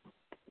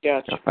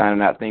 Gotcha.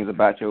 Finding out things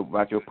about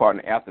your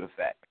partner after the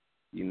fact.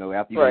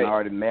 After you done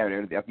already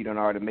married, after you done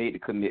already made the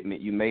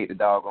commitment, you made the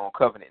doggone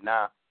covenant.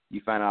 Now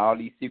you find out all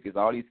these secrets,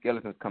 all these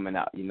skeletons coming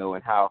out,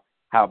 and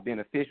how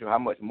beneficial, how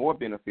much more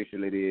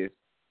beneficial it is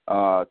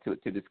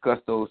to discuss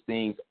those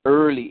things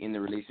early in the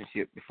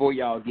relationship before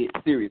y'all get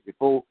serious,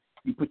 before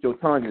you put your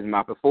tongue in his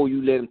mouth, before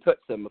you let him touch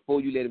something,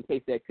 before you let him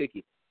taste that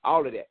cookie.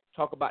 All of that.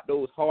 Talk about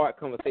those hard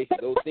conversations,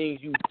 those things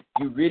you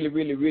really,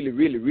 really, really,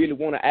 really, really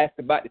want to ask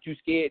about that you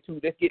scared to.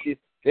 Let's get this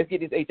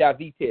HIV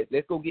test.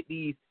 Let's go get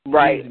these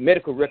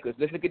medical records.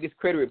 Let's look at this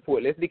credit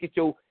report. Let's look at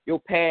your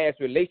past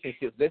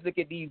relationships. Let's look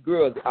at these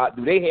girls.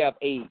 Do they have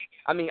AIDS?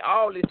 I mean,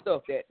 all this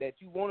stuff that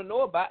you want to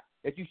know about,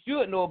 that you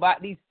should know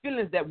about, these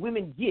feelings that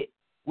women get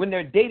when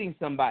they're dating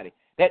somebody.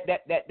 That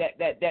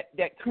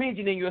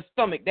cringing in your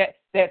stomach,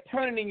 that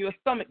turning in your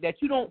stomach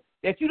that you don't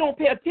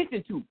pay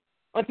attention to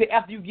until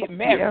after you get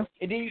married,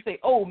 and then you say,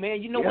 "Oh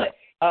man, you know what?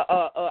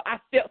 I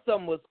felt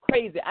something was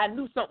crazy. I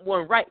knew something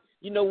wasn't right.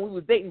 When we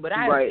was dating, but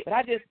I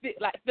just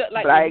felt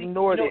like but I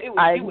ignored it.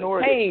 I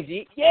ignored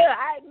it. Yeah,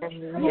 I ignored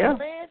it. Yeah,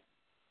 man.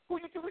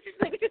 What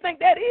you think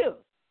that is?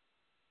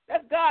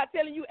 That's God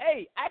telling you,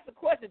 hey, ask a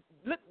question,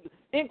 look,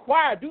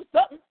 inquire, do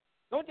something.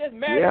 Don't just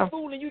marry a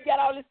fool and you got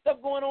all this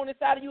stuff going on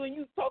inside of you and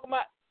you talking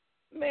about,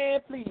 man,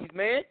 please,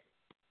 man.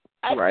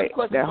 Ask a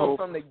question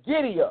from the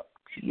giddy up.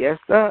 Yes,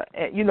 sir.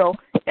 And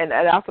and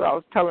that's what I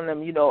was telling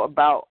them,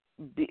 about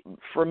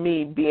for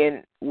me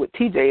being with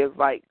TJ is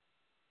like,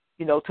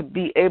 to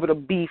be able to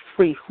be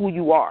free who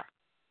you are,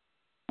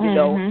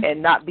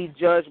 and not be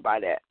judged by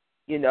that,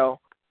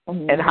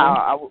 and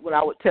how when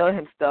I would tell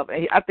him stuff,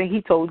 and I think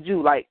he told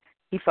you, like,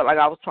 he felt like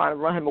I was trying to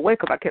run him away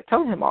because I kept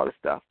telling him all this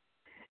stuff.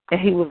 And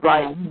he was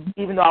like,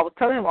 even though I was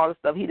telling him all this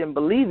stuff, he didn't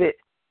believe it.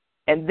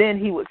 And then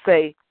he would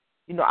say,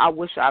 I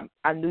wish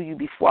I knew you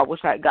before. I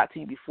wish I had got to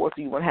you before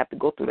so you wouldn't have to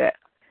go through that.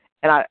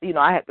 And I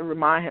had to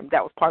remind him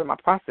that was part of my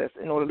process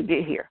in order to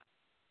get here,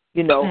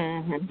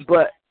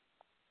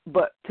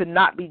 But to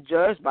not be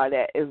judged by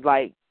that is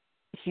like,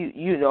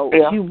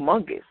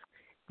 humongous.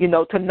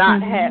 To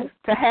not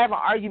have an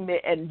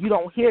argument and you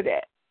don't hear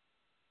that,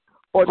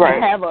 or to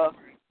have a,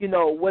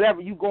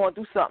 whatever, you going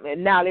through something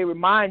and now they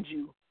remind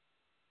you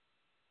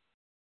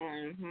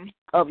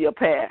of your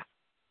past.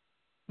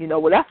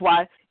 Well, that's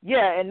why,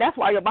 and that's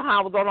why your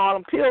behind was on all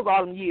them pills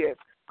all them years,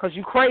 because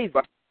you crazy.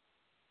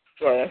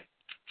 Right.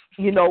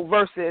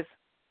 Versus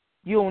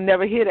you'll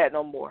never hear that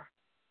no more.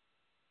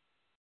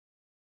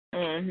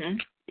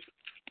 And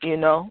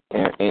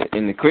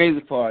the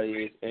crazy part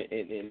is,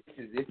 and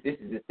this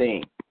is the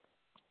thing,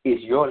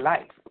 it's your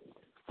life.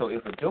 So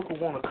if a joker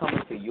want to come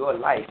into your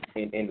life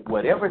and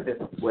whatever the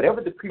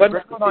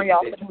prerequisites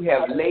that you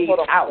have laid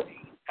out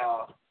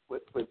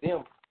with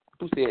them,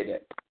 who said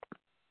that?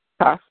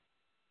 Huh?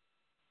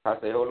 I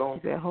said, hold on.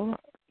 She said, hold on.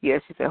 Yeah,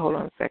 she said, hold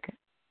on a second.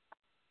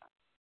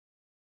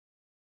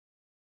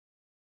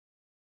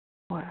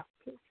 Wow.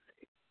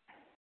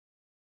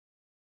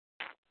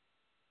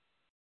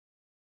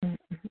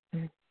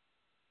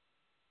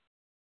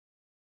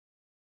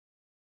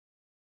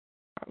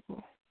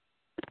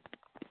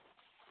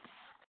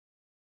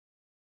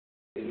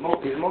 Is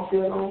Mo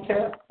still on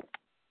tab?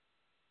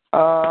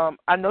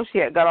 I know she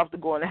had got off to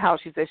go in the house.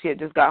 She said she had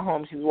just got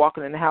home. She was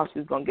walking in the house. She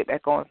was going to get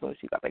back on as soon as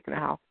she got back in the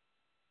house.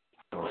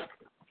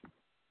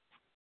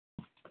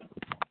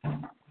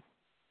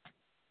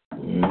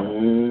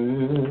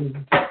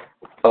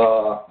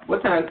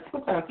 What time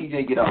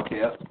TJ get off,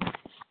 Tab?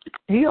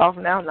 He off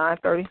now,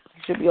 9:30.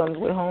 He should be on his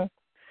way home.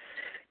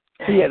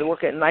 He had to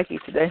work at Nike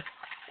today.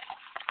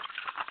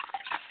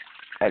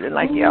 At the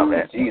Nike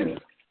outlet. Jesus.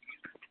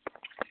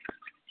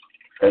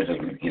 That's just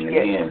getting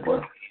it in,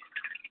 boy.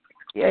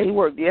 Yeah, he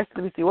worked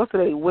yesterday. See, what's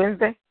today?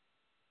 Wednesday?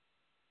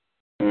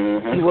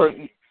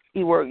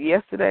 He worked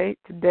yesterday,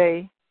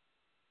 today,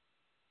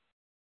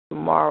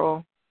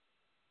 tomorrow.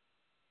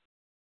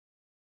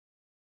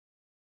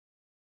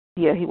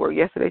 Yeah, he worked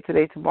yesterday,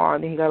 today, tomorrow,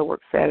 and then he got to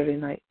work Saturday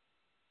night.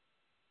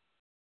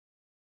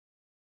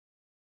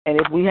 And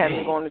if we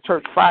hadn't gone to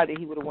church Friday,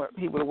 he would have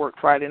worked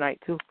Friday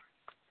night too.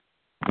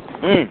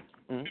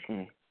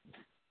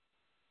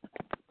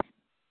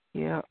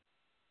 Yeah.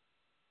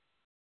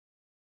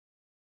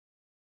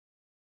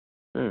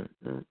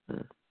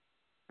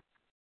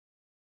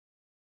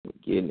 He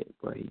getting it,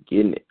 boy. He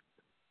getting it.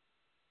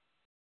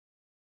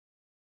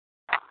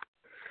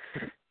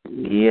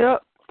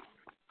 Yep.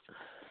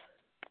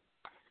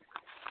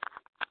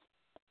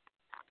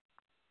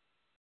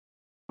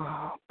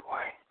 Oh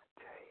boy,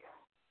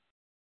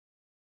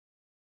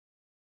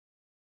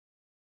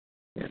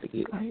 I tell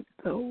you. Like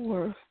the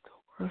worst.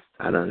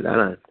 I done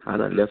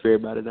left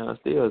everybody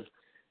downstairs.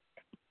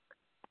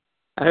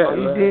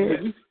 You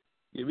did?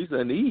 Give me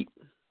something to eat.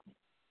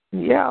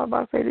 Yeah, I was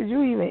about to say, did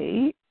you even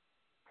eat?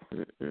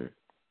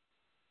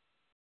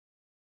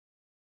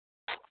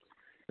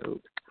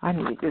 Nope. I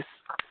need this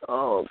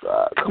Oh,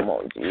 God. Come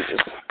on, Jesus.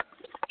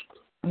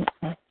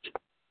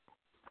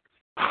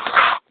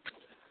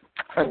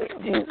 I mean,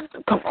 Jesus.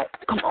 Come on.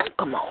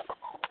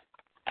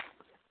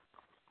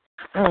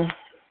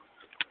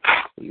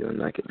 You're going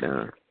to knock it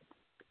down.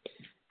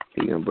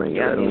 You're going to bring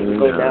it I right need on to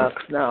go down. down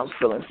because now I'm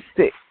feeling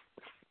sick.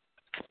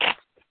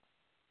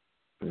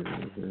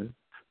 Mm-hmm.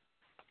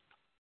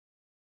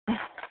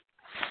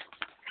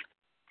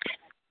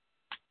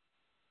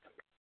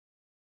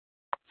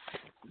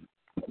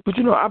 But,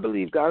 I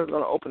believe God is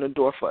going to open the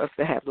door for us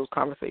to have those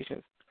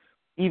conversations,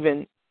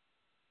 even,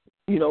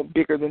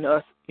 bigger than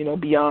us,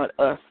 beyond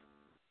us.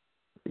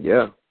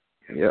 Yeah.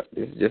 This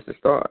is just a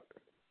start.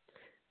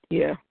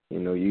 Yeah.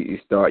 You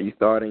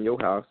start in your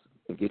house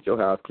and get your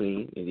house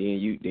clean, and then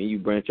you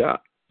branch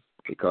out.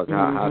 Because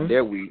how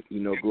dare we,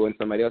 go in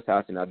somebody else's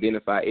house and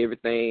identify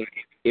everything,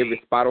 every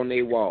spot on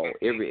their wall,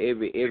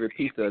 every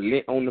piece of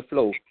lint on the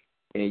floor,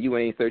 and you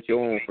ain't search your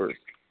own first.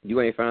 You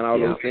ain't found all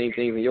those same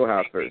things in your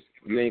house first.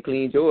 You ain't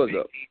cleaned yours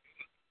up.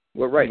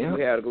 What right do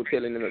you have to go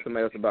telling them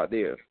somebody else about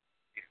theirs?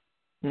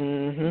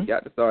 You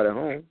got to start at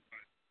home.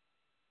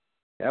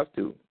 Have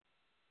to.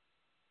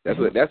 That's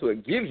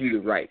what gives you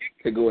the right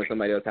to go in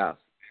somebody else's house.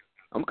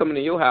 I'm coming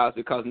to your house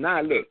because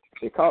now look,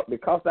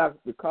 because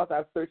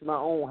I've searched my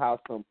own house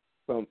from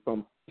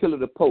pillar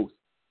to post,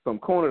 from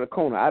corner to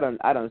corner. I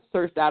done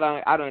searched out.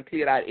 I done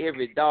cleared out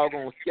every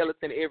doggone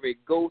skeleton, every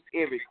ghost,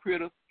 every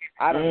critter.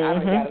 I done got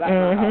it out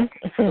of my house.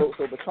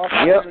 So because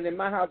I got it in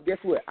my house, guess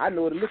what? I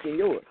know to look in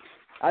yours.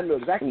 I know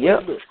exactly where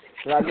to look.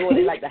 So I know where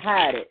they like to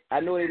hide it. I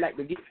know they like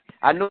to get.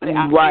 I know they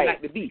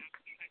like to be.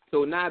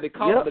 So now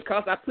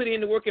because I put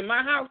in the work in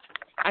my house,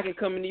 I can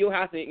come into your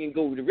house and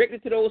go directly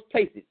to those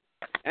places.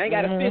 I ain't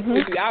got to spend 2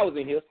 or 3 hours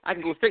in here. I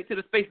can go straight to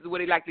the spaces where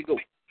they like to go.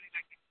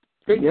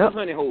 Straight to the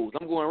honey holes.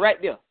 I'm going right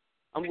there.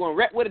 I'm going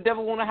right where the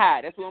devil want to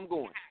hide. That's where I'm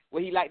going.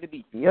 Where he like to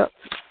be. Yep.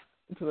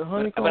 To the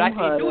honeycomb. But I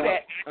can't do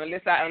that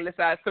unless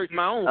I search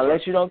my own.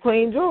 Unless you don't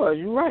clean yours.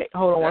 You're right.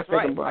 Hold on one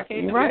second, bro. I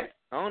can't You're right.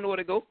 I don't know where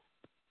to go.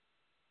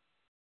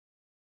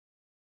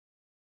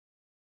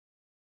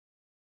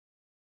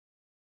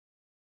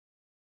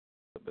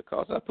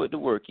 Because I put the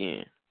work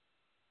in.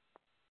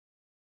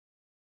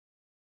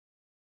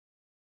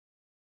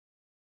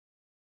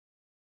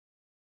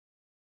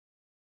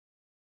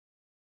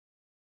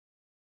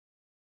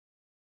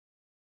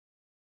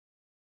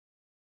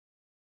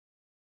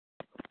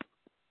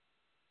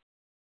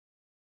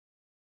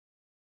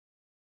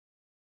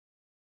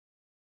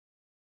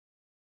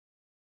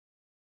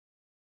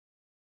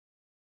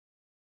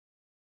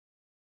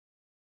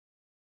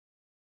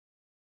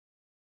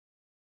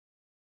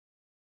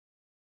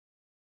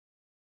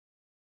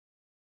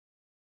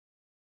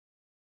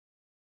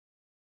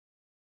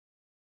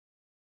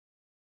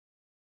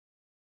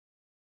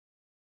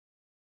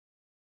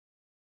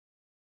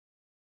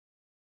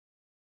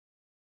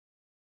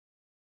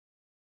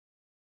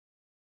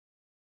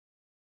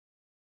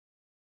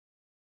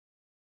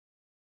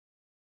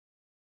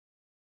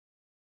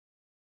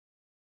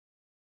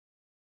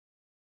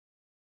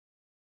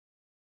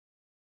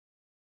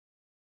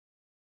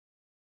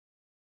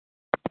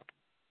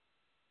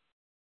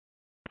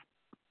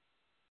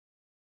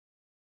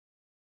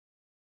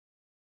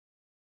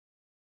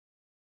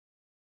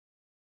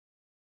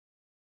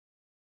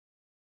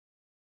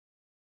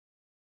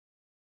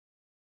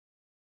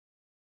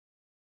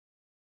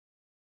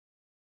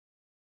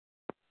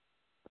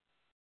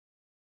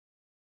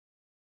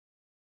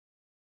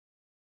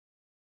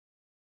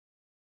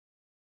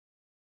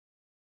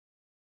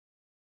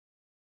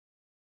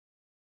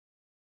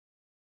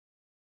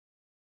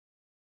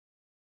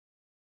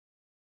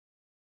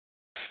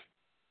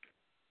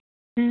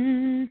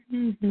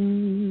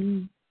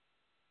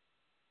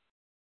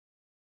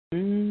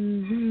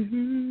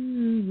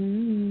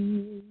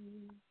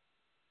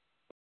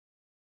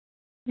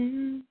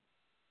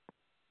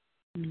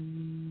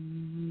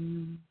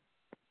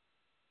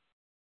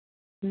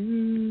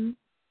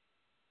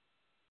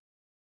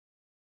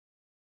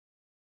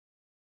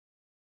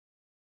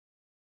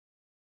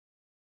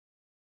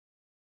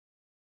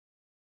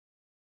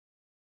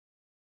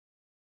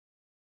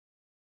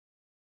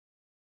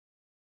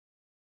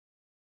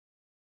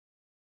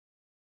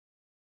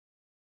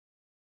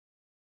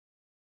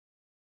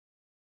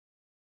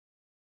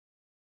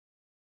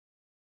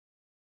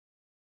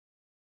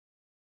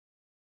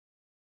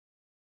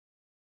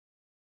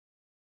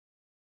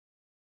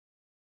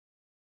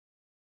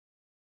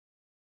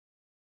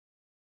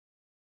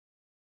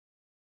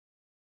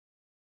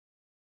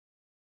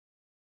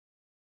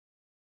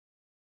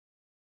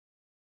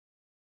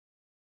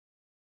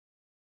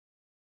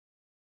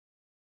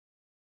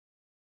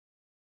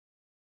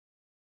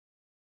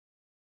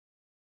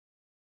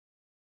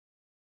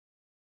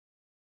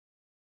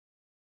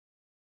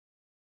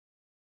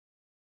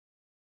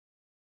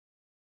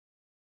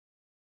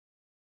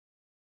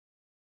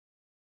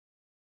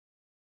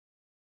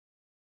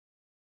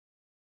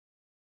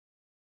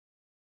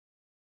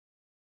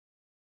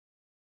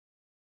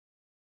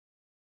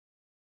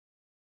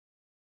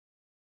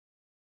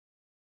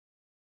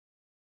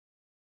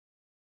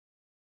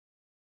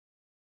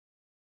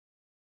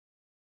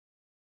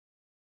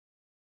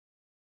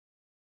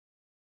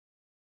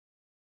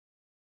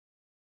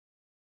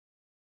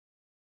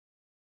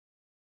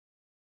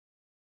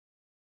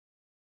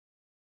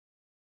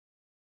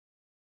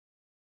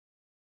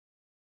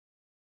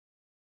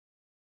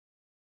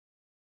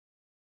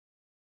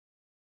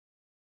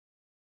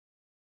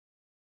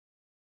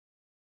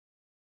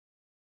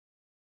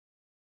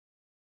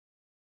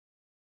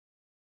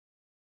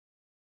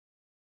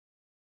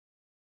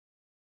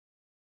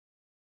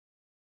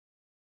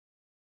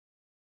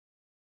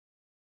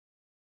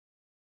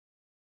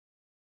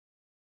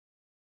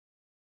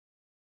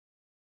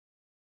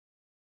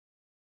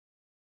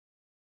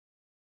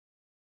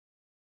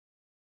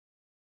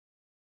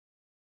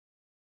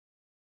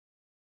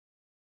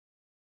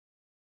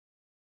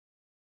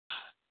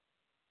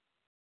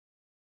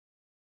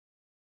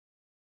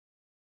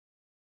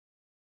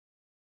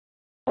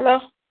 Hello?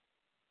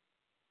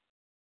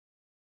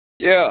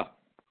 Yeah.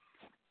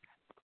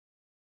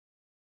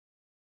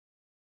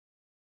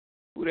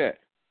 Who that?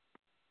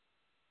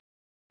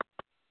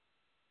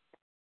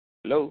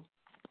 Hello?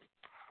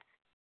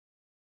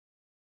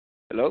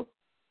 Hello?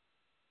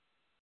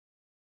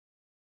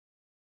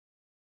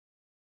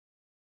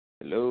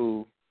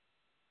 Hello?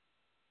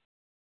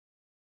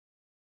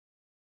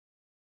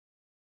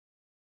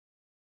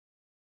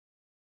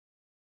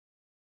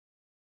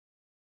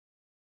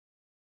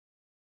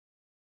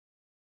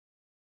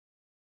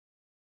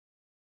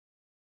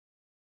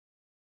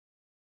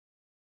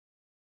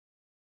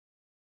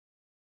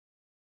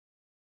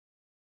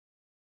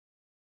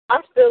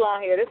 I'm still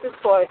on here. This is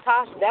for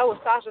Tasha. That was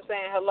Tasha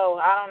saying hello.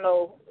 I don't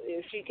know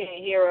if she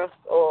can't hear us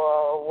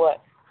or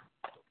what,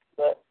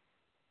 but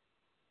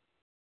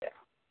yeah.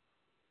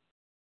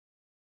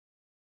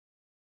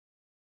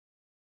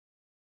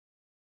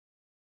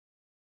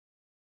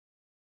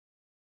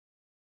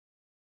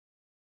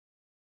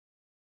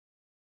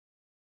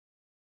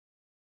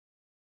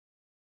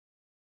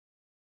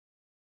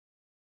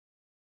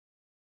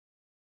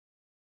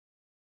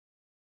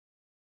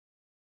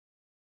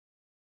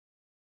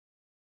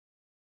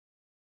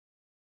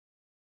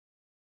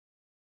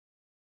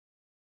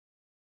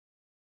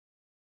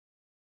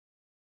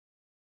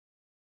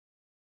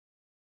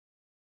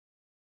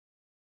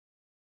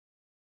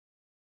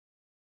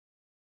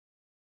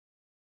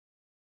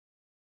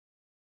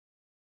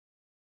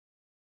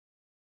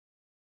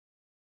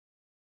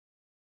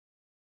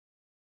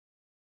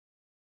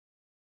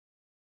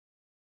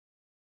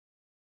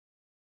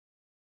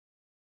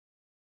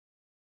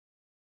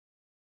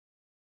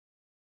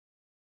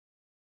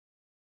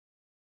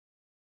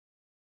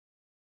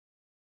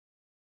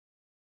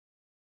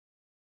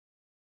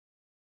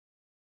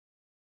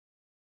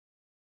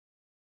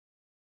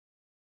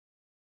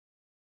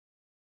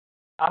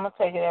 I'm going to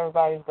take it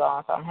everybody's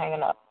gone, so I'm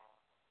hanging up.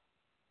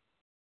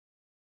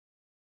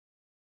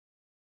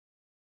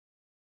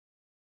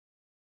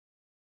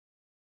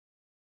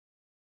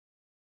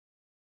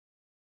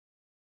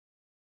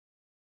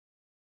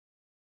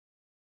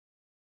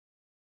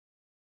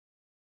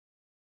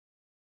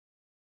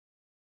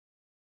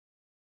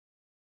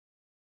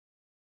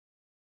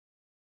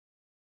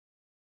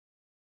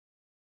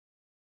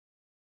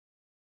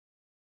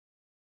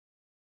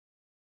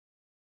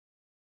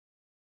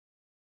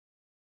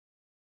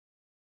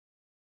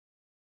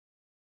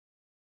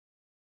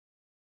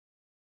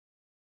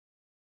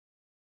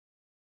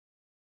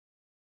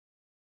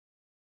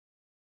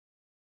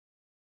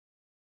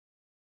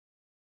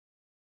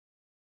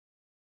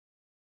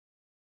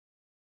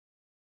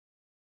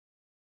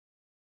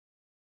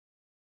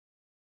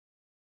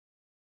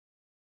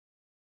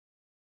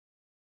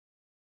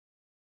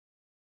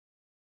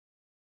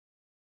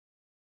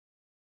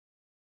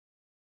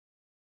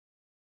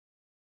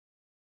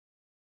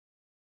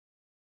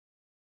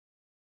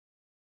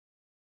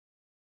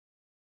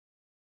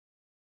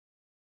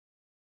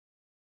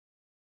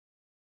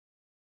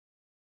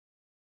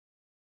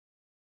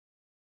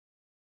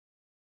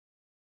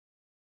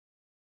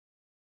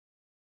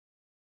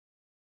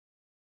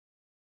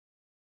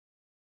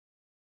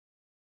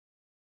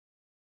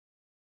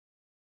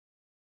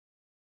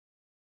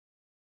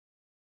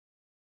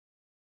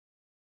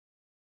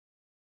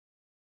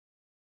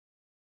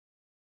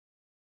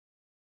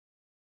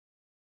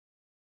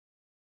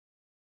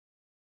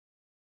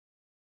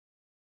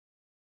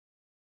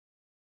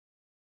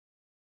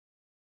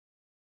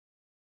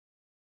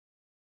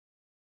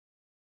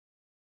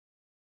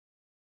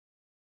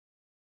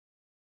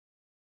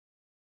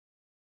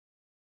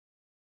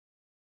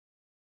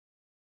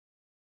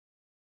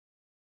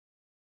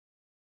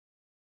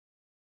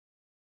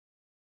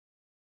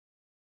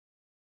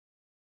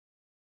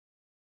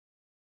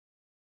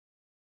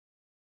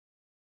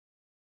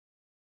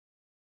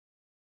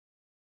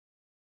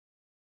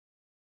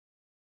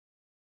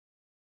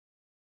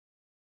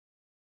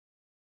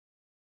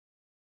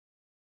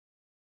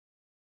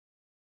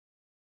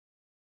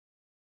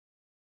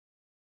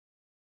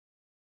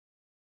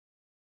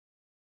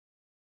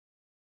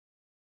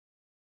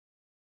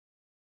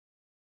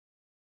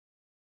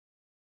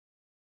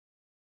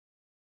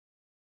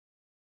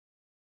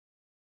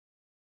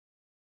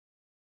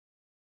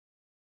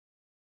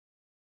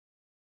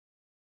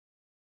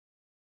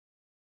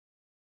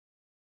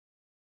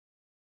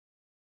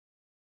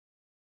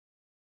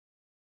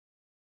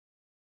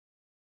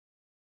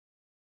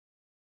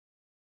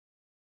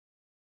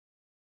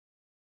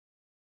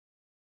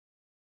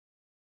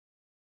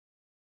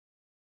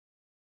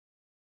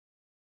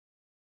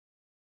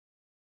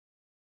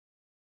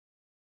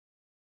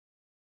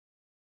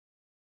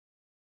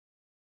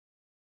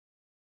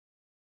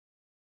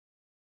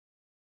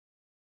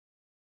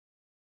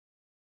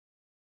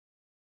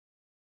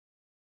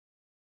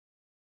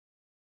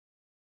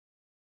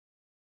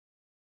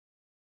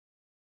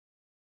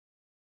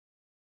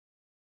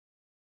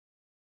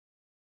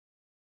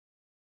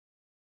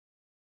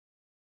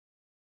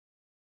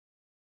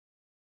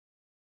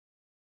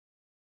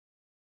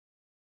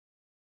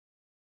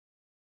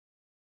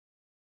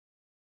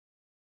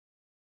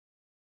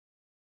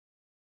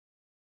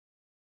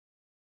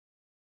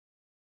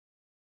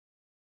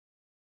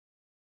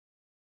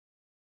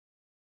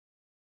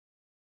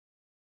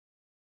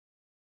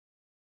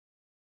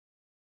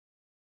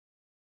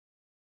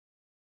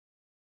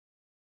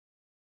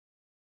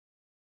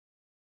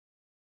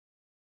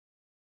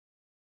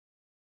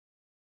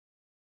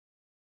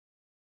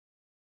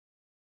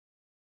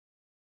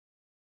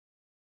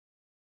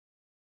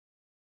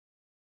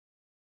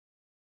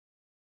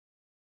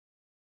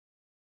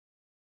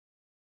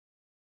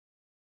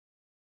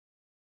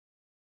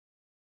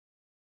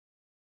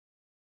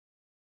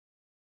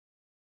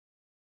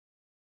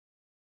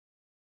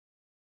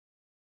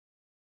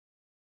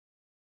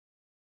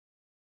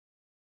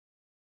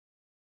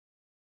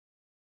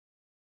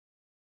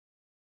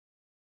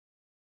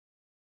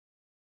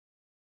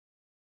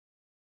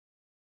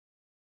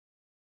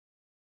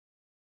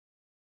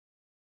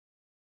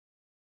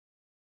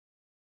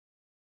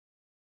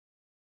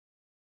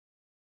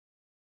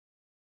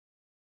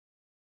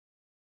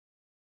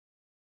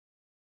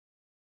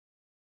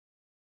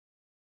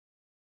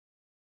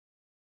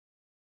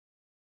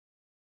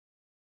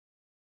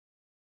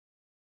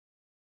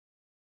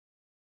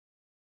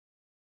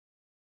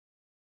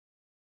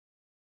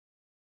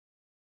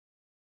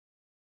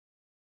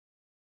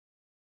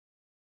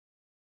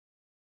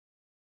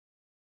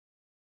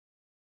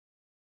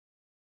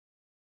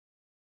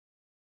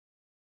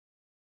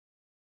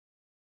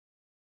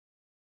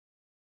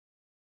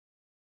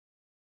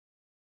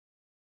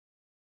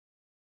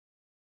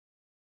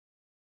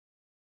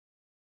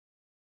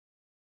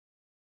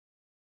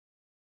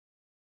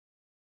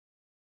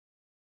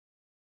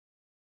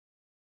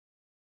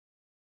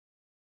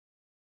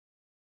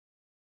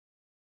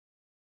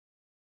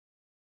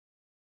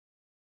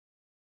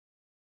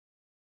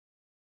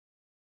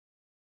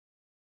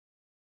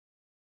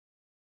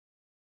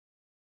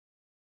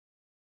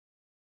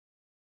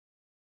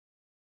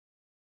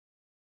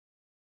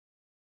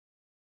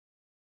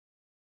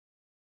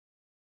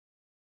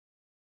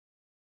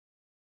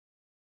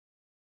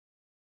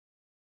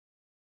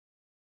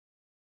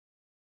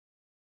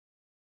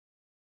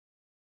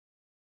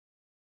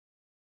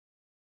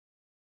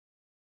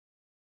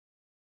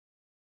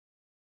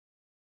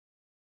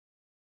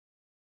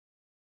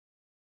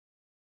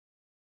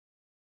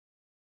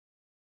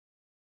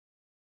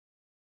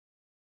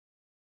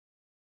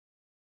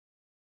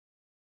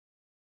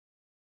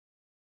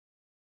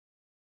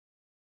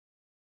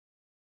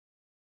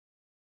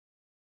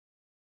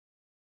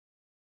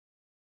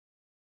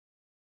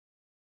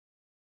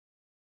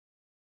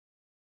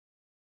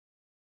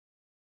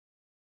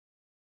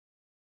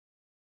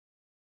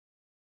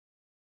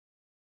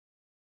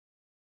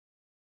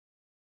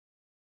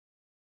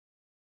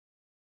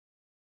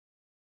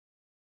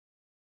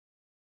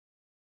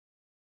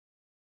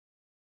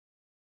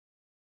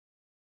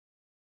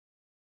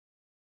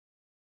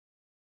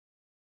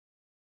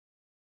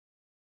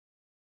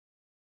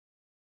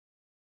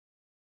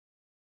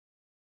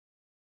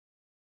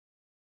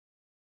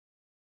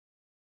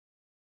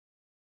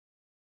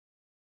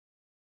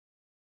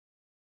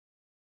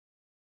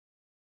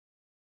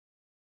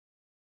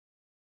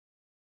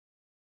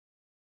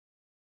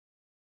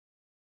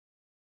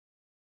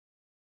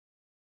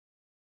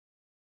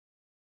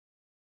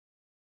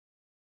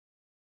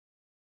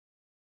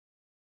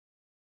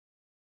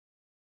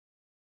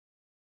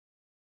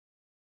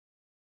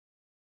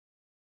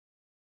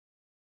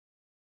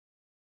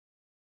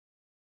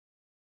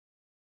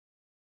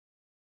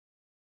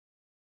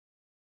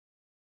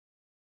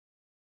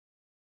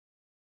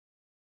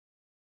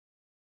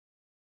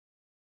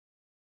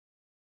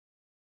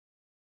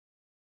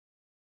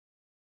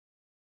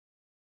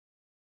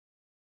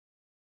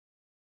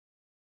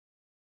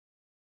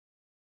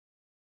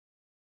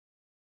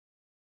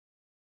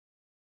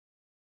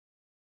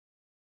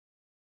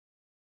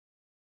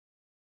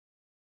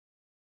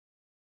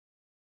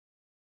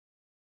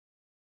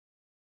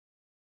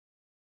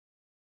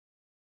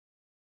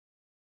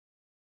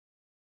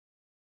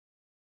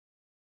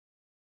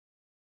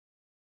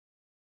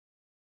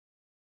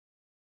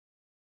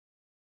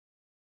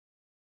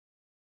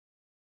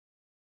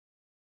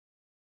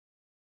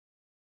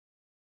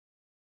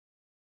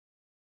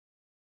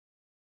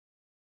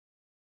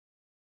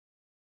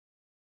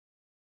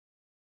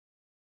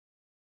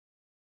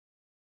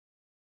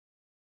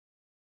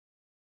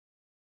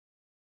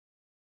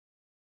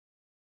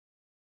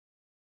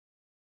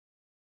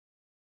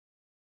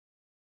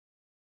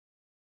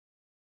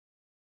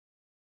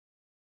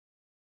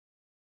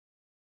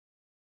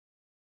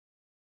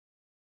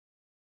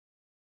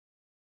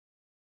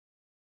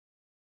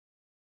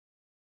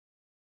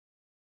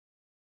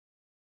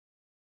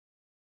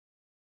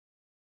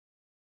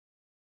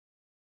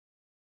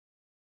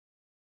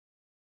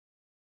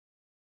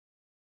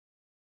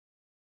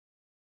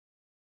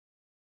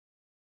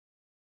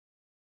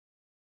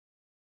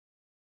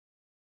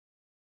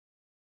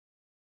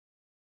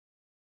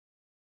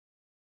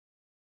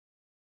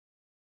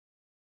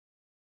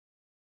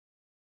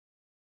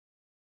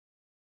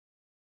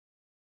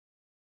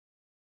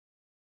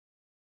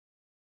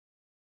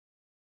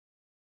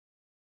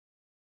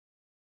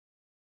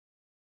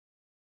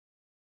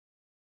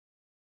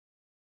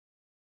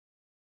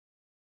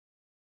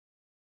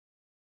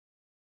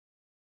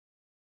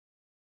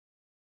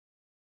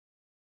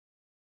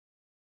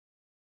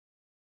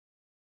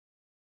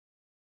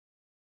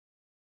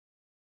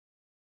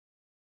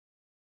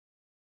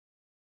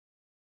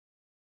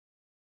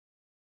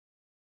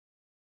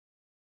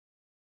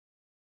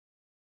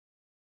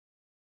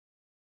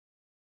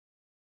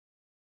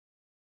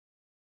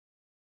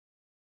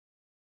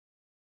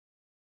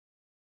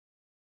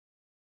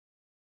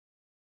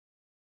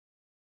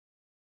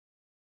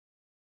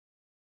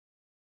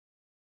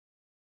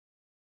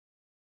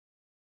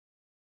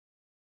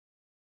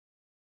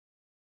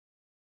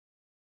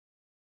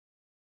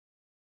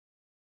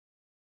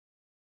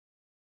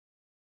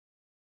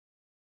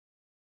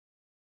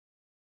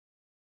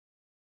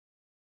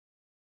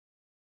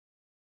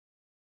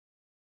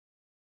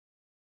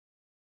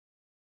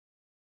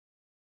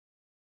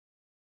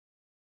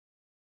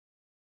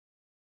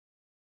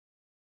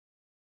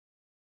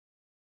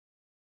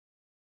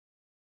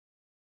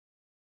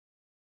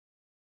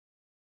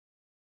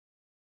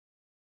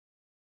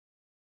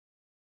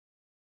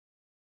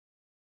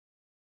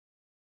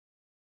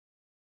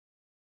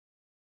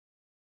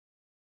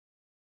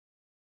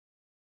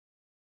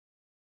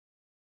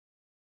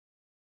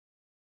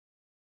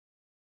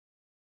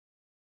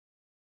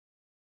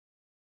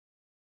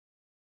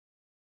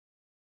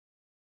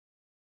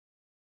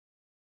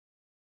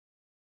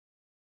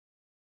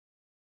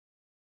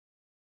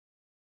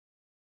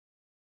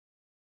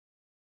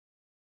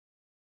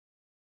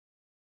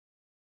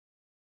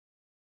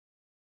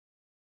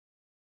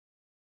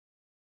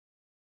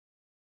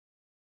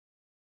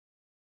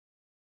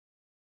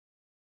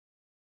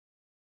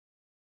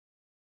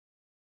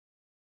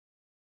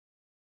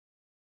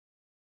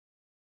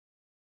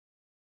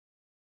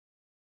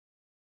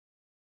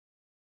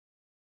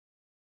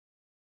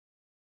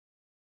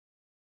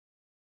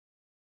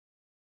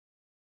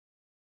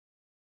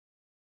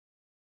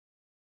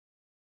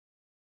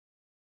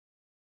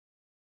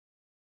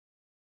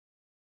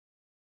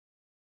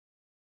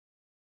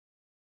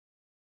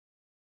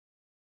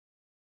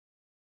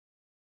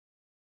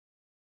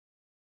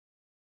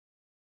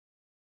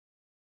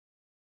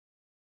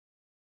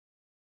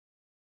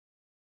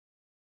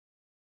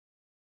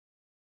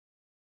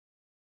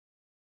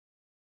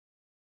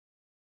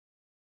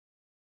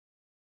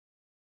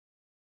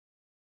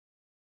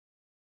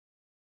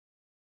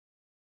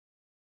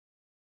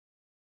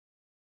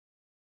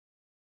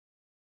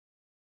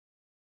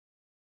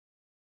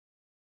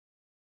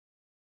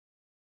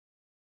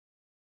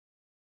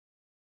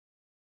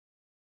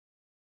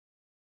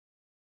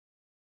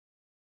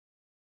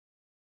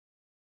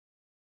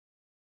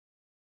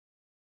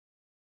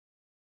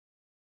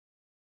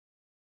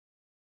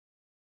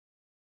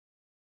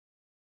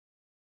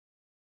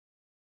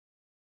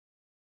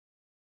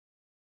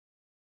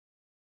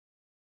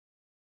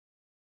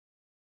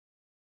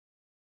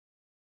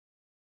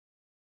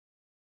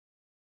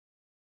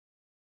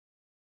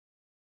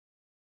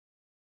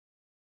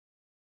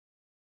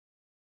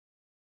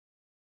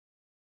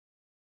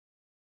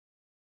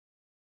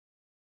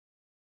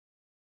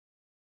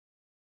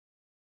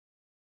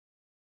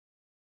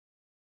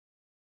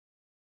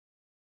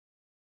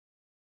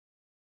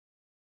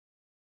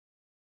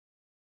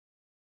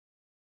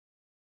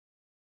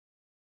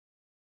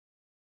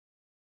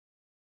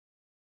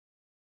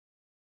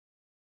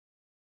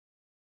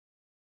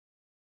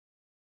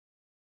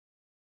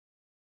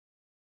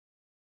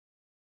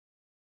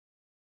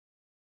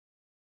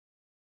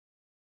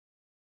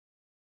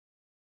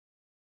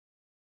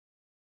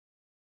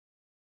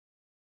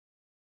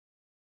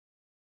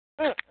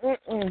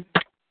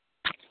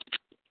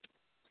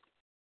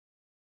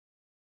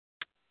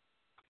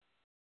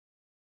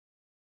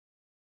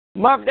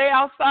 Muff, they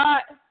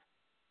outside?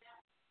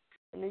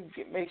 Let me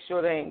make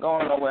sure they ain't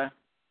going nowhere.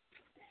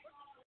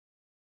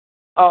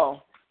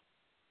 Oh.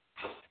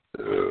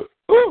 Ooh.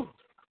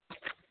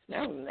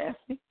 That was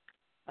nasty.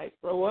 Like,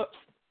 throw up.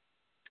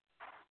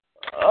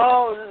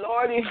 Oh,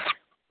 Lordy.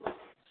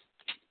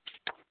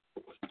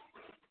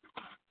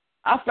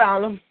 I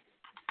found them.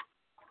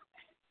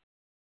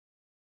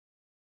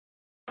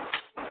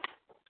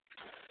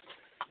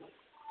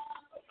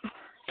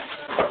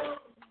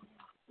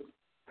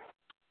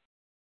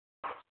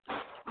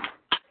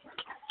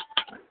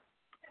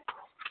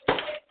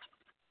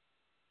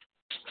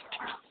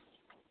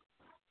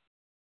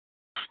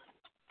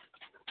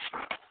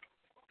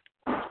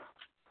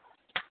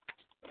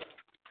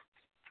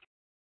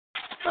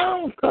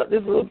 I'm going to cut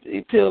this little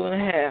pill in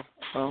half.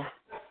 Oh.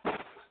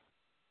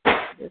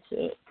 That's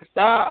it.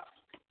 Stop.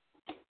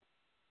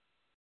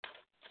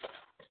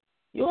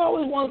 You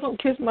always want to come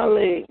kiss my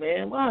leg,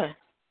 man. Why?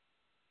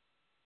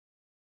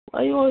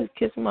 Why you always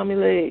kissing my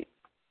leg,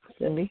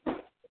 Cindy?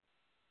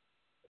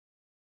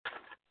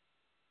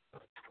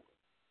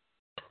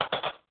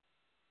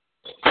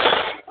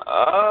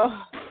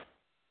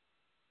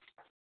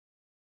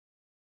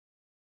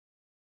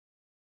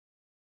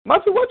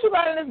 Muffy, what you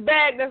got in this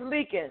bag that's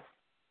leaking?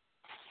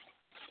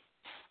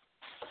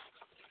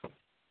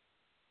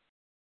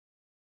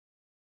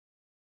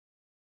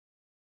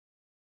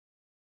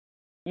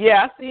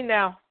 Yeah, I see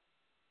now.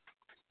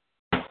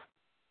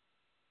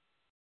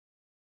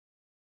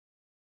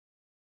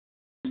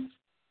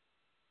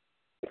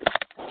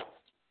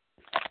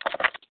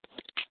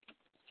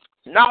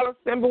 Nala,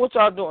 Simba, what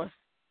y'all doing?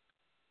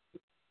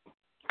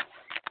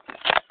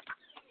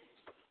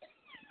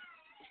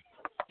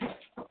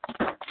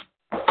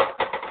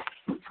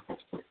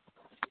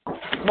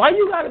 Why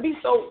you gotta be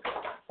so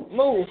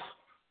move?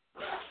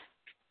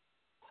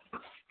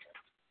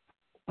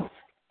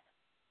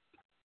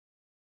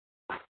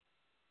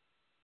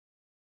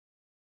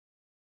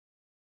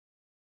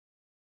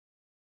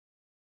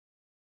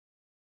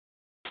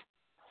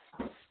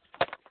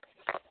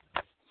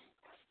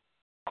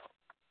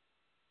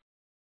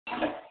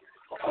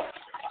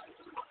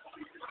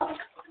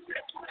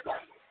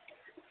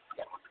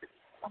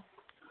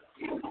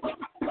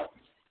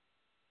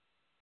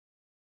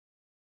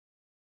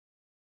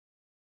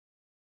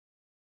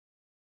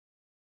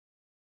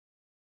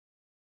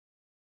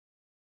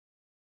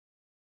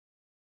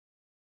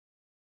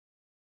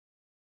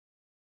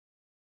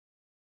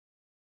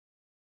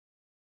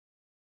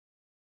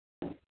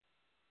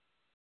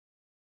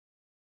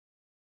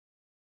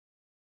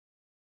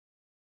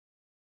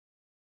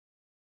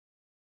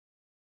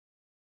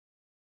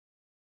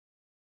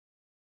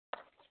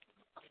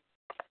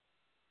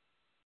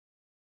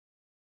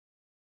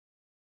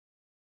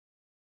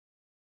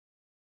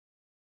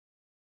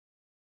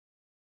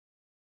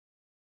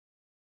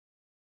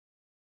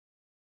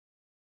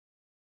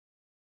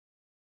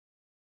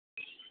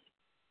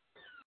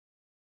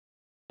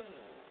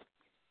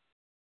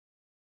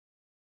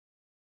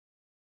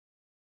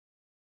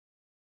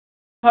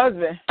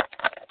 Husband.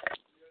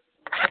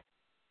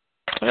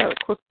 I got a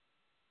quick.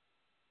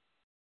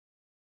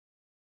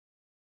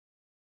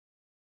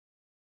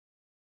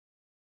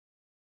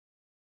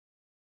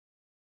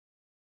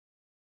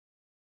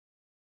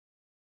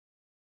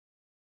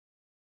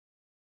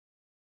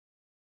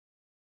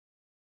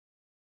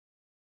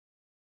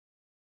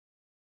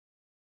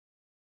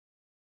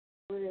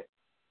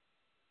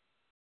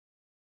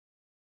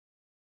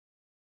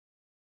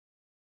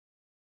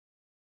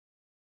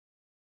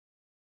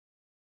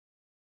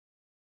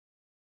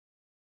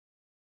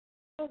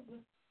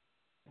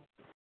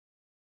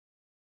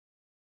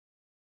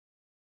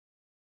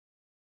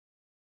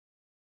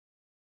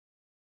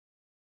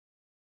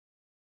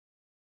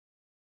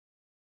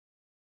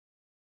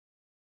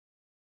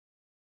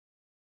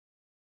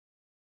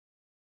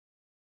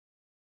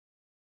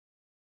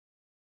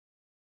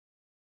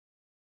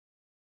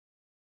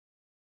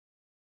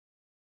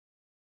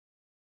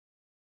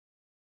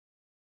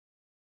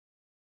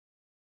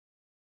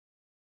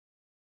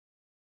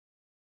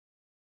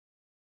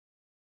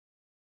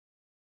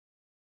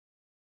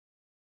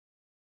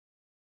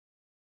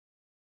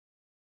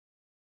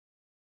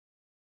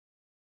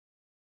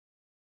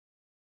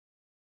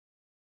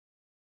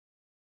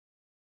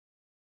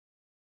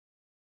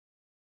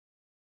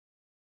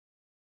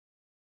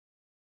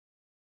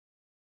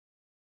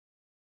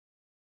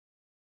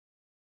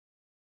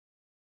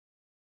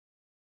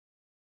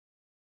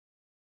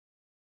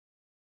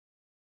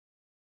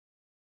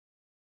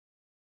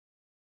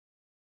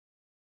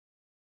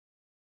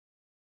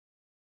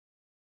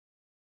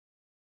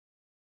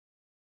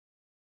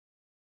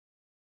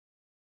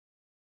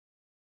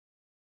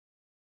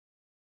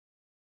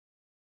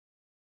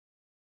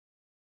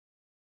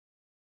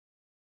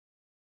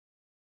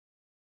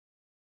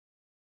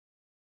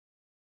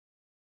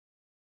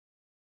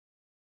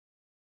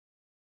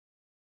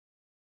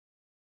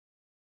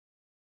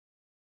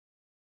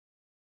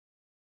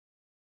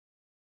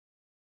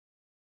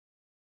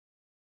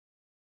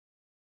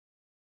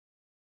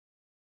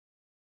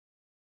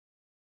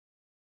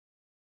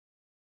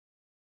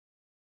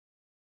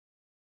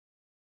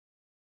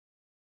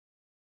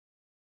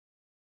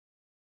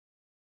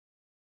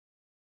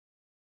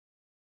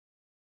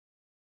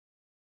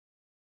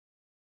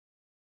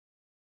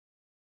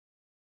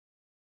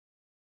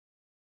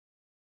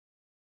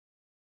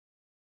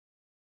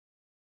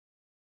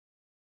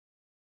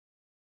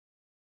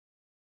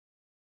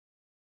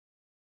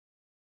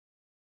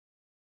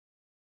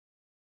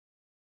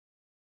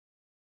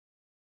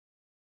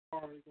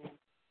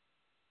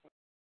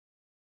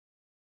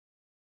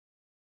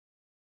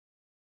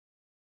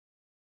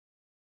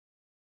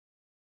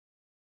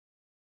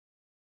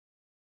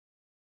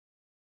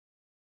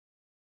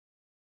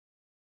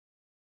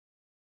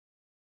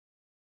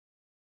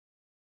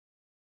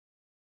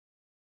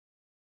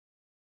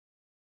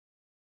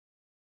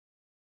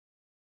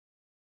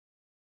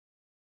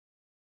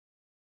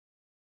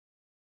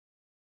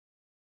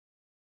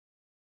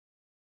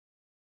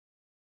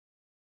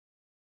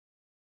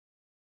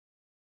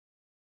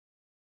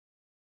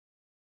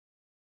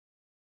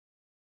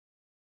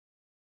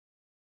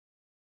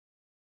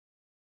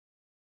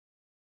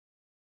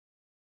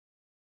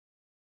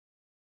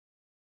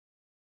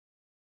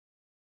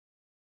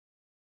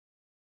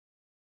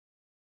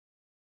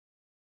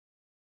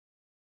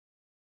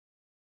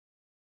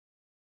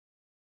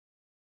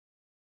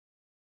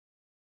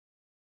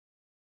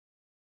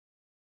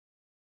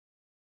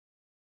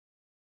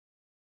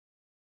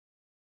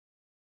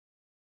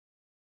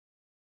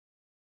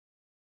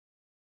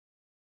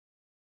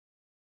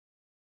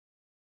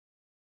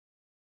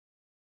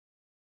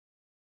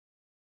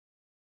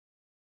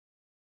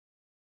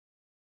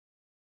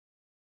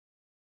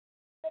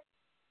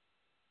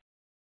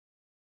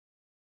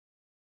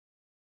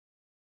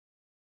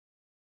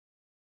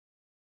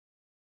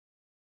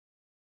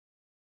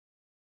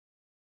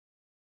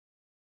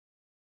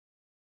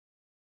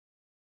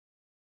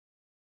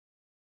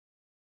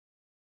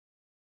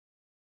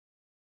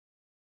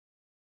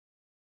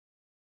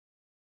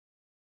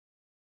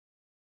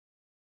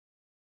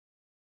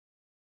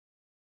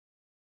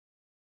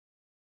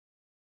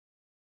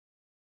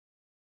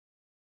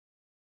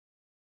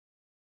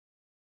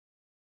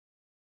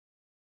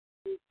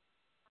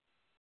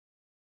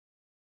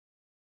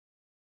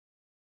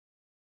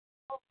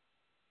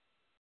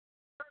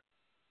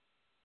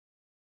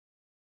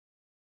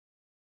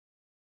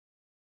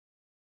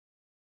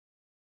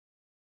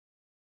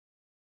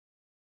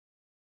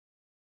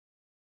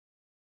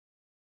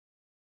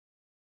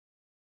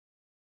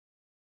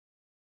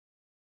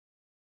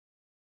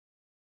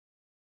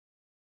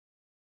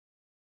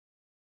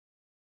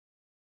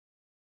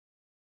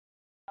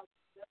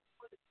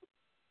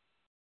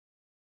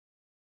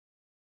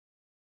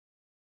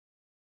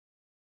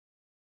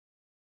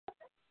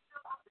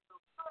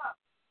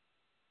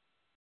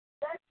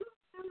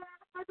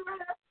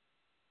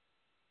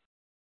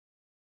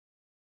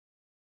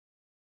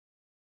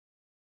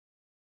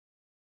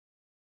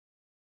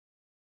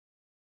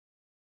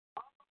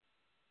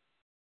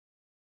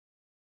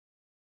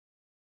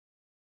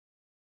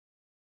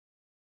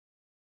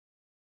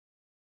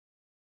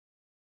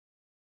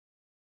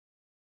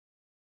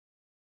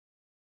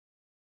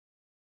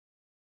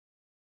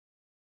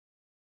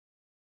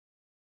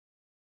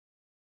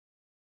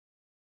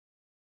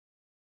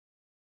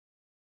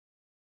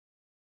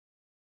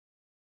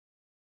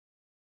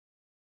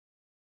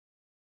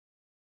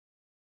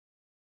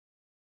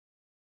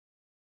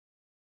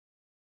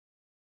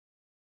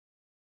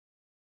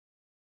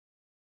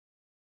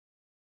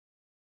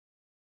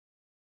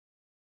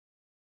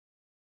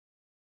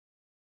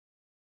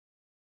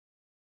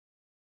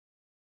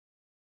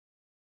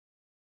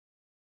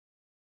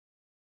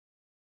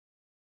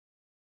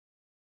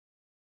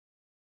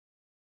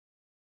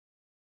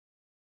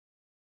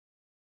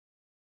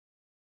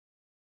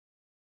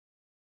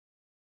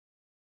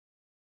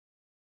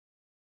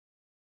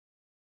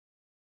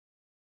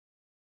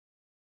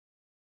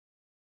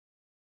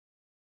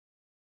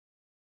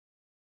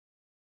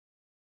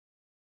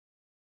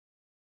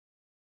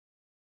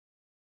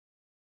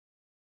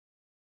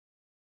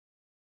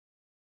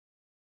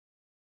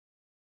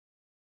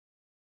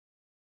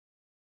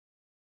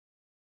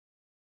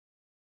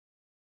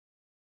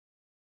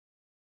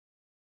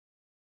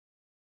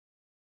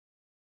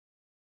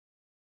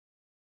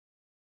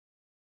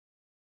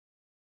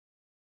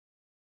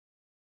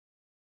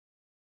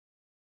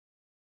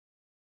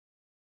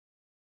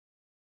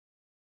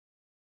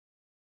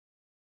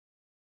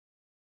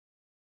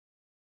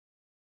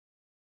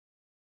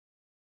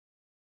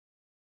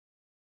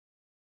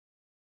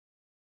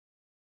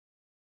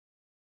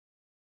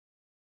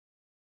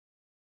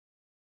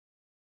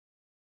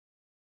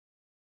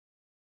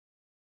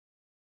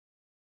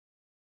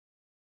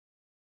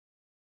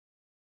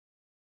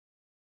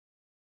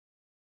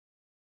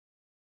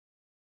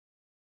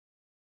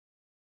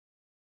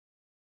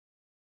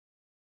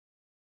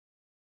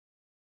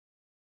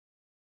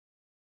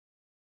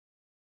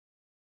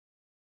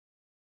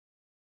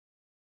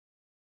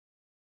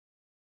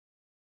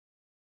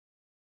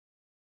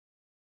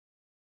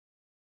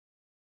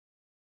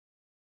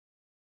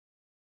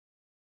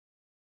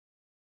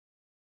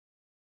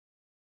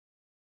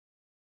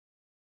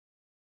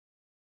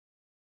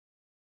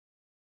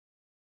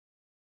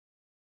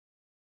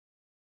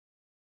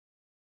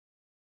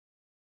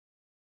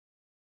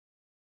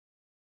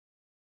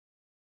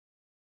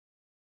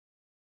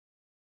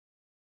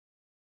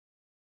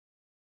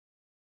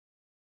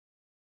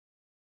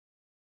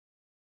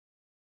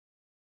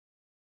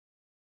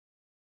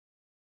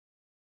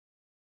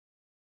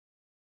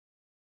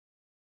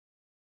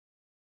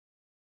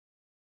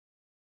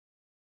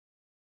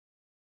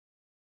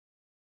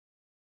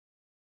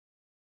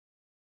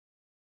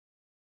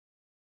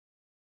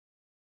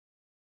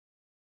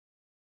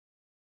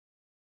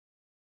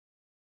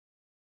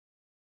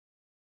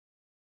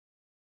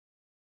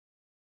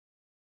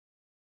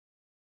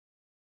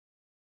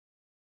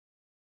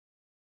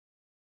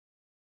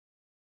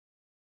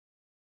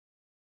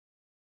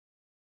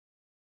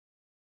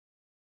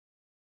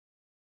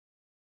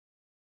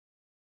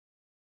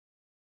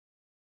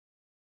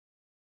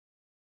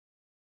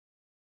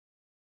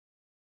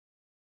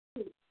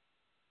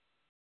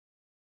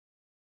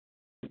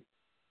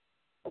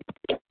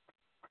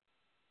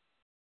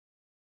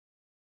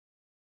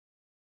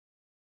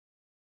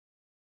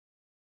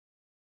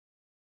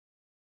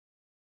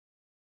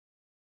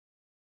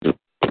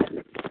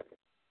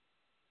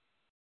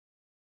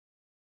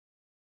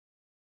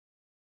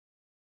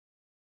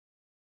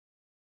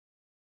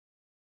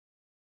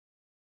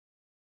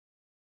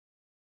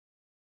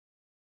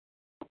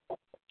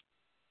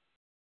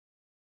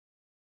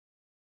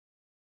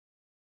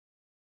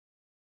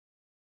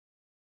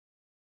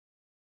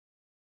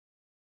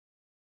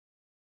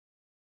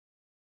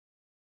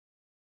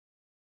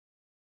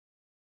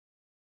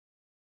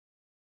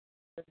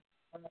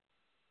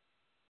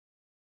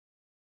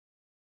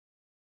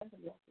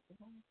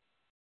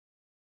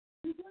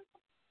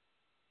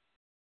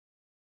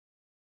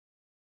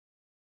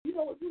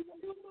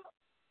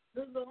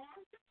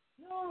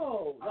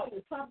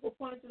 tropical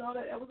punch and all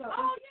that. That was out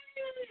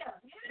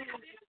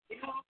yeah.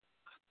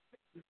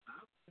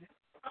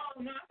 Oh,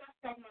 no, I'm not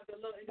talking about the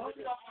little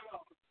individual.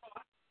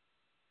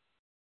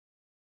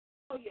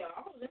 Oh, yeah,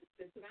 I don't listen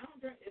to it because I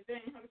don't drink. If they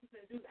ain't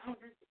 100% juice, I don't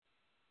drink it.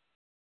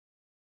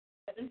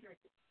 I didn't drink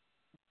it.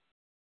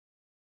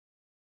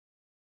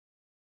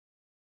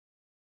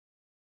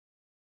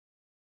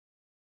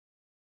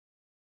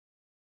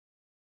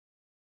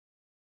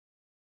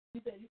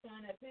 You said you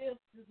found that pill?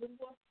 This little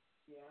boy?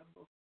 Yeah, I'm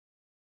both.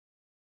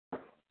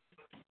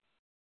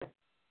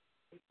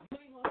 You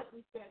ain't gonna let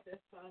me scratch that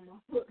spot on my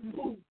foot and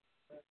move.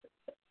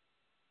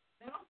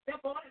 Now, don't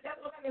step on it. That's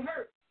gonna make it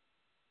hurt.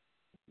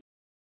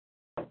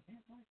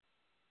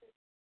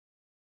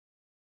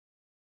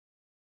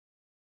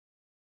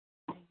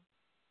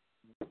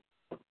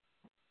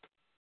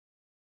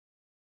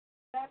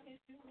 That is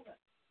too much.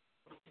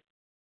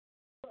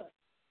 What?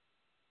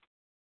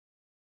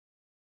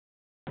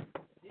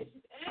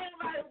 Dishes and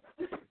right.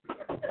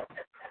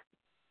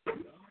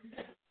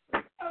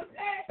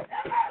 Okay,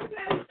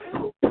 that's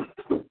too.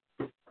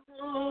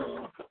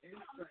 Oh.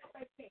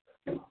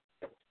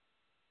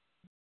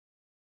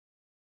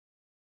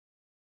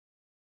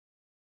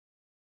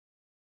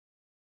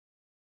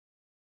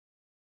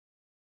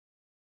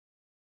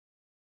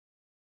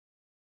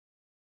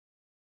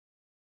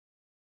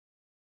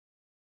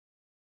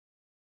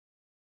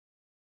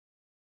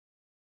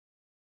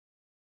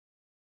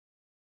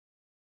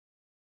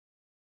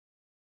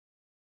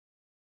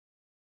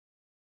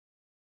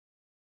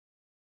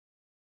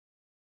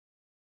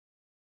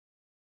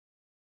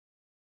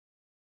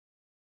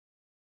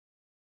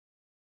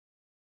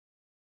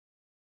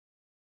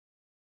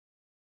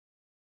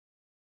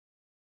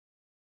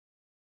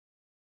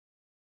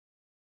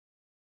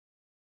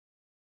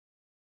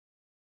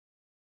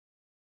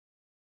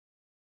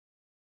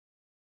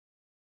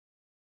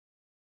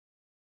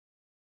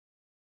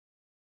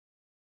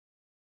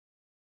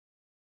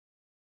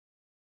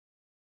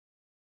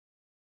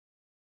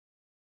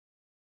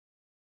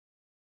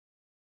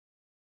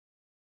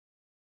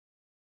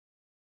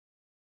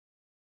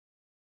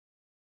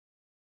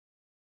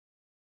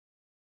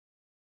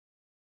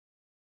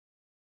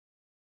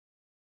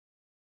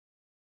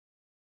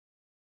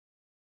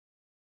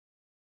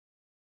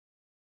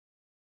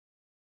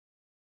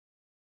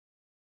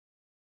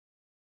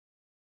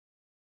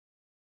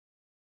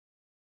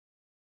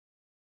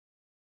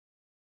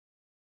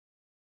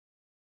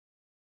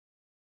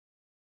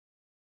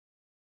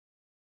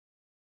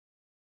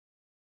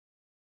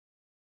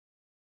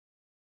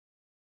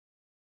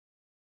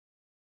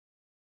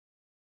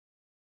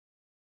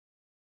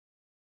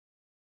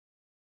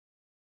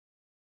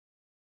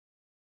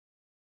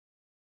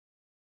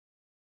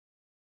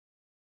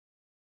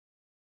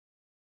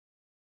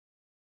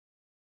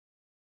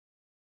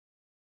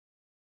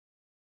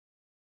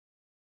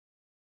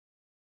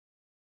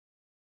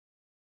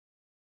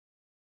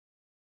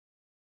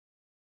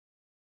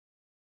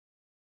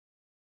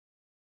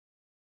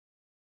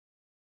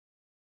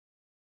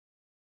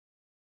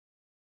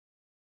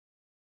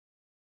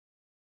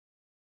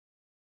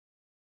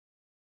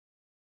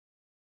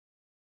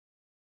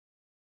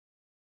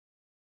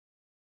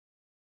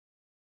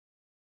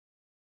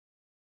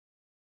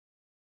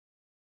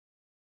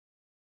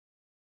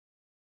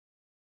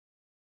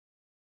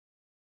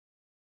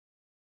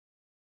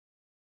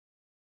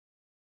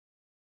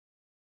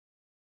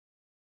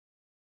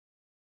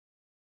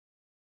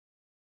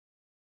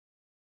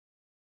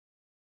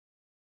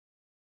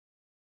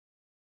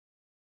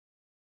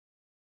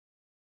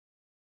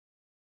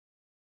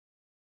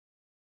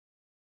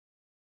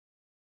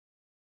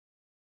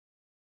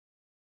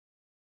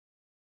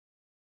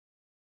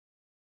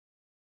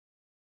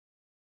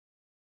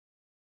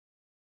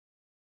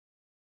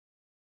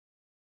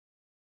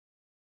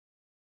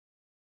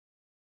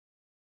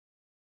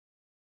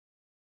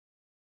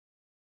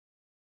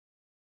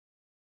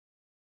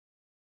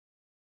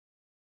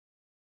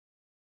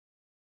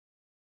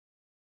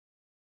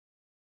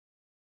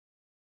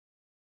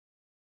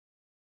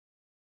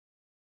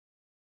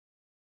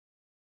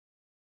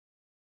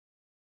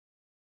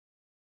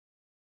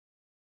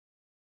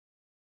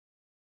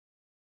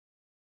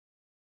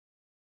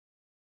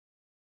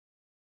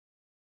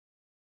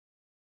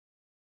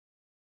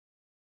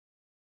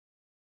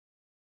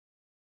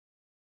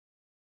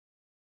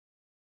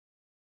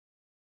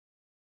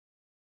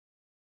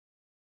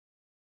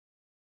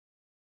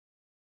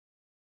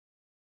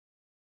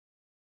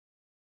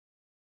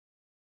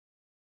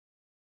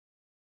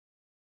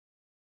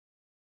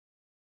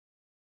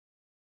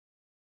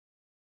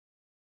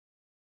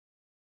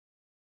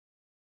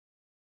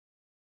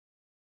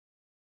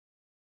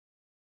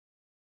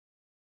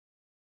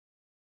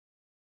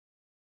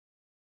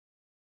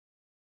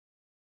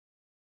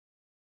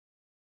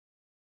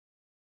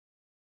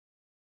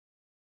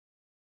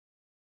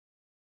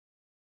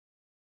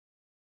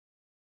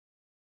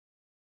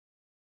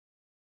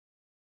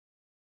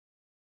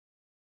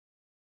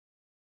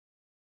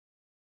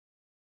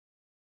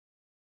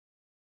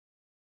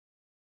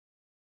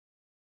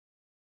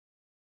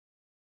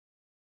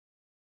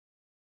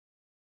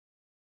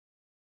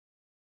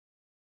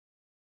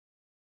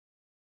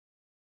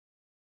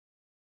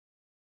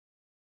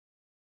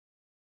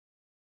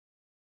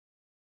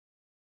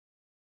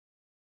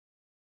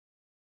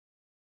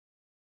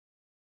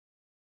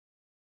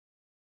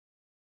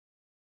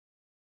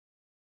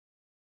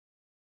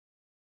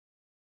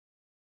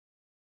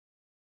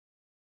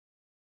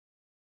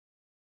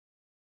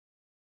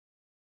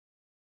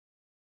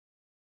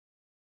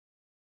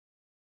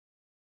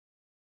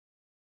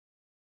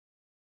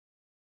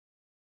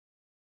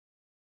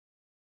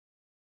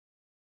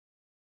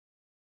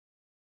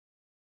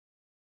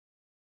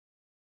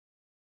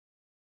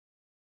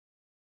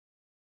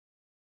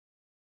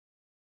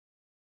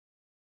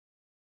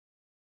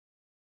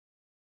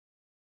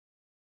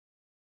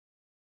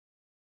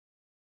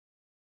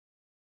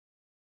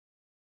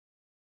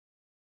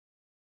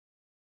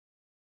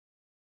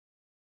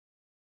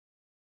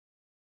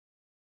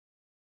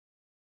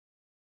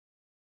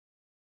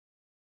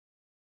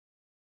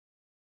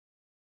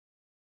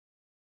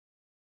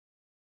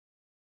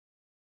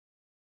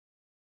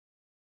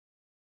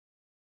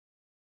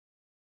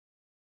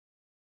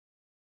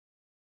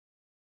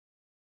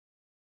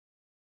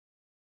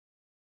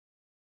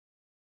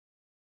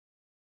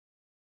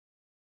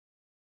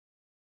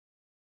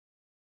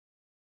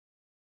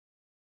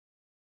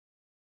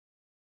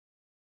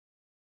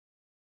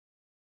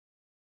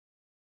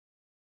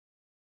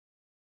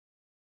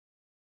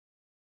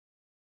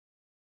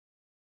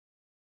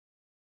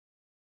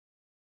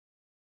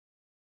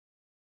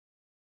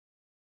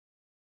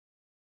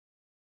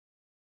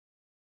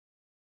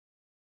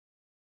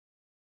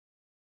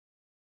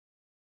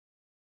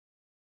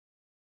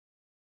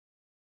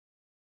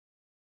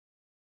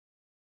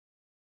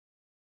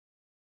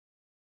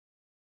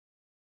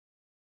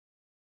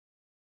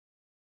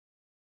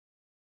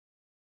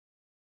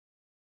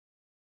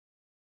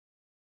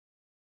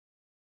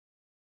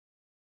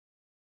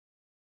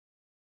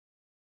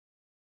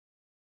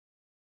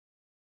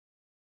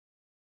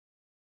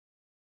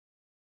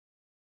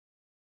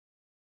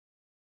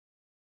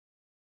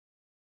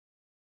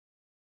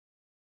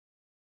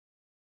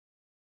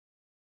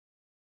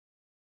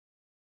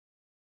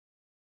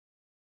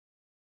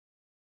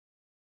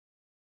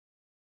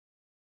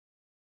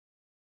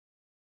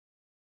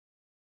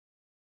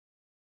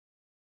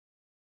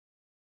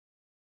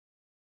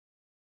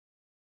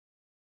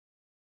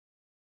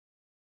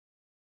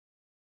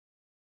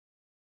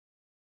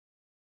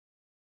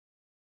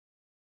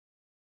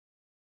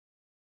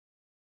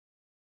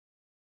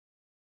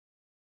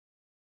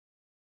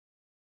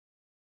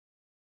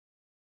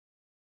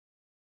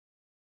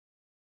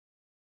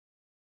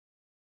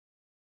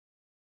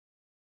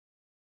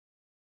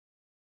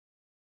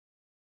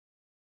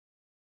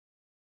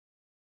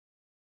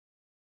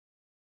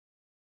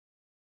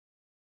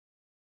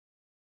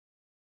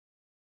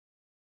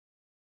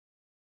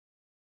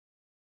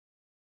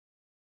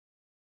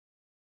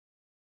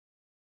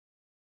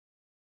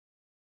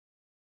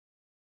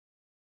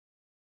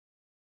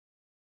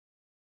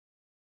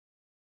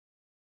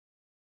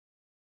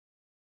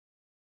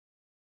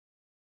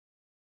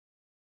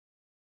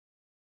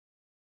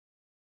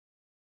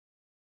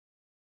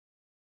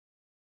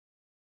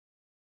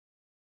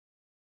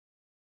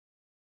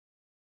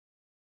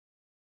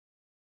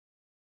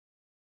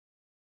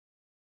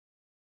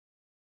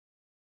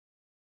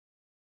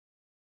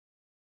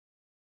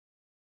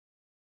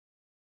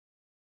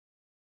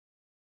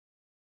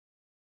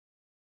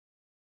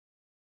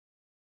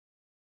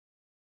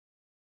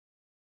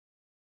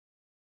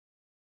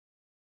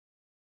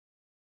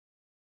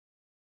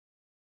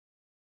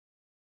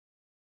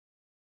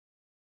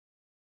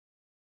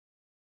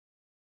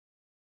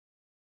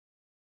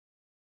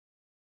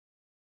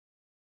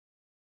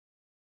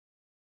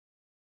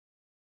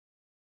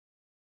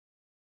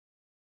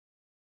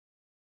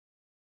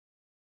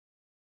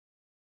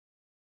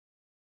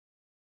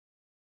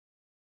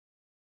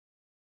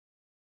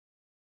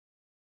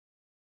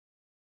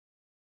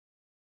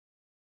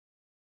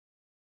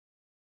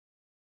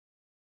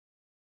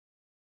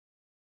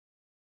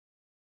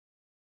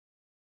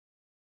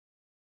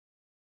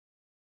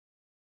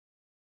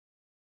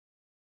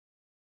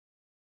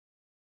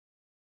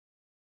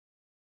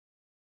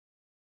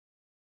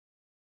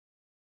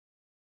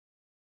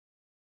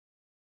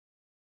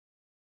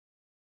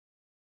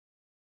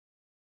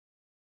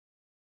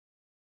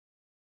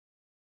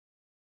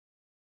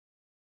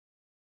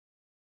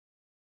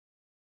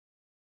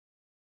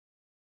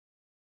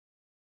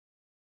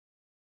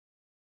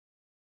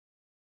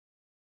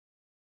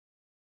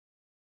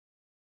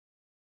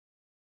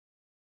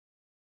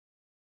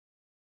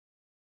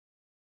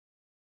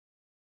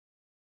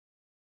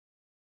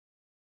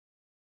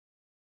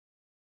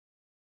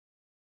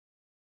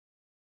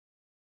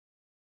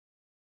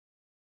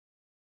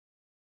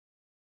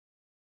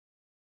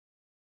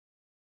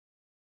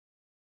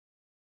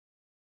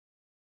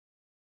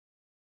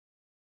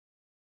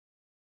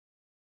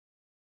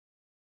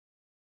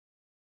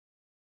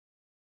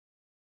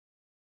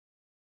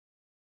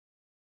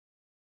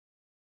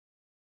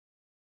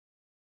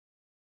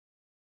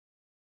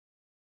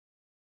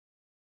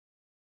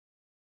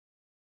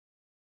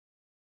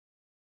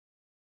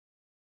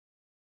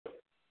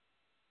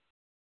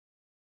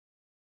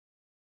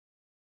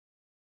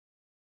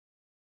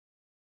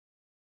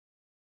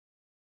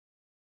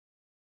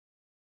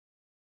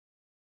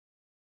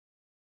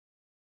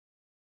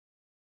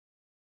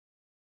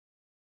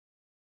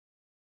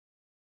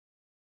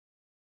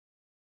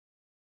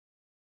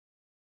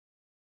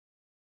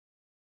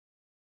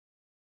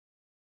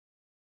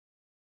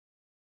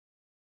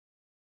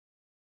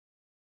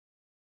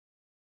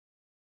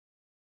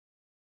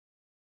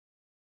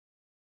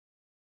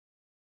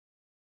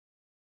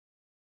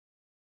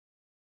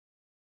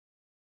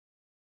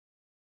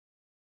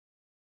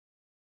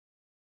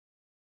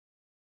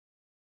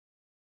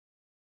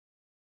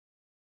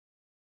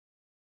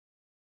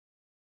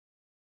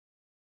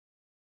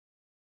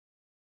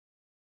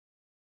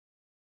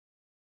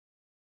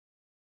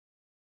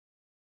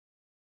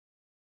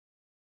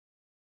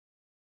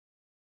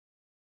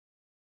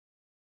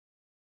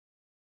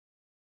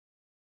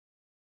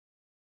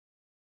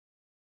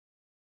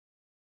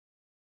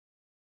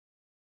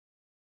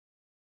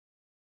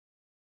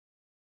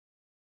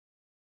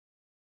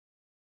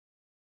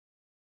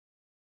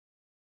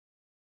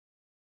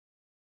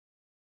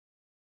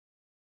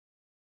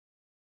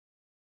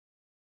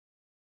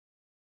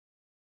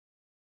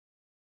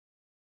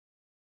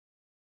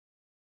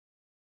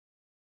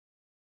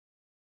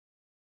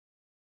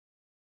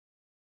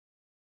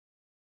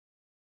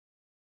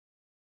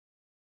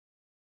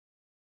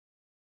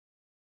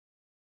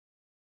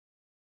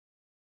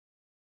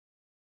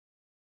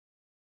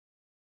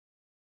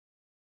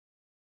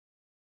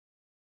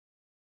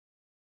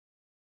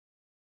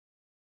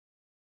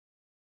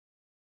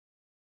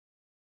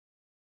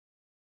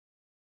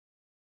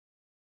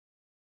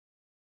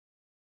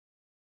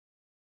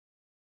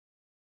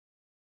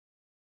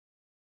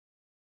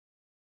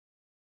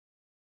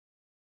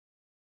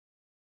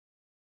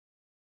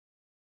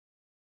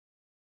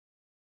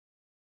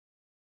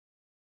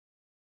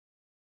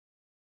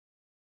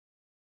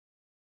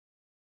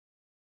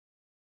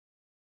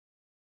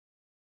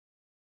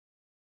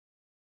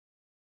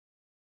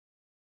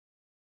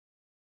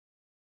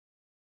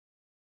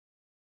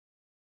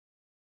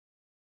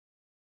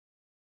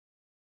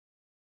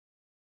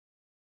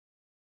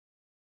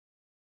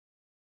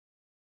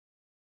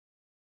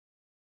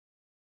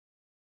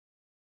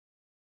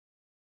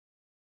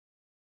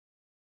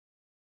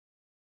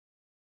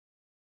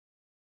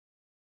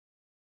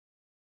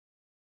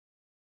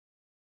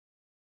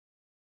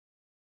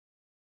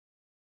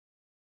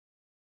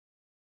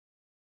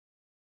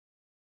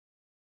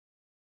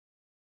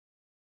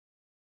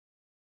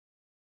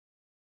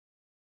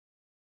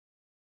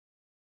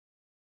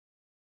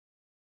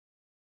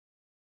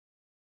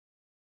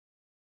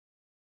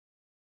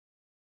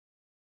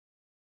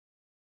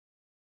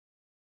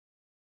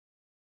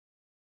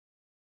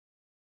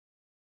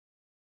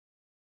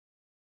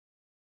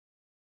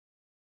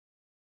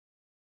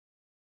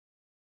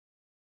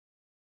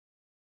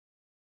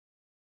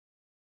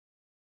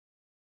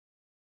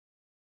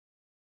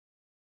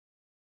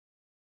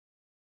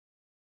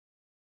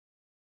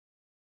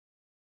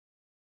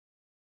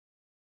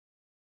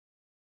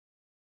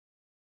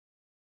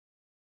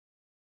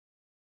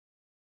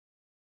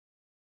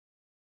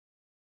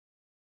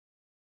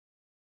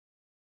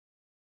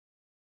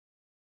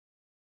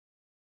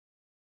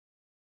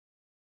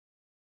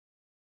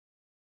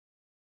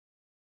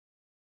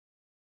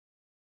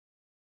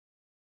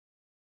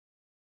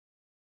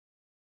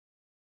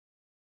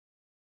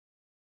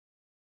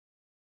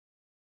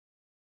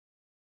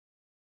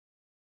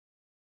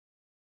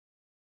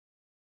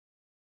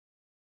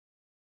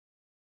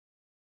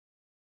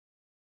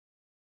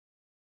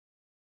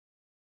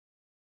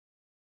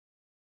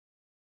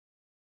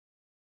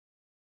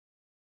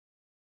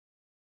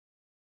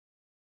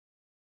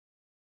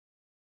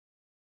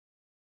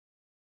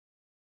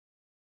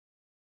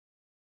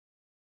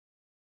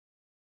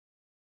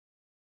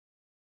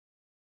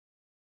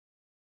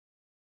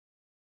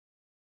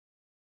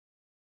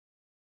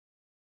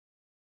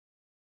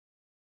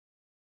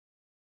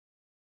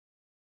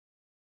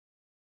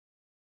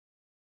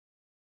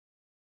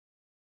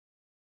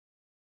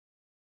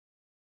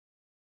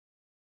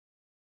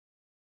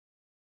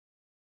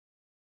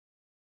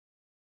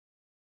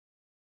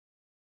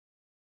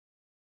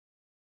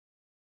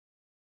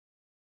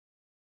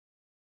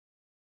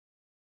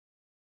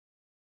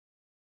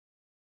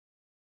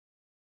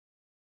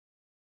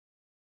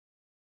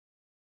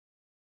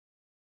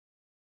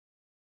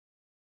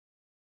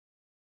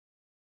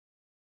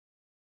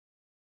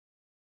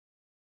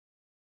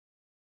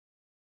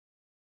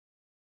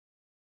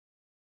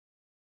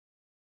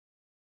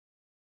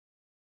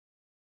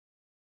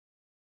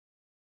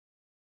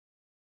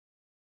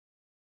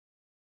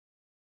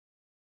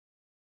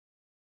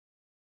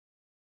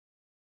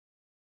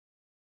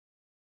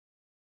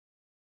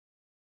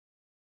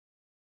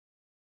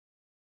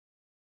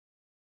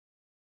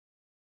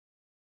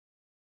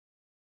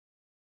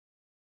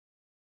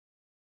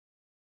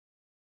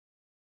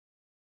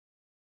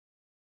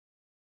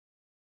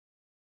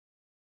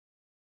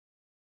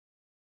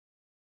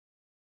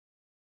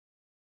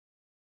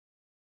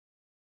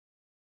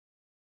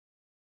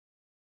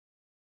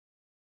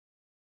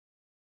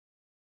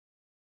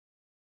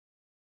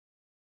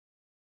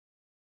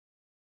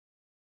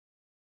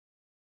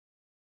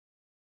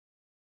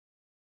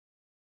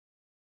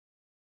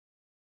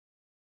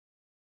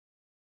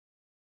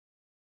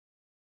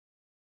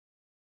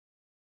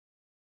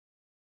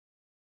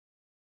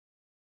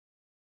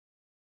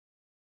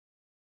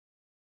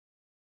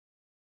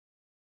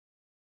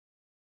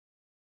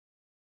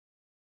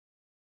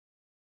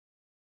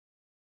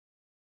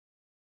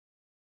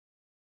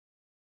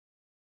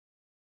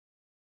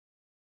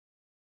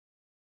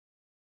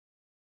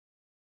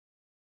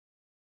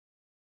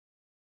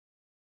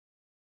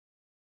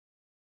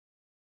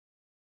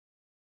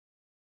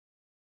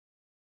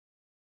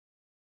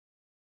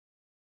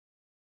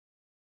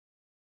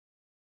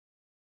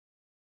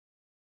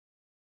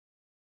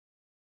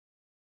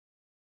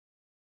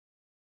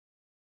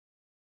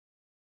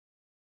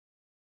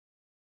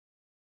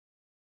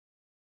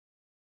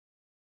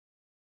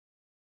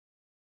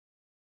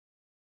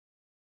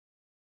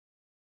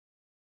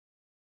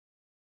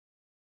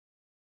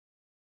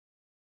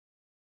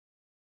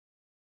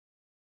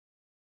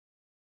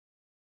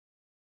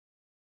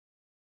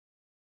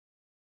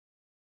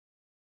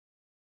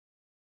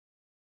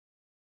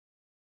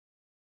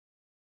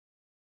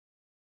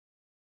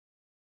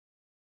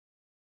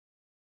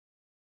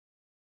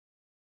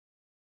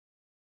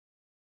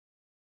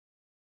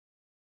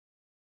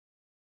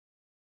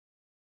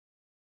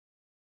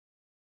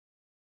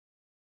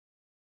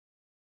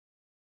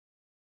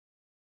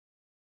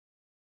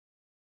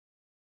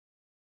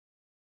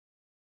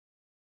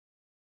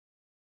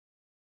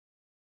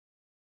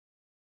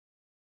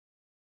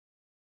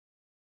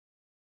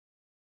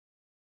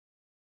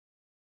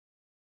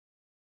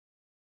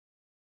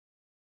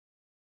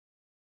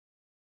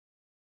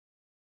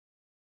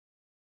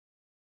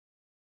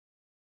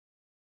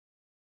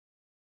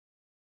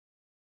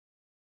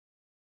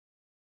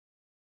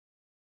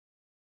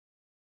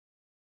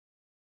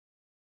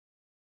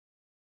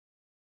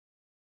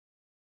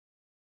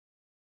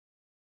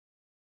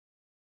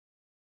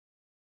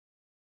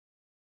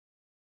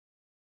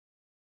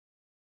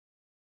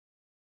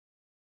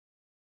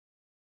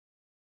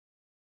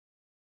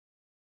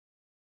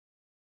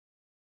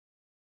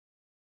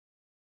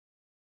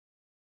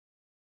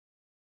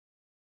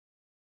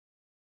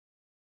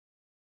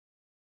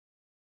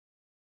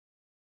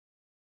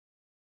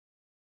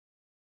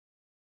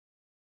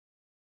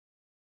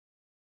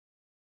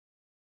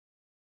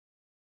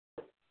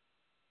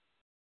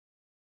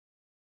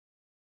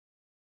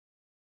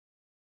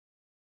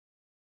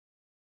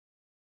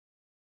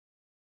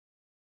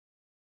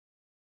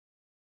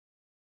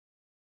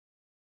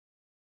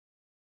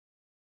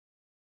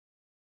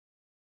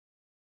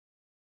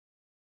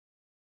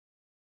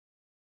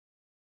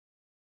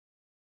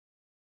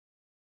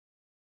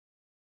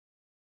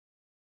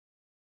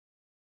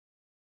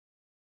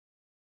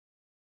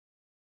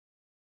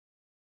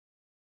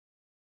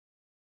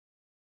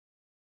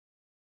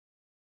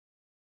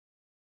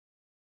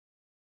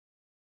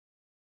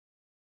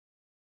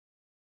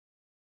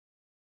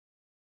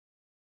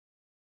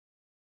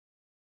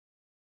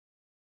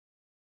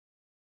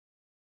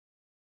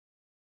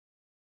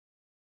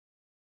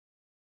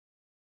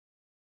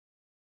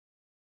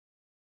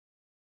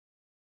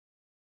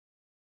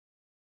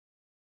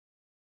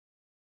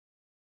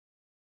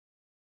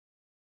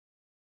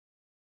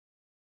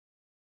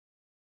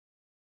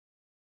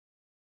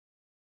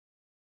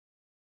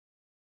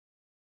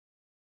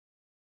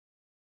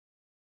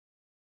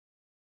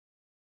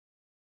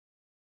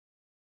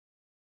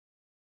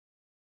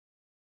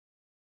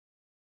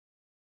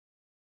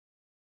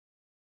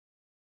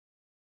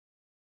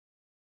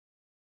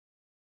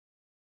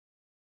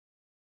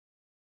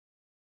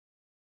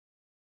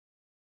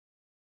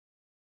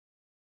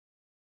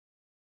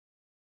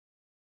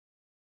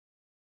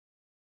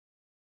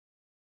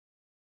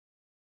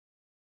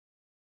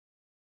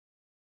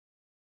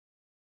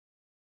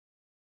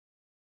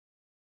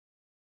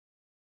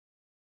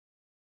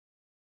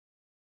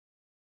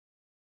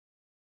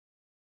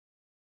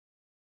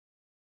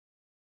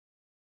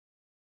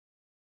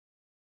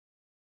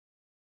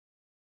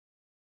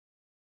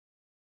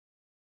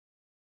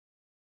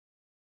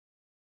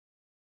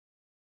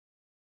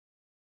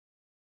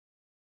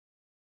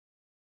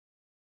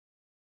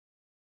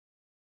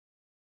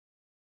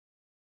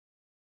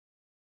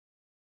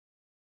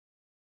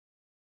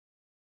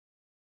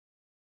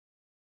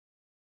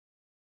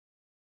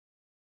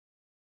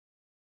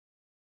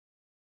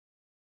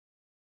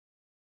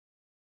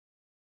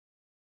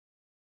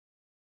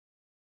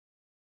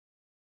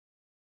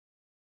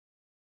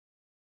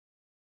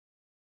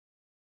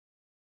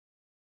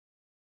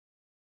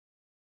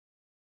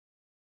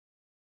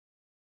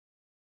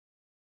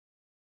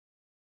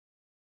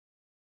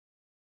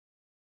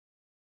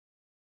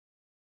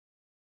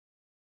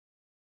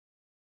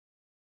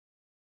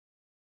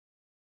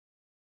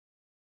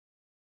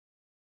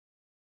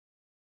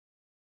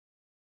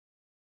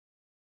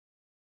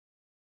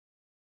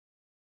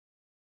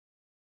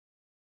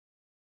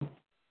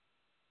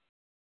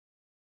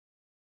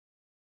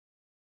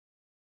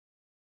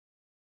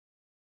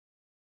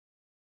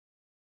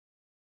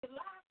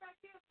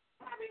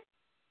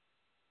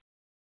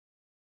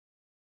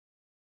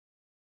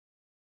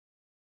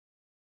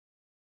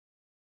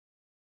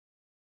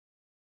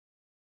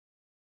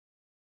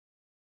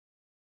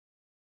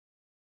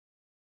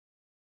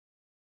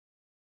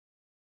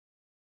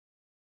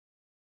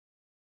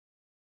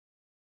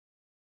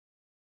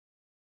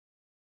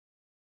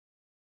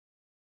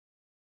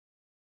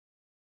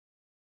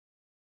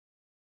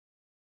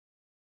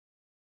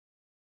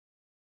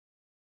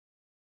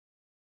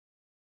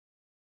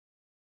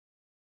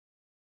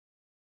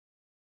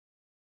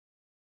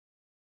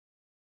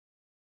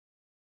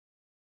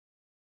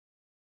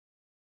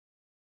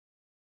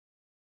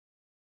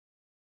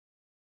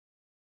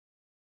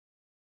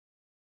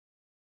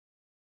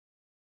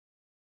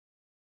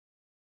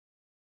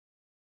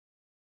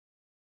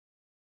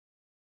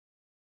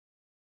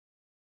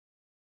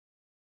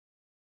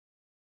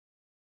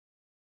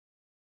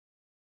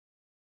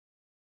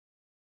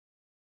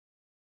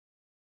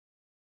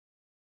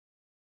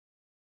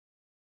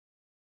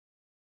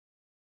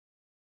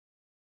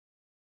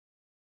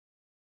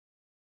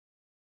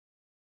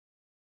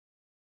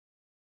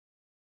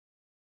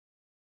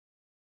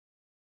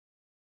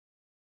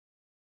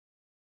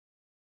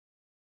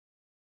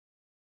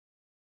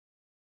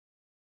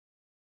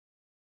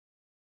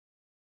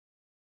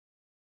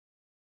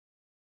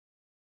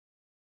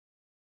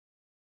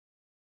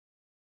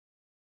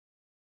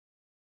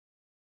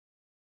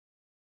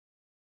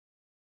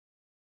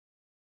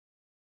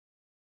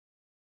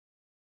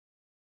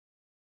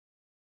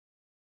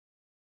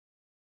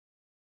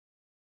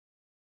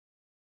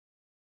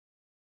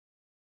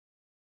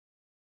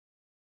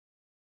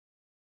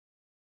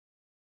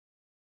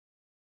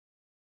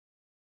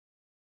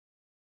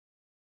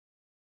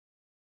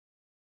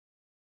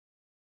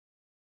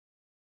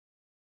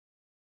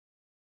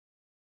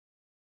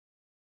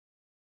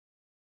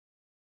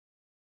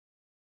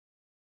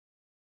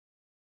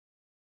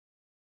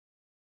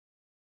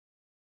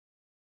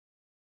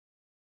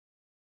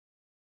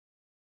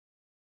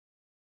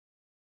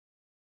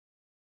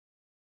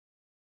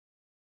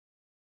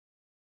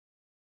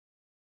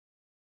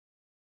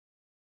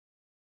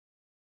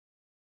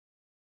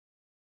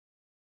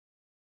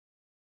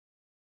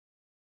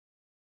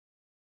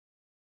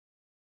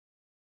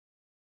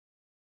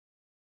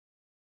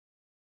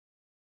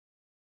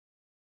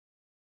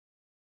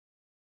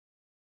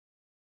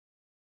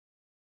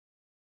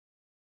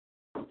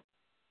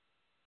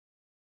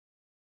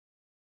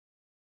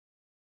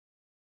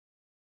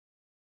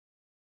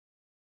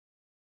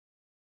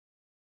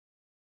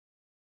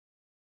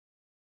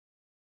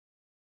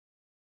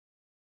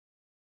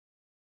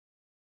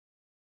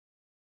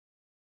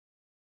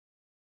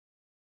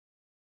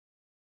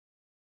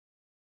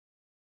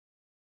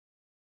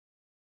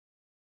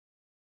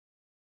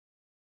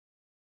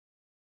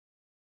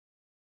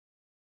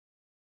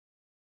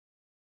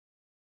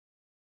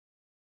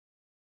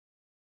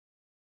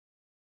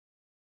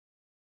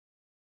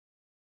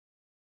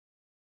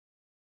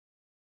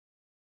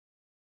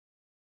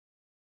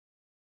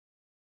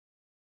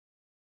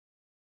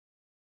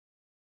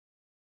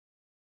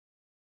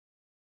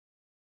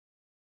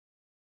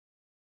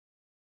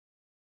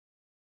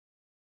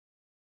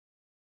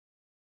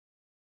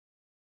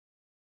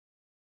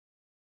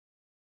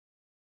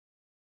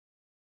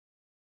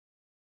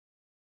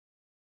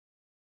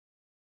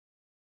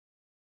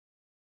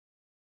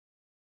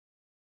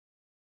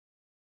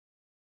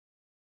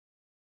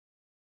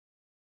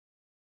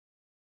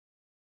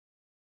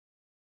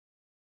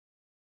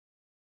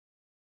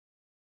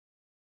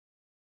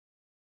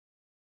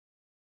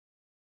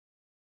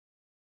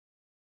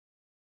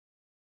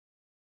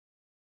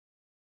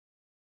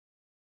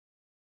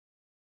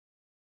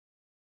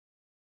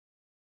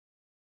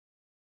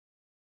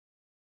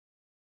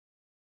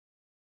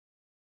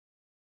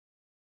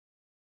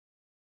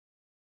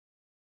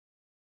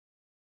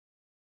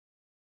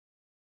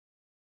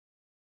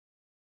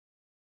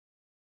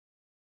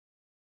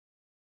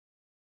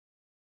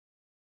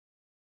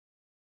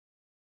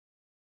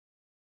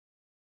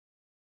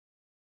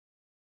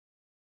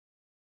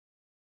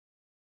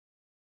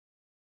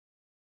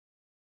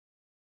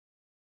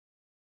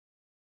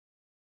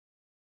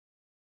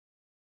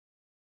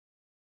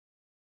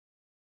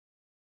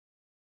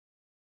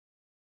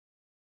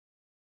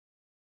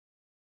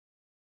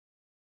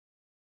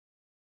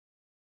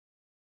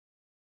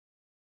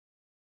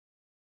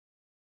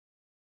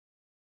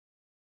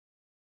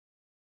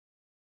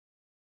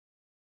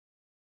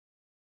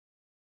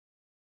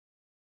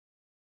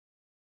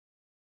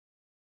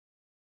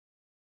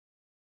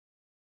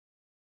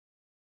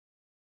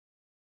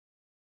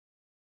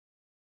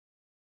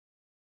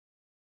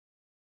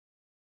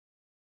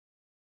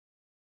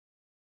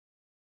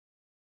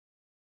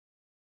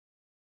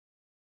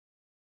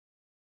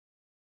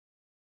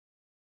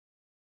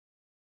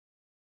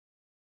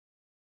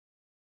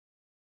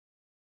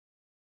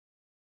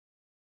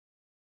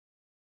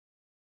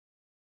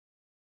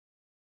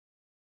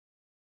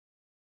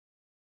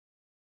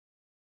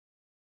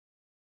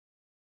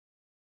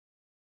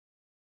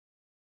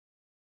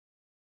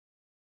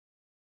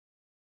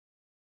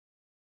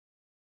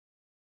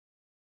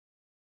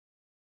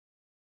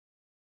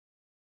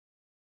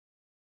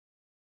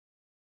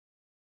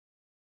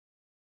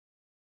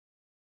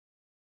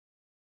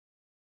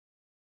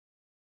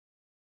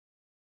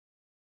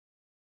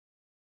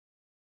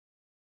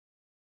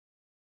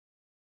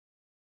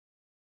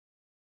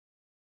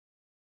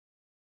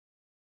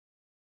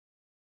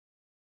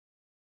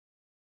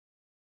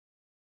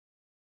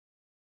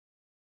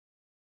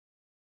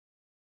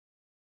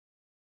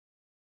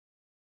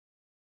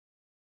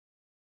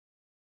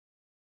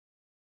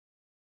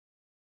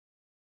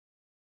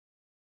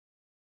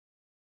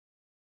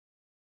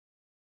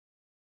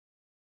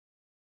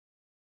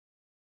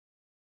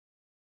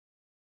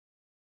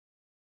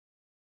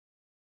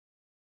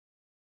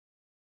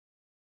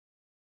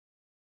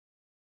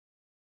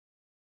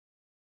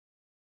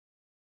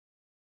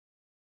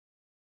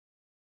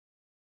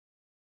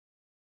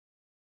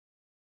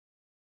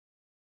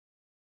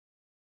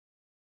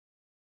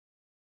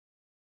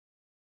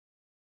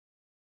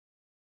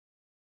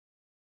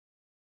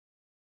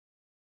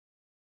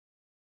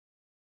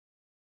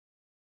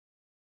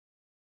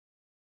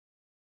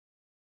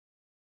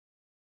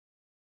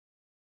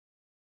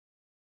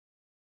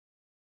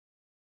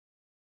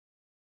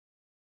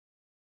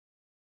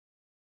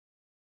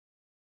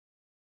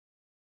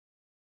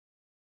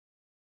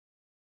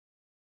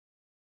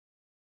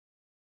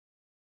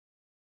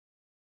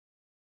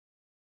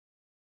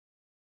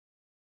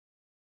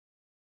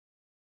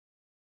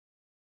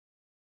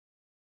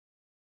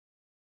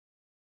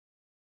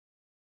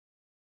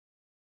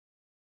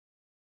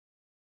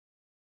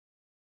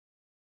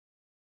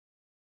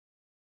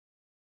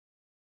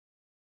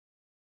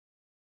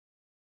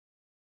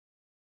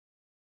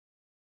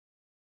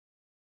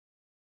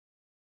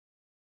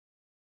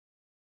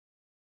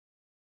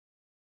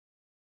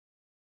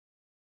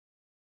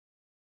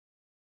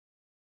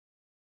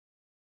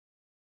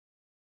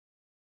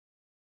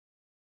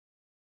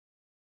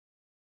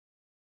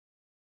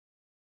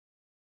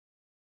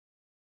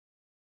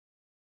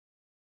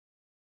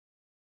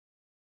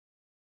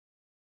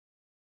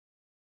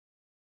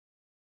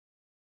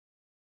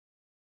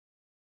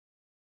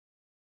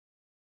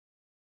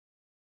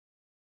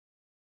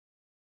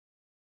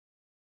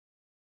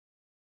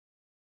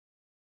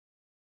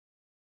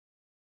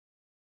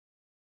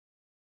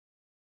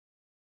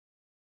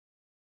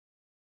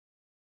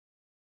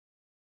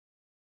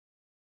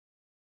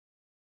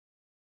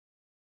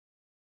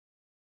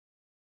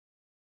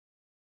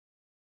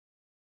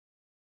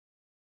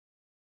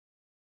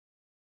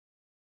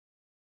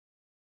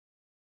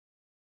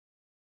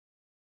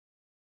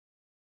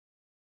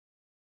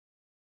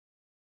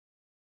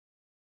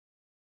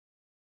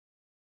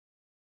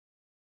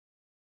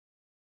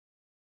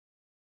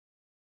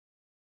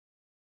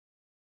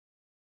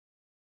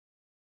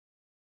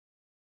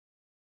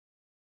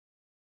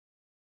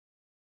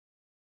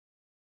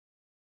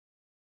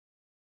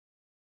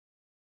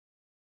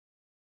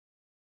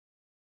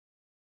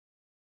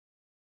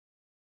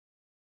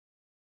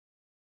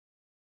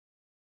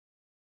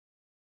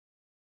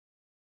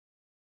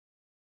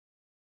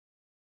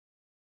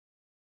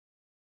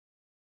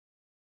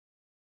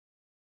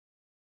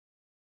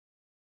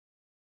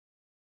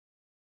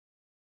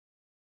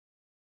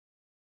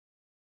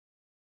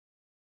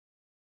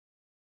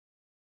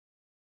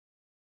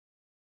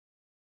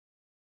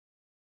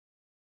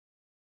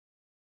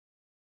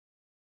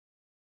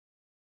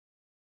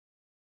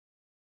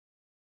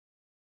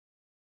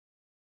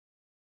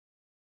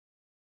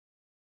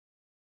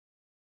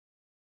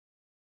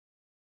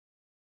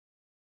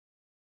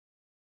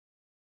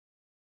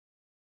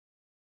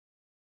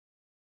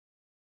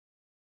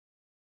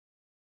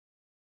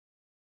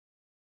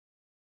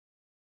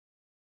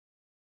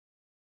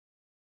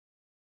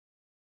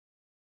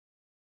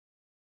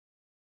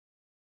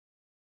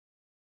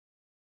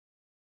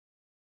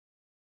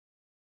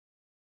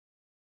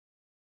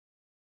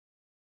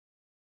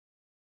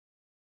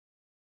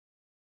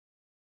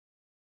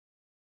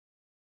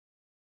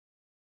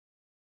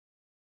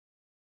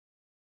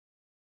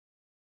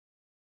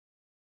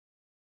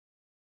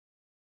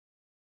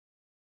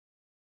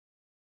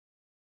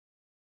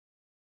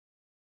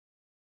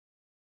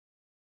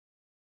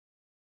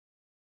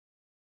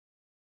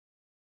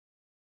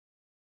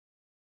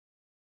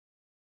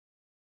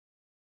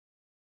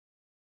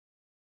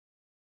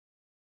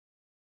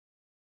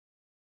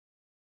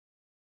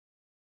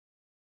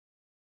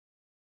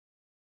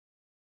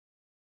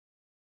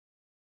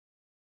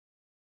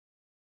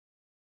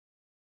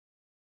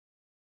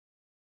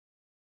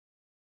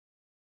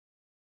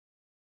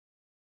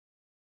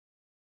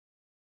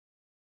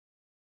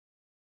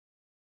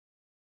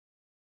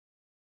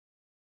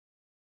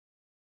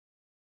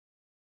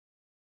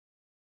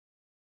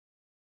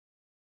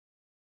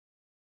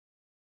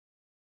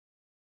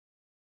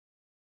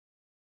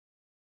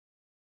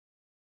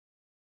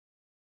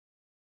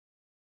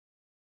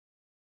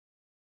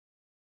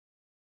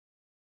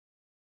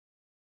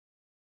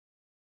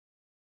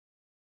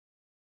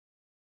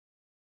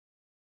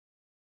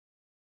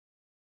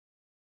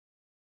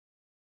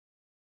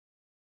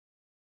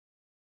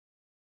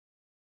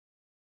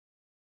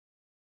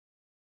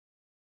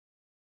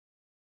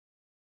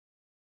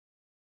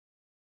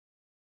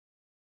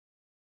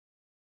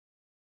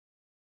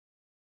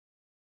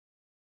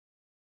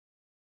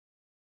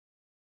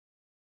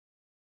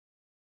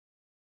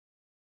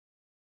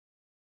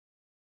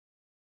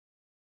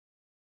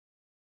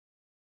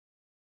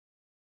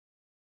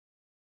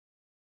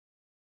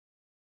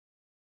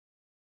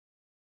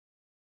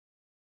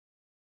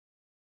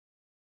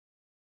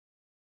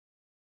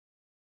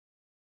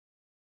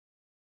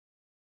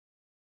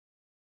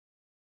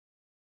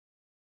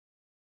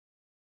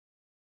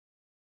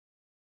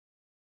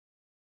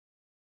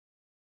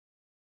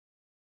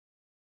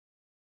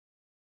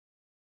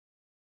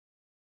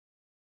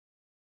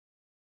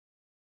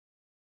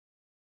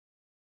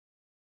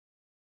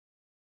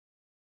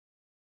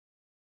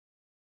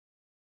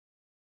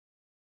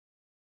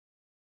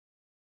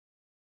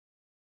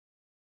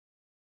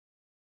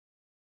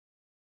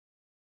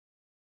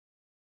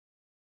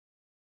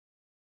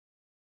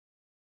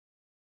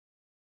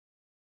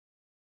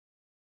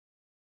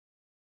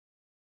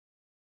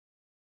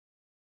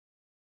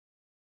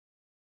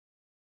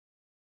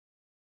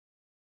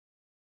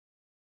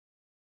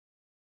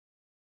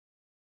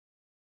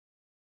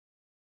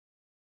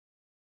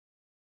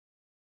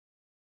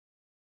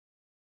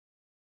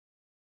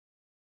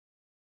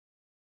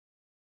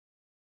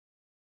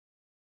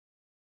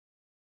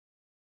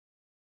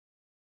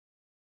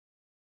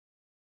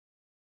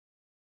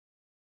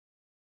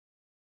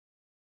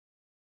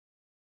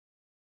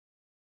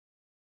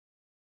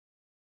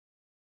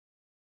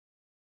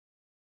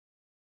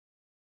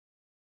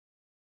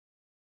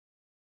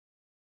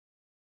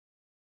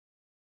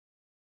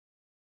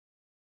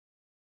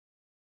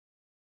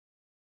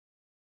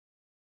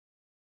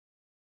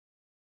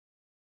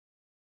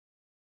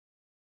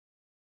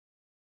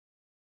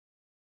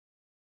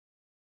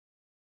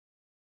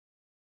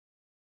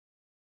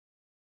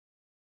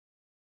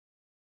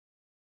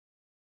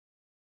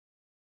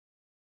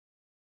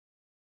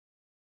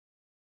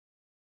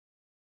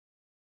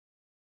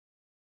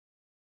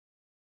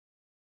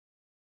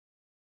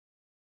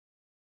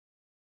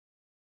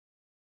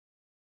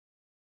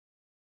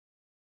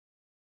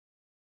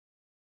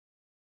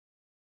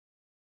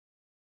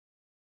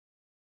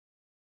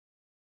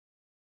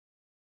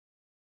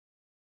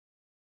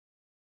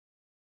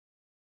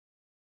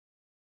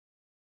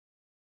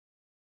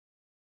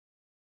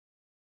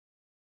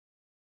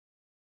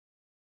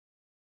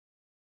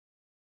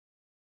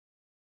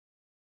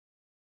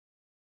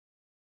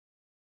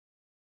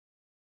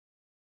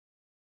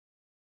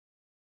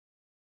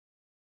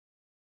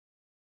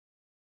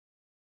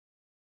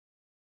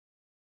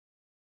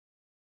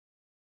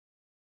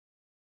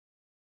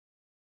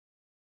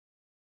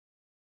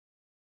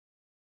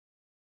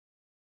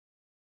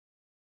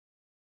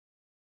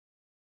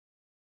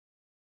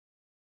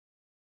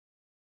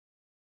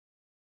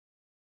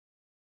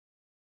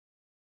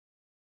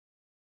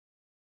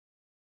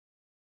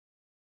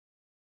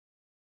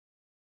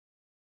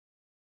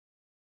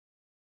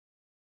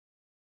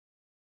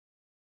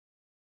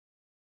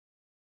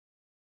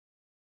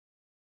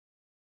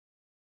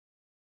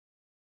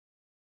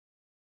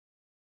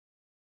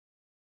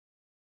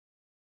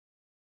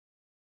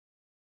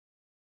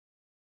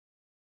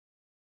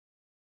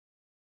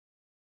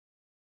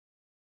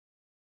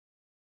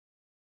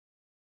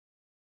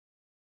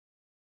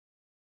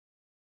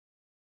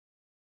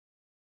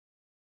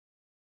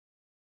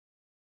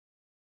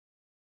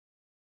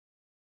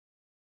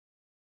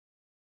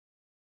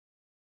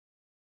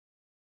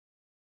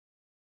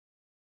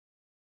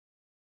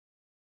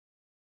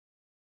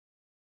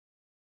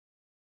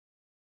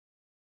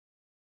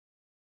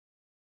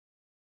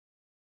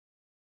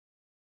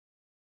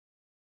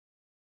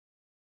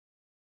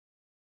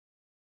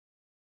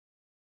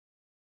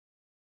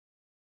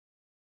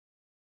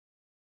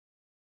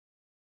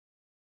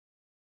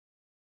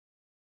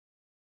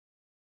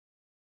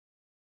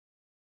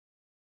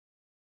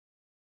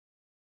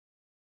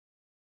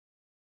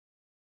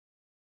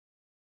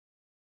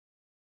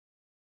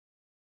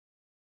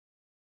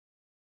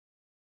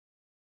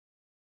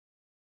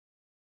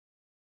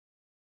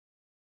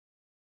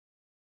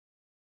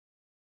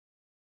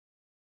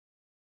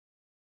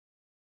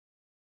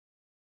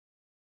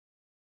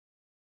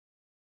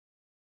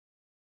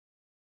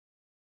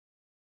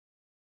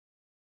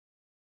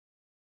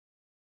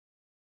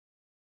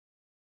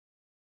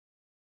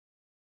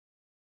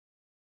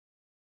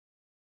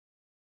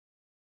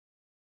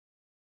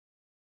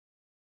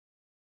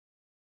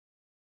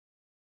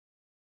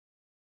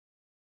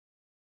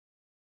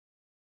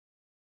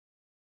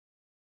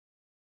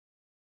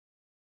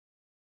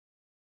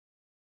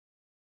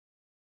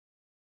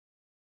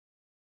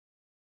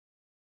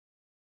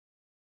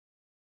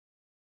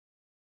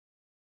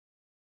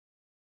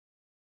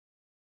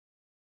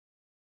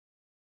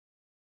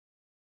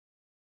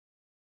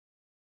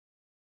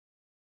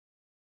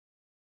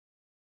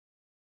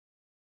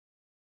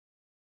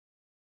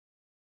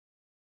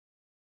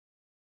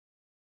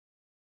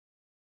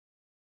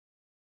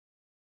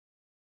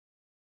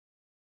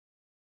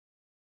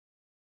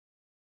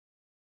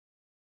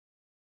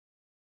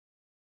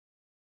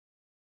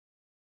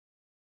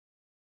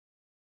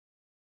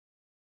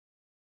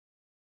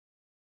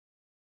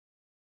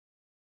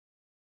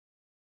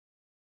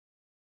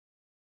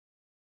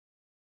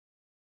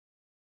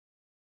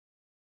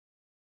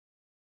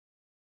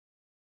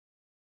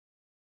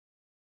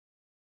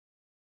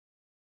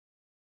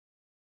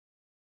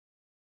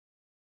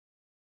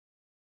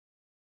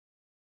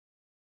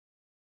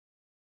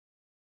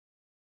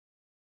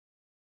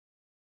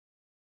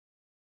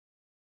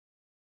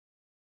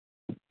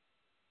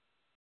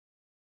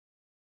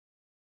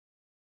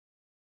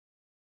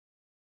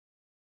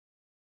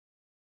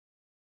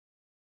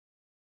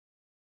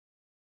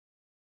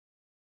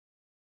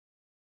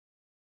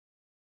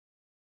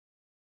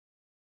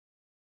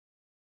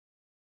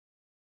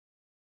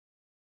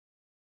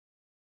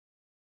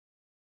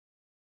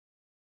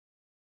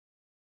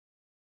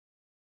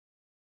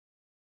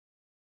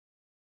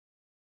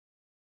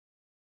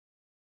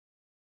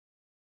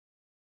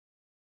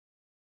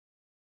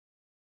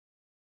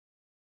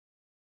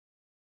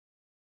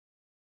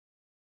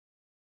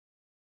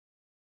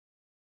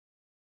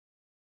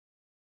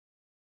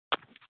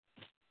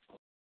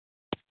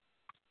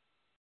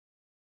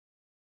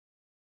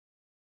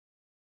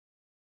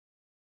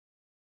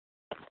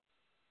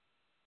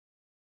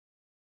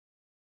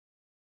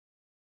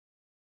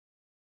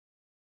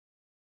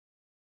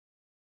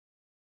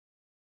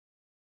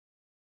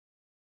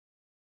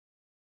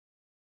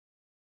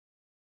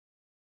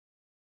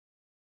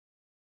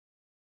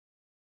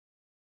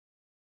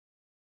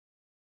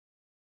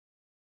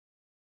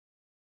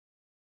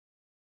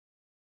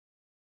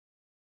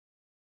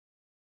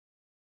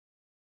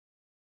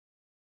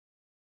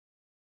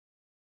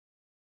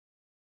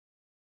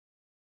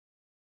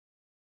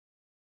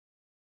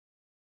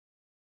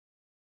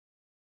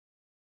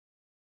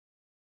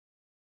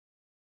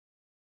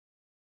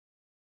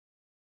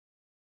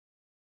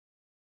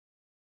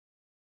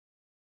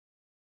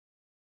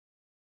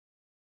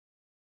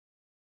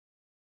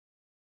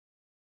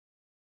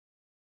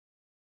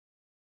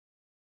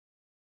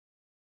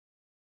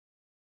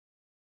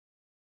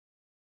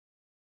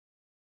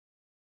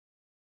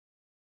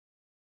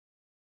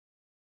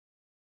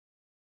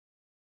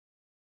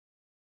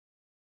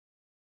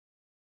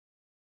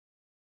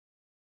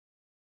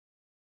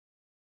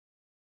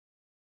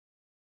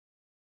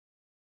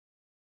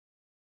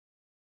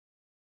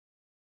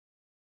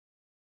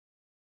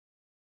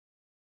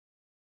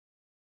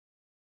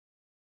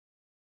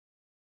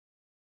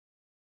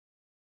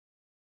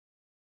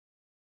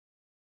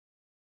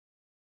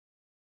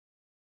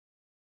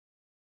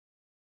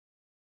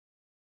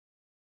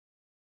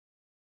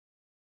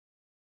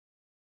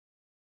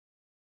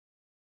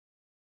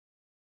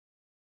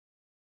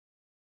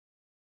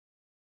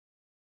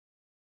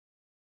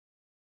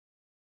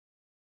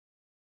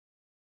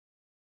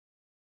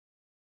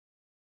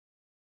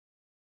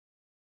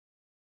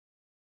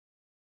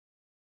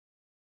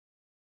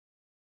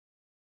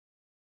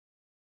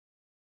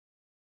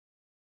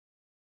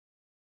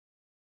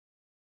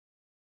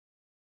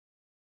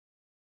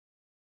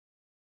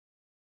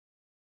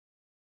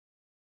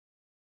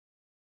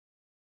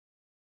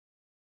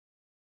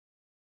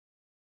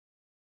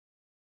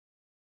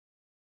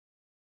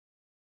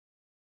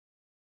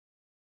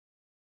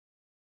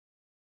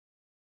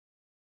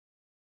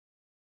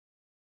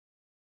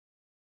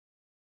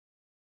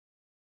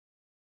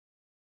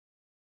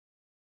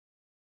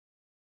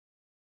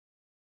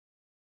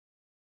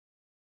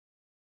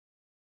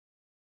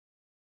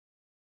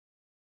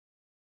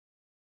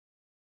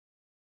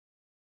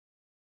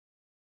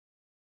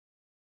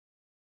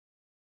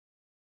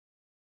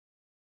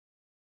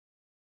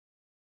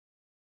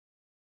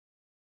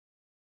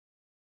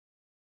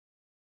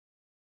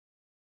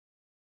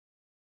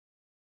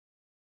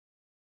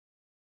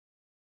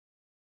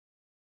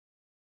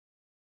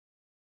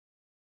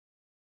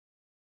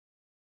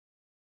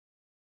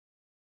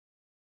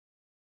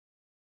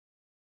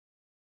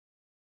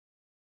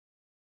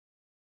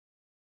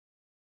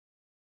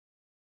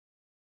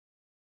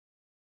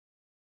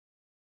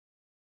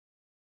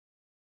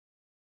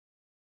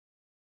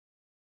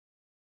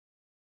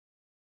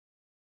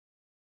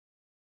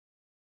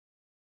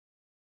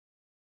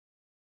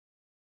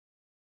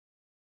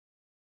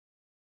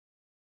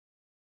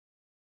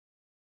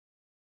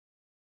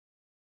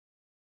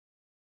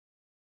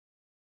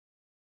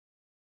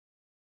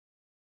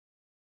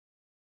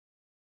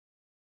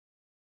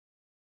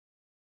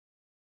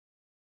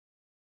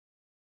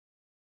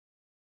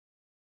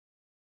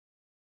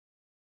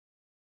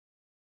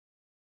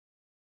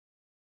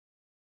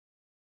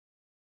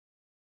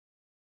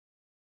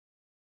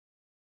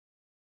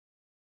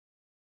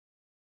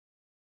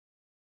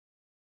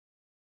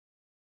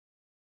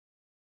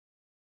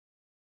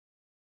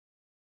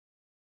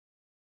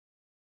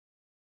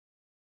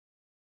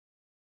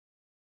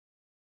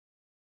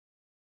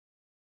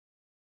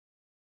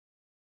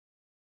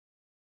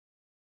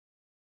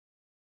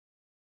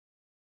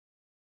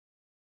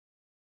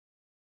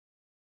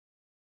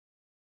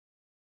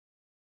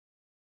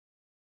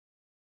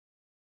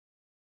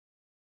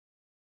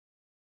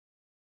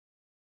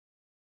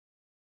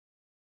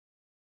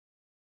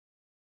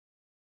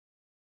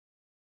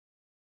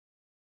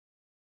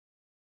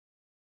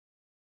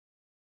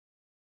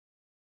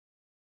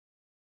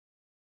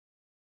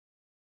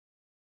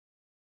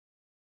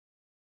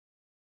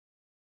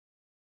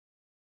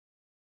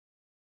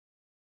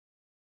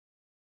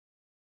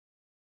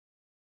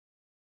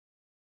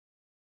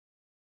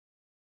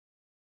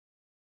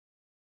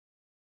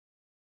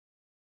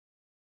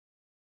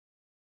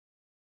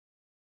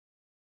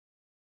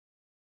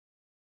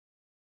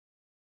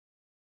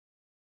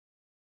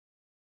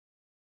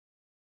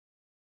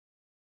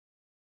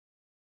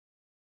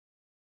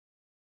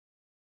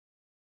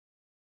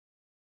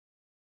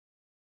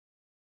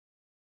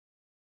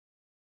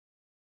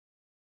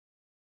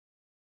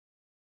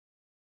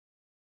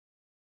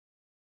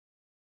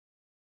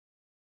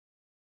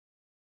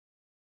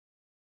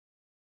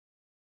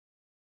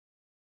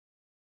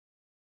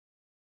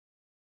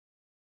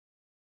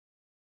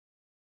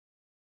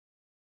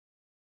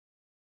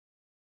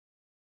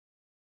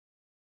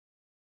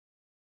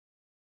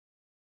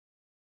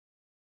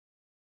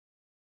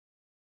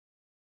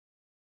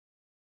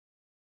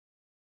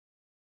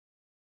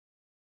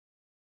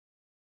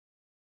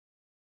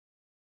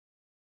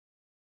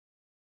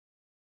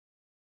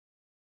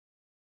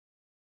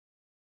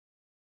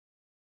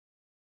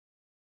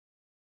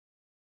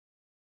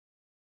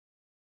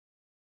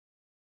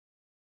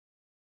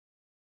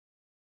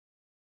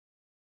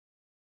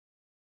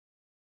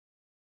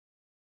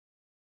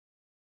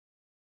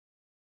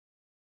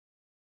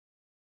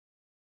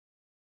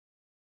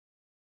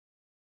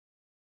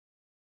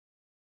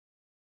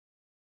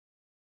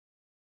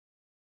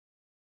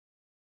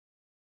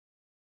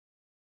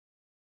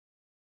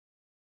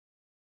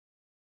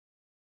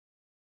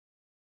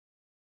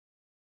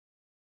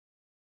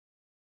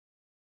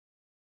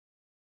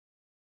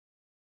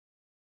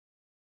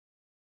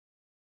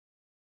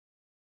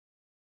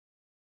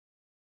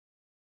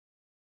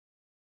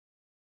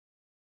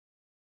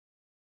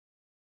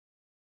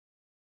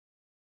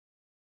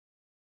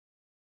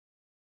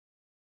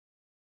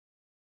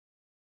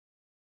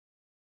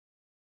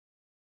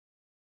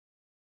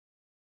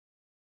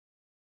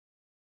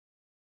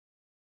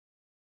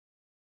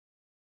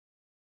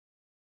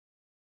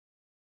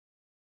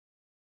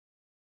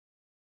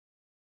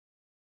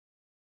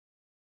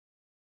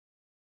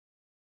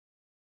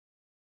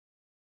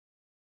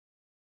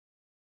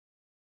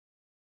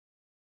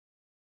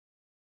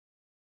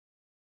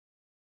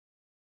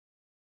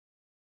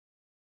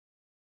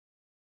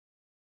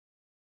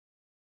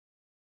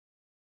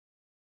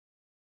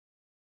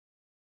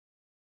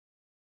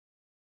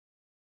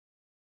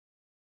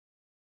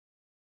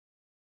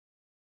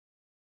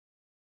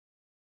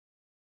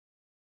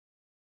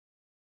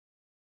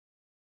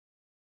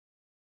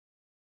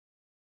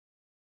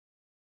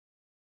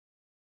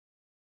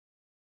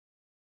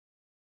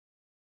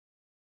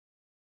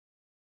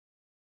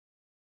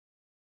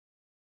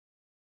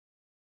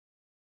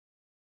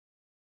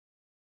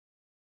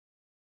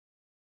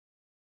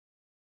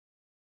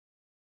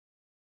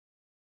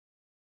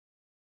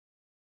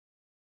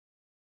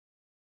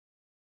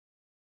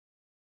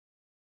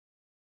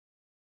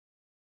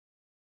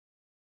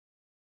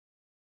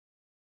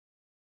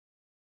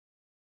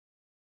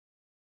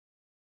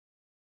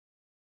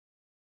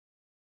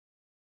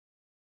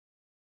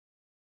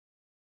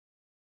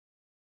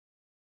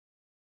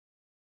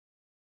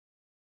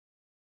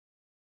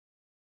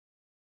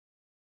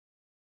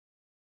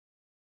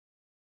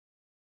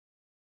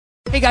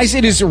 Hey guys,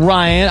 it is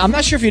Ryan. I'm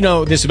not sure if you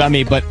know this about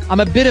me, but I'm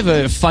a bit of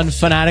a fun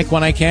fanatic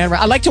when I can.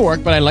 I like to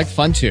work, but I like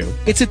fun too.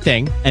 It's a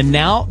thing. And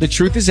now the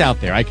truth is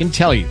out there. I can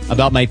tell you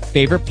about my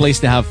favorite place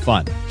to have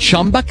fun.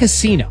 Chumba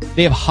Casino.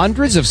 They have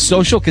hundreds of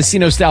social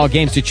casino style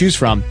games to choose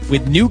from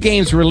with new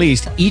games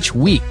released each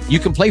week. You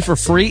can play for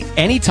free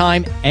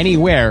anytime,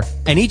 anywhere.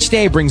 And each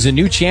day brings a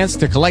new chance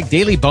to collect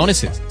daily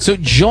bonuses. So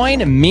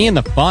join me in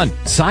the fun.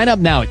 Sign up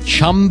now at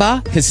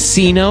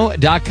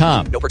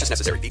ChumbaCasino.com. No purchase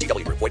necessary.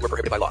 VGW Group. Void where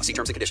prohibited by law. See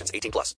terms and conditions. 18+.